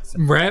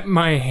wrap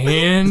my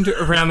hand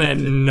around that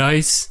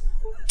nice,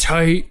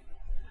 tight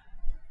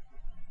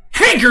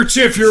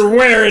handkerchief you're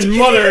wearing,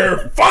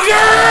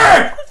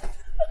 motherfucker!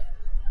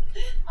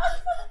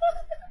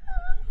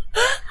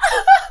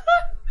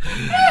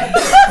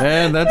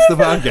 And that's the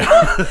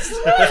podcast.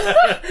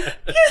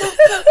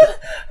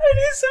 I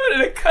need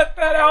somebody to cut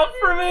that out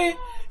for me.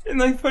 And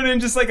like put in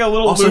just like a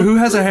little. Also, loop. who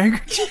has a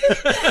handkerchief?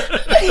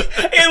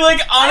 And like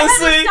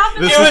honestly,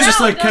 this was just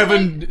like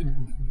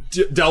Kevin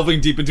delving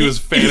deep into his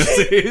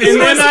fantasies.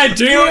 And then I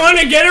didn't want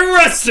to get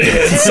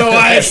arrested, so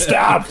I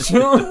stopped.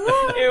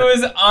 It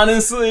was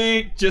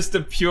honestly just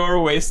a pure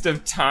waste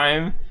of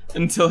time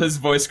until his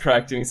voice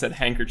cracked and he said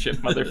handkerchief,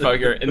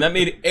 motherfucker. And that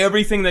made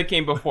everything that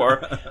came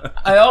before.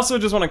 I also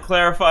just want to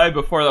clarify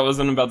before I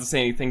wasn't about to say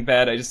anything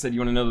bad. I just said you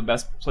want to know the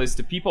best place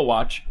to people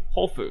watch?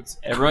 Whole Foods.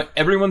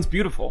 Everyone's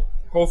beautiful.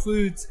 Whole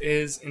Foods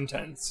is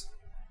intense.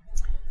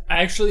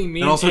 Actually,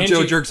 me and also Angie,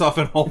 Joe jerks off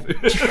in Whole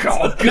Foods.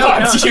 Oh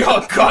God,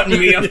 y'all got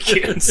me. I'm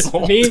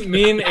canceled.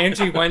 Me and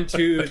Angie went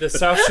to the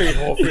South Street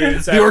Whole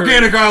Foods. The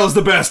organic aisle is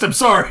the best. I'm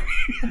sorry.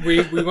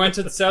 We went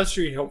to the South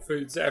Street Whole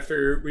Foods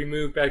after we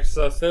moved back to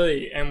South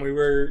Philly, and we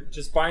were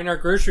just buying our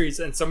groceries,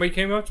 and somebody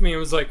came up to me and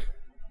was like,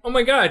 "Oh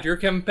my God, you're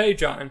Kevin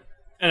Page on,"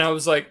 and I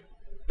was like,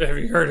 "Have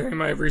you heard any of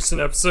my recent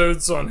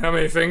episodes on How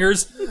Many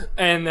Fingers?"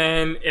 And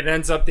then it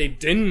ends up they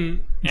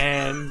didn't,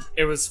 and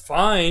it was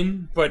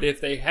fine. But if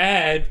they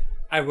had,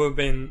 I would have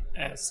been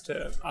asked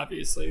to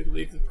obviously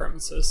leave the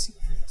premises.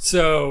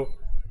 So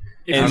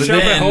if you show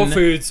up at Whole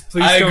Foods,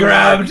 please I don't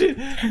grabbed their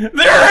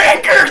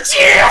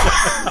handkerchief.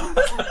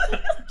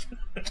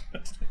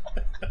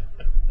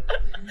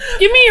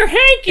 Give me your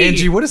hanky.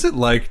 Angie, what is it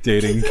like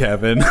dating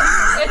Kevin?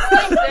 It's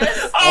like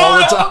this all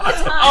the time.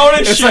 I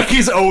wanna It's like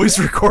he's always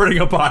recording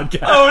a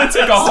podcast. I want to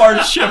take a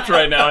hard shift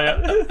right now.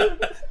 Yeah.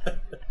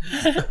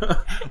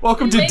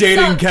 Welcome to makes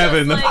Dating up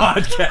Kevin, the just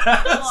like-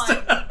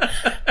 podcast.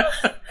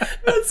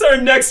 That's our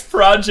next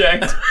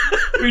project.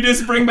 We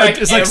just bring back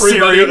It's like everybody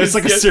serial. who's It's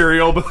like a get-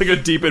 serial, but like a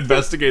deep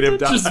investigative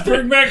dive. Just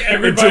bring back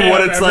everybody into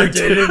what I've it's ever like.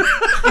 dated.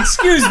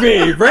 Excuse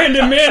me,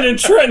 random man in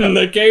Trenton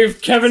that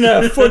gave Kevin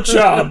a foot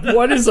job.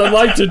 What is it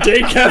like to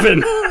date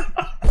Kevin?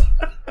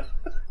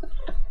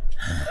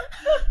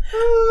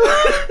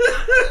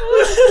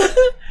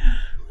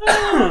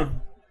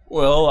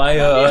 Well,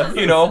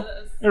 I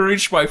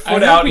reached my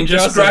foot I out hope he and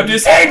just doesn't. grabbed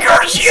his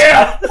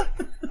handkerchief.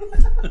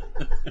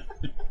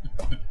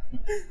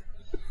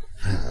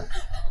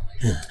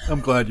 I'm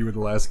glad you were the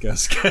last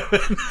guest,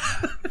 Kevin.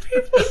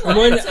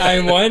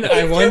 I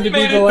wanted to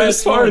be the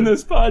last far one in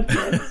this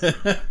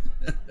podcast.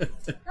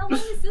 How long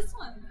is this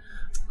one?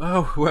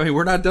 Oh, I mean,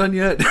 we're not done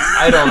yet.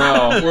 I don't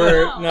know.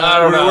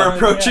 We're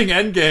approaching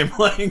endgame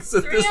lengths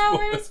at 3 this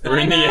hours, point. We're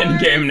in the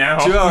end game now.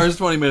 2 hours,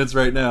 20 minutes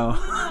right now.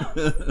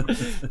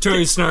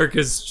 Tony Snark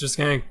is just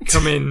gonna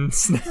come in and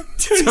snap.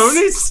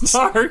 Tony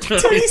Snark?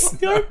 Tony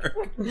Snark.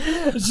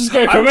 He's just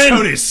gonna come in.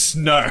 Tony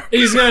Snark.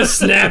 He's gonna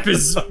snap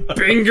his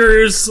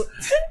fingers.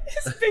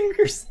 His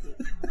fingers.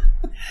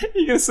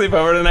 You gonna sleep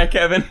over tonight,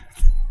 Kevin?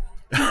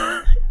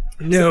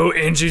 No,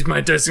 Angie's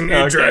my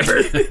designated driver.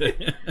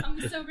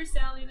 I'm sober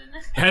Sally tonight.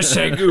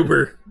 Hashtag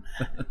Uber.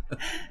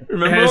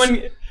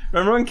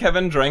 Remember when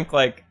Kevin drank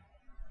like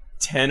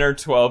 10 or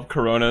 12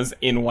 Coronas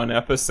in one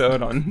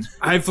episode on...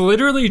 I've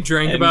literally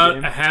drank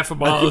about a half a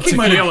bottle of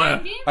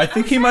tequila. I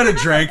think he might have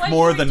drank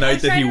more the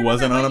night that he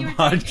wasn't on a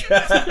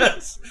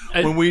podcast.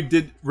 When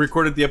we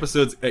recorded the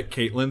episodes at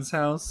Caitlin's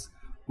house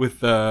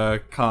with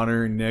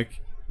Connor and Nick.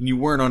 You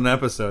weren't on an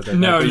episode that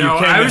night. No,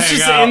 I was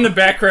just in the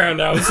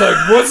background. I was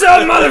like, "What's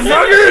up,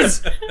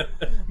 motherfuckers?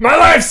 My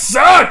life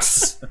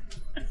sucks.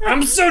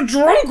 I'm so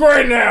drunk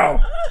right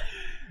now."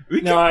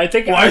 I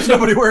think why is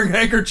nobody wearing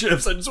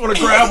handkerchiefs? I just want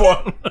to grab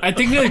one. I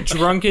think the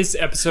drunkest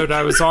episode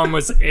I was on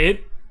was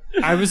it,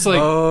 I was like,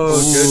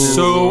 goodness.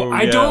 so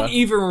I Yeah. don't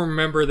even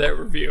remember that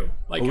review.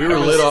 Like, we were I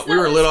was- lit off. We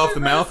were lit off the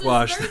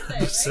mouthwash.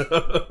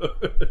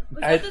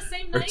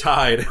 Or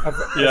Tide.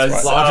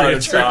 Yes, laundry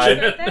Tide.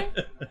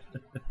 detergent.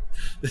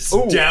 This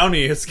Ooh.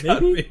 Downy has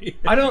got me.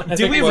 I don't. I Did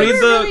think we it was. read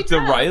Really the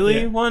tough.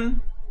 Riley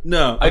one?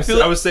 No, I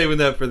feel I was saving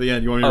that for the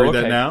end. You want me to read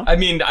that now? I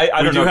mean, I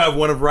we don't do know. have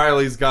one of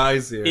Riley's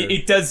guys here.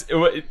 It does,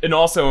 and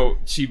also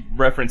she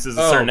references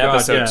a certain God,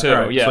 episode yeah. too.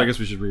 All right, Yeah, so I guess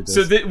we should read this.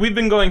 So we've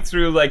been going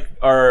through like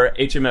our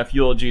HMF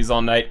eulogies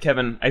all night.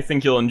 Kevin, I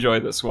think you'll enjoy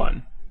this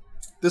one.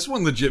 This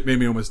one legit made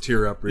me almost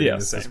tear up reading Yeah,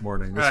 this same.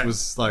 morning. This All right.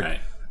 was like All right.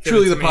 Give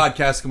truly it the to me.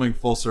 podcast coming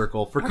full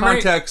circle. For I'm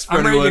context, for I'm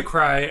ready anyone, to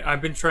cry.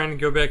 I've been trying to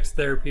go back to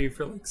therapy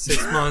for like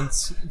 6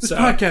 months. this so,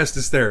 podcast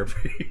is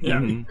therapy. Yeah.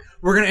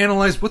 We're gonna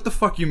analyze what the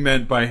fuck you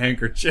meant by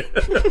handkerchief.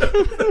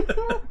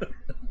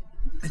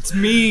 It's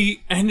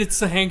me, and it's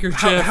the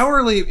handkerchief. How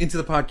early into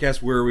the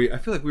podcast were we? I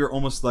feel like we were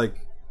almost like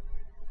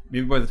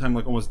maybe by the time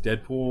like almost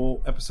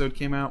Deadpool episode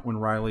came out when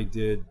Riley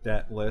did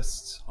that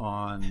list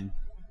on.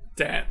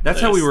 That's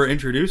how we were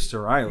introduced to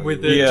Riley.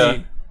 With the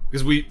G.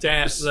 Because we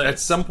list. at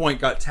some point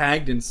got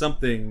tagged in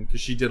something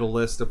because she did a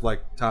list of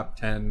like top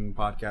 10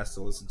 podcasts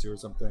to listen to or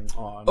something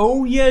on.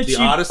 Oh yeah, the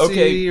Odyssey.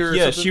 Okay, or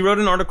yeah, something? she wrote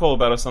an article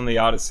about us on the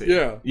Odyssey.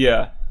 Yeah.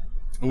 Yeah.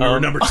 We were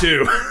number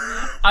 2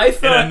 I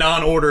thought in a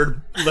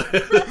non-ordered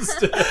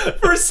list.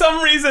 For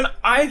some reason,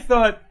 I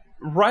thought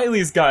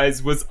Riley's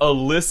Guys was a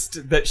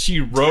list that she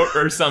wrote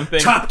or something.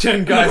 Top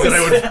 10 guys that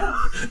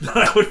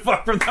I would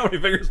fuck from That Many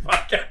Fingers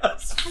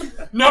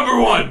podcast. Number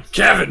 1,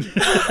 Kevin.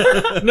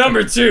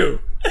 Number 2,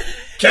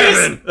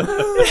 Kevin.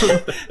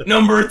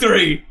 Number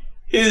 3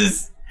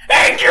 is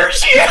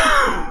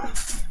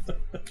handkerchief.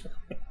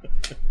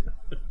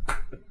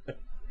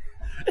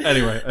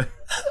 Anyway,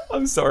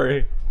 I'm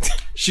sorry.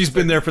 She's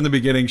been there from the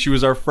beginning. She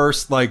was our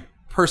first like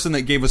person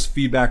that gave us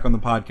feedback on the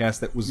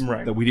podcast that was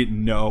that we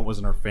didn't know. It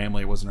wasn't our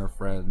family, it wasn't our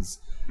friends.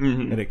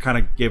 And it kind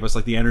of gave us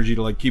like the energy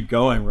to like keep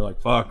going. We're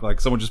like, fuck,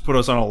 like someone just put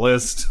us on a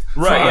list,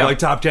 Right, for, yeah. like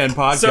top 10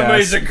 podcasts.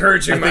 Somebody's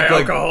encouraging my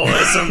like,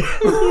 alcoholism.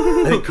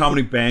 I think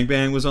Comedy Bang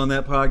Bang was on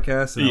that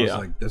podcast, and I was Yeah.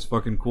 like, that's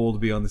fucking cool to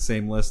be on the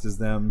same list as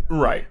them.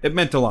 Right. It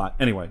meant a lot.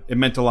 Anyway, it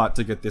meant a lot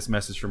to get this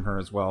message from her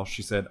as well.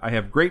 She said, I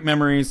have great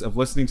memories of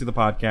listening to the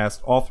podcast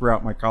all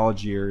throughout my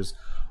college years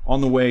on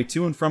the way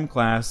to and from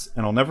class,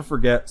 and I'll never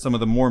forget some of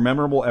the more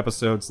memorable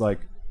episodes like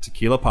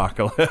Tequila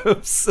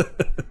Apocalypse.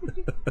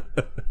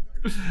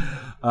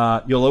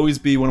 You'll always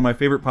be one of my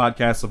favorite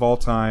podcasts of all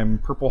time.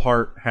 Purple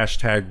Heart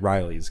 #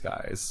 Riley's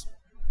Guys.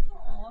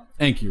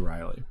 Thank you,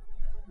 Riley.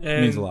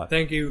 It means a lot.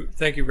 Thank you,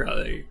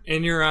 Riley.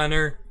 In your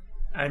honor,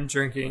 I'm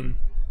drinking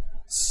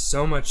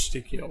so much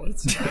tequila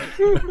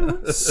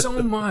tonight.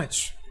 So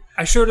much.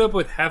 I showed up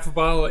with half a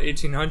bottle of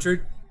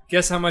 1800.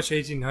 Guess how much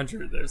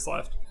 1800 there's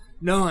left?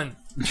 None.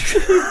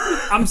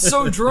 I'm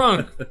so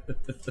drunk.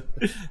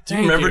 Do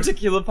you remember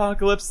Tequila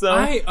Apocalypse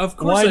though? Of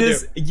course I do.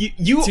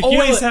 You Tequila-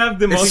 always have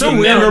the It's most so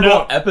memorable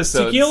no.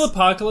 episodes. Tequila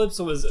Apocalypse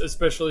was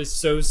especially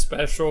so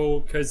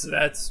special because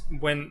that's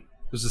when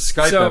It was a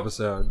Skype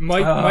episode.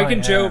 Mike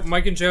and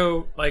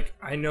Joe, like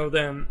I know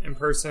them in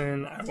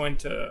person. I went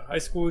to high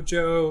school with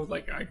Joe.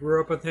 Like I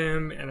grew up with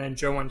him, and then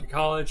Joe went to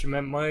college and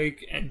met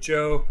Mike. And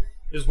Joe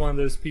is one of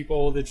those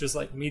people that just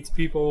like meets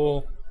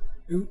people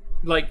who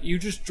like you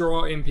just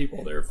draw in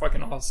people. They're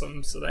fucking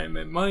awesome. So I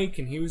met Mike,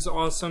 and he was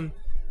awesome.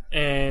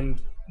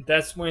 And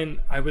that's when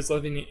I was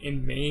living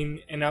in Maine,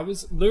 and I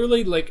was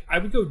literally like I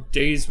would go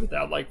days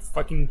without like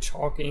fucking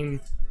talking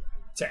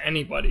to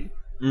anybody.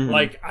 Mhm.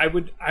 Like I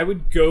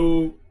would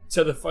go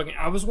to the fucking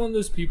I was one of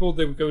those people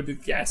that would go to the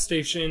gas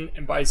station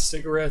and buy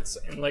cigarettes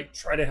and like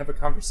try to have a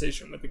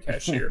conversation with the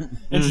cashier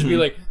and just be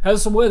like,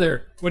 how's the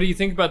weather? What do you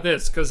think about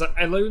this? Because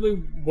I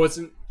literally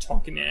wasn't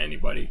talking to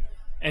anybody.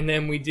 And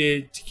then we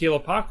did Tequila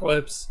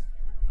Apocalypse,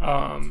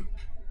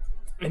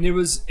 and it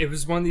was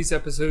one of these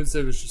episodes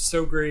that was just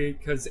so great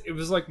because it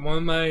was like one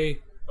of my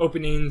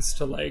openings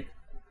to like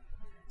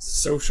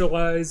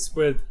socialize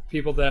with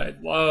people that I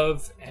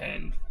love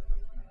and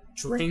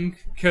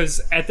drink,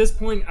 because at this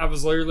point I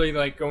was literally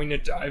like going to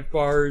dive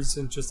bars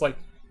and just like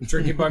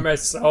drinking by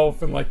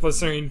myself and like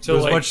listening to It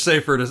was like much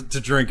safer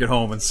to drink at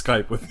home and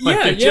Skype with Yeah,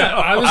 Mike and yeah, Joe.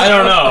 I was- I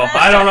don't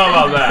know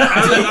about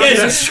that.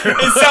 That's true.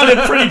 It sounded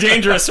pretty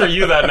dangerous for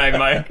you that night,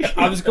 Mike.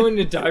 I was going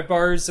to dive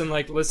bars and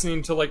like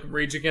listening to like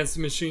Rage Against the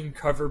Machine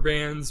cover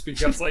bands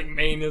because like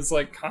Maine is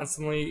like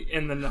constantly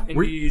in the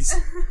 90s.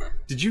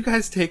 Did you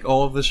guys take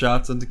all of the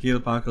shots on Tequila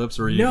Apocalypse,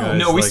 or were you No. guys?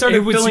 No, we like- started It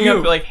was filling you.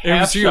 up like It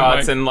half was you,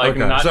 shots Mike. and like Okay,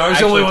 not. so I was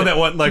the only actually one that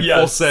went like Yes.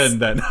 full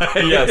send that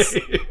night. Yes,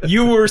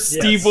 you were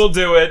Steve will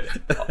do it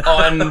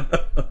on.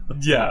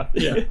 Yeah.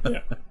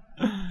 That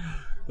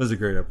was a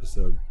great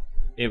episode.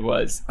 It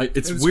was.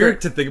 It's It was weird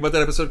great. to think about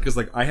that episode because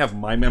like I have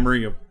my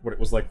memory of what it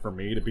was like for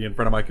me to be in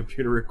front of my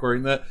computer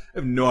recording that. I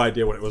have no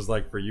idea what it was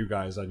like for you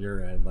guys on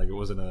your end. Like it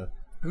wasn't a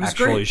It was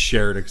actually great.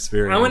 shared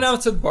experience. I went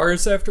out to the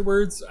bars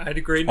afterwards. I had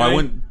a great Oh, night. I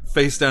went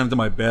face down into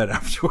my bed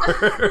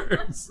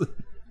afterwards.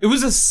 It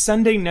was a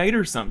Sunday night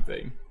or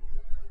something.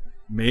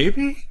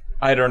 Maybe.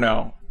 I don't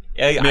know.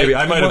 Maybe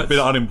I might have been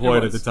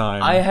unemployed at the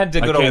time. I had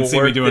to go I can't to see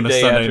work me doing the a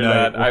day Sunday after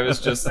night. that. I was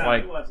just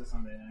like,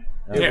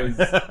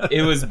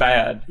 it was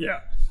bad. Yeah.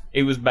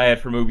 It was bad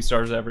for movie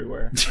stars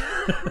everywhere.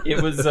 It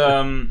was,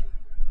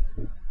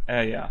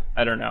 yeah,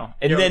 I don't know.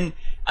 And then,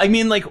 I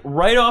mean, like,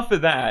 right off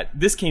of that,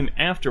 this came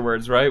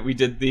afterwards, right? We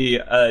did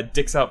the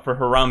Dicks Out for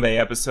Harambe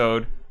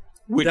episode.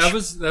 Which... That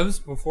was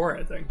before,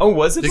 I think. Oh,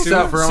 was it? Dicks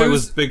Out for Harambe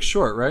was Big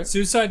Short, right?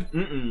 Suicide...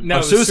 Mm-mm.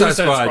 No, Suicide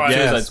Squad.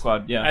 Yes. Suicide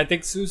Squad, yeah. I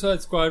think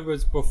Suicide Squad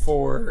was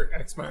before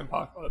X-Men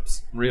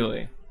Apocalypse.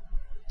 Really?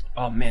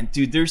 Oh, man,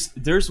 dude,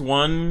 there's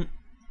one...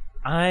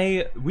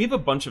 We have a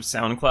bunch of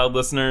SoundCloud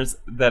listeners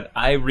that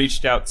I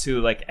reached out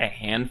to, like, a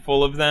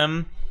handful of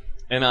them,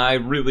 and I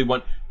really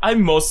want... I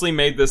mostly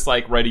made this,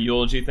 like, write a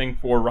eulogy thing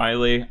for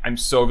Riley. I'm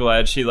so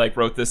glad she, like,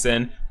 wrote this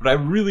in, but I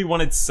really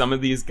wanted some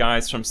of these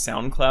guys from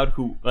SoundCloud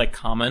who, like,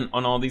 comment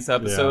on all these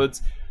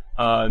episodes.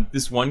 Yeah.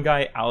 This one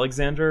guy,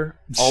 Alexander,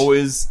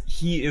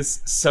 he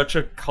is such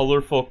a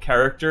colorful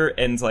character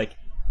and, like,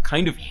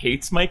 kind of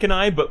hates Mike and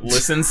I, but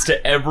listens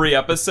to every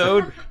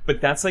episode. But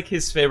that's like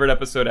his favorite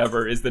episode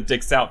ever is the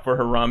Dicks Out for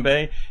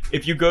Harambe.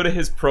 If you go to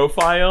his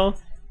profile,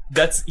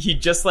 he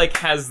just like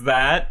has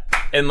that,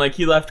 and like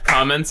he left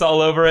comments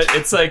all over it.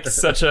 It's like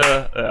such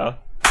a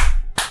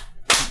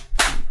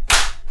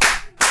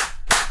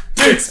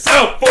Dicks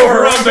Out for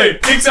Harambe,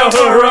 Dicks Out for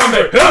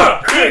Harambe,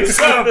 ha! Dicks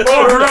Out for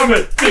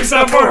Harambe, Dicks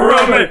Out for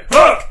Harambe,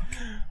 ha!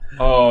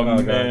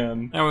 Oh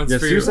man, that one's yeah,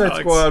 for you, Suicide Alex.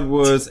 Squad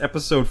was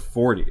episode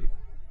 40.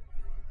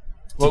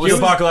 What was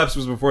Apocalypse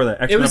was before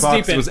that. X-Men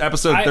Apocalypse was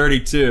episode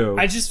 32.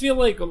 I just feel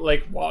like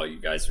while you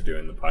guys were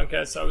doing the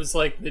podcast, I was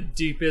like the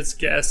deepest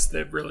guest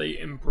that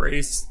really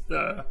embraced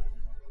the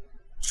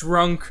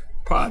drunk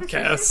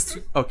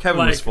podcast. Oh, Kevin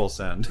like, was full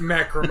send.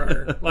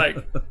 Macromer.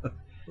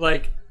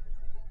 like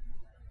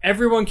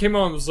everyone came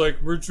on and was like,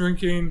 we're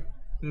drinking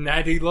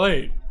Natty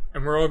Light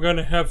and we're all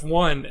gonna have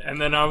one,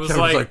 and then I was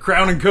Kevin was like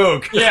Crown and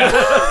Coke. Yeah.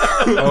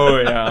 Oh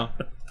yeah.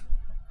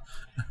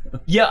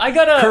 Yeah, I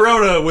got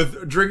Corona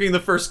with drinking the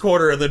first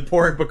quarter and then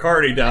pouring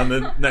Bacardi down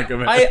the neck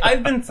of it.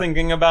 I've been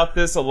thinking about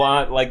this a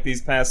lot, like,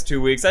 these past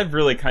 2 weeks. I've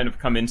really kind of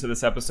come into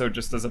this episode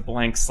just as a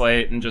blank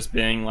slate and just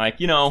being like,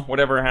 you know,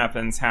 whatever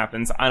happens,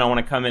 happens. I don't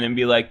want to come in and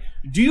be like,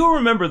 do you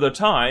remember the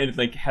time? And,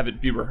 like, have it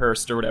be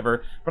rehearsed or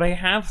whatever. But I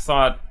have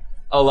thought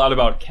a lot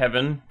about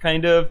Kevin,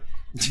 kind of,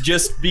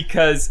 just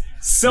because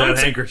that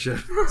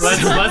handkerchief.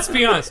 Let's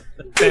be honest.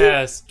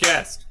 Best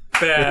guest.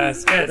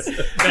 Best guest.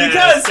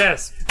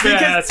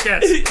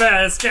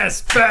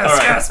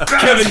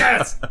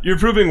 Kevin, you're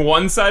proving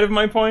one side of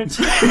my point,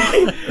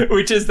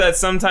 which is that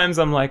sometimes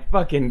I'm like,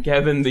 fucking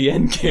Kevin, the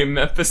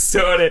Endgame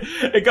episode.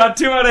 It got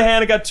too out of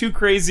hand. It got too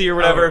crazy or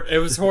whatever. Oh, it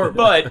was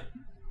horrible.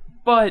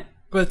 But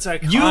it's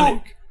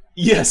iconic.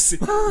 Yes,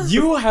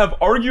 you have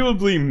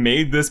arguably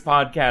made this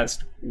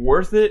podcast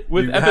worth it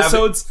with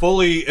episodes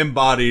fully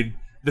embodied.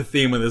 The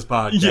theme of this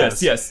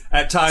podcast. Yes.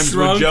 At times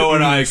when Joe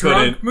and I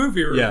couldn't.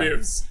 Movie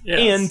reviews. Yeah.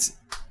 Yes.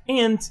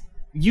 And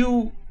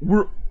you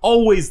were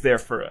always there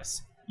for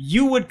us.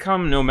 You would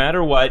come no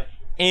matter what,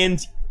 and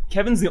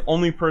Kevin's the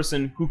only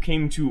person who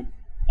came to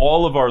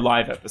all of our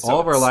live episodes. All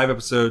of our live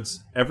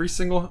episodes,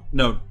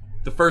 the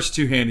first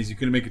two handies, you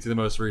couldn't make it to the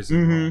most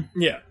recent one.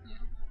 Yeah.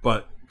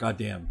 But,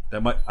 goddamn,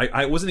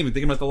 I wasn't even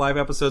thinking about the live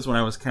episodes when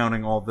I was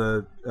counting all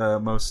the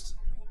most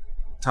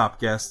top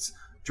guests.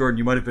 Jordan,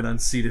 you might have been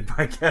unseated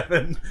by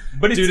Kevin,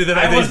 but due to the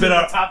fact I that he's wasn't been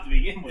on top to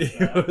begin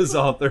with. It was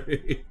all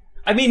three.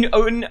 I mean,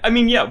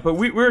 yeah. But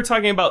we were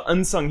talking about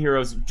unsung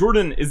heroes.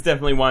 Jordan is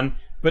definitely one,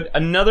 but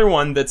another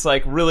one that's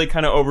like really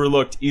kind of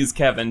overlooked is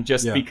Kevin,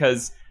 just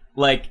because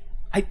like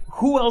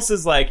who else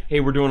is like, hey,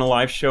 we're doing a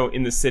live show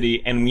in the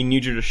city and we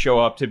need you to show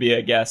up to be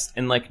a guest,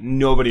 and like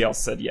nobody else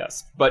said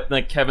yes, but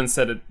like Kevin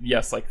said it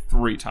yes like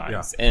 3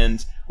 times,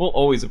 and we'll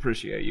always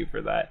appreciate you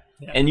for that.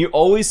 Yeah. And you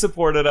always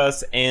supported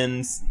us,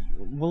 and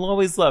we'll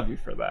always love you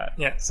for that.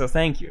 Yeah. So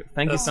thank you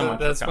so much.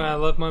 That's why I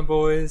love my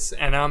boys,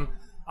 and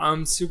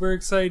I'm super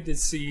excited to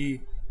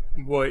see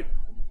what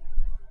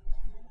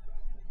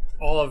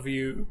all of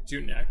you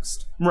do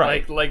next.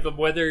 Right. Like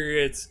whether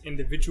it's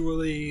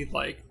individually,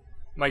 like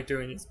Mike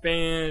doing his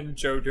band,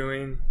 Joe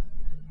doing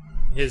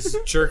his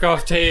jerk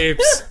off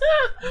tapes,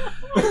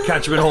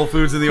 catch him in Whole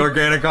Foods in the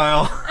organic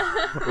aisle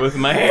with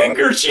my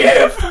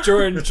handkerchief.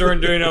 Jordan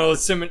doing all the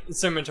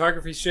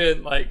cinematography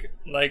shit. Like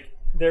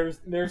there's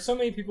so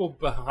many people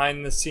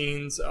behind the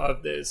scenes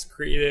of this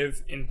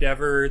creative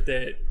endeavor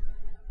that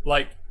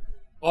like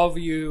all of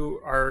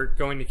you are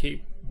going to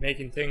keep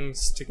making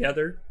things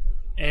together,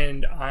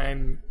 and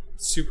I'm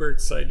super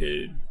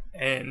excited,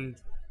 and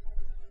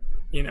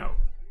you know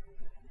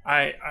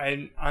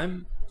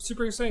I'm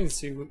super excited to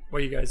see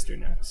what you guys do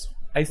next.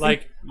 I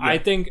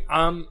think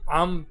I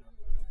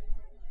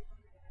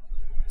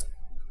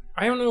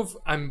don't know if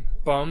I'm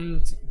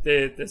bummed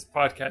that this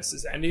podcast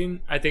is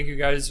ending. I think you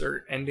guys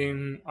are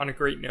ending on a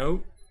great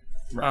note.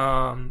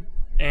 Right.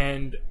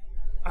 And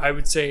I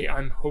would say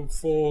I'm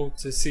hopeful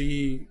to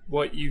see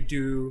what you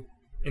do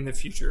in the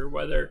future,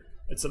 whether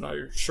it's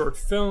another short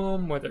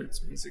film, whether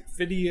it's music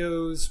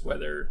videos,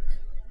 whether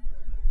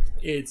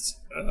it's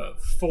a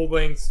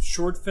full-length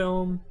short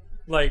film.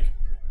 Like,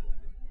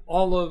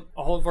 all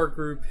of our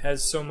group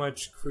has so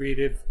much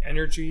creative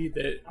energy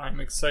that I'm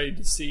excited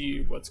to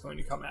see what's going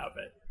to come out of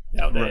it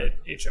now that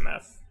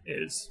HMF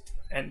is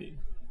ending.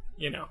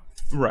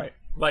 Right.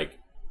 Like,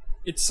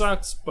 it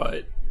sucks,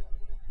 but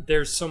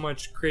there's so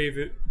much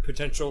creative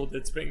potential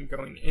that's been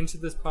going into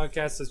this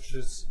podcast that's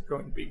just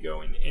going to be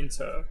going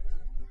into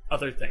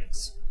other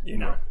things,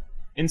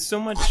 And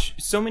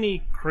so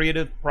many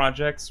creative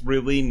projects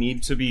really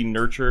need to be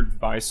nurtured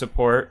by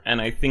support,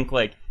 and I think,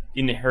 like,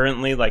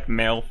 inherently, like,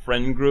 male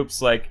friend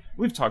groups, like,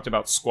 we've talked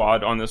about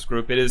Squad on this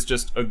group, it is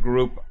just a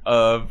group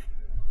of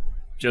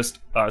just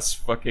us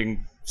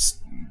fucking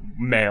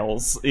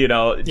males,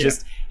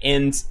 just,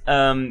 and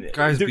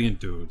guys being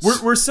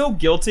dudes. We're so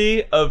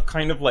guilty of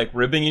kind of, like,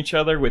 ribbing each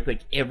other with,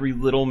 like, every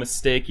little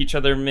mistake each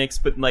other makes,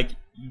 but, like,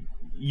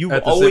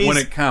 you've always, when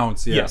it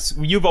counts, yes,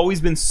 you've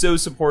always been so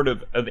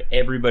supportive of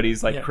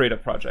everybody's, like,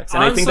 creative projects,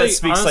 and honestly, I think that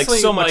speaks like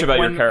so much about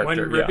your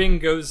character. When ribbing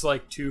goes,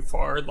 like, too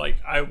far, like,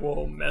 I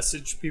will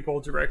message people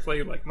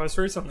directly. Like, most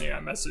recently I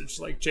messaged,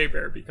 like,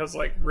 J-Bear because,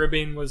 like,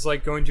 ribbing was,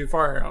 like, going too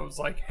far. I was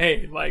like,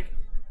 hey, like,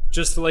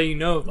 just to let you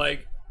know,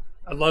 like,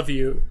 I love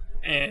you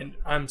and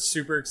I'm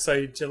super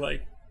excited to,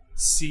 like,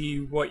 see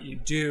what you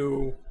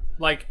do.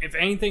 Like, if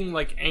anything,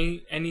 like,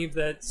 any of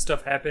that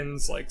stuff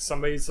happens, like,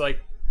 somebody's,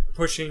 like,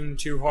 pushing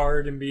too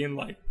hard and being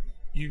like,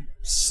 you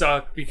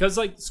suck, because,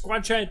 like,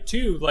 Squad Chat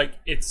 2, like,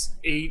 it's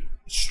 8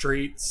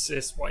 straight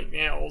cis white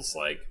males,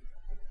 like,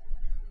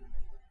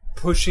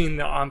 pushing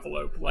the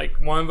envelope. Like,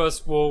 one of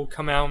us will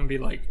come out and be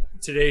like,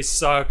 today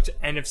sucked,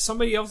 and if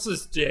somebody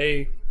else's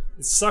day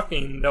is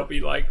sucking, they'll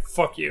be like,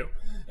 fuck you.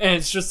 And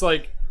it's just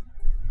like,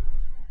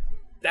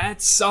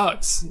 that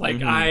sucks.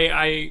 Like,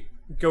 I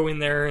go in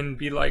there and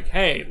be like,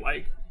 hey,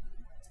 like,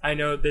 I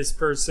know this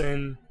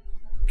person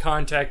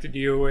contacted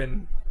you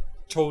and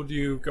told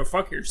you go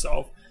fuck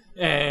yourself,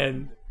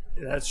 and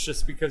that's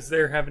just because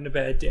they're having a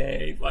bad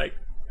day. Like,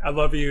 I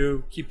love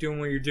you, keep doing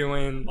what you're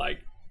doing, like,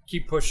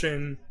 keep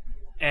pushing,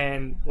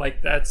 and,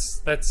 like,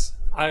 that's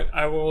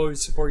I will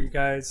always support you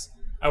guys.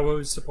 I will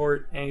always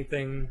support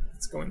anything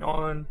that's going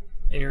on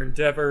in your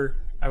endeavor.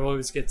 I will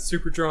always get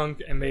super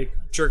drunk and make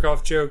jerk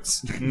off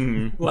jokes.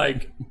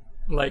 like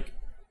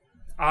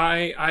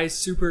I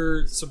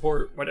super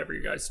support whatever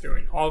you guys are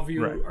doing. All of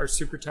you are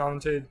super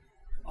talented.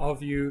 All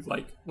of you,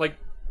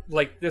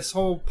 like this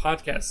whole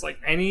podcast, like,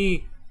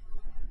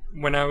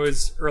 when I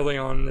was early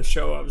on in the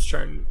show, I was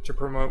trying to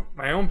promote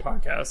my own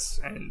podcasts,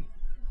 and,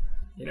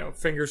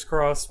 fingers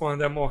crossed one of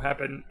them will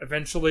happen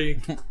eventually.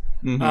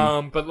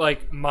 But,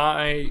 like,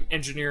 my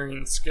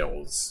engineering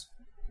skills,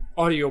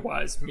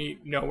 audio-wise,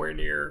 meet nowhere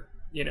near,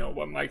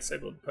 what Mike's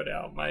able to put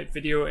out. My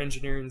video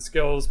engineering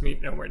skills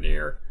meet nowhere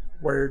near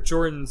where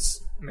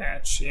Jordan's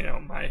match.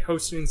 My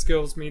hosting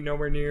skills meet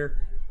nowhere near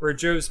where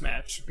Joe's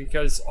match,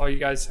 because all you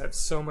guys have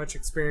so much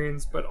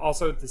experience, but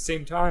also at the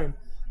same time,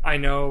 I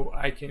know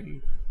I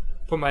can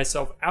put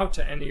myself out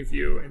to any of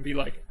you and be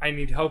like, I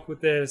need help with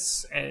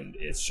this, and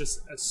it's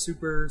just a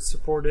super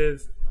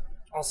supportive,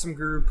 awesome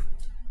group.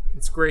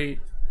 It's great,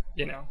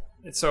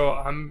 and so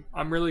I'm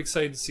really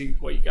excited to see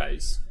what you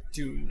guys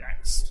do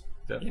next.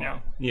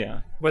 Definitely.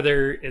 Yeah.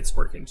 Whether it's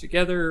working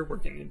together,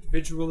 working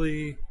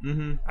individually.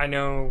 I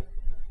know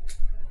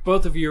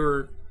both of you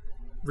are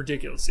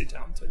ridiculously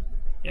talented.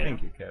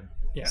 Thank you, Kev.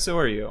 Yeah. So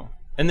are you.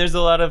 And there's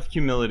a lot of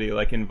humility,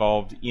 like,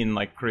 involved in,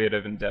 like,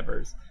 creative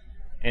endeavors.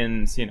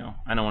 And,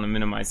 I don't want to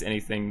minimize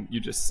anything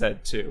you just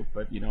said, too,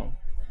 but,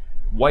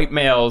 white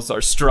males are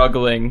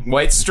struggling.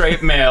 White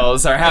straight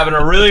males are having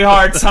a really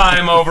hard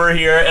time over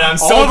here, and I'm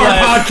so glad. All of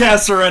our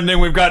podcasts are ending.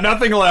 We've got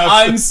nothing left.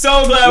 I'm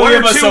so glad we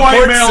have a support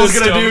white males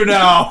system. Gonna do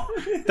now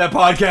that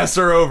podcasts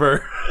are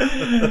over?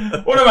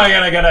 What am I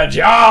gonna get a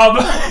job?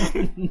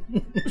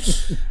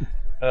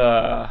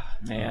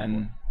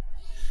 Man.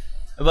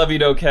 I love you,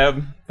 though,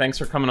 Kev. Thanks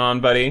for coming on,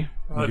 buddy.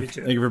 Thank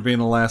you for being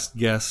the last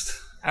guest.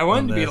 I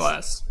wanted to be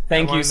last.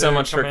 Thank you so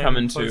much for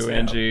coming too,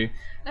 Angie.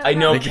 I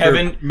know Thank you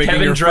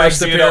Kevin drags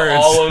you to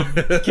all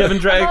of Kevin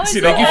drags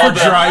you to Thank you for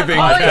driving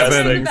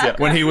Kevin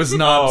when he was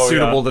not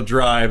suitable to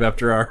drive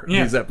after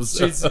these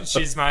episodes.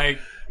 She's my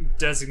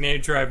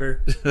designated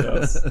driver.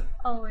 Yes.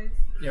 Always.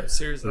 Yeah,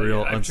 seriously.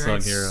 Real I've unsung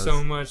drank heroes.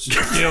 so much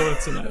tequila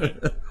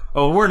tonight.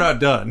 Oh, we're not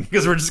done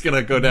because we're just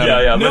gonna go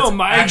down. No, let's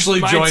my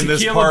actually join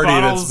this tequila party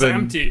that's bottle's been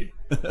empty.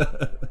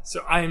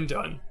 So I am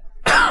done.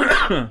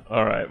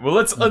 All right. Well,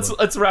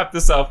 let's wrap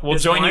this up. We'll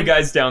join you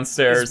guys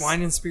downstairs. Is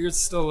Wine and Spirits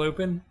still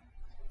open?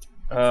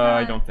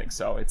 I don't think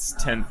so. It's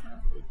 10.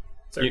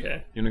 It's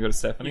okay. You wanna go to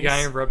Stephanie's? You got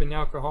any rubbing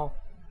alcohol?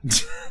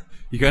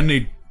 You got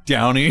any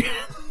Downy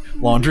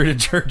laundry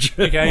detergent?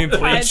 You got any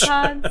bleach?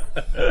 Tide Pods.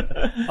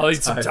 I'll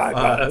eat some Tide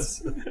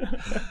Pods.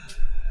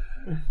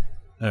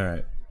 All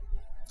right.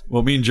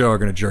 Well, me and Joe are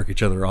going to jerk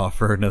each other off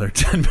for another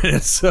 10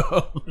 minutes,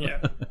 so...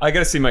 Yeah. I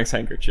gotta see Mike's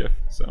handkerchief,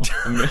 so...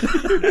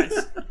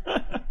 Nice.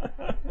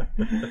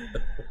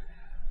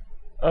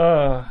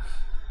 All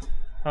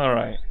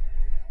right.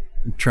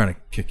 trying to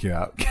kick you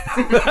out.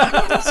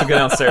 So go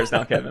downstairs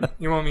now, Kevin.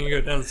 You want me to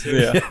go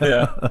downstairs?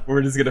 Yeah.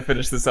 We're just gonna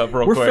finish this up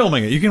real quick. We're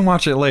filming it. You can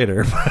watch it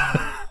later.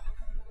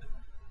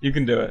 You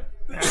can do it.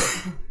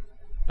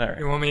 All right.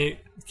 You want me?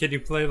 Can you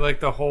play like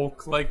the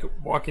Hulk, like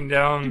walking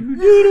down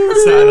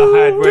the side of the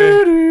highway?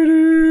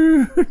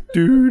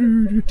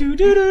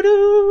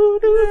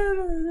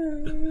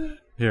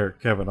 Here,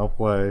 Kevin, I'll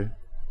play.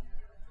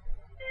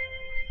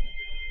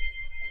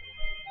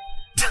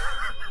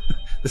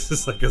 This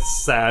is like a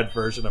sad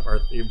version of our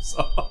theme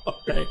song.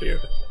 Thank you.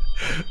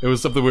 It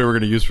was something we were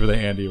going to use for the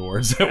Andy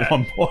Awards at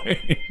one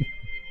point.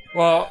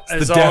 Well, it's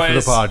as the death always,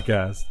 of the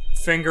podcast.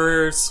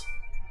 Fingers,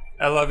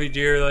 I love you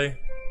dearly.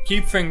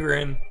 Keep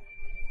fingering.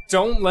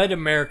 Don't let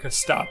America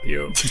stop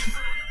you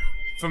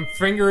from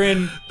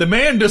fingering. The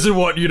man doesn't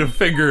want you to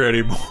finger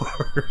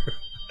anymore.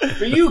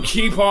 But you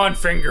keep on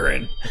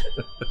fingering.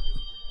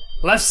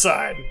 Left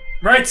side,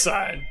 right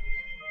side.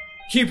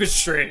 Keep it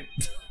straight.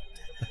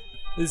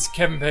 This is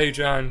Kevin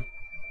Pajon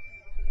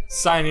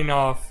signing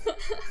off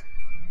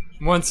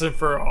once and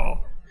for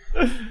all.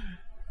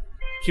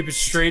 Keep it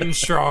straight and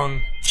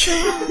strong.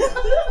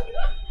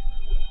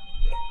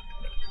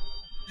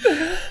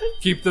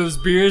 Keep those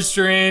beers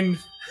drained,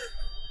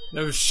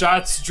 those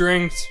shots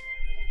drinked.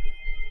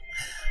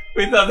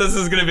 We thought this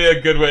was going to be a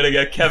good way to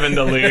get Kevin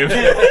to leave.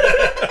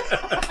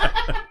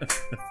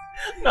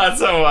 Not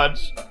so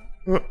much.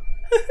 All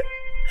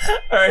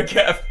right,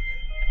 Kev.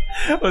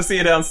 We'll see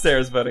you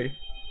downstairs, buddy.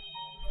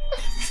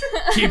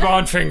 Keep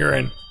on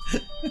fingering.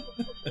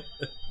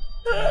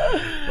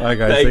 Bye,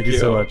 guys. Thank you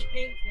so much.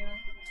 Thank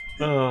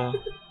you. Oh,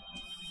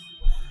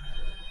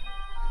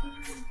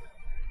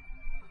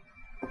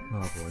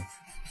 boy.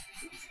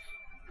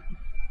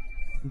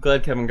 I'm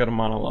glad Kevin got a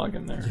monologue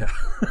in there. Yeah.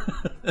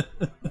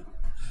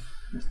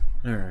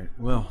 All right.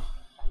 Well,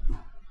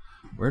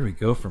 where do we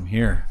go from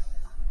here?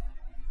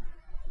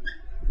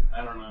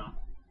 I don't know.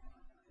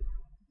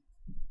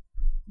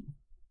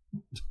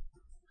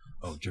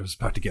 Oh, Joe's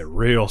about to get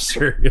real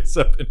serious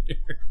up in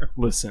here.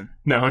 Listen.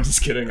 No, I'm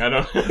just kidding. I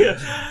don't.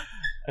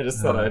 I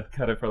just thought I'd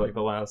cut it for like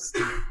the last.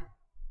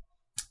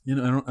 You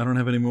know, I don't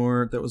have any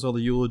more. That was all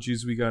the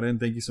eulogies we got in.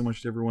 Thank you so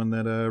much to everyone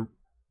that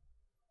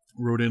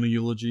wrote in a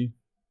eulogy.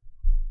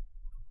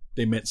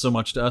 They meant so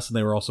much to us, and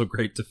they were also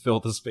great to fill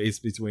the space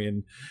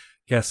between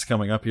guests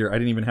coming up here. I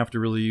didn't even have to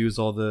really use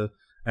all the.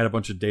 I had a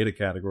bunch of data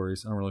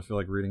categories. I don't really feel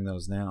like reading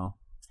those now.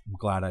 I'm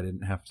glad I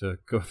didn't have to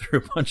go through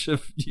a bunch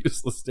of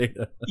useless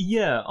data.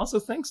 Yeah. Also,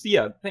 thank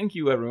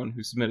you everyone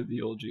who submitted the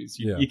eulogies.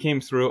 You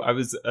came through. I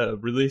was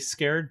really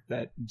scared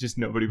that just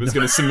nobody was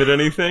going to submit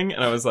anything,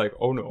 and I was like,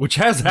 oh no. Which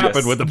has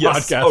happened with the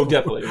podcast. Oh,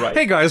 definitely. Right.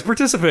 Hey guys,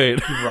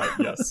 participate. Right.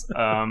 Yes.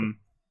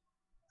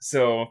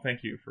 So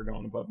thank you for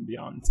going above and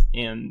beyond.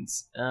 And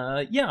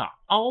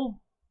I'll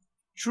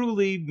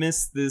truly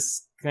miss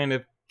this kind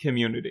of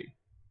community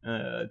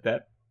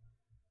that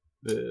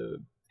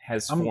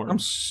has formed. I'm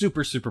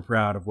super, super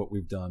proud of what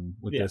we've done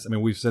with this. I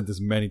mean, we've said this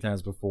many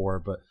times before,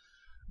 but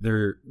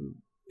there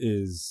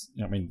is,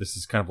 I mean, this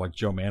is kind of like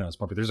Joe Mano's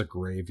puppy. There's a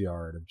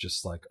graveyard of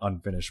just like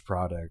unfinished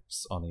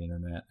products on the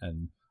internet,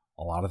 and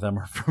a lot of them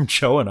are from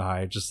Joe and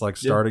I, just like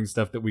starting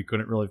stuff that we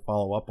couldn't really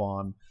follow up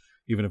on,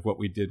 even if what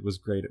we did was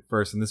great at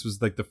first. And this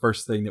was like the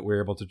first thing that we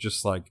were able to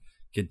just like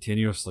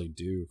continuously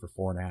do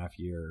for 4.5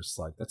 years.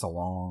 Like, that's a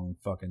long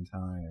fucking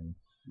time,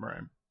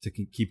 right? To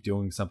keep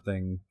doing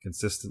something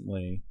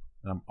consistently.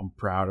 And I'm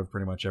proud of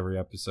pretty much every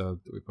episode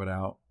that we put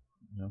out.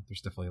 You know,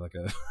 there's definitely like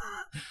a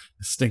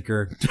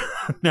stinker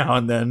now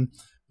and then,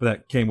 but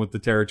that came with the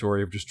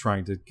territory of just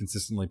trying to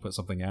consistently put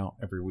something out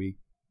every week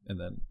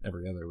and then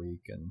every other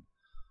week. And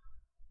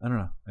I don't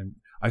know.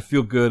 I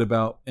feel good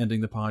about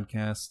ending the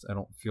podcast. I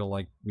don't feel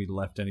like we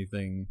left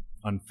anything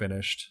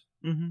unfinished.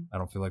 Mm-hmm. I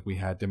don't feel like we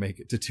had to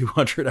make it to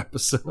 200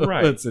 episodes.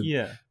 Right.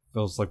 It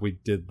feels like we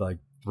did like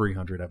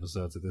 300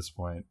 episodes at this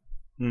point.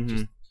 Mm-hmm.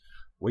 Just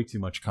way too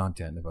much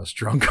content of us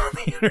drunk on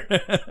the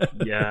internet.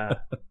 Yeah.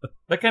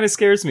 That kind of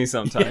scares me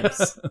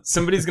sometimes.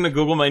 Somebody's going to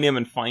Google my name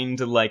and find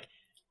like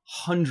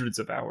hundreds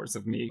of hours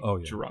of me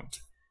drunk.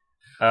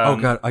 Oh,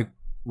 God.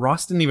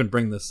 Ross didn't even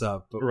bring this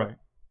up.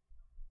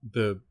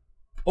 But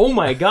oh,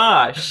 my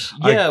gosh.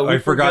 Yeah, I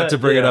forgot to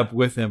bring it up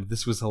with him.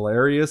 This was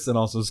hilarious and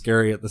also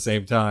scary at the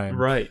same time.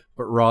 Right.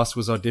 But Ross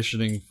was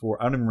auditioning for,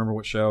 I don't even remember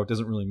what show. It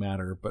doesn't really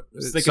matter. But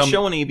it's like a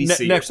show on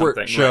ABC network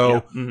or something. Show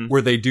right? Yeah. Mm-hmm.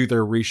 where they do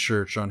their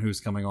research on who's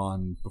coming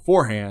on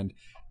beforehand.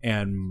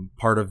 And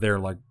part of their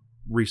like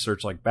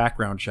research, like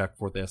background check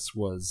for this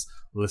was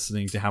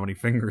listening to how many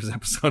Fingers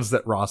episodes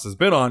that Ross has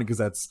been on, because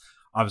that's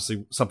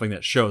obviously something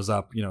that shows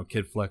up, you know,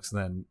 Kid Flicks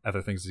and then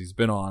other things that he's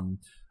been on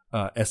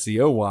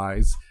SEO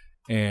wise.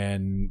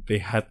 And they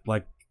had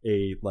like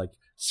a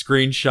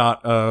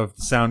screenshot of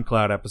the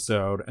SoundCloud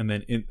episode, and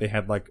then they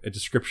had like a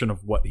description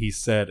of what he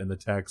said in the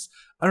text.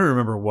 I don't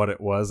remember what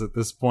it was at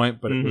this point,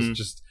 but it was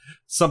just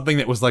something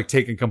that was like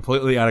taken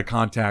completely out of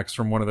context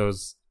from one of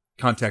those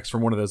context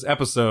from one of those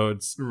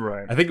episodes.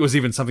 Right. I think it was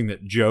even something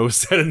that Joe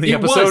said in the It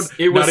episode. was.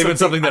 It was not even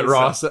something that I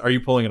Ross. said. Are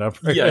you pulling it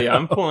up? Right Yeah, now?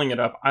 I'm pulling it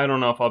up. I don't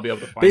know if I'll be able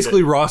to find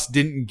Basically, it. Ross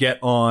didn't get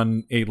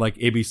on a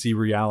ABC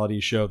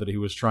reality show that he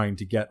was trying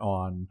to get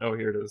on. Oh,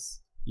 here it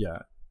is.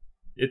 Yeah.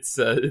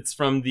 It's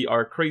from the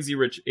Our Crazy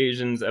Rich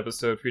Asians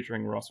episode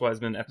featuring Ross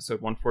Wiseman,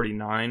 episode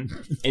 149.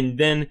 And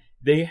then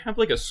they have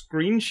like a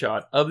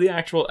screenshot of the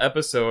actual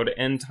episode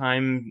and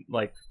time,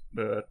 like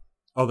the...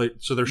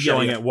 So they're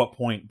showing at what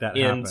point that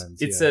and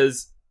happens. It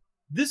says,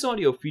 this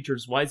audio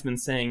features Wiseman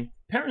saying,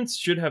 parents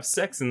should have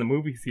sex in the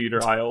movie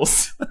theater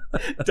aisles. ...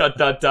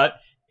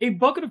 A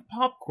bucket of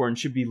popcorn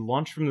should be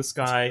launched from the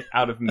sky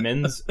out of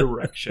men's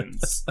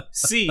erections.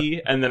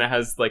 See, and then it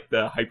has like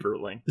the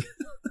hyperlink.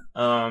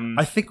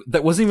 I think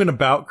that wasn't even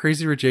about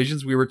Crazy Rich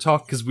Asians. We were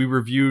talking because we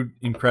reviewed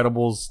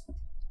Incredibles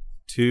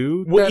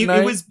 2 Well, that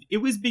night. it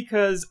was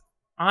because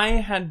I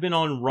had been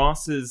on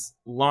Ross's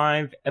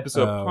live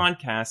episode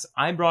podcast.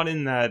 I brought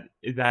in that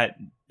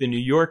the New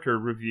Yorker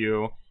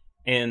review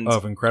and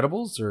of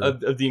Incredibles or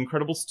of the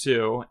Incredibles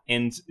 2,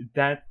 and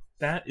that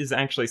is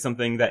actually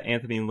something that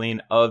Anthony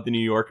Lane of the New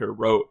Yorker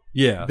wrote.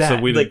 Yeah,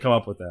 so we didn't come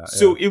up with that.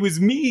 So it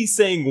was me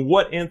saying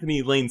what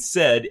Anthony Lane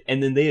said,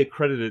 and then they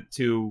accredited it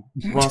to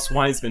Ross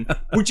Wiseman,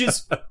 which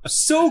is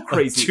so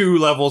crazy. 2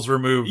 levels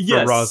removed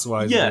from Ross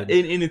Wiseman. Yeah,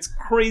 and it's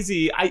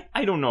crazy.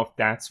 I don't know if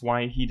that's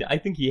why I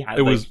think he had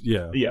It was,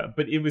 yeah. Yeah,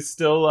 but it was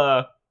still,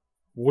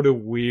 what a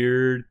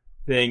weird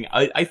thing.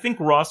 I think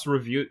Ross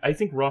talks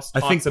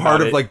part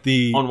about of it like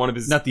the on one of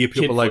his not the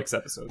appeal, but like Kidflix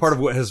episodes. Part of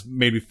what has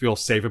made me feel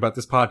safe about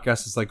this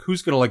podcast is like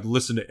who's gonna like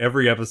listen to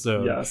every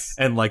episode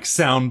and like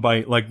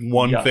soundbite like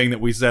one thing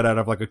that we said out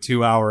of like a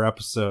 2-hour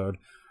episode.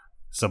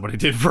 Somebody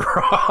did for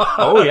Ross.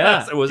 Oh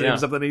yeah, it wasn't even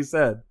something he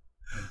said.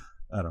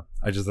 I don't know.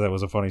 I just thought that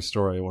was a funny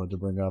story I wanted to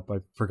bring up. I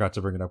forgot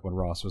to bring it up when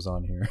Ross was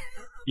on here.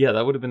 Yeah,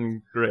 that would have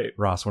been great.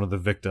 Ross, one of the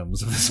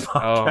victims of this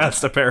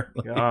podcast,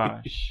 apparently.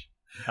 Gosh.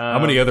 How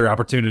many other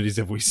opportunities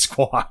have we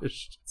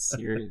squashed?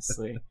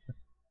 Seriously.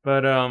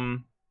 But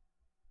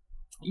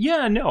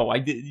yeah, no, I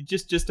did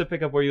just to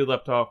pick up where you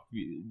left off.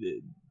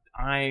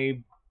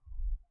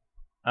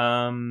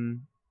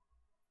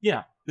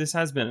 Yeah, this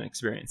has been an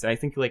experience. I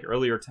think like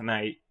earlier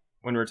tonight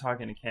when we were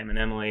talking to Cam and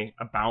Emily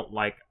about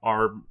like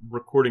our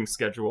recording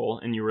schedule,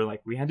 and you were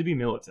like, we had to be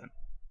militant.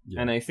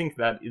 Yeah. And I think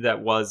that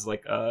was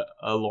like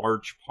a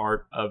large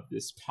part of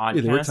this podcast.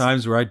 Yeah, there were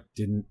times where I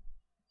didn't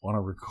want to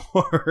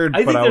record. I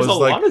think but there's I was a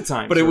like, lot of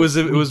times. But it was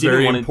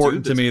very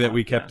important to me podcast. That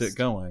we kept it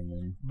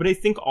going. But I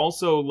think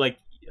also like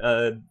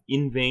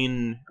in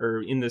vain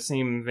or in the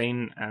same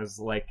vein as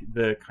like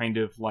the kind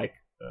of like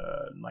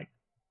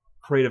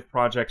creative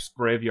projects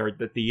graveyard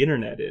that the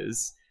internet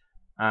is.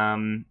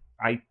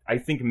 I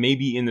think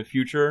maybe in the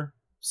future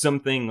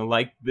something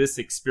like this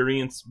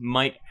experience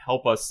might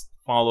help us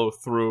follow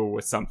through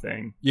with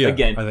something. Yeah,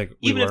 again, I think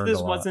even if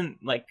this wasn't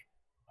like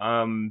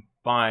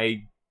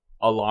by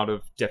a lot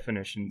of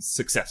definitions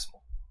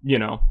successful, you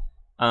know.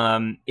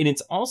 And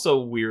it's also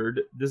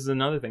weird. This is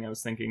another thing I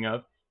was thinking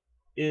of.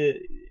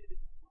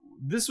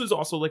 This was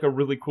also like a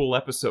really cool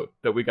episode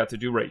that we got to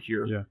do right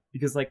here. Yeah.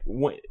 Because like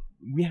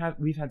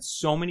we've had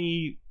so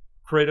many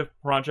creative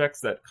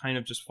projects that kind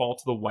of just fall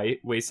to the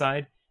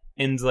wayside,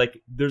 and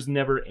like there's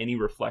never any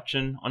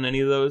reflection on any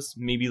of those.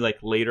 Maybe like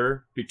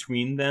later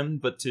between them,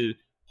 but to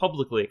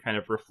publicly kind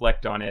of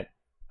reflect on it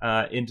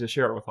and to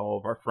share it with all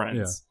of our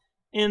friends.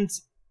 Yeah. And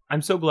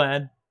I'm so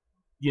glad,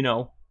 you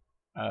know.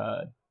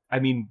 I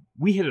mean,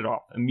 we hit it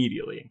off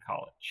immediately in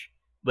college.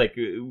 Like,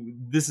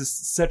 this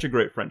is such a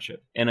great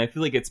friendship. And I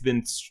feel like it's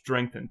been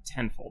strengthened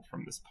tenfold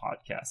from this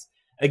podcast.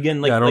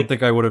 Again, like... Yeah, I don't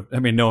think I would have... I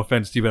mean, no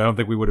offense to you, but I don't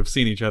think we would have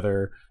seen each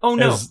other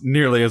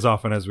nearly as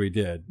often as we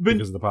did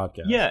because of the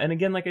podcast. Yeah, and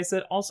again, like I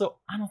said, also,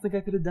 I don't think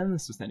I could have done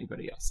this with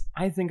anybody else.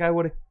 I think I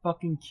would have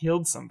fucking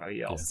killed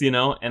somebody else, you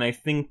know? And I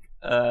think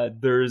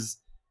there's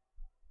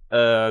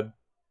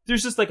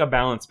just, like, a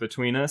balance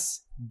between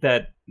us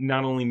that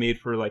not only made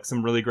for, like,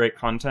 some really great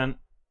content,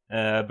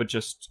 but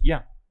just,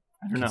 I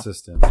don't know.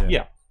 Consistent,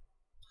 yeah.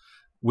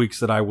 Weeks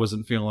that I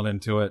wasn't feeling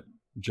into it,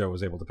 Joe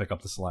was able to pick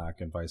up the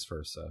slack and vice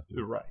versa.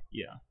 Right,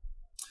 yeah.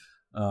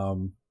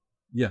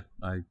 Yeah,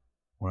 I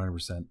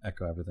 100%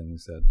 echo everything you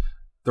said.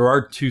 There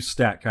are 2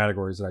 stat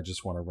categories that I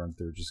just want to run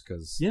through just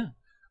because... Yeah.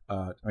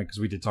 Because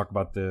we did talk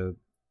about the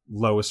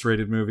lowest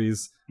rated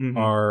movies. Mm-hmm.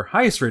 Our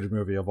highest rated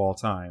movie of all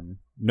time,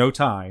 no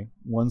tie,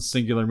 one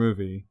singular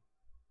movie.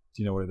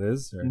 Do you know what it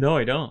is? Or? No,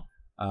 I don't.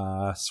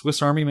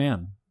 Swiss Army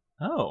Man.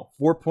 Oh.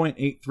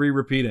 4.83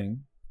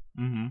 repeating.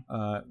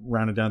 Mm-hmm.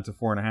 Rounded down to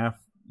 4.5.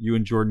 You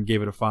and Jordan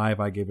gave it a 5.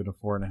 I gave it a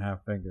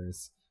 4.5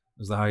 fingers. It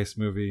was the highest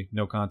movie,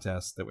 no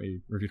contest, that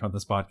we reviewed on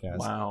this podcast.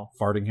 Wow.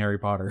 Farting Harry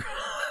Potter.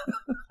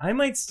 I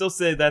might still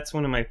say that's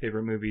one of my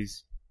favorite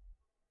movies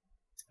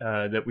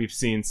that we've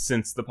seen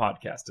since the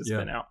podcast has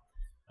been out.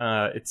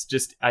 It's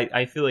just,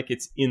 I feel like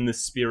it's in the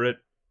spirit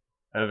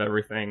of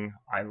everything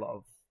I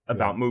love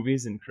about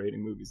movies and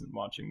creating movies and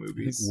watching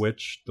movies. I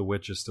think The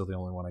Witch is still the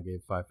only one I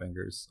gave 5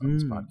 fingers on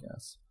this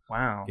podcast.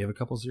 Wow. Gave a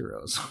couple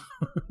zeros.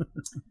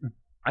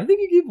 I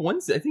think you gave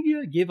Wednesday. I think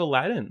you gave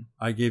Aladdin.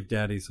 I gave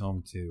Daddy's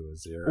Home 2 a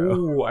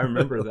 0. Oh, I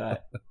remember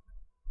that.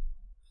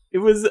 It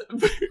was,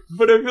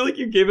 but I feel like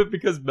you gave it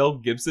because Mel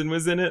Gibson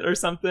was in it or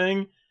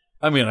something.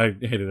 I mean, I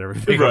hated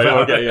everything. Right?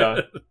 About Okay, it.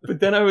 yeah. But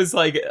then I was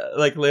like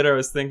later, I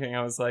was thinking,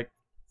 I was like,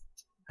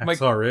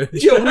 Hacksaw Ridge.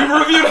 Yeah, we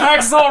reviewed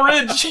Hacksaw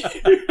Ridge.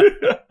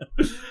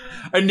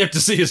 I didn't have to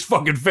see his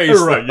fucking face.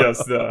 Right? though.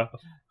 Yes.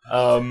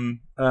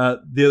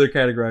 The other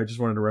category I just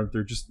wanted to run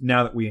through, just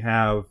now that we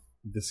have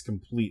this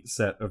complete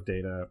set of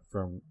data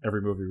from every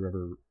movie we've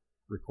ever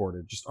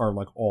recorded, just our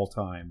like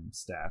all-time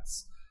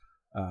stats.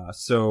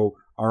 So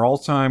our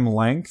all-time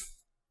length,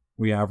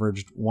 we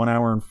averaged 1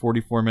 hour and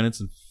 44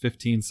 minutes and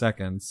 15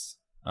 seconds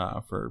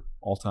for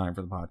all time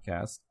for the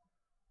podcast.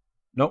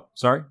 Nope,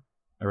 sorry,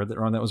 I read that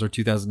wrong. That was our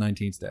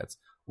 2019 stats.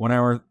 1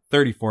 hour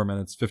 34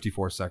 minutes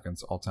 54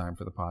 seconds all time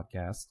for the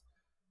podcast.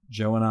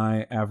 Joe and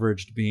I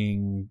averaged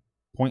being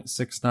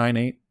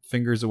 0.698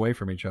 fingers away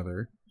from each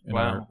other in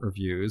our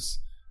reviews.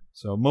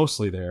 So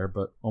mostly there,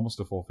 but almost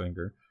a full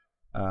finger.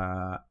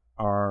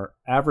 Our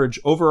average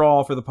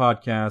overall for the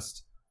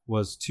podcast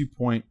was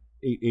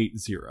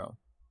 2.880.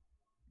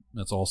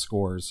 That's all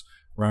scores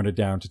rounded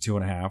down to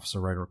 2.5, so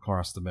right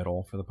across the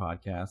middle for the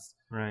podcast.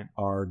 Right.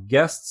 Our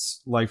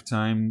guests'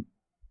 lifetime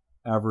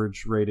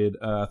average rated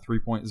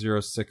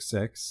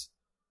 3.066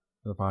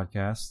 for the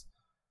podcast.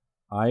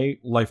 I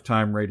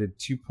lifetime rated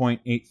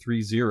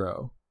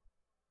 2.830,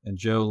 and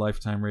Joe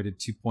lifetime rated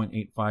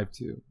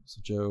 2.852.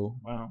 So Joe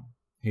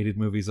hated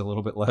movies a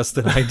little bit less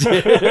than I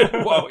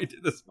did while we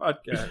did this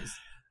podcast.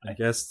 And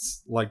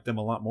guests liked them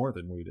a lot more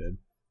than we did.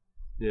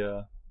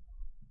 Yeah.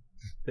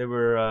 They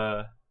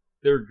were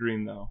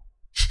green though.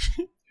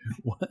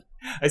 What?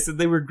 I said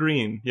they were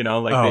green, you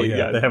know, like they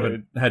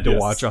haven't had to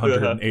watch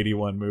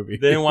 181 movies.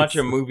 They didn't watch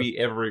a movie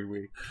every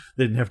week.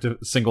 They didn't have to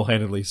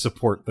single-handedly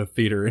support the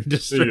theater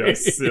industry.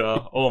 Yes,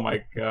 yeah. Oh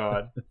my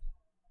god.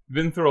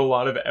 Been through a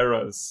lot of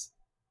eras.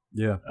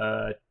 Yeah.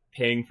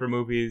 Paying for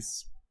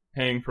movies,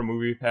 paying for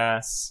Movie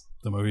Pass.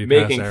 The Movie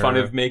making Pass fun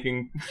era. of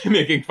making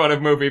fun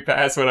of Movie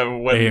Pass when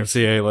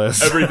AMC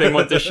A-list. Everything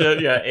went to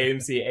shit. Yeah,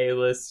 AMC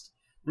A-list.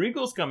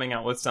 Regal's coming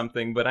out with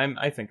something, but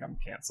I think I'm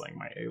canceling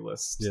my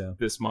A-list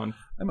this month.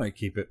 I might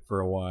keep it for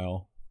a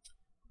while.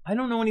 I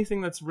don't know anything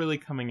that's really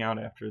coming out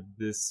after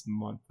this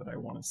month that I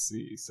want to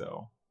see,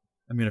 so...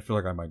 I mean, I feel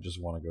like I might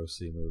just want to go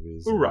see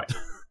movies. Right.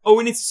 Oh,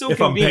 and it's so if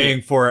convenient. I'm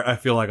paying for it, I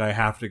feel like I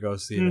have to go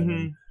see them.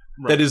 And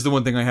Right. That is the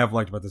one thing I have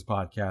liked about this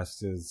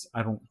podcast is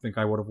I don't think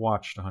I would have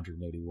watched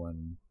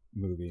 181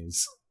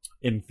 movies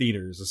in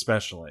theaters,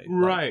 especially.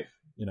 Right.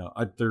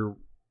 There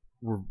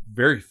were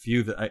very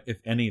few that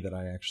if any, that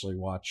I actually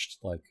watched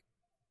like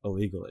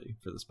illegally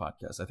for this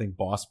podcast. I think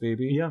Boss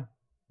Baby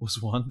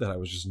was one that I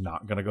was just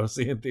not going to go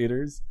see in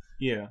theaters.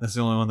 Yeah. That's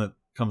the only one that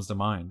comes to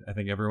mind. I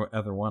think every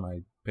other one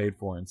I paid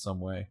for in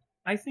some way.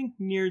 I think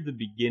near the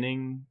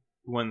beginning,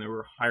 when they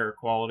were higher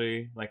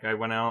quality, like I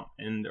went out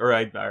or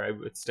I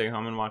would stay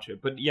home and watch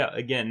it. But yeah,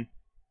 again,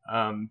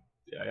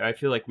 I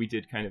feel like we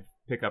did kind of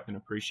pick up an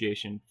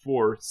appreciation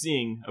for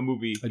seeing a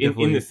movie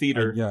in the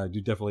theater. I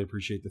do definitely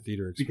appreciate the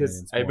theater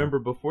experience. Because I remember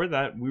before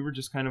that, we were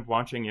just kind of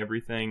watching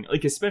everything,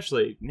 like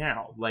especially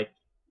now, like,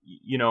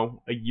 you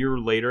know, a year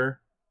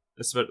later,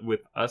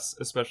 with us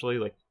especially,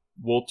 like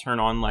we'll turn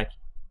on like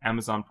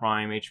Amazon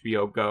Prime,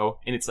 HBO Go,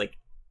 and it's like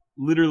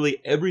literally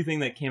everything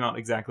that came out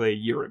exactly a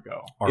year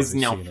ago is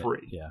now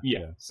free.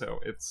 Yeah. So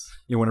it's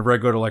whenever I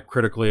go to like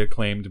critically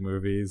acclaimed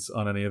movies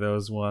on any of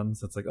those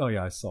ones, it's like, oh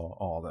yeah, I saw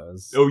all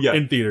those. Oh yeah,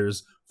 in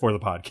theaters for the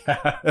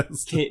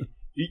podcast.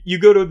 You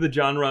go to the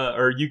genre,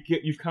 or you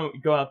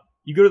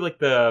go to like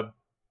the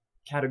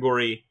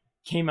category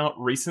came out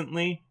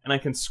recently, and I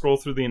can scroll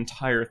through the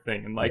entire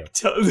thing and like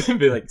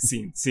be like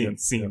scene.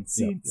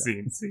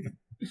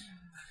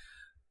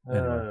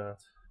 Anyway.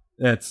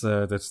 That's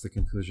the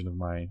conclusion of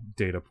my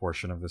data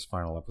portion of this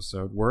final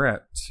episode. We're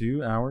at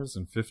 2 hours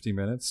and 50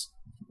 minutes.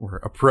 We're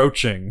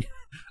approaching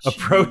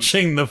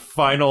the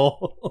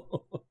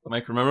final.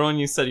 Mike, remember when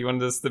you said you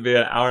wanted this to be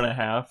an hour and a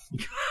half?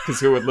 Because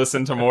who would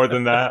listen to more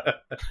than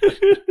that?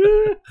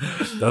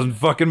 Doesn't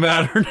fucking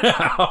matter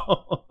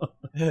now.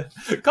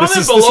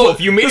 Comment below if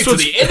you made it to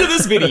the end of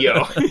this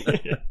video.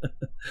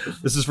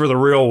 This is for the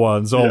real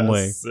ones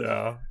only. Yes,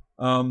 yeah.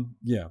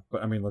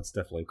 But I mean, let's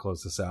definitely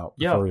close this out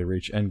before we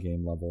reach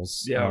endgame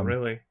levels. Yeah,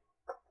 really.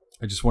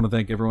 I just want to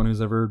thank everyone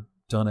who's ever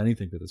done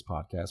anything for this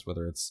podcast,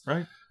 whether it's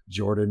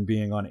Jordan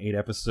being on 8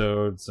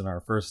 episodes and our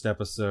first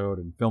episode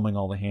and filming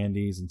all the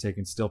handies and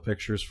taking still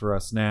pictures for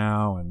us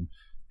now and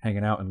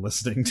hanging out and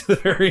listening to the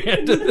very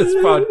end of this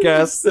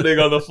podcast. Sitting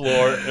on the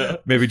floor. Yeah.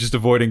 Maybe just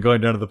avoiding going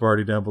down to the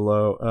party down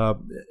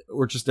below.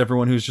 Or just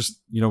everyone who's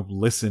just,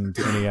 listened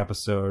to any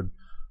episode,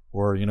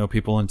 or,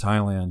 people in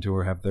Thailand who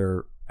have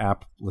their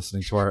app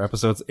listening to our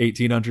episodes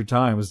 1,800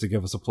 times to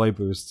give us a play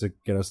boost to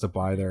get us to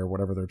buy their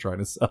whatever they're trying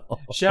to sell.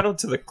 Shout out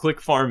to the Click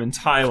Farm in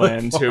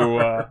Thailand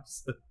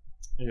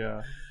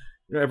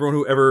everyone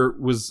who ever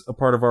was a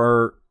part of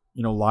our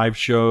live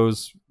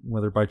shows,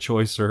 whether by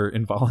choice or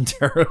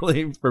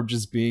involuntarily, from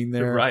just being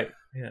there. Right.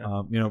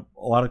 Yeah. You know,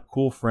 a lot of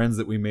cool friends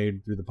that we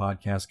made through the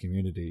podcast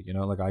community. You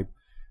know, like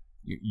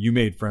you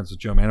made friends with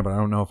Joe Mano, but I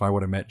don't know if I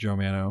would have met Joe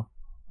Mano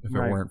if it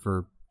weren't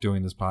for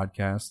doing this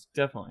podcast.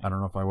 Definitely. I don't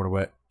know if I would have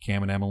met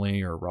Cam and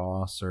Emily or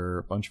Ross or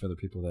a bunch of other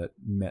people that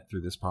met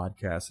through this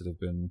podcast that have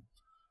been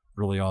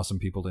really awesome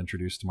people to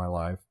introduce to my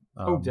life.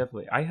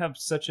 Definitely. I have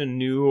such a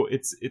new.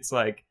 It's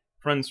like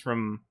friends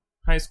from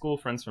high school,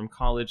 friends from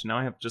college. Now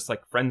I have just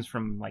like friends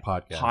from like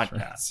podcasts.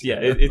 Right? Yeah,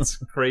 it's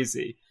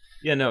crazy.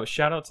 Yeah, no.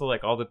 Shout out to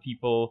like all the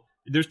people.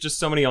 There's just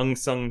so many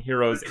unsung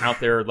heroes out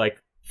there,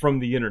 like from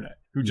the internet,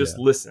 who just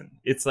listen.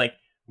 It's like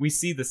we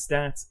see the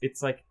stats.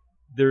 It's like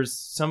there's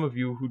some of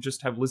you who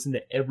just have listened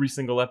to every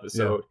single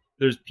episode.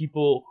 There's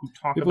people who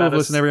talk people about who've us.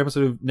 listened to every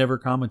episode who've never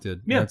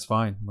commented. Yeah, that's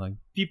fine. Like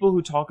people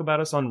who talk about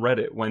us on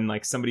Reddit when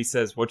like somebody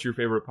says, "What's your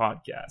favorite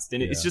podcast?"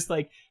 And it's just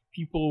like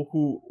people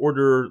who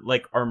order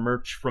like our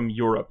merch from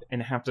Europe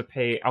and have to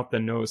pay out the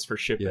nose for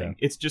shipping. Yeah.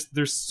 It's just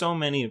there's so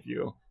many of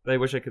you that I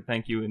wish I could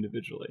thank you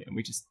individually, and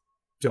we just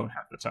don't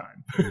have the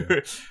time.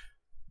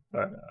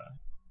 But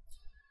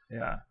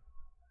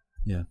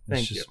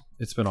thank you.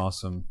 It's been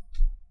awesome.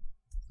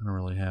 I don't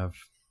really have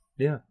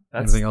that's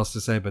anything else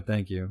to say, but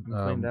thank you.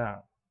 Find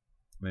out.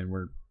 I mean,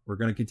 we're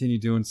going to continue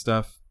doing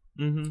stuff.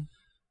 Mm-hmm.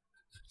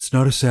 It's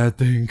not a sad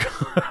thing.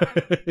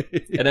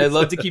 And I'd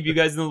love to keep you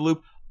guys in the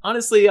loop.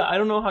 Honestly, I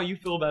don't know how you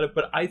feel about it,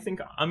 but I think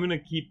I'm going to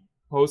keep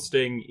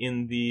posting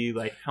in the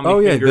like how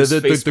many fingers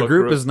the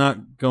group is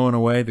not going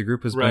away. The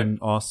group has been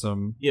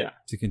awesome. Yeah.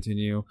 To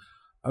continue.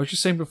 I was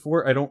just saying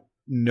before, I don't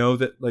know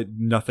that like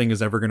nothing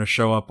is ever going to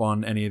show up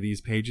on any of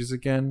these pages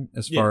again.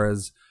 As far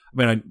as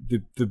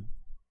the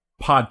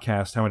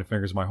podcast, How Many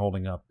Fingers Am I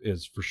Holding Up,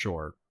 is for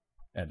sure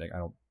ending. I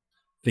don't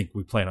think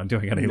we plan on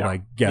doing any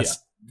like guest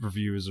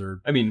reviews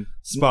or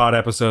spot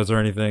episodes or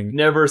anything.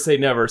 Never say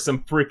never.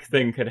 Some freak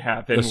thing could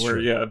happen. That's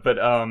true. But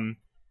I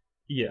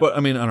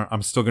mean,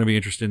 I'm still going to be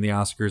interested in the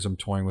Oscars. I'm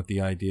toying with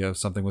the idea of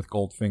something with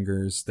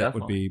Goldfingers that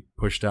would be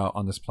pushed out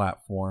on this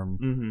platform.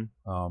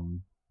 Mm-hmm.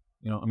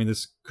 You know, I mean,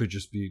 this could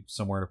just be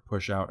somewhere to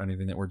push out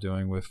anything that we're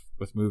doing with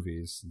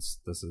movies, since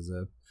this is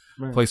a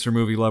place for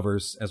movie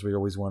lovers, as we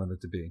always wanted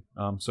it to be.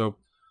 So,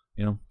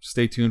 you know,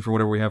 stay tuned for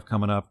whatever we have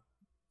coming up.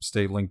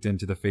 Stay linked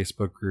into the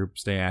Facebook group.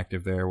 Stay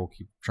active there. We'll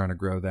keep trying to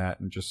grow that,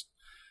 and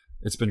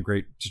it's been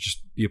great to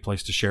just be a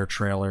place to share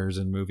trailers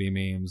and movie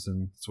memes,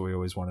 and that's what we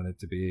always wanted it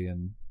to be,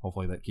 and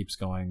hopefully that keeps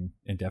going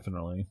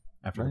indefinitely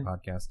after the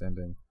podcast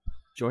ending.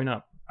 Join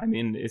up. I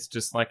mean, it's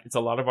just like, it's a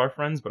lot of our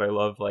friends, but I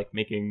love like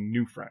making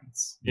new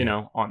friends, you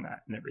know, on that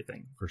and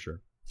everything. For sure.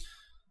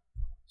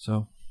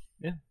 So,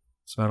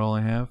 that's about all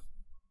I have.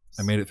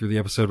 I made it through the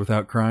episode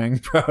without crying.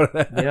 Proud of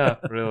that. Yeah,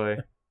 really.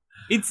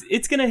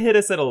 It's gonna hit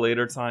us at a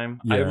later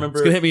time. Yeah, I remember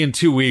it's gonna hit me in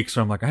 2 weeks,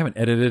 so I'm like, I haven't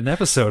edited an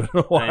episode in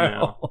a while. I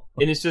know.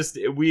 And it's just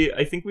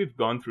I think we've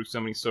gone through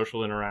so many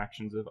social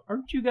interactions of,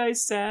 aren't you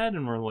guys sad?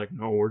 And we're like,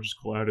 no, we're just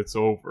glad it's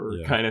over,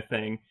 kind of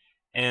thing.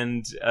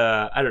 And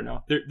I don't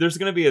know. There's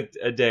gonna be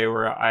a day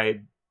where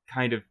I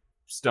kind of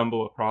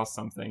stumble across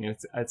something, and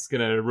it's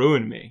gonna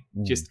ruin me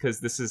just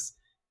because this has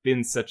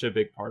been such a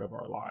big part of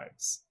our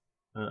lives.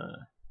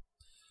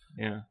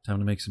 Time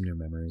to make some new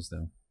memories,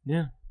 though.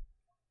 Yeah.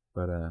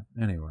 But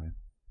anyway,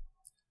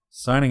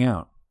 signing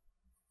out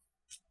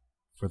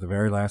for the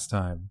very last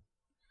time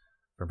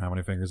from How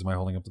Many Fingers Am I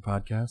Holding Up the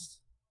Podcast?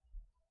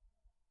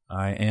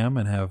 I am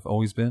and have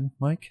always been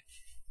Mike.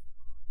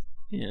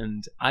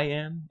 And I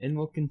am and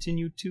will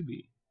continue to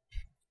be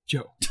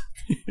Joe.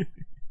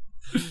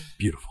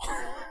 Beautiful.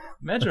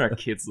 Imagine our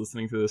kids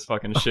listening to this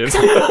fucking shit.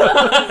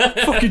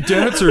 Fucking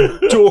dads are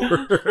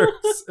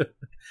dorks.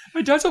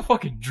 My dad's a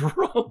fucking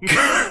drunk.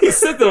 He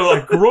said the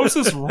like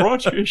grossest,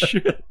 raunchiest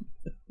shit.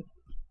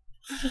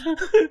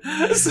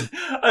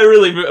 I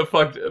really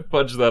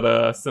fudged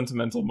that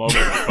sentimental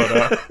moment,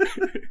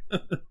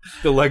 but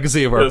the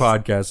legacy of our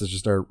podcast is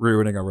just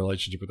ruining our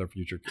relationship with our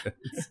future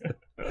kids.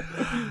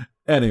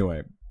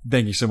 Anyway,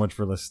 thank you so much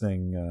for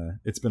listening.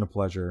 It's been a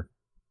pleasure,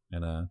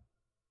 and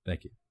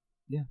thank you.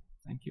 Yeah,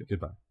 thank you.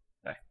 Goodbye.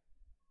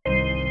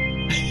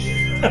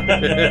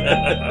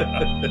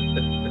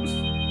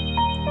 Bye.